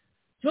ukabikora.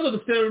 Ikibazo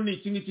dufite rero ni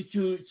iki ngiki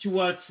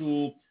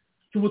cy'iwacu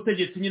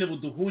cy'ubutegetsi nyine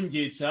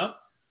buduhungesha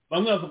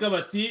bamwe bavuga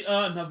bati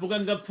ntavuga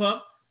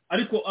ngapfa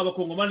ariko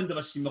abakongomani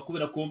ndabashima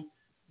kubera ko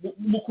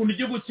mukunda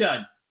igihugu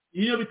cyanyu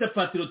iyo bita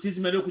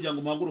patriotisme rero kugira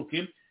ngo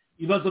muhaguruke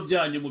ibibazo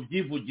byanyu mu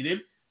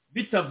byivugire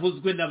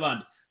bitavuzwe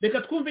n'abandi.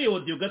 Reka twumve iyo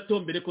audio gato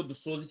mbere ko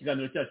dusoza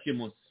ikiganiro cyacu uyu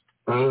munsi.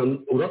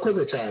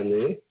 Urakoze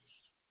cyane.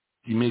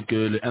 Estimez que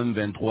le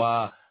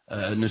M23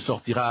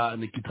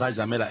 ne quittera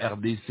jamais la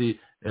RDC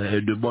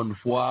de bonne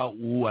foi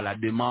ou à la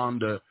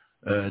demande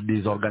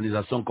des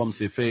organisations comme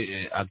c'est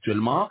fait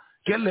actuellement.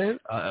 Quelle est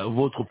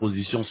votre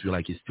position sur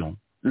la question?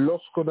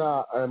 Lorsqu'on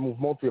a un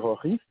mouvement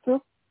terroriste,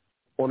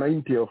 on a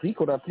une théorie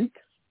qu'on applique.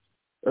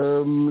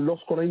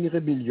 Lorsqu'on a une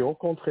rébellion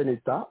contre un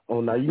État,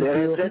 on a une théorie.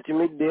 Les retraites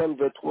humides des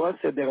M23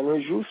 ces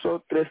derniers jours sont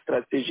très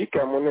stratégiques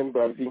à mon humble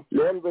avis.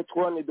 Le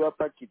M23 ne doit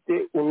pas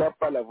quitter ou n'a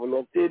pas la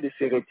volonté de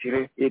se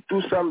retirer. Et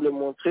tout semble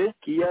montrer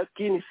qu'il n'y a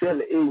qu'une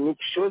seule et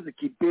unique chose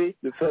qui peut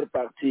le faire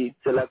partir.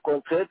 C'est la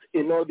contrainte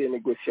et non des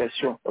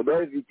négociations. On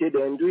doit éviter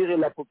d'induire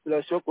la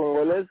population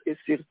congolaise et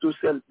surtout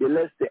celle de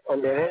l'Est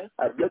en erreur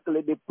avec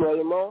le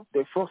déploiement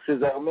des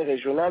forces armées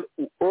régionales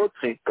ou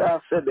autres,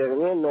 car ces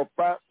derniers n'ont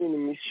pas une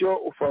mission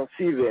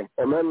offensive.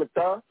 En même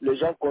temps, les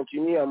gens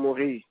continuent à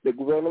mourir. Le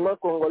gouvernement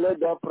congolais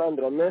doit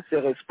prendre en main ses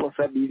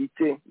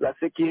responsabilités. La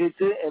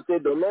sécurité est un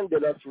domaine de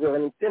la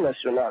souveraineté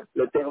nationale.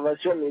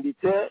 L'intervention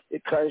militaire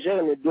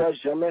étrangère ne doit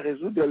jamais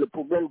résoudre le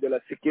problème de la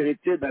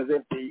sécurité dans un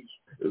pays.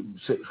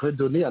 C'est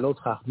redonner à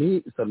notre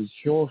armée sa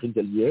mission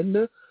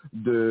régalienne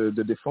de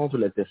défendre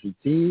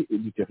l'intégrité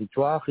du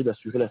territoire et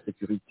d'assurer la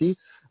sécurité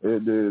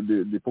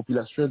des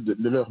populations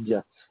de leurs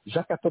biens.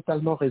 Jacques a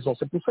totalement raison.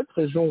 C'est pour cette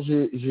raison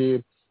que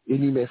j'ai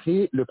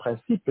énumérer le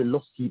principe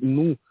lorsqu'il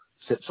nous,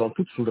 sans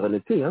toute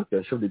souveraineté,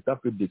 qu'un chef d'État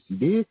peut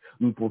décider,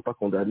 nous ne pouvons pas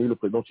condamner le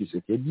président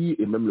Tshisekedi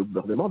et même le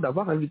gouvernement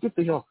d'avoir invité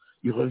ces gens.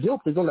 Il revient au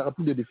président de la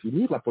République de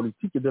définir la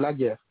politique de la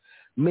guerre.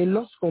 Mais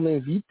lorsqu'on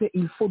invite,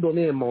 il faut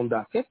donner un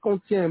mandat. Qu'est-ce que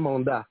contient un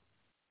mandat?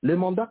 Le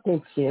mandat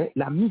contient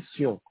la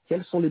mission.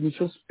 Quelles sont les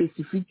missions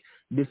spécifiques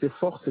de ces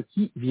forces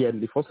qui viennent,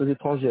 les forces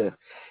étrangères?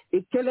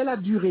 Et quelle est la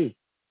durée?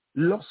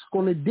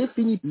 Lorsqu'on a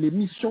défini les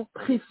missions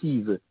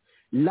précises,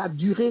 la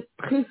durée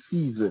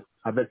précise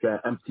avec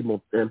un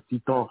petit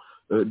temps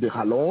de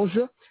rallonge,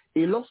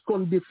 et lorsqu'on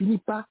ne définit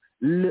pas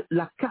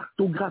la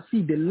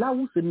cartographie de là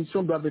où ces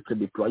missions doivent être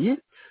déployées,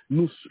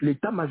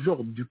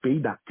 l'état-major du pays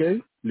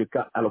d'accueil,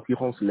 à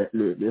l'occurrence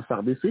le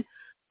FARDC,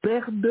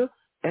 perdent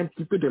un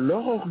petit peu de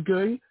leur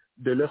orgueil,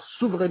 de leur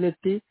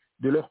souveraineté,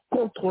 de leur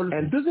contrôle.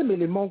 Un deuxième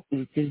élément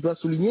que je dois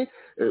souligner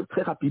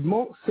très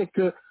rapidement, c'est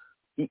que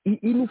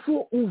il nous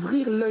faut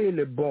ouvrir l'œil et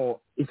le bon,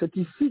 et c'est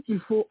ici qu'il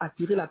faut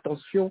attirer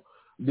l'attention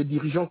des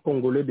dirigeants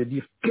congolais de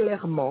dire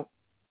clairement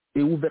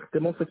et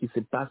ouvertement ce qui se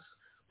passe.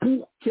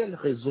 Pour quelles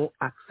raisons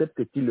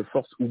acceptent-ils les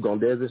forces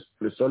ougandaises sur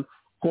le sol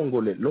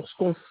congolais?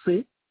 Lorsqu'on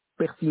sait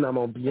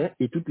pertinemment bien,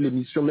 et toutes les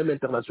missions, même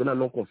internationales,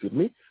 l'ont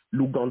confirmé,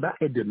 l'Ouganda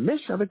est de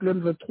mèche avec le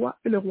M23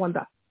 et le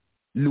Rwanda.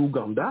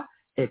 L'Ouganda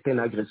est un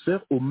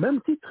agresseur au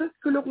même titre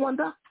que le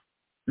Rwanda.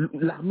 Le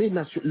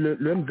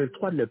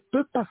M23 ne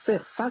peut pas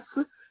faire face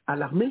à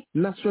l'armée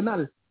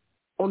nationale.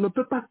 On ne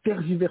peut pas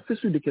tergiverser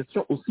sur des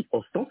questions aussi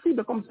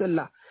ostensibles comme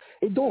celle-là.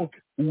 Et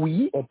donc,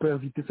 oui, on peut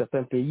inviter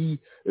certains pays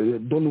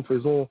dont nous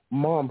faisons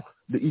membres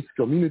de East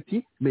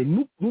Community, mais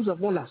nous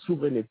avons la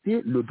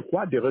souveraineté, le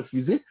droit de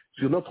refuser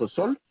sur notre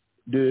sol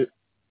de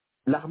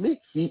l'armée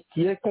qui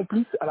est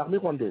complice à l'armée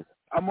rwandaise.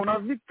 À mon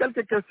avis,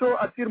 quelques questions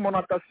attirent mon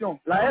attention.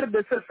 La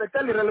RDC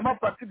fait-elle réellement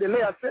partie de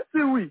l'EAC?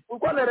 Si oui,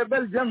 pourquoi les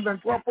rebelles du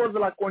M23 posent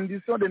la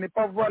condition de ne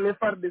pas voir les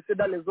FARDC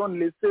dans les zones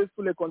laissées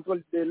sous le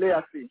contrôle de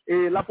l'EAC?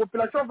 Et la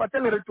population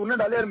va-t-elle retourner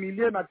dans leur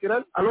milieu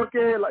naturel alors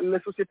que les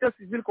sociétés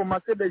civiles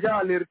commençaient déjà à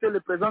alerter la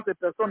présence de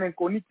personnes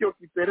inconnues qui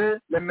occuperaient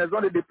les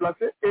maisons des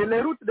déplacés? Et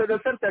les routes de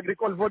desserte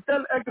agricole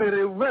vont-elles être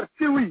réouvertes?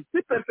 Si oui,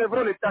 qui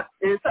percevront les taxes?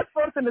 Et cette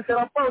force ne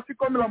sera pas aussi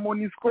comme la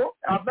MONUSCO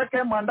avec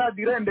un mandat à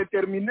durée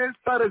indéterminée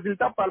sans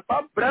résultat palpable.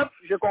 Bref,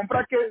 je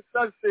comprends que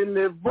ça c'est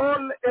le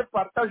vol et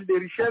partage des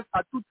richesses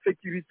à toute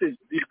sécurité.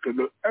 Dire que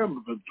le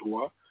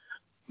M23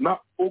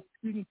 n'a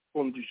aucune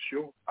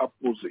condition à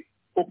poser.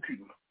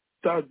 Aucune.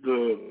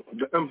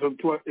 Le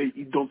M23 est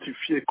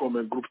identifié comme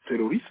un groupe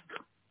terroriste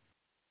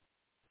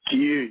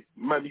qui est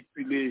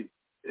manipulé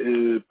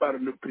par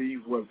le pays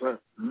voisin,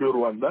 le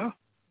Rwanda,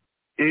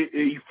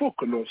 et il faut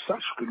que l'on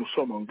sache que nous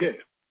sommes en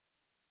guerre.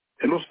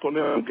 Et lorsqu'on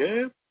est en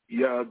guerre, il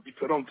y a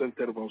différentes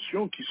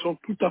interventions qui sont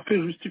tout à fait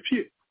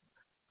justifiées.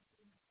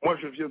 Moi,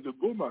 je viens de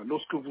Goma.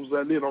 Lorsque vous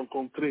allez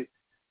rencontrer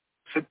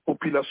cette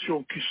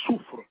population qui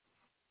souffre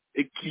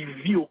et qui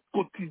vit au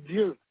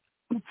quotidien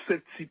toute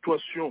cette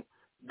situation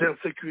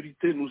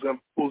d'insécurité nous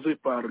imposée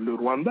par le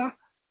Rwanda,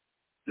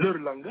 leur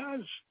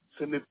langage,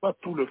 ce n'est pas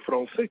tout le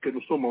français que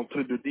nous sommes en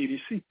train de dire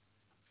ici.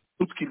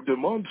 Tout ce qu'ils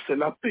demandent, c'est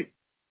la paix.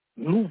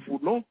 Nous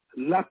voulons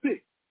la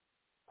paix.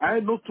 À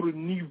un autre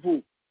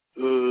niveau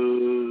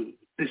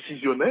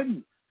décisionnel,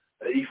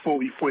 il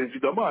faut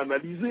évidemment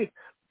analyser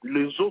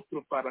les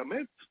autres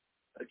paramètres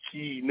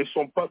qui ne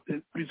sont pas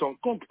pris en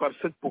compte par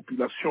cette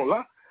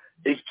population-là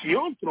et qui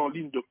entrent en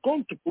ligne de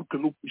compte pour que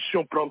nous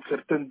puissions prendre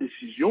certaines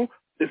décisions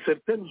et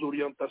certaines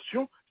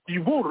orientations qui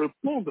vont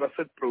répondre à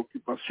cette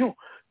préoccupation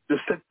de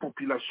cette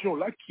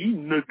population-là qui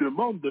ne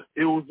demande.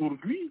 Et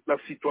aujourd'hui, la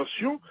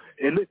situation,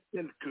 elle est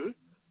telle que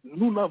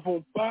nous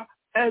n'avons pas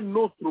un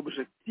autre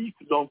objectif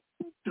dans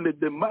toutes les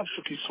démarches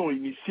qui sont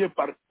initiées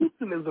par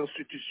toutes les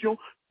institutions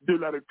de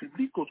la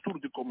République autour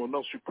du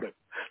commandant suprême.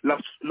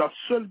 La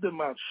seule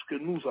démarche que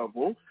nous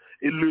avons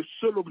et le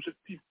seul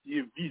objectif qui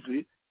est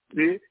visé,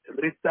 c'est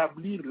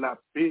rétablir la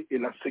paix et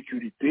la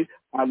sécurité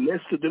à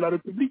l'est de la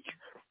République.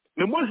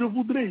 Mais moi, je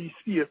voudrais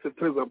ici, et c'est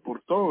très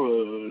important,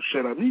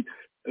 cher ami,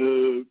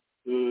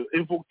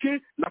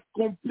 évoquer la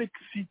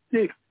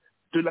complexité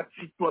de la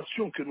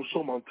situation que nous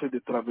sommes en train de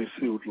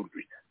traverser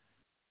aujourd'hui.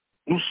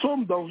 Nous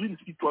sommes dans une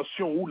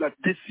situation où la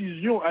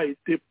décision a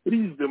été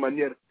prise de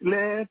manière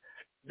claire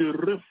de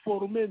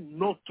réformer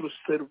notre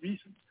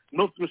service,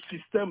 notre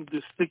système de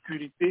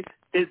sécurité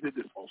et de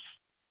défense.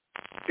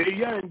 Et il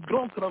y a un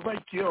grand travail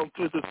qui est en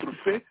train d'être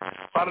fait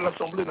par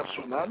l'Assemblée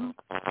nationale,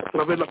 à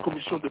travers la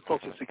Commission de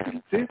défense et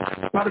sécurité,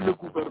 par le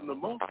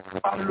gouvernement,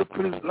 par la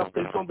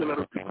présidente de la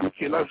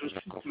République, et là je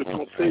cite le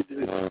Conseil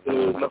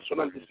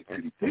national de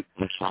sécurité.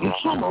 Nous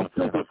sommes en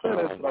train de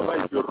faire un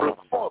travail de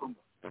réforme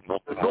de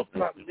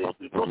notre armée,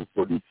 de notre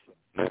police.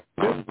 Mais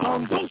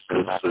pendant que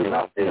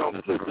cela est en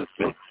train de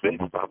se faire,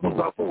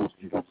 nous avons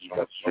aussi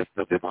l'obligation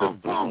de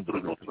défendre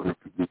notre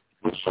République.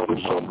 Nous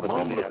sommes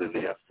membres de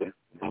l'EAC.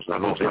 Nous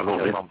allons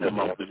rester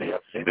membres de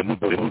l'EAC. Mais nous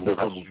devons nous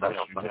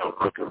assumer en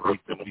tant que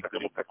République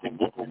démocratique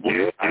du Congo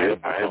et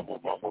à un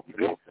moment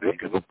donné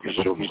que nous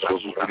puissions nous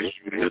assurer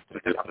d'être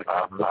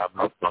capables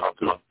en tant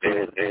que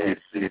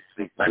RDC.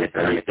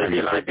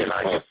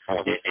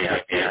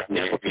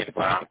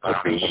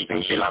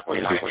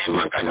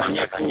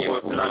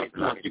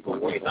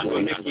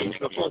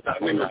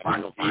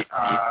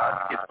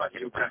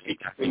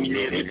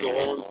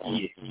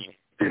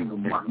 Le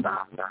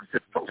mandat,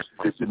 cette force,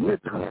 c'est de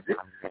neutraliser,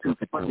 ce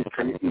n'est pas de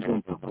créer une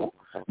zone de gros,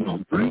 non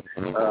plus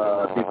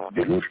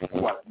de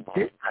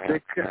l'égalité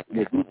avec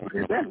les groupes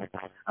rebelles.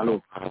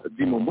 Alors,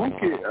 du moment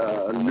que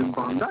le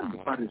mandat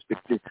n'est pas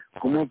respecté,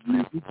 comment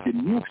voulez-vous que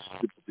nous,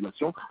 les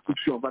populations,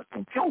 puissions avoir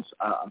confiance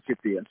à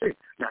cette EAC?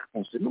 La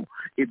réponse est non.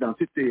 Et dans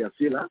cette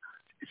EAC-là,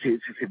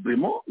 c'est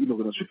vraiment une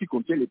organisation qui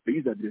contient les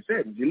pays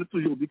adversaires. Je l'ai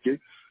toujours dit que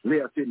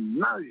l'EAC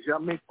n'a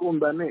jamais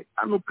condamné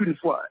en aucune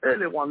fois et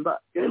le Rwanda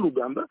et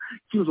l'Ouganda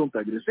qui nous ont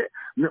agressés,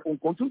 mais on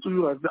continue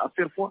toujours à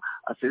faire foi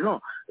à ces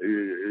gens.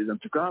 En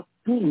tout cas,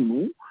 pour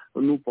nous,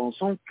 nous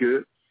pensons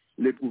que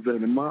les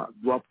gouvernements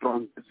doivent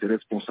prendre ses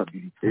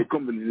responsabilités. Et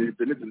comme venez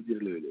de le dire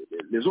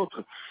les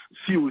autres,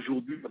 si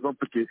aujourd'hui, par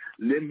exemple,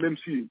 même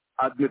si,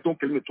 admettons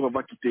que le métro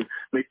va quitter,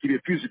 mais qu'il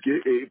refuse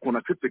et qu'on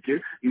accepte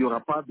qu'il n'y aura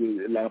pas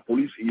de la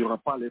police, il n'y aura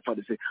pas les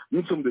FADC.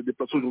 Nous sommes des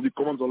déplacés aujourd'hui,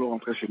 comment nous allons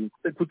rentrer chez nous?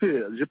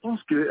 Écoutez, je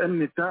pense qu'un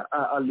État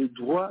a le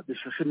droit de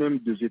chercher même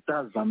des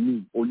États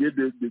amis, au lieu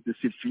de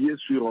se fier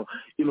sur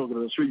une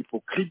organisation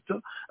hypocrite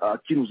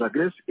qui nous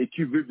agresse et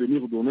qui veut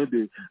venir donner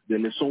des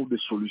leçons ou des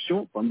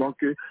solutions pendant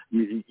que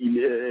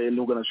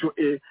l'organisation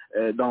est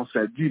dans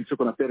sa deal, ce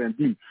qu'on appelle un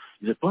deal.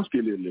 Je pense que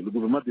le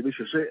gouvernement devait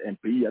chercher un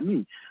pays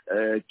ami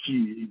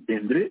qui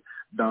viendrait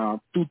dans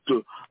toute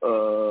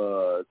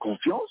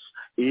confiance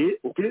et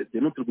de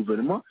notre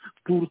gouvernement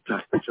pour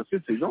chasser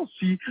ces gens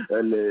si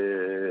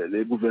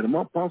les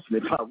gouvernements pensent ne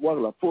pas avoir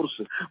la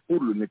force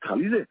pour le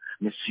neutraliser.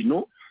 Mais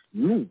sinon,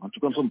 nous, en tout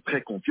cas, nous sommes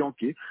très confiants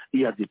qu'il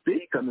y a des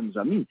pays, quand même,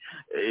 amis,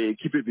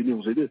 qui peuvent venir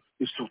nous aider.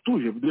 Et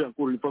surtout, je voudrais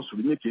encore une fois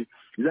souligner que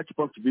les gens qui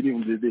pensent venir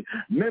nous aider,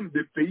 même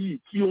des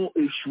pays qui ont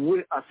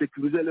échoué à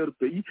sécuriser leur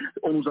pays,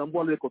 on nous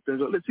envoie les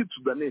contingents. Les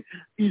Sud-Soudanais,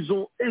 ils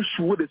ont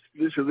échoué de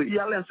sécuriser chez eux. Il y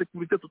a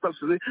l'insécurité totale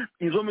chez eux.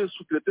 Ils ont même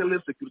sous-traité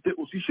leur sécurité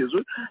aussi chez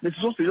eux. Mais ce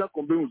sont ces gens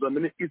qu'on veut nous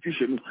amener ici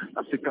chez nous.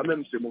 C'est quand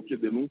même se moquer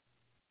de nous.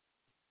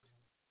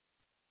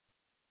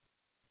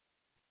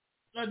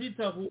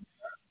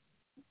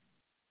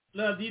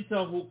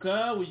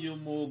 Itahuka uyu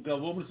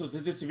mugabo muri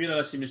sosiyete sivile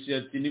arashimishije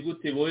ati ni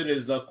gute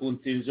bohereza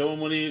kontinja bo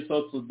muri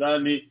South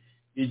Sudan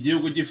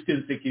igihugu gifite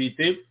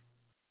insekirite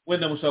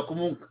wenda mushaka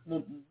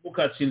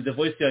mukacinze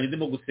voice yanjye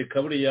ndimo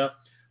guseka buriya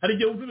hari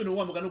igihe wumva ibintu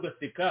wamugana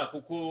ugaseka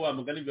kuko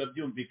wamugana biba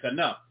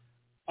byumvikana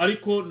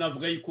ariko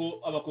navuga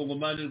yuko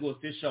abakongomani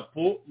rwose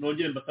chapeau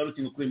nongere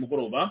mbatarutinga kuri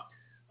mugoroba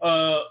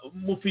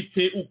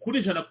mufite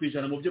ukuri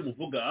 100% mu byo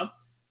muvuga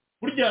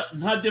burya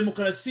nta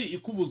demokarasi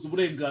ikubuza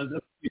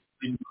uburenganzira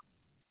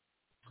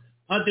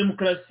nta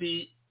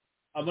demokarasi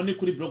abone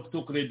kuri Block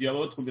Talk Radio aba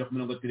batwumvira ku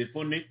mirongo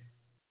telefone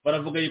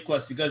baravuga yuko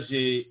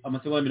hasigaje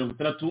amasegonda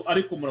 30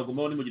 ariko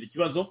muragomba ni mugira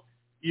ikibazo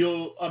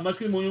iyo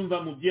amajwi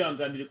muyumva mu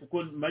byihanganire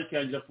kuko mic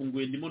yanjye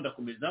afunguye ndimo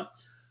ndakomeza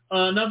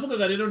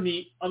navugaga rero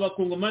ni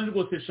abakongomani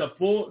rwose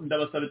chapeau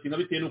ndabasalutinga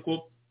bitewe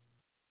nuko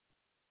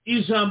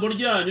ijambo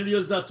ryanyu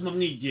ryo zatuma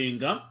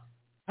mwigenga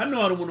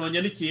hano hari umuntu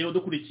wanyandikiye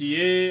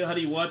udukurikiye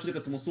hari iwacu reka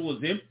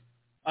tumusuhuze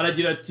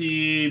aragira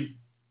ati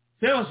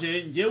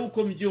Serge ngiye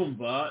uko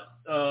mbyumva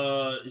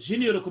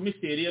junior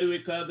komiseri ari we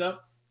Kaga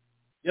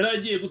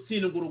yaragiye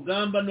gutsindwa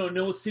urugamba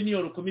noneho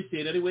senior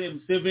komiseri ari we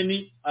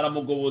M7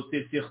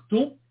 aramugobotse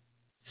surtout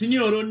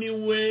senior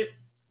niwe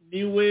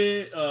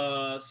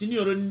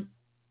senior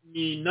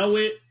ni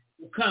nawe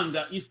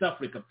ukanga East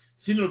Africa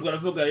senior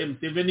bwaravuga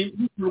M7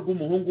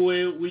 n'umuhungu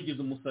we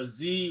wigize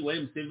umusazi wa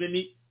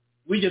M7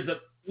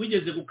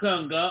 wigeze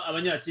gukanga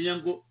abanyakenya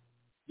ngo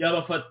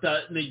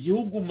yabafata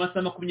n'igihugu mu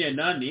masaha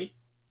 28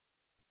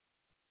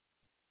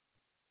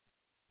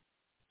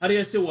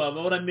 hariya se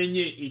waba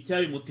waramenye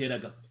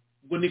icyabimuteraga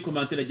ubwo ni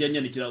commentaire ajya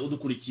nyandikira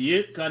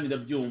udukurikiye kandi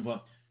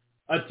ndabyumva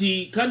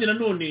ati kandi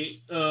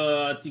nanone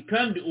ati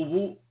kandi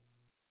ubu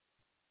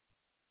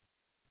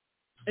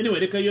anyway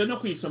reka yo no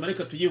kwisoma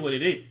reka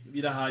tuyihorere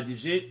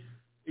birahagije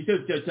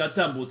icyo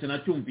cyatambutse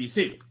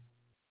nacyumvise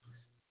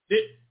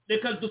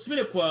reka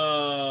dusubire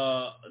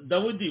kwa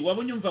Dawudi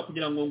wabonye umva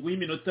kugira ngo nguhe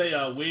iminota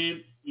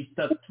yawe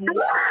 3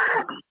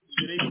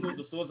 mbere y'uko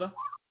dusoza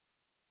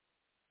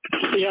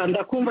ya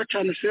ndakumva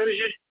cyane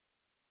Serge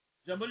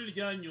ijambo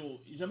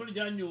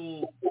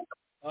ryanyu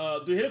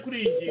duhere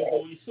kuri iyi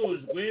ngingo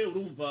isojwe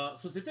urumva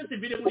sosiyete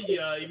sivile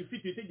buriya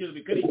ibifite ibitekerezo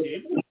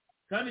bikarije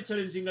kandi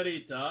challenginga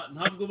leta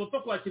ntabwo bapfa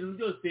kwakira ibintu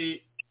byose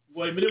ngo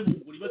bemere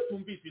bunguri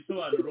batumvise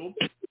ibisobanuro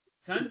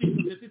kandi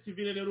sosiyete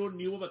sivile rero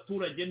nibo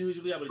baturage niho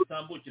ijuru yabo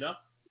ritambukira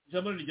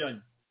ijambo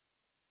ryanyu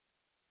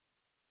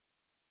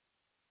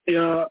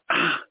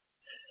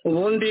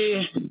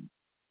ubundi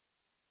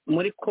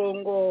muri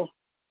Kongo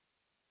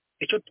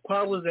icyo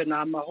twabuze ni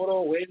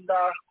amahoro wenda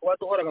kuba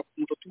duhoraga ku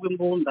mutoto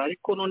w'imbunda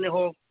ariko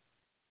noneho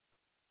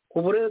ku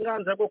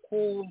burenganzira bwo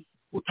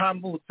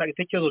gutambutsa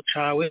igitekerezo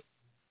cyawe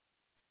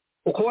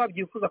uko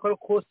wabyifuza ko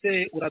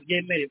kose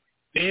urabyemerewe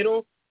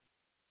rero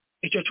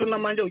icyo cyo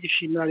namanje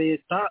ugishimira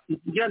leta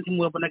ngira nti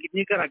murabonaga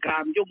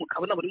imyigaragambyo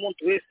mukabona buri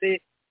muntu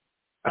wese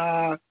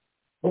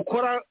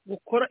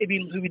gukora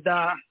ibintu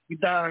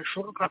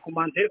bidashoboka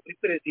komantere kuri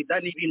perezida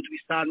ni ibintu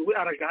bisanzwe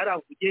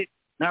aravuge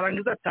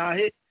narangiza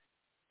atahe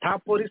nta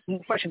polisi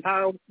umufashe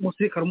nta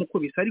musirikare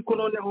umukubise ariko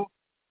noneho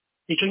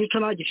icyo ngicyo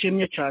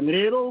nagishimye cyane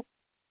rero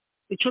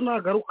icyo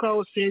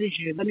nagarukaho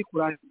Serge ndani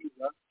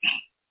kurangiza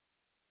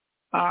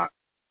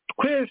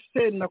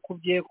twese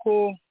nakubwiye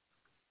ko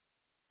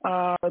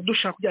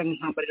dushaka kugira ngo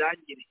intambara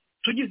irangire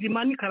tugize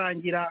imana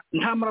ikarangira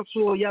nta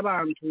maraso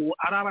y'abantu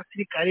ari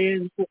abasirikare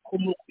kuko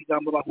mu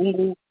kwigambo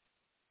bahungu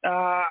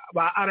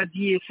ba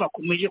RDF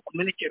bakomeje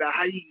kumenekera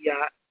hariya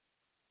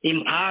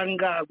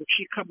impanga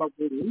gucika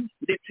amaguru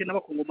ndetse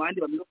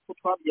n'abakongomani bameze ko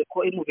twabwiye ko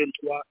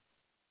M23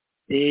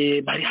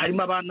 bari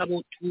harimo abana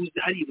bo tuzi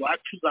hari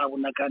iwacu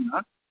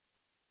zabonagana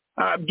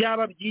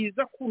byaba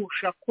byiza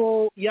kurusha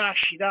ko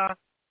yashira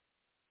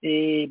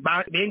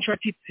benshi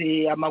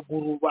batitse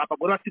amaguru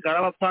abagore basigara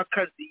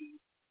abapfakazi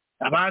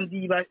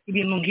abandi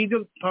ibintu nk'ibyo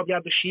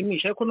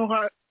byadushimisha ariko no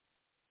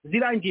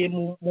zirangiye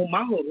mu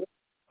mahoro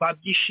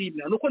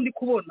babyishimira nuko ndi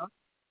kubona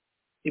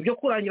ibyo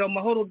kurangira mu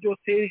mahoro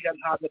byose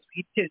ntabwo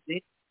twiteze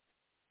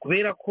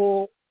kubera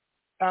ko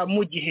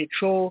mu gihe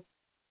cyo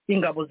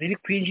ingabo ziri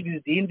kwinjira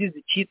izindi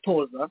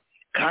zikitoza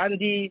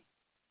kandi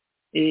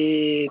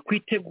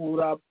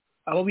kwitegura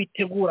abo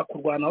bitegura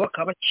kurwana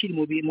bakaba bakiri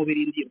mu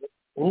birindiro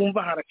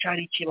urumva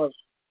haracari ikibazo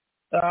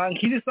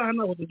nk'izi saha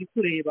nabo turi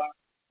kureba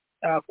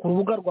ku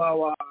rubuga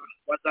rwa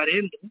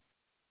Zarendo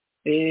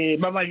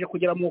bamaje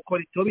kugera mu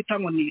korito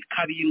bitangwa ni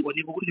Kabingo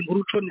ni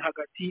Buruco ni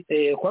hagati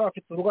kwa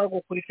bafite urubuga rwo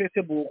kuri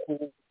Facebook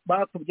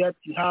batubye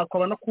ati nta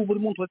kwabana ko buri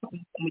muntu wese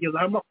kumugeza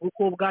hamwe makuru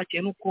ko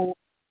bwakeye nuko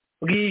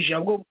bwije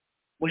ahubwo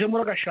uje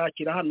muri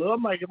agashakira hano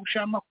bamaje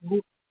gushaka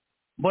amakuru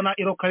mbona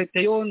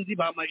irokarite yonzi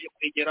bamaje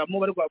kwegeramo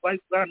bari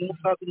bari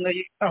n'umusaza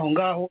umwe aho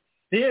ngaho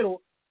rero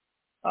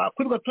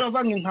kwibwa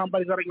turavanga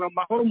intambara izaranywa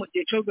amahoro mu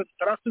gihe cyo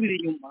tutarasubira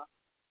inyuma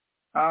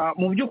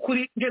mu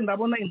by'ukuri nge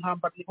ndabona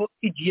intambara niho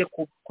igiye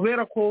kuba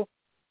kubera ko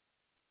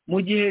mu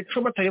gihe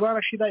cyo batari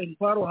barashira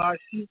intwaro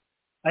hasi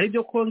ari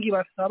byo kongi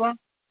basaba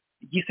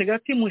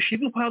igisigati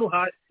mushira intwaro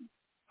hasi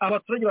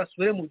abaturage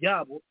basubire mu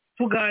byabo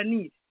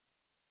tuganire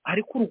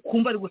ariko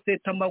urukumva ari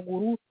guseta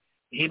amaguru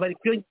bari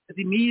kwiyongeza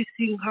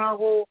iminsi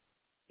nk'aho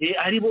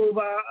ari bo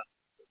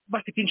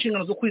bafite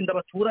inshingano zo kurinda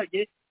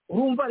abaturage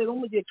urumva rero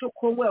mu gihe cyo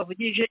kongo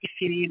yavugije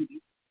ifirimbi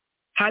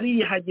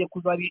hariya hagiye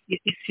kuzaba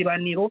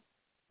isibaniro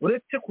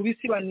uretse ku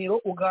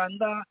bisibaniro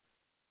uganda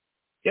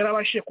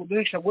yarabashije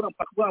kuduhesha gura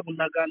mpaka rwa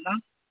Bunagana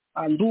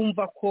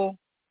ndumva ko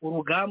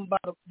urugamba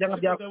byanga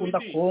byakunda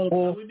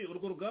kongo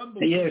urwo rugamba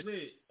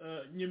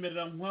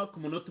nyemerera nkwa ku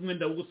munota umwe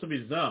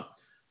ndagusubiza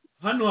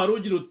hano hari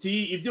ugira uti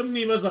ibyo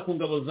mwibaza ku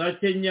ngabo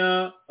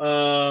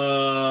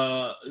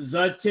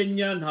za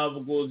Kenya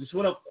ntabwo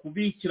zishobora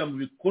kubikira mu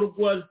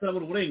bikorwa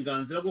zitarabona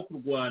uburenganzira bwo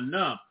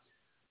kurwana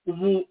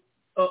ubu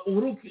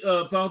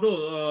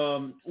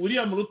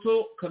William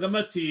Ruto Kagame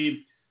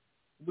ati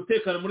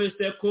umutekano muri East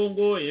ya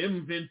Congo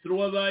M23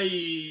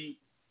 wabaye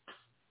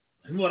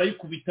arimo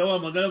barayikubita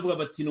wamagana avuga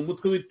bati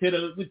umutwe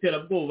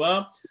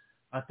w'iterabwoba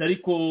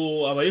atariko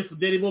aba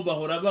FDL bo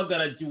bahora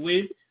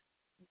bagaragiwe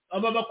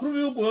aba bakuru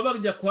b'ibihugu baba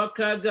bajya kwa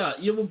kaga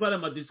iyo bumva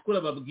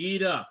amadisikuru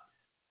babwira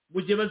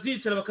mu gihe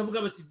bazicara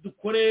bakavuga bati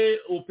dukore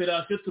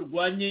operation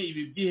turwanye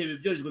ibi byihebe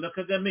byorejwe na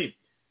Kagame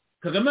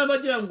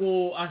bagira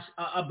ngo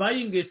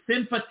abayinge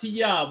sympathy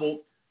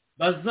yabo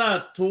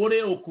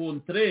bazatore au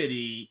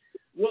contraire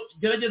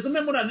gerageza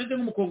umwe muri aneze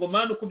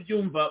nk'umukongomani uko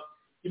byumva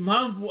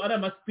impamvu ari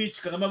speech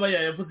Kagame aba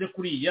yavuze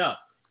kuriya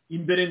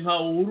imbere nka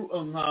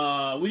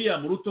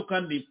William Ruto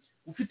kandi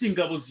ufite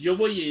ingabo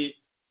ziyoboye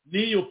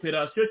n'iyo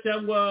operation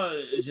cyangwa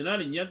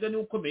General Nyaga ni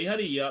ukomeye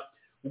hariya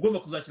ugomba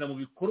kuzakira mu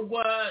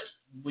bikorwa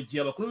mu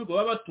gihe abakuru b'ibigo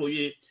baba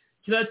batoye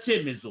kiriya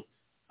cyemezo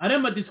ari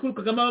amadisikuru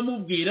Kagame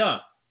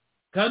bamubwira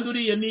kandi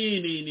uriya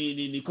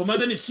ni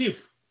commander in chief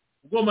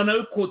ugomba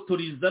nawe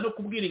kotoriza no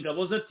kubwira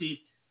ingabo ze ati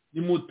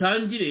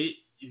nimutangire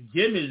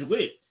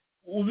ibyemejwe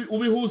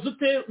ubihuza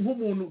ute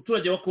nk'umuntu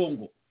uturage wa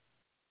Kongo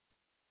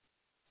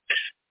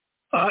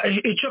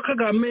icyo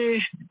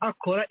Kagame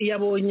akora iyo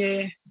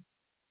abonye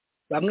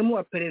bamwe mu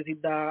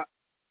baperezida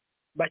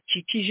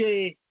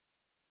bakikije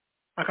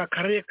aka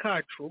karere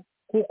kacu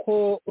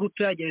kuko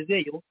Ruto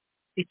yagezeyo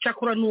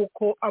icyakora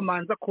nuko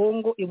amanza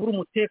Kongo ibura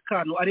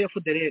umutekano ari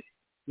FDL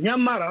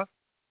nyamara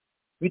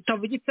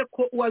bitavugitse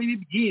ko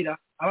uwabibwira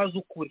abaza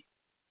ukuri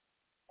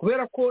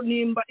kubera ko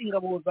nimba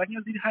ingabo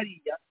zanya ziri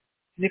hariya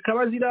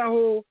zikaba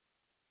ziraho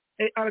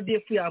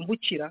RDF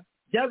yambukira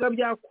byaga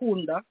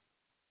byakunda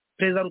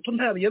perezida Ruto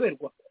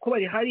ntayabiyoberwa kuko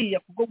bari hariya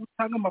kubwo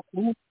gutanga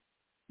amakuru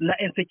na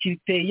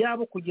insecurity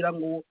yabo kugira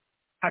ngo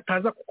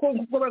hataza kuko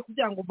ngubwo bari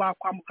kugira ngo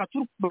bakwambuka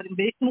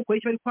turumbe nuko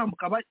bari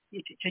kwambuka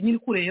bakike nyiri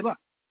kureba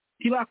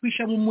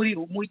tibakwisha mu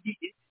muriro mu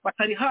gihe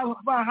batari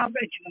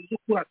bahabwa inshingano zo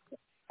kurasa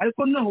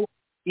ariko naho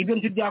ibyo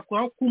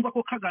ntibyakuraho kumva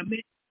ko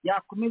Kagame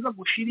yakomeza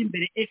gushira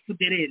imbere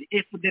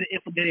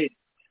FDL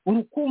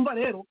urukumva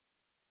rero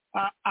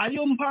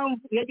ariyo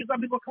mpamvu yageze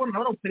ambiko kubona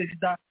abara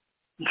perezida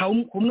nka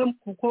kumwe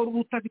kuko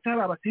rutafite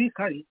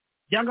abasirikari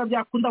byanga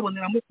byakunda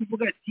aboneramo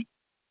kuvuga ati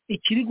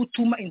ikiri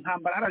gutuma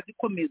intambara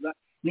harazikomeza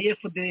ni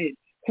FDL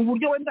ku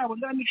buryo wenda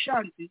abonera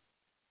n'ishansi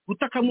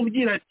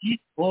gutakamubwira ati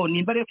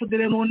nimba ari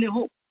FDL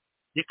noneho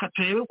reka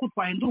turebe ko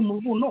twahindura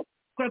umuvuno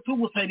ko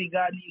tugusaba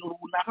ibiganiro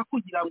runaka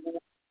kugira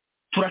ngo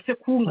turase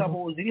ku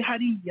ngabo ziri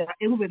hariya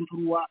M23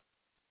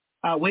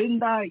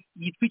 wenda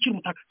yitwikira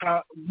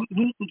umutaka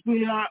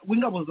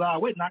w'ingabo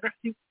zawe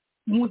nagasi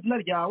mu zina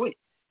ryawe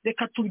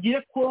reka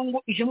tubwire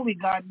Kongo ije mu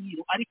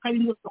biganiro ariko ari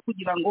ngo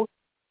kugira ngo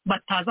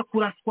bataza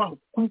kuraswaho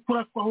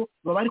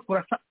baba ari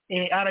kurasa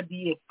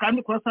RDF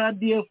kandi kurasa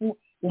RDF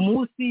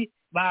umunsi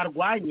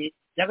barwanye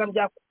byaga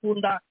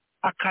byakunda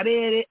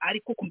akarere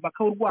ariko ku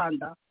mupaka w'u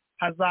Rwanda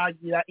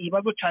hazagira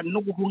ibibazo cyane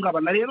no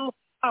guhungabana rero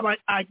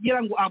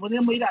agira ngo abone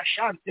muri la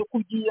chance yo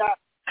kubwira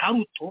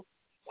Karuto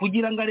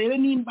kugira ngo arebe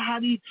nimba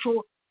hari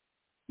ico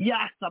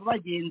yasaba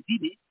bagenzi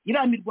be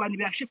iramirwani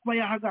byashe kuba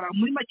yahagarara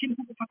muri make ni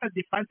gufata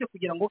defense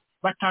kugira ngo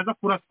bataza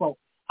kuraswaho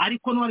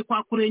ariko no ari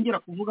kwa kurengera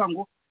kuvuga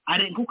ngo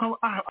arenguka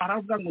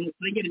aravuga ngo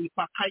kurengera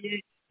imipaka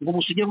ye ngo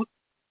busige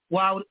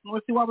wawe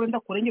wose wabenda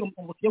kurengera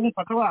ubusige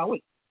bw'umupaka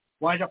wawe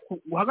waje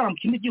guhagarara mu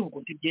kindi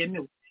gihugu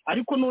ntibyemewe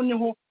ariko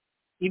noneho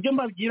ibyo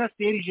mbabwira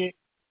Serge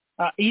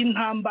iyi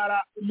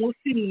ntambara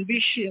umunsi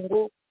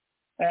mbishingo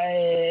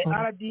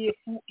RDF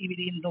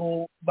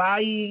ibirindo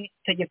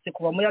bayitegetse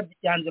kuba mu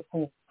yanze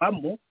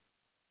kuvamo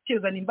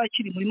keza nimba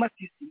kiri muri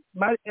Masisi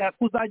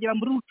kuzagera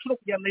muri Rucuro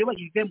kugira ngo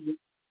bayivemo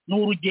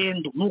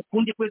n'urugendo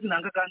n'ukundi kwezi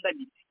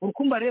nangagandani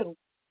urukumba rero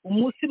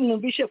umunsi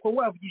mwumvishe ko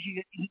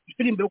wavugije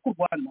ifirimbe yo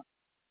kurwana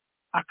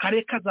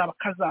akare kazaba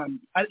kazambi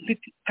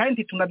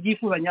kandi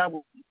tunabyifuza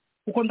nyabo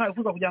kuko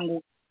ntabifuza kugira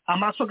ngo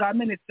amaso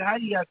gamenetse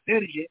hariya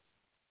Serge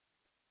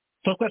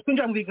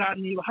twinjira mu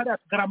biganiro hariya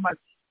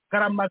tugaramaze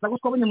garamaza ko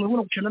twabonye mu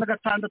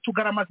 1996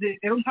 garamaze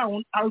rero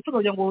nta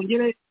utugoye ngo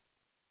wongere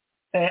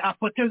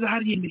apoteze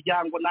hari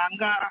imiryango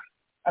nanga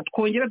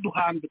twongere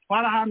duhambe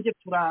twarahambye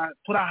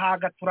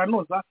turahaga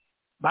turanoza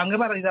bamwe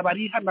bararira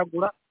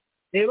barihanagura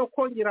rero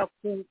kongera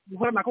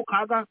guhura nako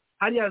kaga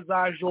hariya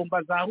za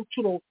jomba za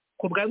rucuro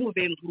ku bwa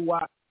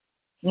M23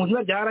 mu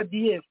nzira bya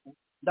RDF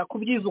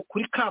ndakubyiza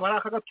ukuri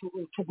kabaraka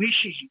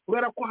tugwishije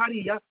kubera ko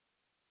hariya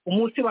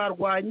umunsi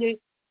barwanye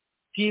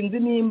sinzi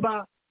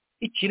nimba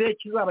ikire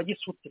kizaba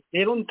gisute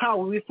rero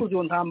ntawe wifuza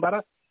iyo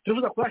ntambara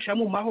tuvuga kurasha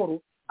mu mahoro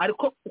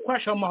ariko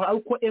ukwasha mu mahoro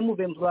ariko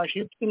M23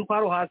 yashitse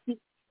intwaro hasi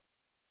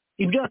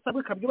ibyo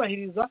asabwe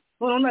kabyubahiriza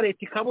none na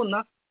leta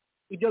ikabona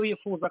ibyo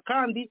bifuza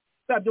kandi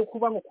byo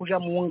kuba ngo kuja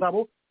mu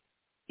ngabo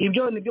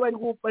ibyo nibyo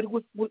bari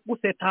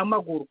guseta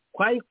amaguru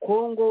kwa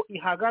Kongo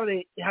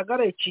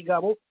ihagare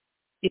kigabo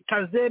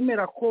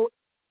itazemera ko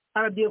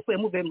RDF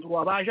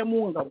M23 baje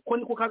mu ngabo ko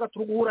niko kaga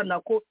turuguhura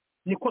nako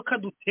niko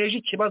kaduteje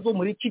ikibazo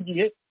muri iki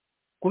gihe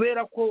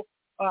kubera ko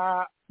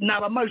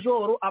naba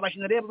majoro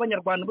abashinare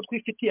b'abanyarwanda bo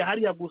twifitiye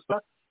hariya gusa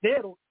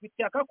rero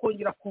bitaka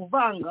kongera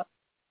kuvanga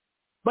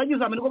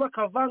bagize amengo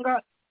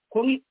bakavanga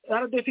ko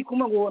RDF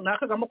kuma ngo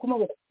nakagamo kuma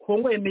ngo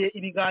Kongo yemeye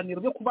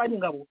ibiganiro byo kubanya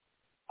ingabo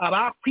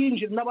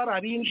abakwinjira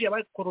n'abarabinjiye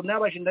abakorona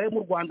y'abashinare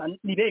mu Rwanda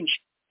ni benshi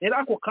rero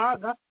ako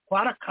kaga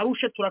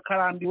kwarakarushe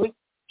turakarambiwe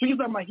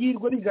tugize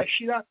amahirwe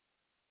bigashira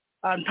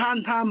nta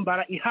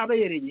ntambara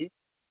ihabereye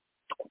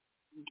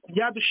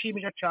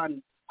byadushimisha cyane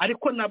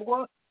ariko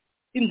nabwo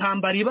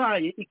intambara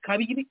ibaye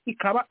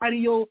ikaba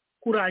ariyo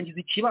kurangiza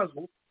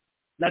ikibazo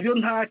nabyo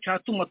nta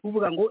cyatuma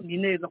tuvuga ngo ni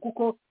neza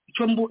kuko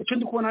icyo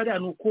ndi kubona hariya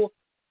nuko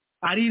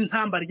ari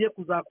intambara igiye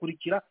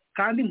kuzakurikira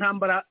kandi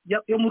intambara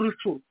yo muri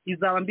rucu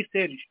izaba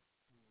mbiserije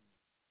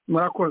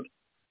murakoze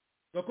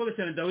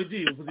cyane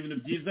Dawidi uvuze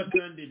ibintu byiza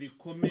kandi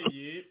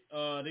bikomeye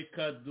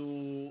reka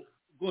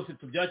rwose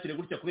tubyakire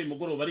gutya kuri uyu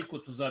mugoroba ariko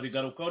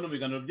tuzabigarukaho no mu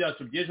biganiro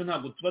byacu by'ejo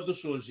ntabwo tuba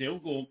dushoje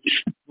ubwo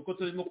kuko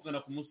turimo kugana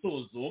ku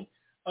musozo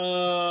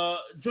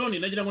John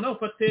nagira ngo nawe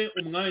ufate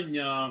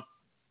umwanya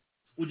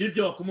ugira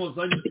ibyo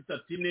wakomozaho iminota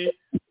 3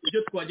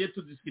 ibyo twagiye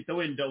tudisikita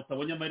wenda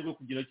utabonye amahirwe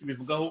kugira icyo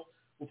bivugaho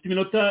ufite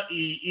iminota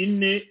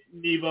 4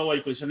 niba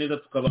wayikoresha neza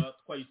tukaba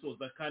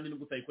twayisoza kandi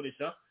nubwo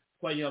utayikoresha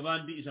twayiha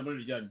abandi ijambo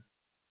rijyanye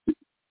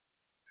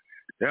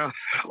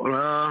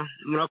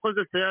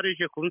murakoze se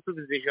yarije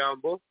kunsubiza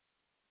ijambo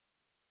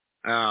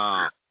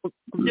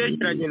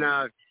kubyerekeranye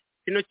na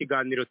kino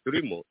kiganiro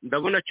turimo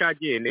ndabona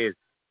cyagiye neza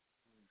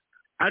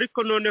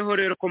ariko noneho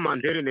rero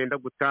komandere nenda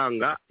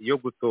gutanga yo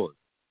gutoza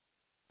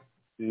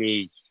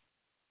ni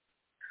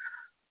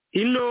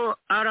ino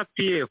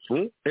RPF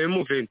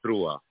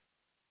M23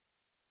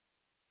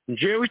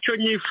 njewe icyo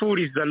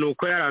nyifuriza ni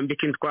uko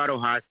yarambika intwaro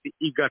hasi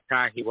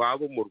igataha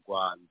iwabo mu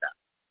Rwanda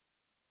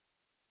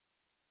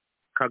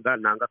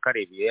kagananga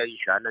karebiye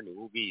yayishana ni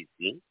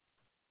ubizi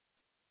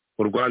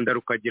u Rwanda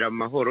rukagira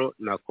amahoro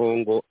na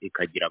Kongo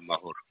ikagira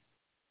amahoro.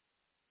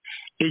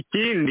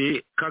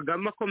 Ikindi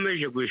Kagame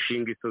akomeje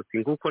gushinga isosi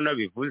nk'uko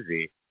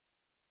nabivuze,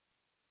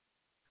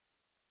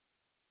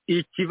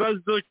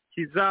 ikibazo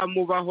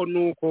kizamubaho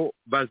nuko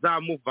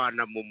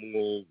bazamuvana mu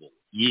mwobo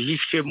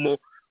yihishemo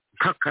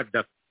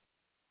nk'Akadafi.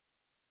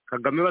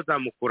 Kagame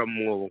bazamukura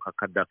mu mwobo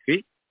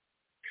nk'Akadafi,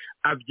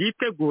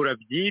 abyitegura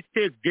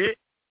byitege,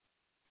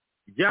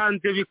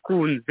 byanze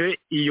bikunze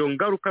iyo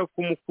ngaruka yo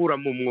kumukura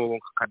mu mwobo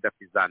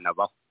nk'Akadafi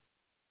zanabaho.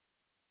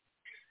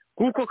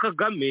 Kuko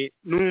Kagame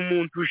ni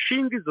umuntu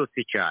ushinga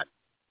izosi cyane.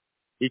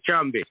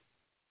 Icyambere,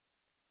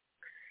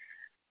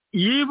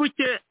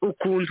 yibuke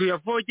ukuntu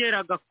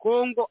yavogeraga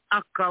Kongo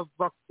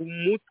akava ku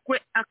mutwe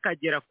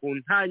akagera ku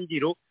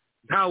ntangiro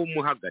ntawe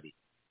umuhagarika.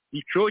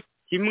 Icyo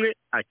kimwe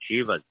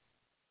acibaza.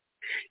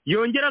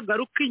 Yongera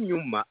agaruka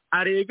inyuma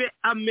arebe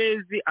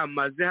amezi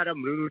amaze hara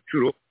muri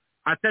Rucuro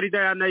atari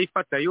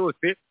yanayifata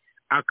yose,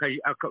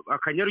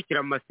 akanyarukira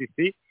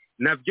Amasisi,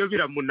 nabyo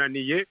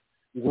biramunaniye,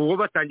 nguwo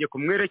batangiye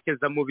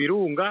kumwerekeza mu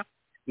birunga,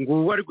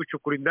 nguwo ari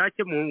gucukura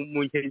indake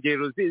mu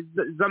nkengero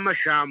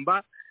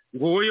z'amashamba,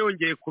 nguwo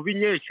yongeye kuba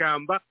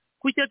inyeshyamba.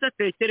 Kuki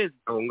adatekereza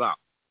aho ngaho?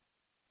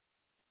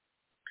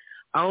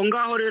 Aho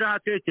ngaho rero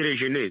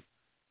hatekereje neza,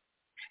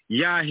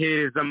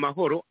 yahereza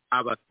amahoro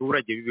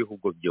abaturage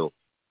b'ibihugu byose.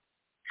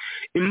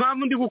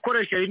 Impamvu ndi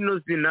gukoresha rino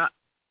zina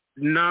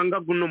nanga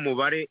guno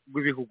mubare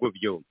w'ibihugu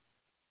byose,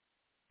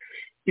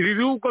 ibi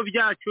bihugu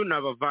byacu ni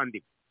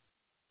abavandimwe.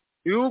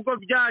 Ibihugu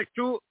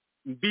byacu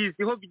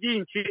mbiziho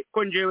byinshi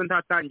ko njewe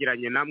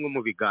ntatangiranye namwe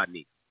mu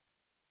biganiro.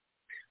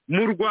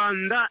 Mu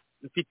Rwanda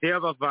mfite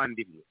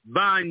abavandimwe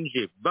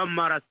banje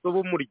b'amaraso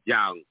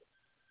b'umuryango,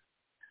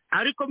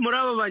 ariko muri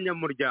abo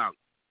banyamuryango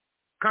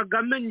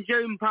Kagame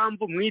nje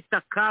impamvu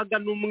mwita kaga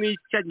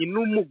n'umwicanyi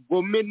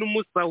n'umugome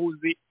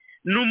n'umusahuzi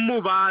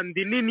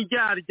n'umubandi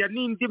n'indyarya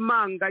n'indi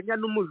manganya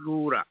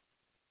n'umujura.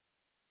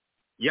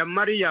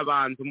 Yamariye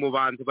abantu mu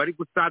bantu bari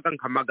gusaga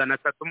nka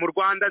 300 mu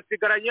Rwanda,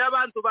 nsigaranye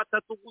abantu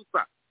 3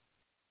 gusa.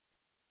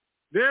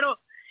 Rero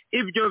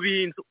ibyo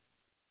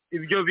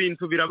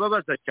bintu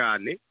birababaza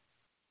cyane.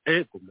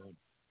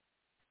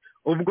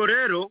 Ubwo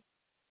rero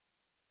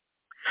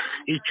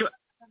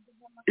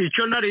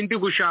icyo narindi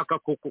gushaka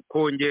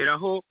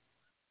kongeraho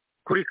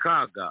kuri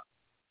kaga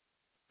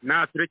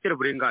naturekere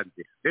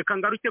uburenganzira reka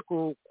ngaruke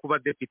ku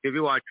badepite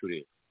b'iwacu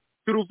rero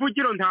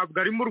turuvugiro ntabwo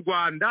ari mu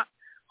Rwanda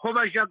ho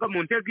bajaga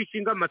mu ntego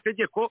ishinga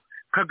amategeko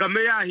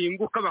Kagame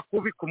yahinguka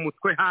bakubika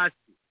umutwe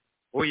hasi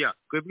oya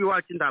twebwe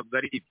iwacu ntabwo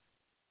ari ibyo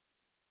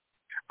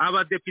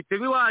abadepite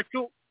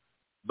b'iwacu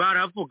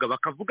baravuga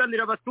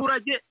bakavuganira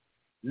abaturage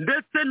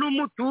ndetse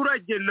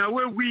n'umuturage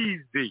nawe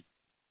wize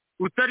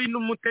utari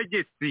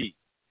n'umutegetsi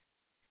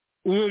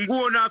uwo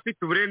nguwo nafite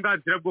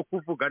uburenganzira bwo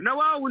kuvuga na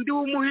wa wundi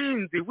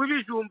w'umuhinzi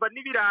w'ibijumba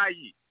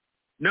n'ibirayi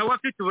nawe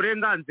afite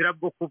uburenganzira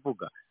bwo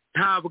kuvuga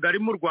ntabwo ari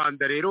mu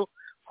Rwanda rero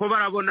ko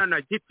barabona na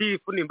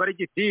gitifu nimba ari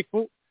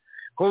gitifu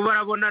ko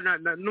barabona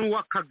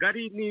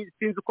n'uw'akagari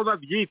sinzi uko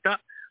babyita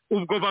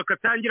ubwo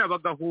bagatangira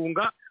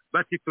bagahunga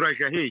bati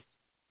turaje heke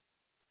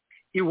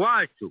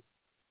iwacu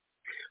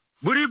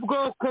buri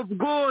bwoko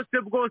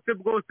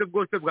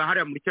bwose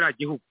bwahariya muri kiriya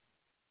gihugu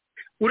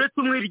uretse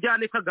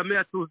umwiryane Kagame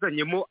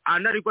yatuzanyemo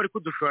anariko ari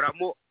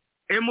kudushoramo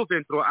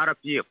M23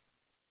 RPF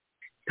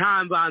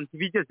nta bantu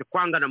bigeze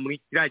kwangana muri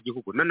kiriya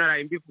gihugu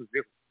nanaraye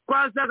mbivuzeho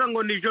twazaga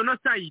ngo ni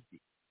genocide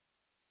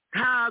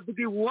ntabwo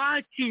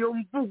iwacu iyo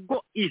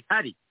mvugo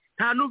ihari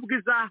nta nubwo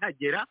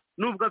izahagera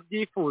nubwo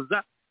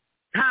abyifuza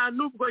nta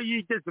nubwo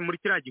yigeze muri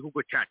kiriya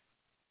gihugu cyacu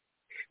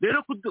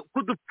rero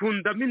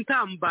kudupfundamo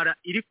intambara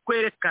iri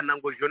kwerekana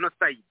ngo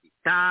genocide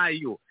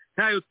tayo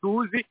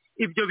tuzi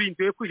ibyo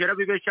bintu yo kujera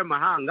bibesha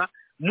amahanga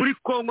muri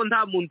Kongo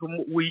nta muntu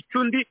wica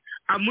undi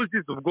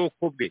amuziza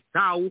ubwoko bwe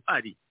ntawe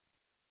uhari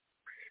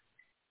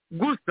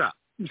gusa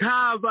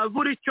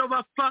ntababura icyo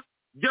bapfa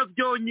byo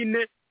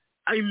byonyine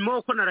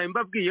imoko naraye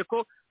mbabwiye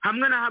ko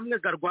hamwe na hamwe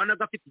garwana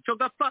gafite icyo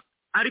gapfa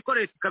ariko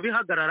leta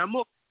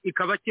ikabihagararamo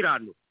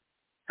ikabakirano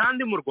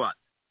kandi mu Rwanda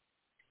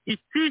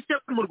itishe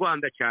mu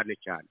Rwanda cyane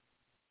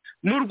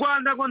mu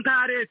Rwanda ngo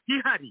nta leta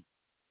ihari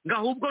ngo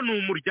ahubwo ni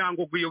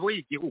umuryango guyoboye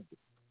igihugu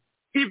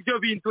ibyo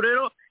bintu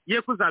rero ye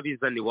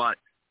kuzabizana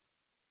iwacu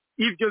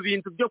ibyo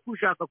bintu byo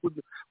kushaka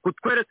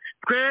kutwereka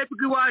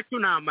twebwe iwacu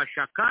ni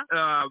amashaka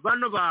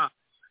bano ba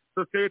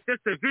societe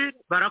civile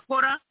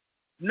barakora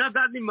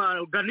n'agandi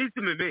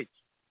organisme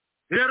menshi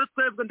rero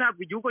twebwe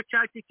ntabwo igihugu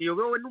cyacu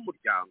kiyobowe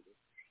n'umuryango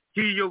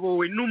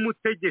kiyobowe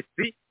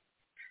n'umutegetsi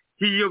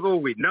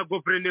kiyobowe na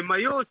guverinoma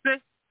yose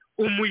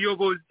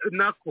umuyobozi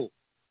nako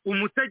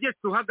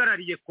umutegetsi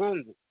uhagarariye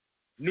Kongo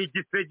ni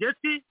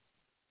igisegeti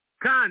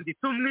kandi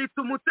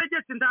tumwita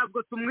umutegetsi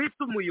ntabwo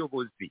tumwita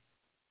umuyobozi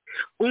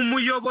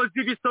umuyobozi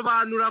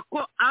bisobanura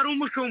ko ari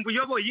umushumba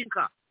uyoboye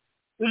inka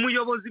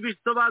umuyobozi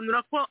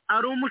bisobanura ko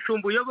ari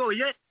umushumba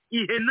uyoboye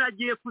ihene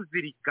agiye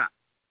kuzirika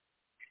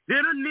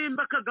rero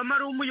nimba Kagame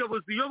ari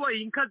umuyobozi uyoboye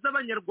inka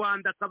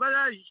z'abanyarwanda akaba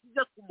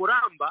yashyize ku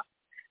muramba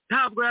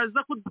ntabwo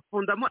yaza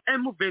kudupfundamo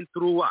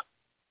M23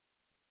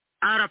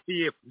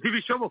 RPF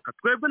ntibishoboka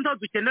twebwe ntaho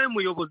dukeneye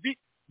umuyobozi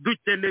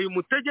dukeneye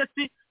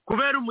umutegetsi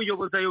kubera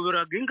umuyobozi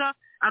ayoboraga inka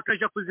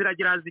akaja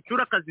kuziragira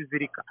azicura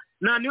akazizirika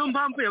niyo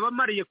mpamvu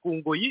yabamariye ku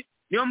ngoyi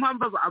niyo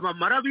mpamvu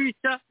abamara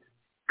bica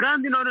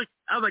kandi none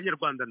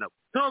abanyarwanda nabo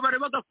so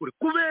barebaga kure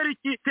kubera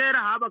iki tera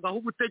habagaho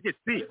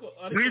ubutegetsi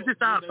mwizi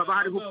saha akaba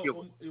hariho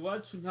ubuyobozi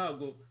iwacu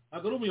ntago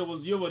ari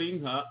umuyobozi uyobora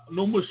inka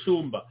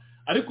n'umushumba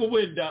ariko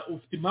wenda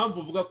ufite impamvu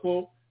uvuga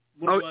ko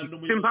mu Rwanda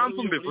umuyobozi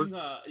uyobora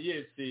inka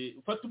yese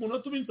ufata umuntu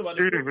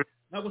tubisobanura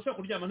ntabwo ushobora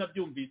kuryama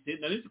ntabyumvise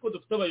nari ko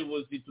dufite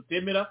abayobozi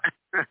tutemera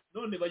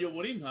none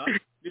bayobora inka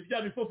ni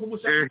bya bifofo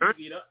mushaka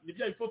kubwira ni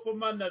bya bifofo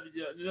mana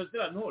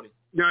zira ntore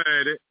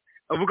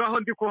avuga aho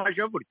ndi ko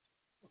haje burya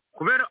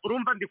kubera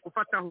urumva ndi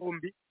gufata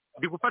hombi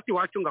ndi gufata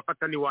iwacu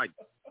ngafata n'iwanyu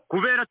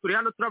kubera turi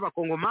hano turi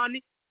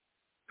abakongomani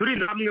turi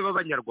namwe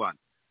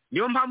b'abanyarwanda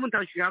niyo mpamvu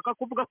ntashaka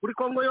kuvuga kuri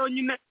Kongo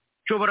yonyine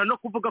nshobora no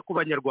kuvuga ku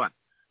banyarwanda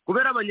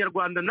kubera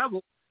abanyarwanda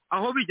nabo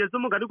aho bigeze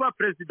umugani wa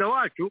perezida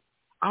wacu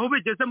aho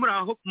bigeze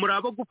muri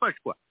abo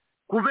gufashwa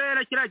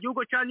kubera kiriya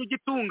gihugu cyanyu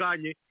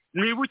gitunganye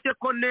mwibuke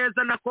ko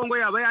neza na Kongo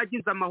yaba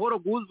yagize amahoro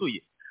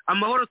guzuye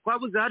amahoro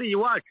twabuze hari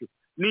iwacu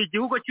ni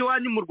igihugu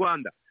cy'iwanyu mu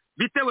Rwanda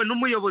bitewe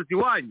n'umuyobozi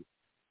wanyu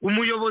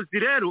umuyobozi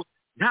rero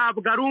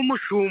ntabwo ari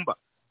umushumba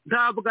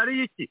ntabwo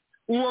ari iki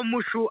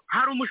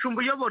hari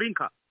umushumba uyobora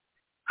inka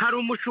hari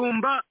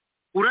umushumba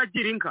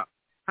uragira inka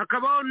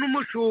hakabaho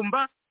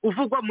n'umushumba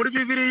uvugwa muri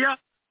Bibiliya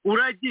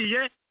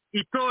uragiye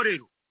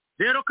itorero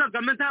rero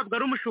Kagame ntabwo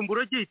ari umushumba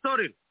uragiye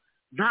itorero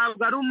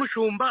ntabwo ari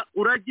umushumba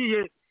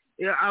uragiye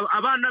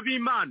abana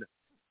b'Imana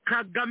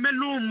Kagame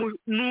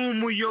ni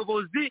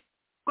umuyobozi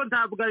ko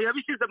ntabwo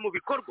yabishyize mu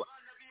bikorwa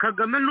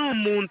Kagame ni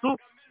umuntu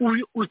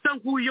usa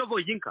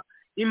nk'uyoboye inka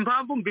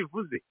impamvu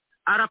mbivuze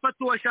arafata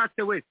uwo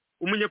ashatse wese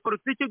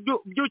umunyapolitiki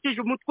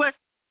ubyukije umutwe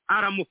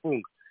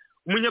aramufunga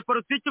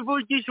umunyapolitiki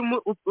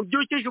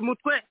ubyukije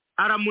umutwe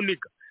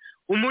aramuniga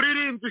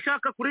umuririmbyi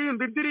ushaka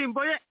kuririmba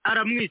indirimbo ye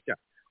aramwica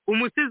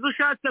umusizi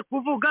ushatse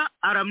kuvuga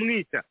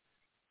aramwica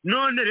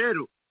none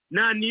rero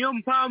niyo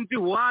mpamvu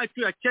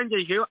iwacu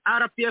yacengejeyo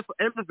RPF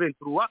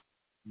M23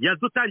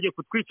 yadutangiye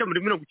kutwica muri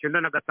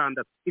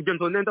 1996 ibyo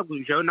ndonenda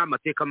gujayo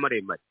n'amateka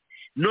maremare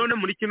none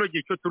muri kino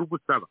gihe cyo turi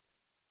gusaba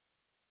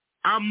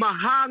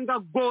amahanga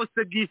rwose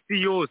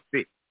y'isi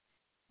yose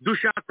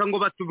dushaka ngo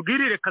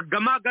batubwirire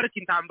Kagame ahagarike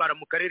intambara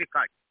mu karere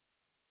kacu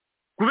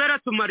kubera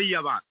tumariye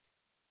abantu.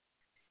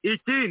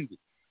 Ikindi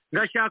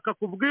ngashaka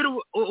kubwira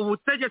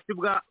ubutegetsi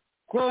bwa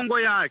Kongo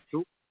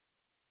yacu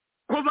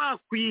ko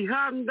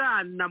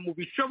bakwihangana mu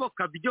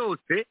bishoboka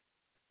byose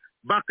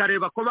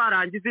bakareba ko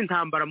barangiza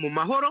intambara mu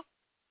mahoro,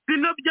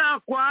 bino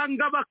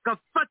byakwanga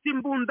bakafata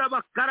imbunda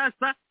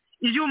bakarasa,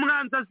 iyo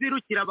umwanzi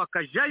azirukira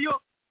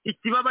bakajayo.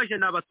 Ikibabaje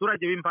ni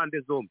abaturage b'impande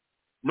zombi.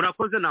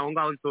 Murakoze naho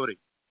ngaho nsore.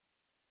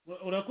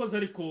 Urakoze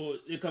ariko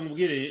reka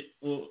mubwire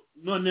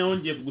noneho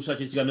ngiye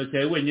kugushakira ikiganiro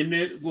cyawe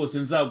wenyine rwose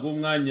nzaguha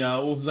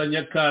umwanya uzanye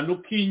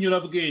akantu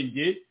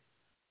k'inyurabwenge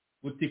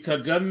uti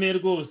Kagame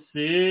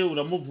rwose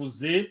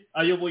uramuvuze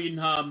ayoboye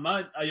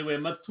intama ayoboye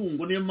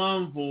amatungo niyo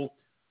mpamvu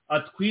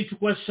atwica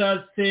uko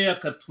ashatse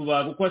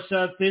akatubaga uko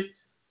ashatse.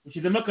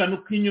 Ushyizemo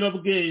akantu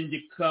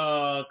k'inyurabwenge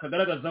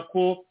kagaragaza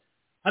ko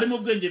harimo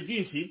ubwenge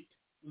bwinshi.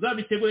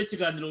 Uzabitegure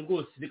ikiganiro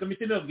rwose reka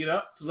mpite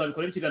mbabwira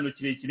tuzabikora ikiganiro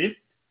kirekire.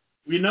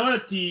 Uyu nawe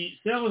ati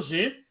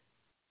Serge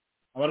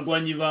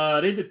abarwanyi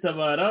ba Red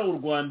Tabara u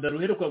Rwanda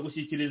ruheruka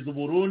gushyikiriza u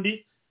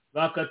Burundi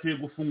bakatiwe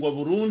gufungwa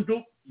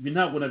burundu. Ibi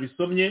ntabwo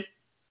nabisomye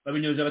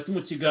babinyoje hagati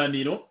mu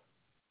kiganiro.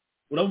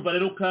 Urumva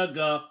rero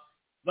kaga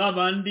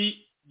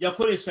babandi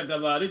yakoreshaga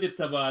ba Red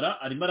Tabara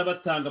arimo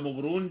arabatanga mu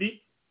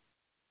Burundi.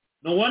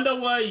 No wonder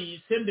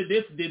why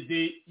CNDD-FDD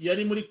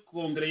yari muri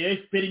kongere ya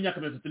FPR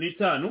imyaka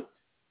 35.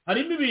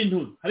 Harimo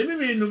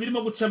ibintu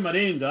birimo guca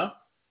amarenga.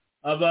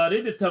 Aba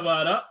Red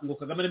Tabara ngo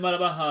Kagame arimo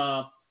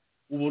arabaha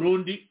u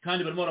Burundi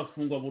kandi barimo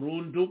barafungwa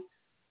burundu.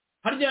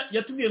 Harya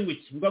yatubwiye ngo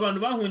iki ngo abantu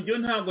bahungiye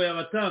ntabwo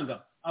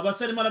yabatanga,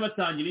 abasare arimo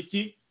arabatangira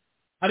iki?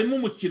 Harimo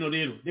umukino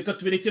rero, reka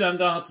tuberekera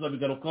ngaha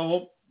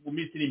tuzabigarukaho mu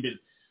minsi iri imbere.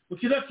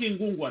 Ukiza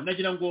kingungwa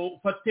nagira ngo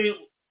ufate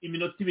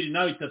iminota 2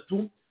 nawe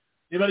 3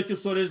 niba ari cyo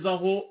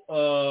usorezaho.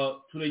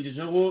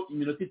 Turengejeho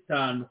iminota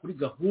 5 kuri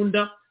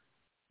gahunda.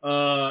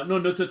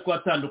 None twe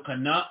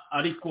twatandukana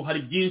ariko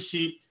hari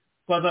byinshi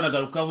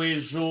twazanagarukaho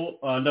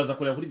ejo. Ndaza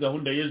kureba kuri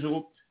gahunda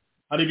y'ejo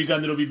hari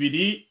ibiganiro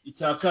bibiri,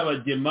 icya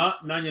Kabagema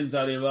nanjye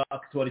nzareba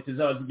actuality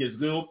zaba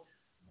zigezweho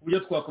ku buryo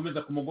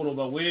twakomeza ku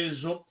mugoroba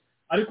w'ejo.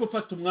 Ariko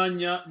fata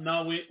umwanya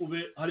nawe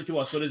ube hari icyo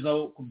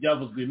wasorezaho ku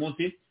byavuzwe uyu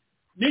munsi.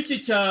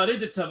 N'iki cya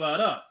Red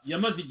Tabara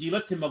yamaze igihe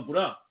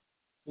batemagura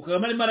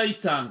Kagame arimo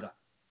arayitanga.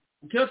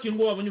 Ukira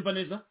kingo wabonyumva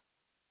neza?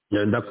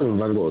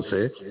 Ndakumva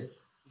rwose.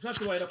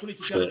 Ushatse wahera kuri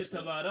iki cya Red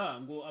Tabara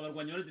ngo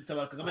abarwanyi ba Red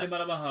Tabara Kagame arimo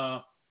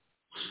arabaha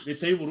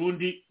leta y'u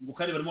Burundi ngo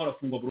kandi barimo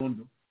barafungwa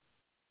burundu.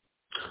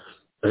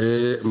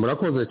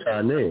 Murakoze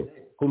cyane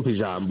kumpa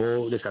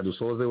ijambo. Reka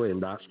dusoze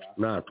wenda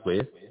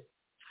natwe.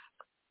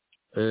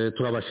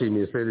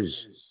 Turabashimiye Serge.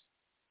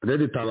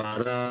 Red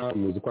Tabara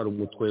muzi ko ari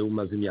umutwe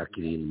umaze imyaka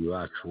 7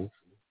 wacu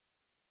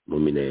mu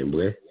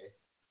Minembwe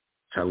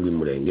cyangwa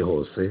imurenge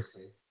hose,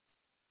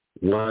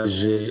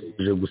 waje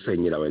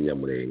gusenyera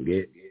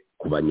abanyamurenge,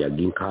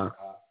 kubanyaga inka,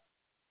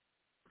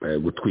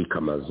 gutwika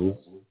amazu,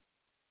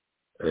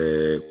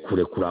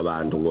 kurekura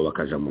abantu ngo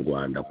bakaja mu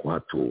Rwanda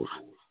kuhatura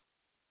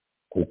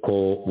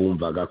kuko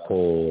bumvaga ko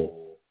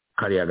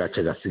kariya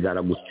gace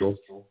gasigara gutyo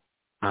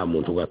nta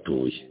muntu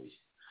gatuye.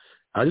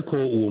 Ariko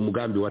uwo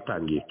mugambi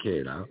watangiye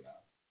kera,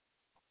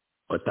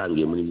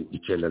 watangiye muri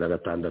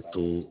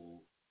 1996.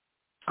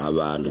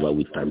 Abantu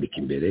bawitambika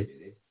imbere,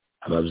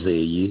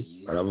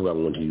 ababyeyi baravuga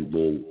ngo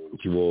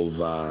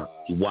ntibova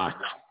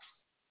iwacu.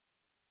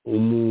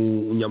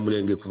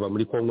 Umunyamurenge kuva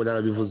muri Kongo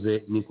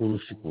narabivuze ni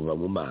kurufi kuva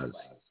mu mazi,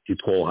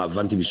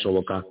 titwohava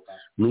ntibishoboka.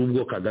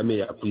 Nubwo Kagame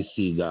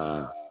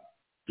yakwisiga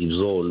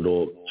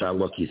ibyondo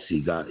cyangwa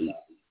akisiga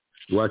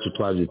iwacu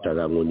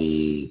twazitaga ngo ni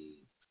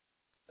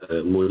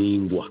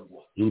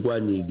ingwa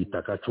ni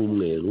igitaka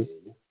cy'umweru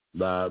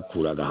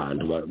bakuraga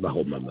ahantu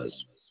bahoma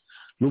amazu.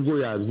 Nubwo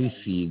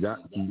yazisiga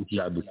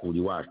ntiyadukura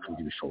iwacu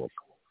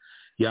ntibishoboka.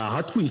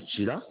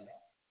 Yahatwicira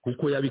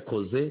kuko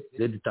yabikoze.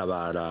 Red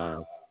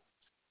Tabara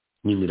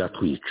nyine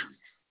iratwica.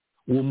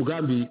 Uwo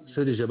mugambi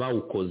Serge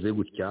bawukoze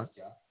gutya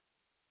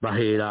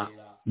bahera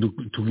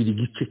tugira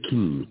igice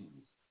kinini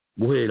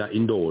guhera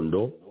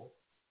Indondo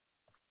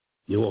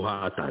niho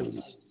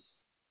hatangiye.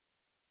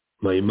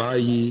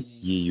 Mayimayi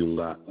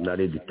yiyunga na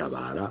Red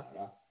Tabara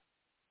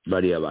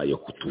bariya bayo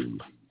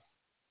kutumba,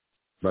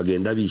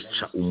 bagenda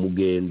bica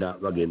umugenda,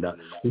 bagenda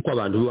uko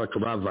abantu biwacu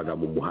bavaga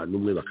mu muhanda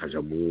umwe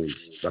bakaja mu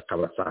wundi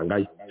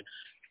bakabasangayo.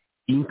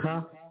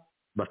 Inka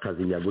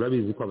bakazinyagura,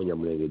 bizi ko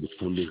abanyamurenge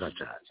dukunda inka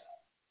cyane,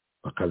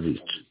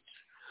 bakazica.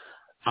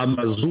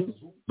 Amazu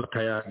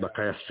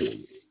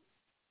bakayasenya,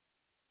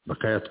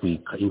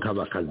 bakayatwika, inka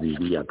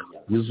bakazinyaga.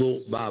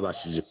 Nizo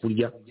babashije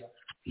kurya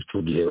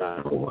icyo gihe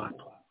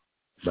abantu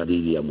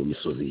baririya mu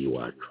misozi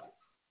y'iwacu.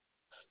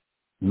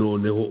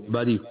 Noneho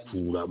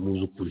barikura mu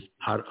zukuri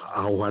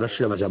aho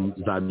harashira baja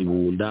za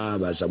Mibunda,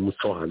 baja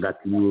muco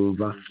hagati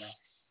yumva,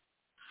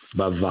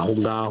 bava aho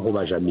ngaho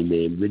baja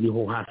Minembwe,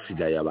 niho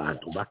hasigaye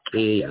abantu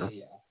bakeya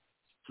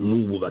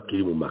n'ubu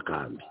bakiri mu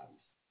makambi.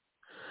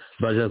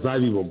 Baja za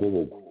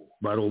Bibogobogo,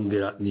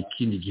 barongera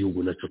n'ikindi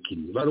gihugu naco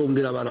kimwe,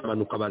 barongera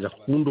baramanuka baja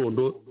ku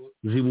Ndondo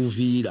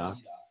zibuvira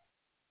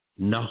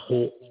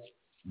naho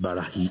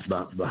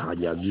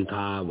bahanyaga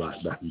inka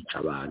bahica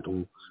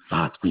abantu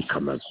bahatwika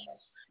amazu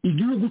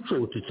igihugu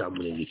cyose cya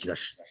murenge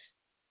kirashira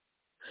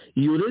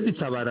iyo rero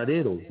itabara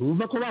rero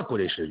ntumva ko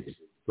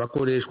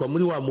bakoreshwa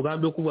muri wa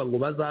mugambi wo kuvuga ngo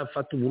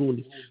bazafata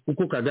Uburundi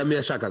kuko Kagame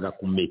yashakaga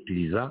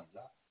kumetiriza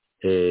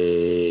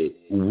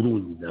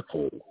Uburundi na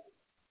Kongo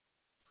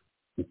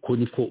uko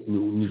niko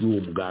ni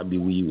uwo mugambi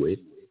wiwe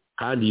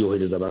kandi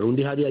yohereza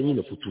abarundi hariya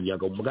nyine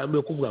kutunyaga umugambi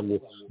wo kuvuga ngo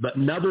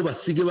nabo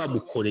basige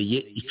bamukoreye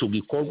icyo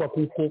gikorwa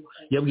kuko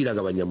yabwiraga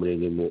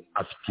abanyamurenge ngo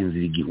afite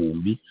inzira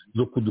igihumbi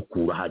zo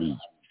kudukura hariya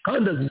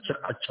kandi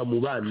aca mu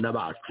bana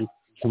bacu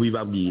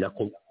kubibabwira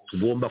ko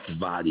tugomba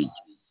kuva hariya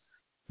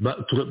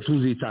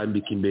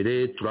tuzitambika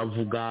imbere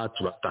turavuga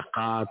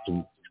turataka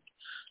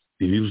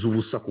bibiza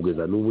ubusa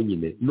kugeza n'ubu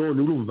nyine none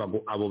urumva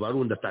ngo abo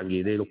barundi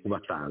atangiye rero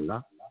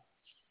kubatanga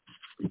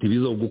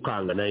ntibizo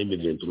gukanga na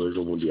M23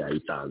 ejo bundi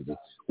yayitanze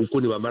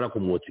uko nibamara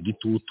kumwotsa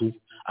igitutu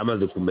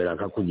amaze kumera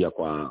nka kujya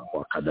kwa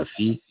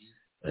Gaddafi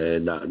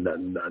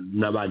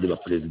n'abandi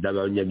baperezida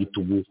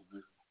b'abanyagitugu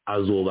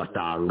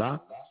azobatanga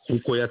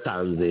kuko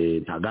yatanze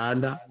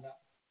Ntaganda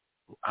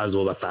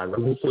azobatanga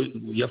kuko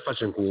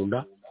yafashe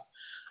Nkunda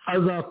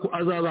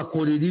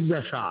azabakorera ibyo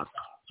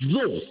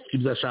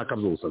ashaka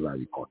byose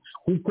azabikora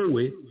kuko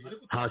we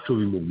ntacyo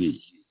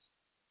bimubwiye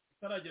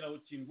utaragera ku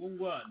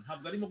Kingungwa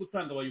ntabwo arimo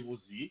gutanga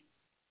abayobozi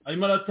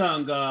arimo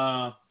aratanga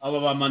aba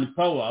ba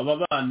manpower aba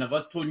bana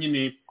bato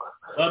nyine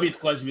baba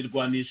bitwaje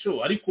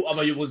ibirwanisho ariko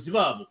abayobozi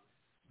babo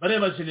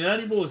bareba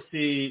generali bose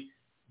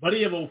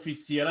bareba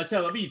ofisiye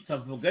aracyababitsa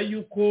avuga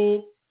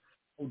yuko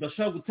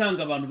udashaka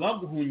gutanga abantu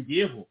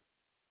baguhungiyeho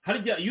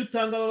harya iyo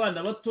utanga aba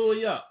bana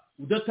batoya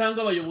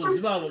udatanga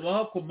abayobozi babo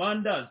baha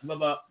commanders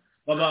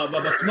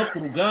babatuma ku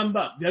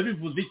rugamba biba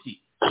bivuze iki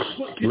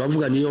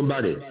uravuga niyo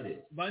mbare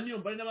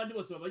n'abandi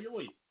bose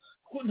babayoboye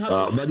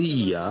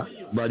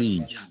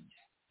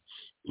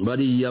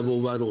bariya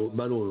bo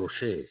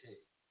baroroshe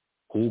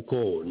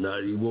kuko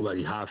naribo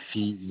bari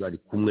hafi bari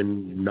kumwe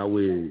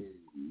nawe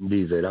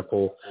ndizera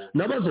ko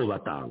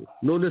nabazobatanga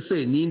none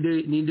se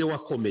ninde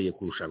wakomeye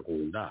kurusha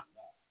Nkunda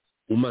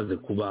umaze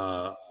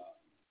kuba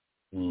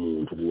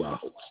umuntu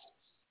waho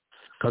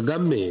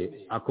Kagame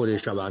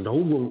akoresha abantu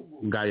ahubwo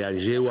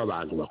ngayaje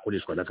w'abantu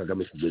bakoreshwa na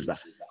Kagame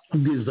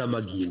kugeza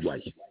amagirwa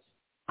ye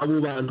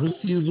abo bantu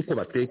sinzi uko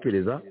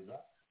batekereza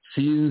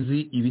sinzi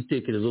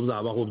ibitekerezo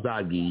byabo aho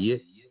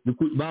byagiye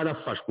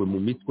barafashwe mu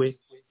mitwe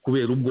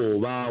kubera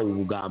ubwoba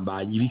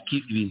ubugambanyi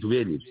ibintu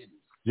bene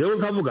rero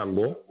nkavuga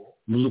ngo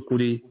mu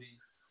by'ukuri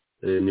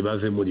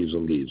nibave muri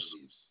izo ngizo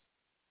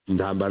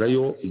intambara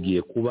yo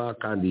igiye kuba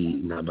kandi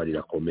intambara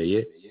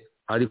irakomeye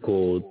ariko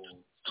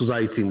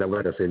tuzayitsinda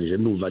bwagasenije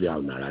numva ari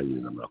aho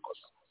narangiza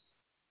murakoze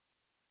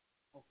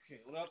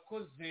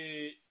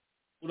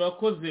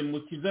urakoze mu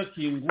kiza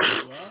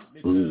Kingungwa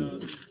reka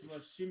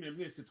tubashimire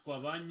mwese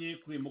twabanye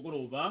kuri uyu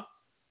mugoroba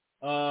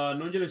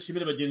nongere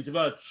nshimire bagenzi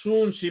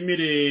bacu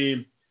nshimire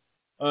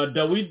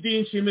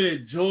Dawidi nshimire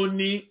John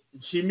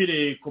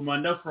nshimire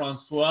Komanda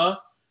François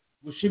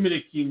gushimire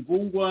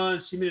Kingungwa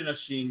nshimire na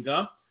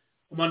Shinga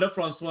Komanda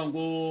François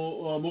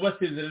ngo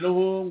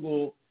mubasezerereho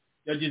ngo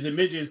yagize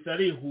emergency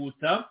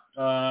arihuta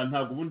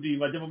ntabwo ubundi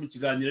bajya mu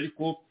kiganiro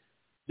ariko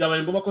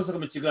byabaye ngombwa ko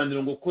mu kiganiro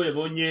ngo ko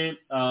yabonye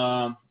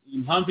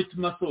impamvu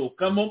ituma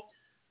asohokamo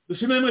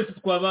dushimire mwese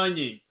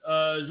twabanye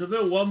Jove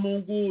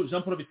Uwamungu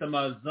Jean Paul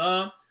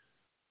Bitamaza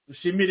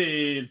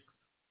dushimire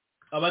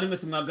abari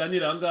mwese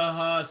mwaganira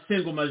ahangaha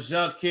Sengoma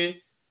Jacques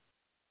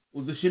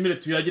udushimire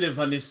Tuyagire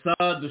Vanessa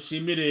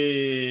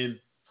dushimire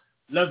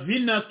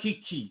Lavina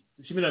Kiki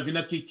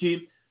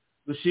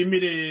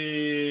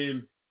dushimire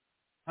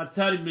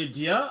Hatari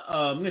Media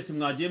mwese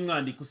mwagiye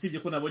mwandika usibye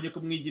ko nabonye ko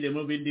mwigire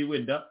mu bindi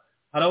wenda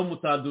haraho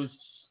mutadusange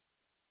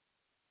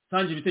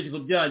ibitekerezo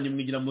byanyu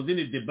mwigira mu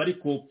zindi deba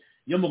ariko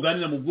iyo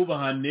muganira mu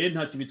bwubahane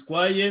ntacyo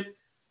bitwaye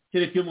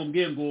kereka iyo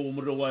mumbwiye ngo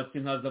umuriro watse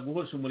nkaza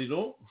guhosha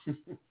umuriro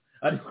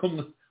ariko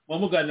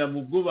muganira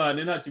mu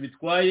bwubahane ntacyo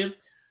bitwaye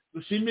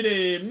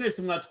dushimire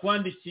mwese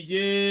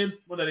mwatwandikiye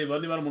murareba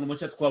niba ari umuntu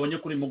mushya twabonye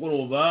kuri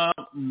mugoroba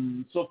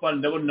so far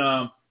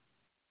ndabona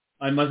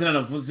ayo mazina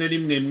navuze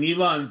rimwe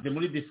mwibanze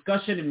muri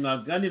discussion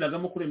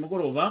mwaganiragamo kuri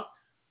mugoroba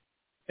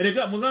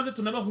erega muzaze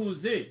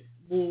tunabahuze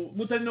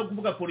mutari no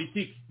kuvuga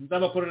politiki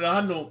nzabakorera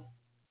hano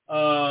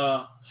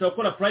ushobora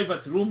gukora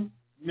private room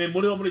mwe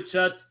muri wo muri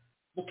chat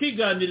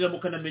mukiganirira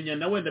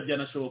mukanamenyana wenda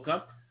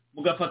byanashoboka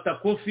mugafata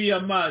kofi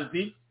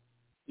amazi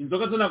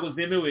inzoga zo ntabwo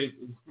zemewe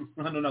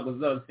hano ntabwo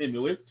zaba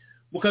zemewe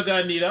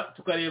mukaganira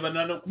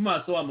tukarebana ku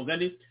maso wa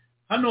mugani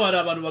hano hari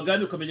abantu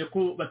baganira ukamenya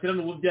ko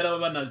baterana ububyara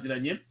baba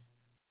banaziranye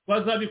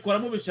bazabikora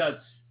mu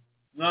bishatsi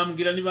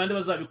mwambwira ni bande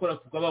bazabikora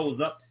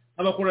tukabahuza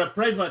abakorera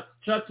private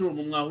chat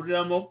room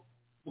mwahuriramo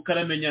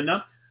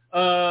mukaramenyana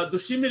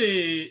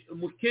dushimire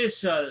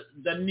Mukesha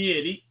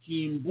Daniel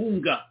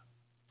Kimbunga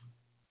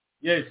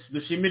yes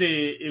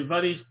dushimire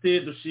Evariste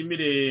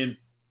dushimire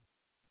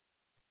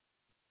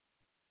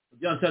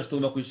byanse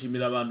tugomba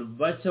kwishimira abantu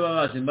bashya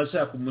babaje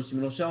bashaka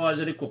kumushimira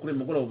waje ariko kuri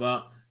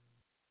mugoroba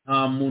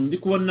nta muntu ndi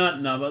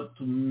kubona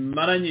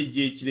tumaranye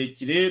igihe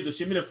kirekire.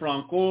 Dushimire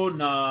Franco,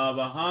 nta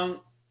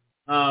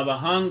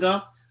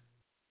bahanga.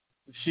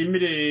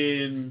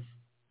 Dushimire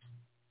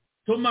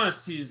Thomas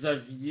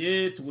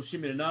Xavier,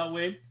 tugushimire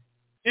nawe.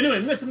 Anyway,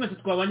 mwese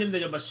twabanye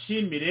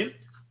ndabashimire,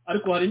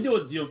 ariko hari indi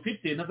audio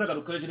mfite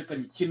ntazagaruka reka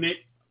nyikine,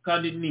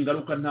 kandi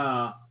ningaruka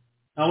nta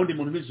wundi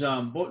muntu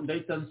n'ijambo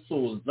ndahita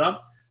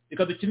nsoza.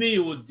 Reka dukine iyi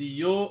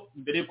audio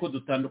mbere ko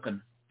dutandukana.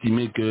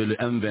 Estimez que le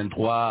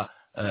M23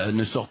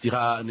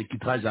 ne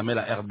quittera jamais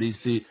la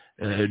RDC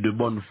de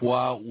bonne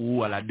foi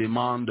ou à la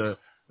demande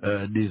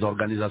des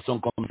organisations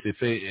comme c'est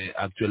fait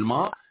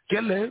actuellement.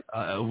 Quelle est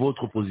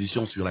votre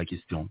position sur la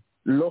question?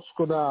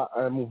 Lorsqu'on a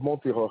un mouvement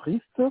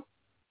terroriste,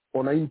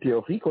 on a une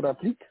théorie qu'on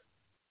applique.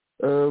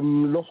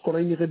 Lorsqu'on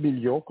a une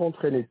rébellion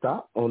contre un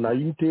État, on a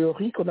une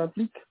théorie qu'on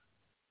applique.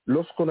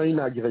 Lorsqu'on a une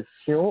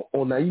agression,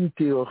 on a une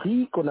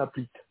théorie qu'on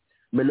applique.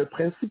 Mais le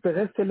principe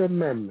reste le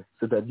même,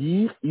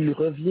 c'est-à-dire il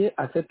revient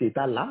à cet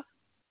État-là,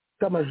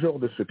 état-major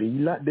de ce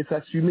pays-là, de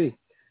s'assumer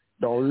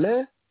dans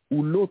l'un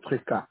ou l'autre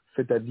cas.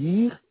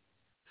 C'est-à-dire,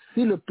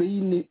 si le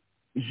pays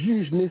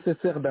juge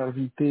nécessaire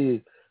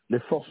d'inviter les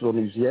forces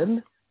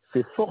onusiennes,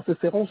 ces forces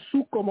seront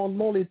sous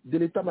commandement de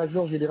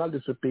l'état-major général de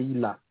ce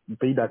pays-là, du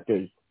pays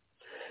d'accueil.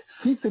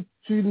 Si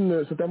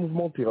c'est un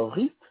mouvement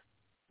terroriste,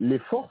 les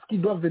forces qui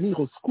doivent venir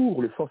au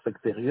secours, les forces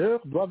extérieures,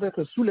 doivent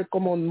être sous le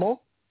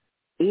commandement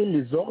et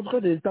les ordres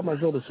de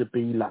l'état-major de ce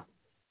pays-là.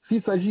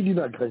 S'il s'agit d'une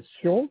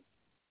agression,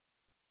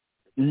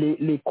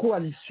 les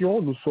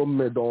coalitions, nous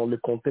sommes dans le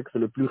contexte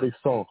le plus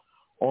récent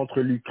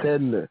entre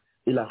l'Ukraine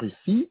et la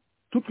Russie,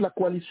 toute la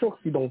coalition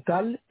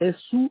occidentale est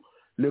sous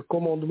le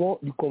commandement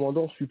du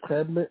commandant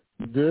suprême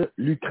de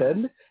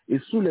l'Ukraine et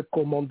sous le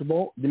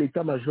commandement de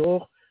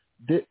l'état-major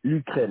de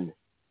l'Ukraine.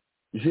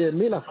 J'ai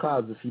aimé la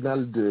phrase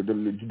finale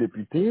du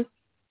député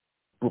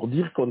pour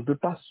dire qu'on ne peut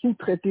pas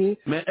sous-traiter.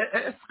 Mais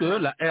est-ce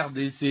que la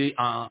RDC,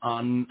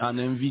 en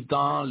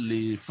invitant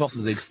les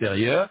forces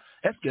extérieures,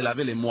 est-ce qu'elle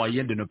avait les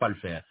moyens de ne pas le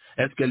faire?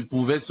 Est-ce qu'elle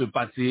pouvait se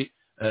passer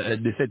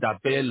de cet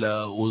appel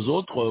aux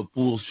autres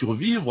pour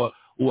survivre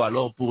ou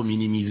alors pour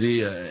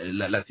minimiser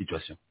la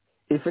situation?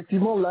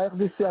 Effectivement, la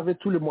RDC avait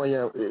tous les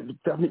moyens.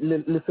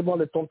 Laissez-moi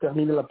le temps de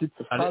terminer la petite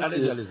phrase.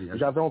 Allez-y.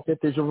 J'avais en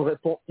tête et je vous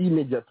réponds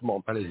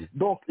immédiatement. Allez-y.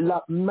 Donc,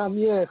 la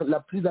manière la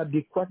plus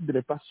adéquate de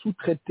ne pas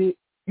sous-traiter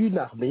une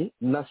armée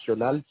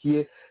nationale qui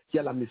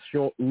a la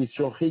mission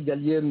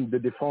régalienne de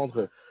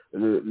défendre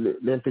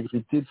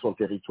l'intégrité de son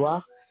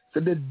territoire,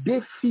 c'est de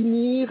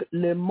définir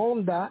les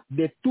mandats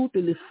de toutes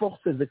les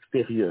forces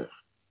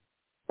extérieures.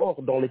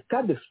 Or, dans le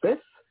cas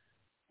d'espèce,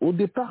 au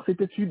départ,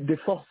 c'était des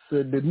forces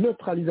de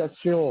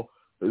neutralisation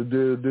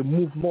de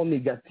mouvements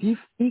négatifs,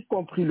 y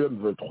compris le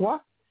M23.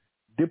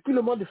 Depuis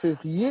le mois de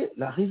février,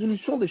 la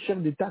résolution des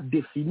chefs d'État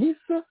définissent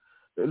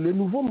le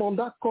nouveau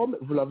mandat, comme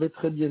vous l'avez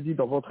très bien dit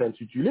dans votre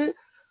intitulé,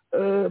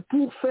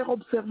 pour faire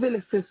observer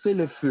les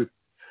cessez-le-feu.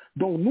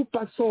 Donc, nous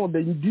passons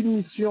d'une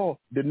mission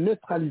de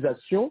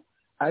neutralisation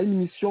à une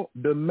mission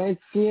de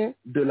maintien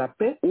de la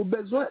paix, au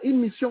besoin une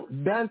mission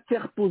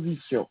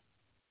d'interposition.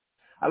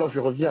 Alors, je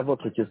reviens à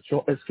votre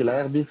question. Est-ce que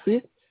la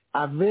RDC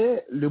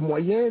avait le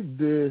moyen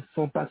de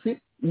s'en passer?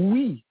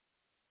 Oui.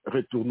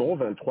 Retournons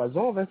 23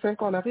 ans,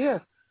 25 ans en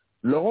arrière.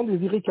 Laurent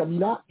Désiré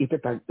Kabila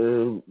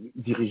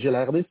dirigeait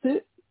la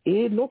RDC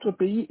et notre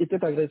pays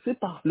était agressé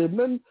par les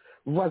mêmes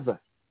voisins.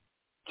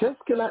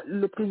 Qu'est-ce que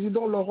le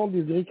président Laurent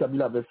Désiré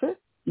Kabila avait fait?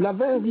 Il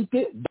avait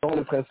invité, dans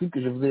le principe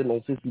que je vous ai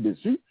énoncé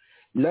ci-dessus,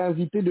 il a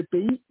invité des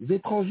pays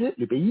étrangers,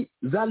 les pays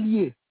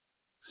alliés.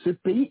 Ce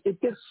pays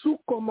était sous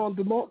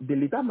commandement de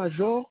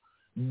l'état-major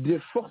des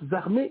forces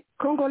armées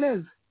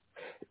congolaises.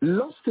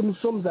 Lorsque nous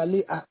sommes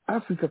allés à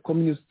Africa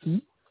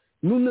Community,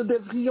 nous ne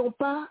devrions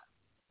pas,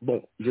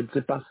 bon, je ne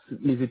sais pas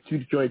les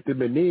études qui ont été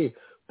menées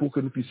pour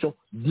que nous puissions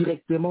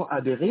directement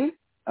adhérer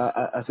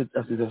à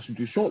ces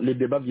institutions, les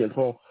débats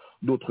viendront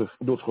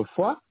d'autres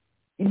fois.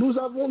 Nous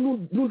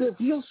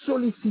devrions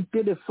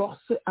solliciter des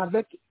forces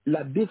avec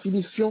la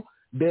définition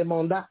des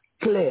mandats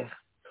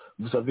clairs.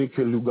 Vous savez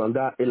que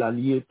l'Ouganda est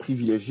l'allié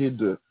privilégié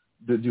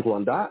du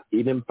Rwanda,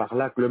 et même par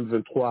là que le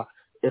M23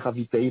 est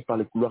ravitaillé par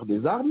les couloirs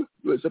des armes.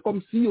 C'est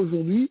comme si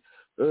aujourd'hui,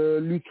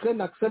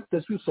 l'Ukraine accepte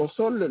sur son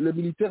sol le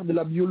militaire de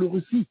la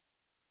Biélorussie,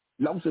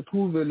 là où se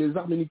trouvent les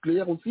armes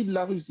nucléaires aussi de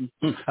la Russie.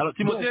 Alors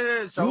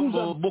Timothée,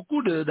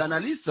 beaucoup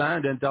d'analystes,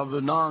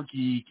 d'intervenants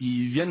qui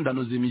viennent dans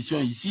nos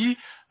émissions ici,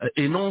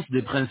 énoncent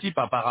des principes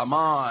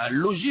apparemment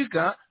logiques,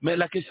 mais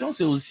la question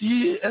c'est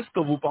aussi, est-ce que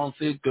vous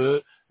pensez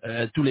que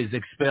tous les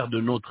experts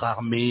de notre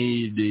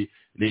armée,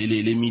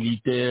 les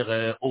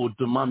militaires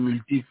hautement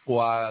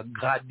multi-fois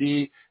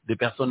gradés, des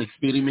personnes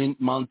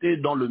expérimentées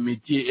dans le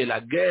métier et la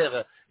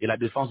guerre et la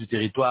défense du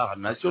territoire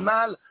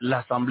national,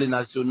 l'Assemblée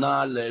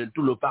nationale,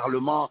 tout le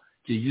Parlement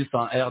qui existe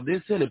en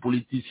RDC, les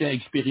politiciens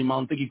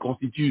expérimentés qui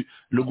constituent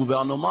le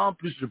gouvernement,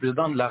 plus le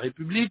président de la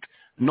République,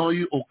 n'ont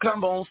eu aucun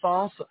bon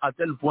sens à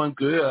tel point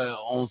que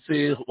on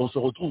se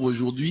retrouve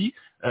aujourd'hui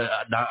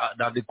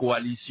dans des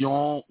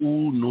coalitions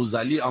où nos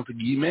alliés, entre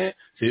guillemets,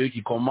 c'est eux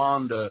qui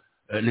commandent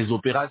les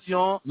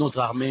opérations. Notre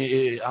armée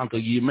est, entre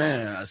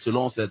guillemets,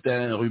 selon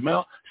certaines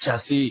rumeurs,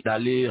 chassée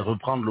d'aller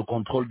reprendre le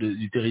contrôle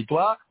du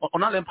territoire.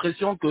 On a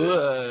l'impression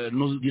que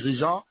nos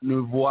dirigeants ne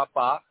voient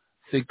pas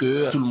ce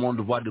que tout le monde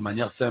voit de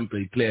manière simple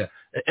et claire.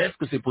 Est-ce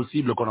que c'est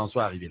possible qu'on en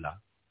soit arrivé là?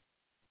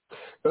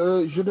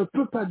 Je ne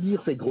peux pas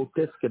dire, c'est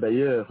grotesque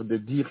d'ailleurs, de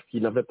dire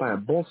qu'il n'avait pas un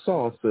bon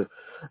sens,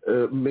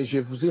 mais je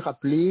vous ai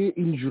rappelé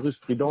une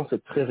jurisprudence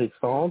très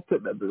récente,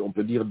 on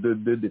peut dire deux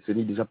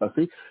décennies déjà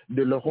passées,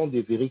 de Laurent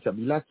Désiré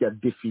Kabila qui a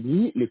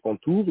défini les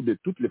contours de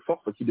toutes les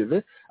forces qui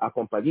devaient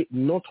accompagner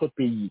notre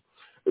pays.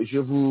 Je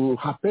vous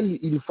rappelle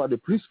une fois de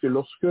plus que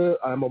lorsque,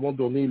 à un moment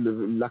donné,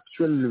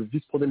 l'actuel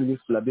vice-premier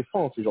ministre de la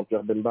Défense,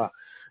 P.Bemba,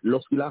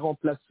 lorsqu'il a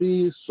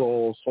remplacé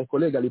son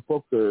collègue à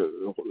l'époque,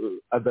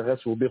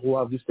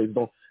 Arasabwa,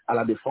 vice-président à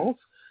la Défense,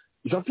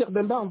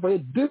 P.Bemba a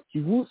envoyé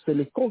c'est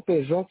les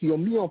contingents qui ont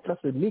mis en place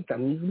le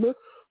mécanisme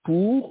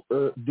pour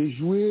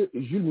déjouer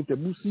Jules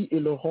Muteboussi et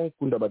Laurent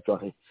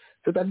Kundabatouaré.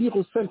 C'est-à-dire,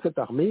 au sein de cette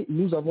armée,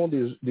 nous avons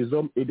des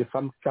hommes et des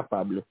femmes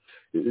capables.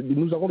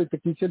 Nous avons des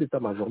techniciens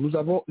d'état-major. Nous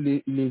avons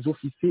les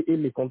officiers et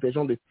les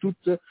contingents de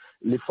toutes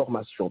les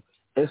formations.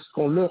 Est-ce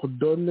qu'on leur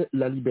donne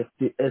la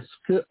liberté?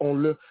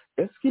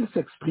 Est-ce qu'ils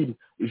s'expriment?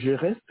 Je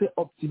reste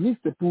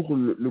optimiste pour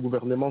le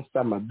gouvernement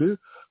Sama 2,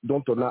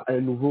 dont on a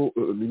un nouveau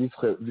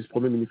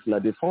vice-premier ministre de la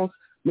Défense,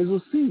 mais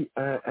aussi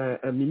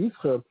un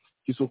ministre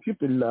qui s'occupe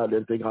de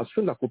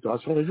l'intégration de la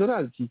coopération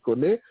régionale, qui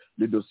connaît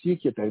les dossiers,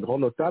 qui est un grand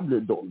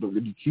notable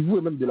du Kivu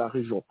et même de la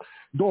région.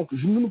 Donc,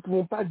 nous ne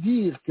pouvons pas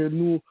dire que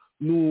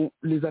nous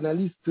les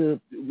analystes,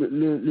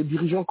 les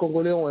dirigeants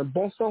congolais ont un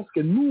bon sens,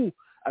 que nous,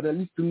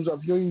 analystes, nous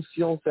avions une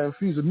science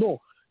infuse. Non,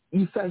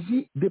 il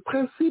s'agit des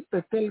principes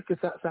tels que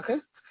ça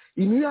reste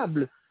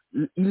immuable.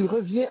 Il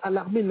revient à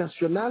l'armée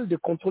nationale de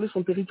contrôler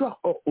son territoire.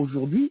 Or,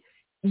 aujourd'hui,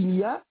 il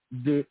y a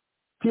des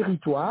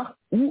territoires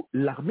où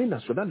l'armée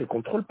nationale ne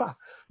contrôle pas.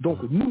 Donc,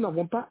 nous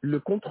n'avons pas le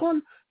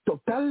contrôle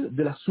total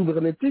de la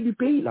souveraineté du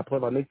pays. La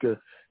preuve en est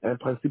qu'un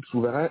principe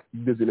souverain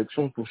des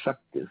élections pour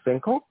chaque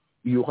 5 ans,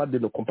 il y aura de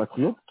nos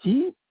compatriotes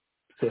qui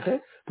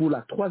seraient pour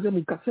la 3e ou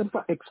 4e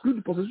fois exclus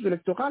du processus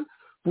électoral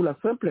pour la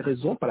simple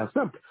raison, pas la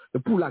simple, mais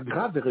pour la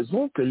grave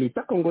raison que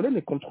l'État congolais ne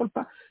contrôle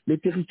pas les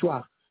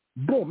territoires.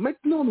 Bon,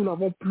 maintenant, nous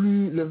n'avons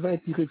plus le vin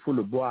tiré, il faut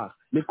le boire.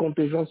 Les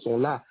contingents sont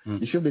là,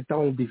 les chefs d'État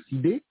ont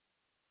décidé.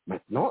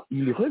 Maintenant,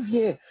 il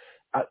revient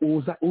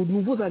aux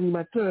nouveaux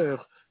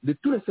animateurs de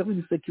tous les services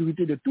de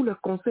sécurité, de tout le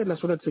Conseil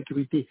national de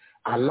sécurité,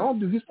 allant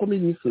du vice-premier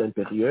ministre de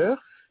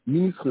l'Intérieur,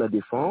 ministre de la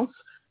Défense,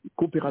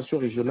 coopération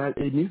régionale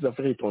et ministre des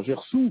Affaires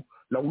étrangères, sous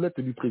la houlette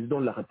du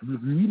président de la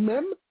République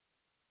lui-même,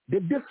 de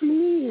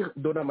définir,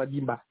 Dona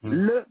Madimba,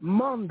 le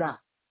mandat.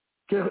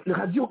 Que le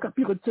Radio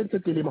Okapi retienne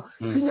cet élément.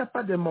 S'il n'y a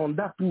pas de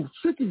mandat pour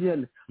ceux qui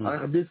viennent en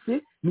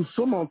RDC, nous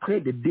sommes en train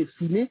de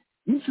dessiner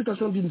une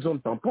situation d'une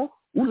zone tampon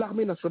où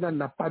l'armée nationale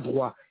n'a pas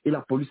droit et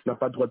la police n'a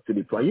pas droit de se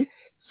déployer.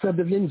 Ça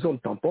devient une zone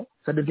tampon,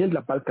 ça devient de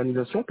la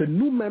balkanisation que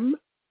nous-mêmes,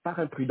 par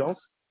imprudence,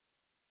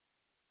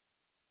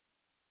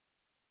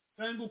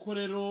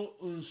 rero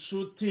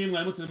nshuti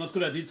mwari muteze amatwi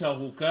radiyo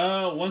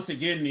itahuka once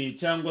again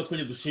cyangwa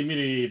twongeye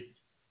dushimire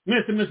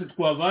mwese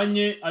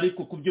twabanye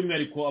ariko ku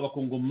by'umwihariko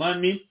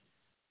abakongomani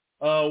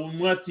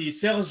umwati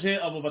Serge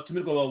abo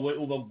batumirwa bawe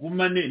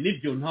ubagumane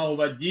nibyo ntaho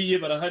bagiye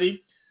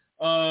barahari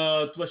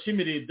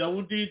tubashimire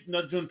Daudi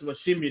na John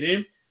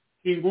tubashimire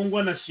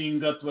Ingungwa na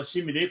Shinga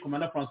tubashimire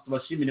Komanda France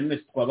tubashimire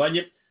mwese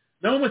twabanye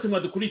nabo mwese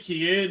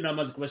mwadukurikiye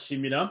namaze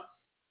kubashimira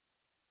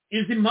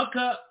izi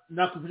mpaka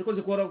nakuvuje ko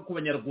zikora ku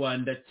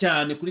banyarwanda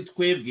cyane kuri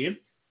twebwe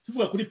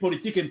tuvuga kuri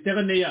politique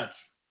interne yacu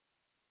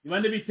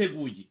ibande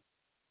biteguye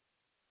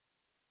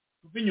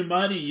tuve nyuma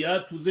hariya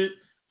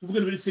tuvuge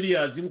muri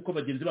serious nkuko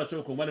bagenzi bacu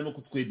bakomba barimo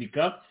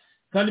kutwedika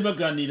kandi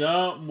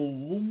baganira mu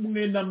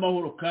bumwe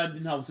n'amahoro kandi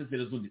nta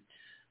buseserezo undi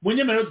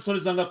munyemerero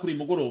dusoreza nga kuri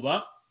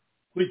mugoroba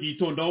kuri iki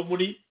gitondo aho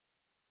muri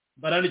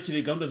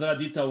barandikire gahunda za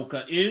Radio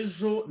Itahuka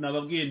ejo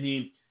nababwiye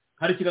nti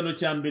hari ikiganiro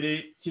cya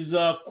mbere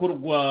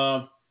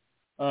kizakorwa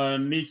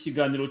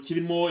n'ikiganiro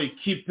kirimo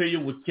ekipe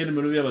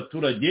y'ubukenemero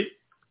y'abaturage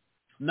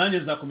nanjye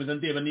nzakomeza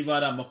ndeba niba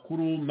ari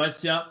amakuru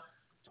mashya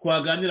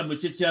twaganira mu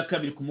gice cya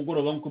kabiri ku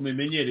mugoroba nk'uko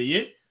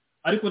mumenyereye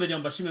ariko ndagira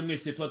ngo mbashime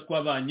mwese tuba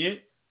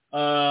twabanye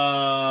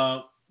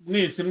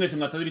mwese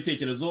mwatanze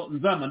ibitekerezo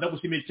nzama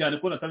ndagushimiye cyane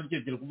ko natanze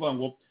ibitekerezo kuvuga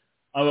ngo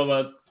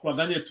aba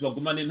twaganire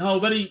tubagumane ntaho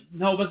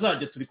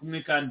bazajya turi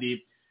kumwe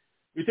kandi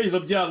ibitekerezo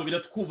byabo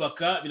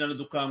biratwubaka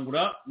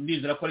biranadukangura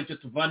ndizera ko ari cyo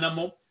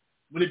tuvanamo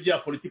muri bya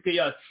politike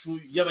yacu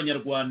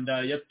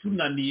y'abanyarwanda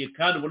yatunaniye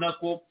kandi ubona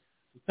ko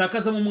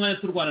tutakazamo umwanya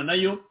turwana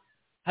nayo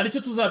hari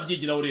icyo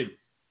tuzabyigiraho rero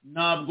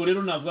ntabwo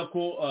rero navuga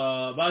ko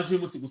baje uyu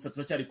munsi gusa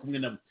turacyari kumwe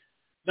nabo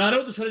na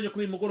rero dushoreje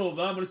kuri uyu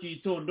mugoroba muri iki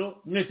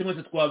gitondo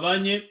mwese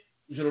twabanye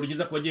ijoro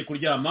ryiza ku bagiye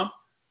kuryama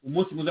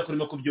umunsi mwiza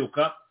kurimo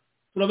kubyuka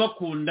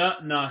turabakunda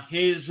na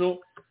hejo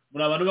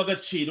muri abantu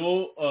b'agaciro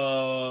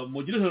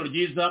mugire ijoro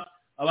ryiza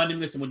abandi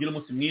mwese mugire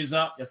umunsi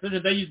mwiza yaseje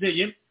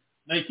ndayizeye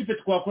na ekipe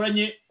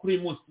twakoranye kuri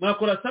uyu munsi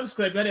mwakora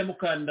subscribe hariya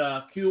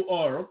mukanda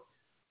QR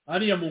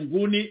hariya mu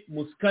nguni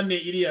musikane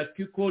iriya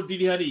Q code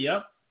iri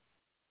hariya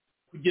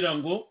kugira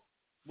ngo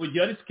mu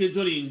gihe ari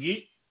scheduling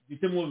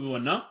bite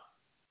mubibona.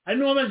 Hari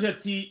n'uwabaje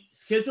ati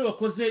schedule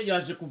wakoze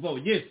yaje kuvaho.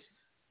 Yes,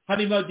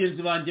 hari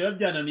bagenzi banjye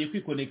babyananiye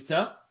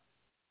kwiconnecta,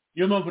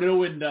 niyo mpamvu rero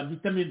wenda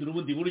mpita mpindura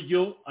ubundi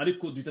buryo,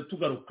 ariko duhita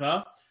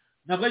tugaruka.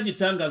 Ntabwo ari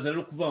igitangaza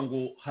rero kuvuga ngo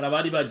hari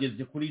abari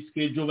bageze kuri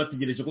schedule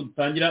bategereje ko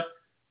dutangira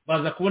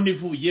baza kubona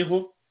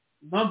ivuyeho.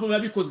 Impamvu biba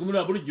bikozwe muri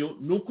ubu buryo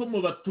ni uko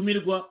mu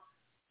batumirwa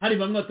hari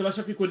bamwe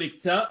batabasha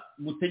kwiconnecta,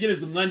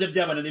 mutegereza umwanya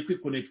byabananiye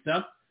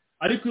kwiconnecta,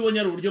 ariko iyo ubonye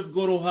ari uburyo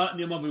bworoha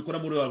niyo mpamvu bikora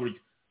muri ubu buryo.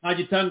 Nta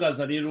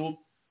gitangaza rero,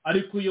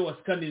 ariko iyo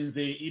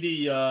wasikaninze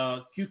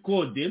iriya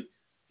Q-code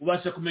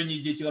ubasha kumenya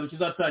igihe ikiganiro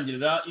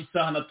kizatangirira,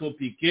 isaha na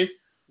topike,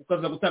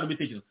 ukaza gutanga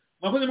ibitekerezo.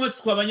 Mwakoze mwese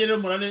twabanye rero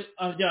murane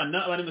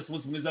ajyana abandi mwese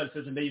umunsi mwiza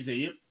research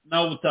ndayizeye,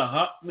 nawe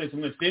ubutaha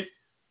mwese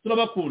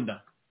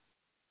turabakunda.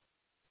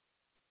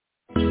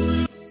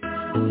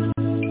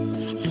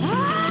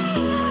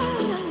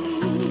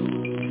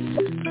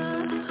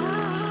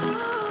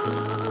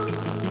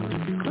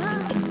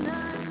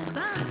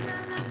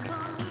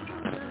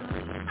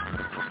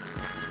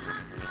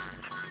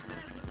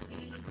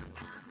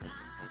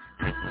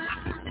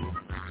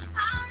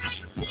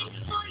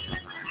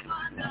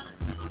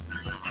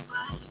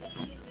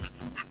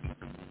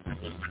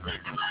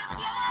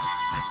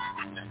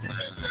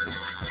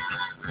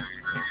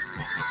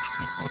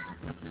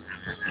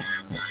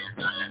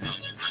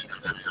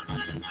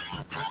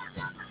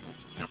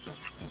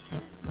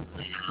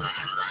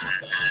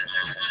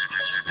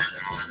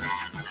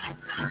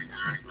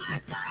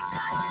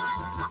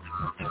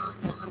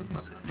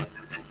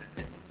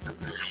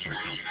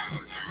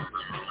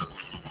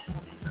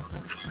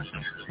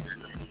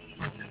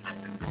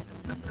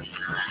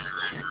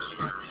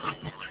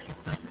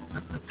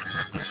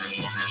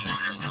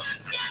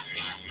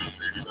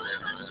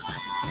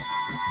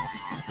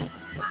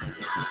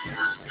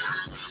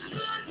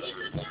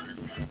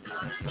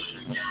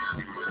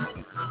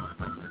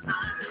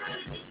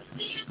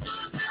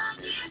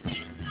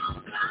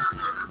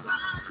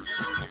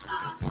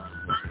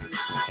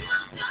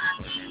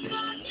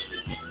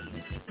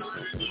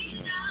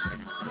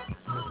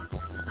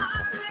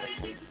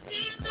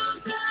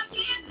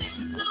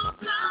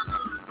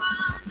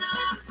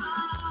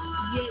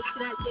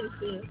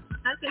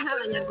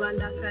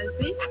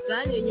 nk'abanyarwandakazi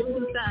zanyu inyungu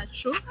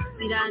zacu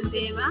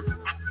birandeba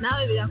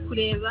nawe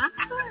birakureba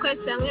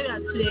twese hamwe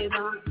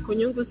biratureba ku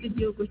nyungu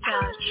z'igihugu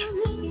cyacu.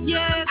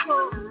 Yego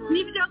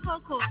nibyo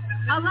koko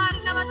abari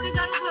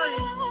n'abategarugori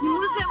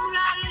nimuze muri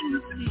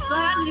RNC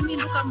baharanira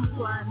impinduka mu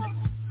Rwanda.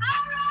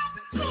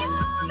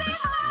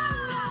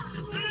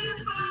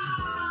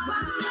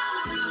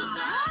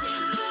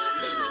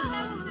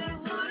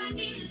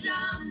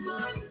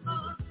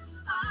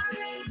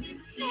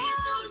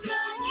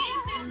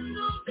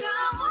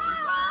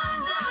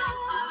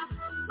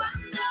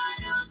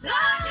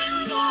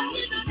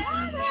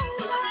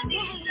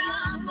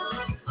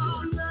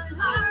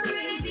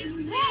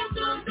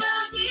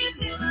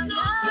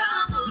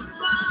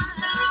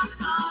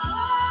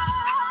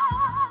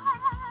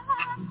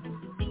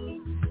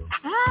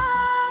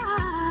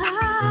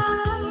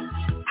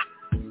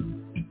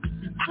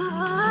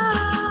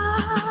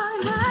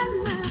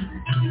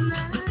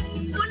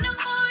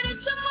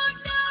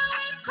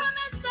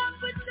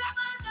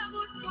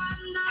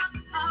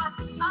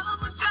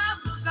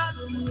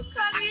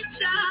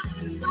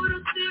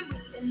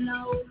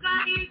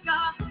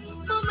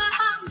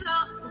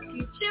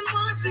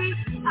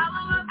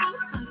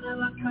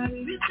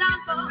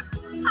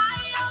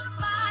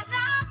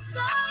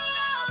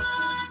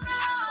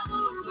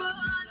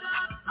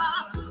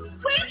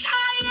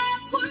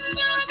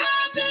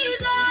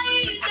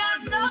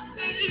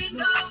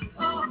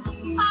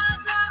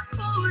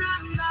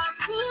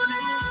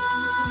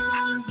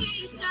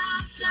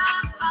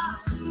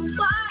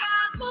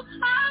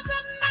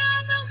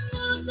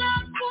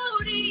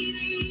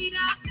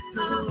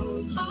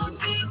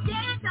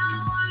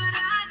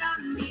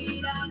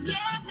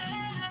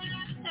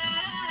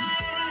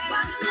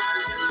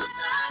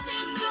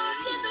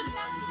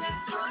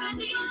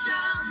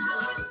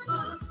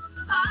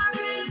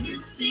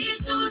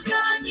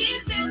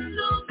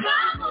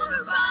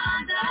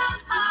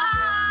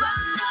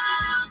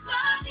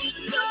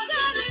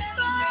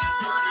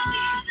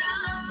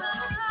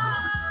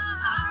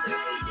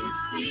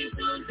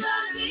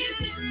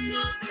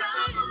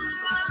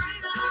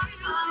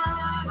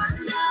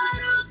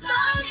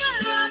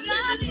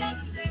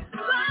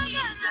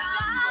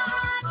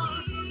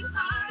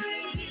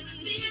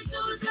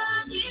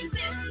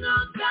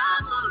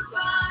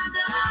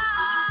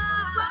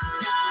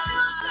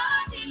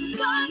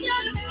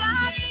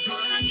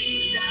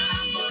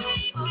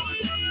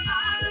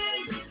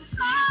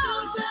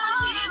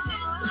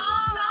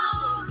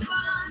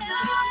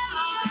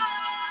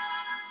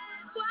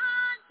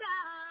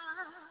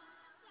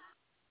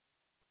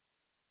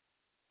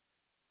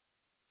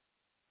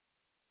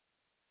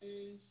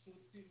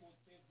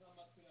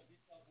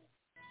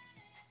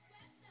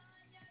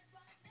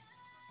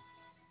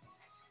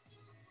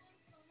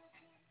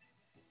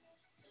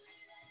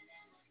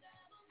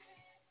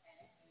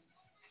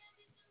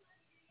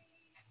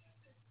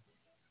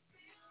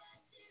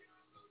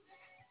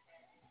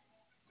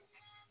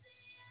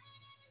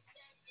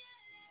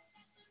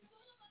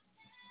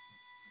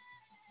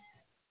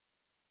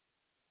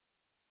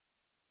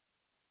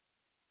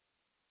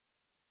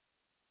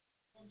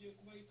 Ngiye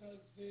kuba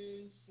ikaze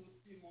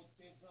nshuti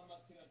muteza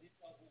amatwi radiyo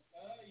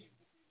itahuka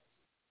ivugira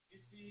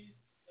isi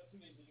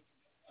yatunejeje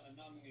kujyana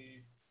namwe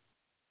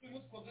uyu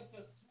munsi wa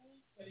gatatu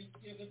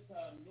tariki ya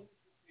gatanu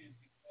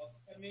z'ukwezi kwa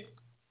kane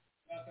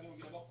mwaka w'ibihumbi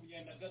bibiri na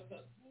makumyabiri na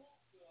gatatu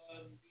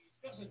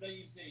twese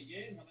ndayizeye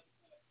nkaba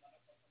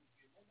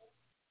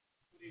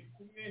turi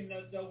kumwe na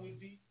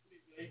dawidi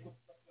turizera yuko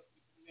tuzakora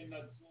turi kumwe na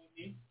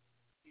zoni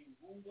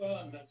ingungwa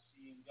na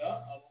shinga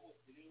abo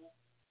bose rero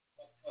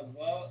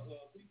bakaba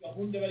kuri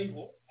gahunda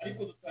bariho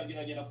ariko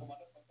dutangiranye na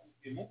komanda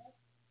twakamukiyemo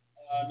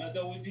na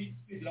dawidi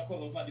twizera ko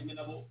abavandimwe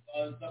nabo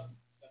baza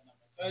kuvugana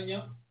mu kanya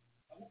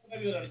nk'uko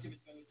nabibera ikintu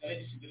kiganiro cyari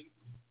gishinzwe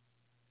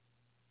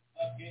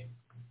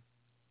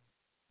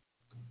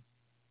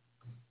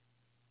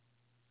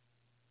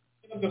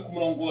ku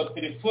murongo wa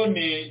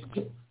telefone.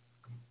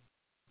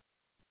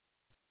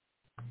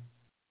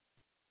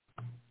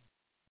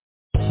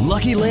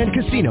 Lucky Land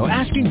Casino,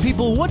 asking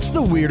people, what's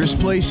the weirdest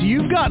place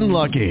you've gotten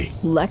lucky?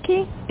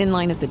 Lucky? In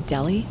line at the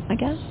deli, I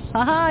guess?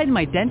 Aha, in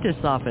my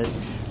dentist's office.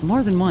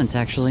 More than once,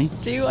 actually.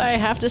 Do I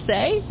have to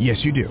say? Yes,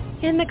 you do.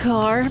 In the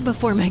car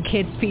before my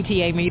kids'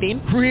 PTA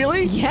meeting.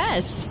 Really?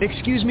 Yes.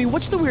 Excuse me,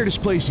 what's the weirdest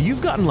place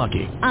you've gotten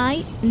lucky?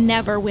 I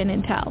never win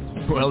and tell.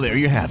 Well, there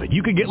you have it.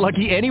 You can get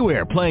lucky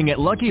anywhere, playing at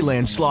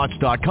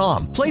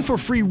LuckyLandSlots.com. Play for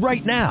free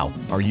right now.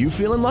 Are you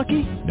feeling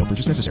lucky? No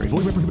purchase necessary.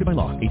 Void where prohibited by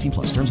law. 18+.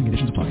 Terms and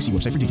conditions apply. See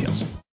website for details.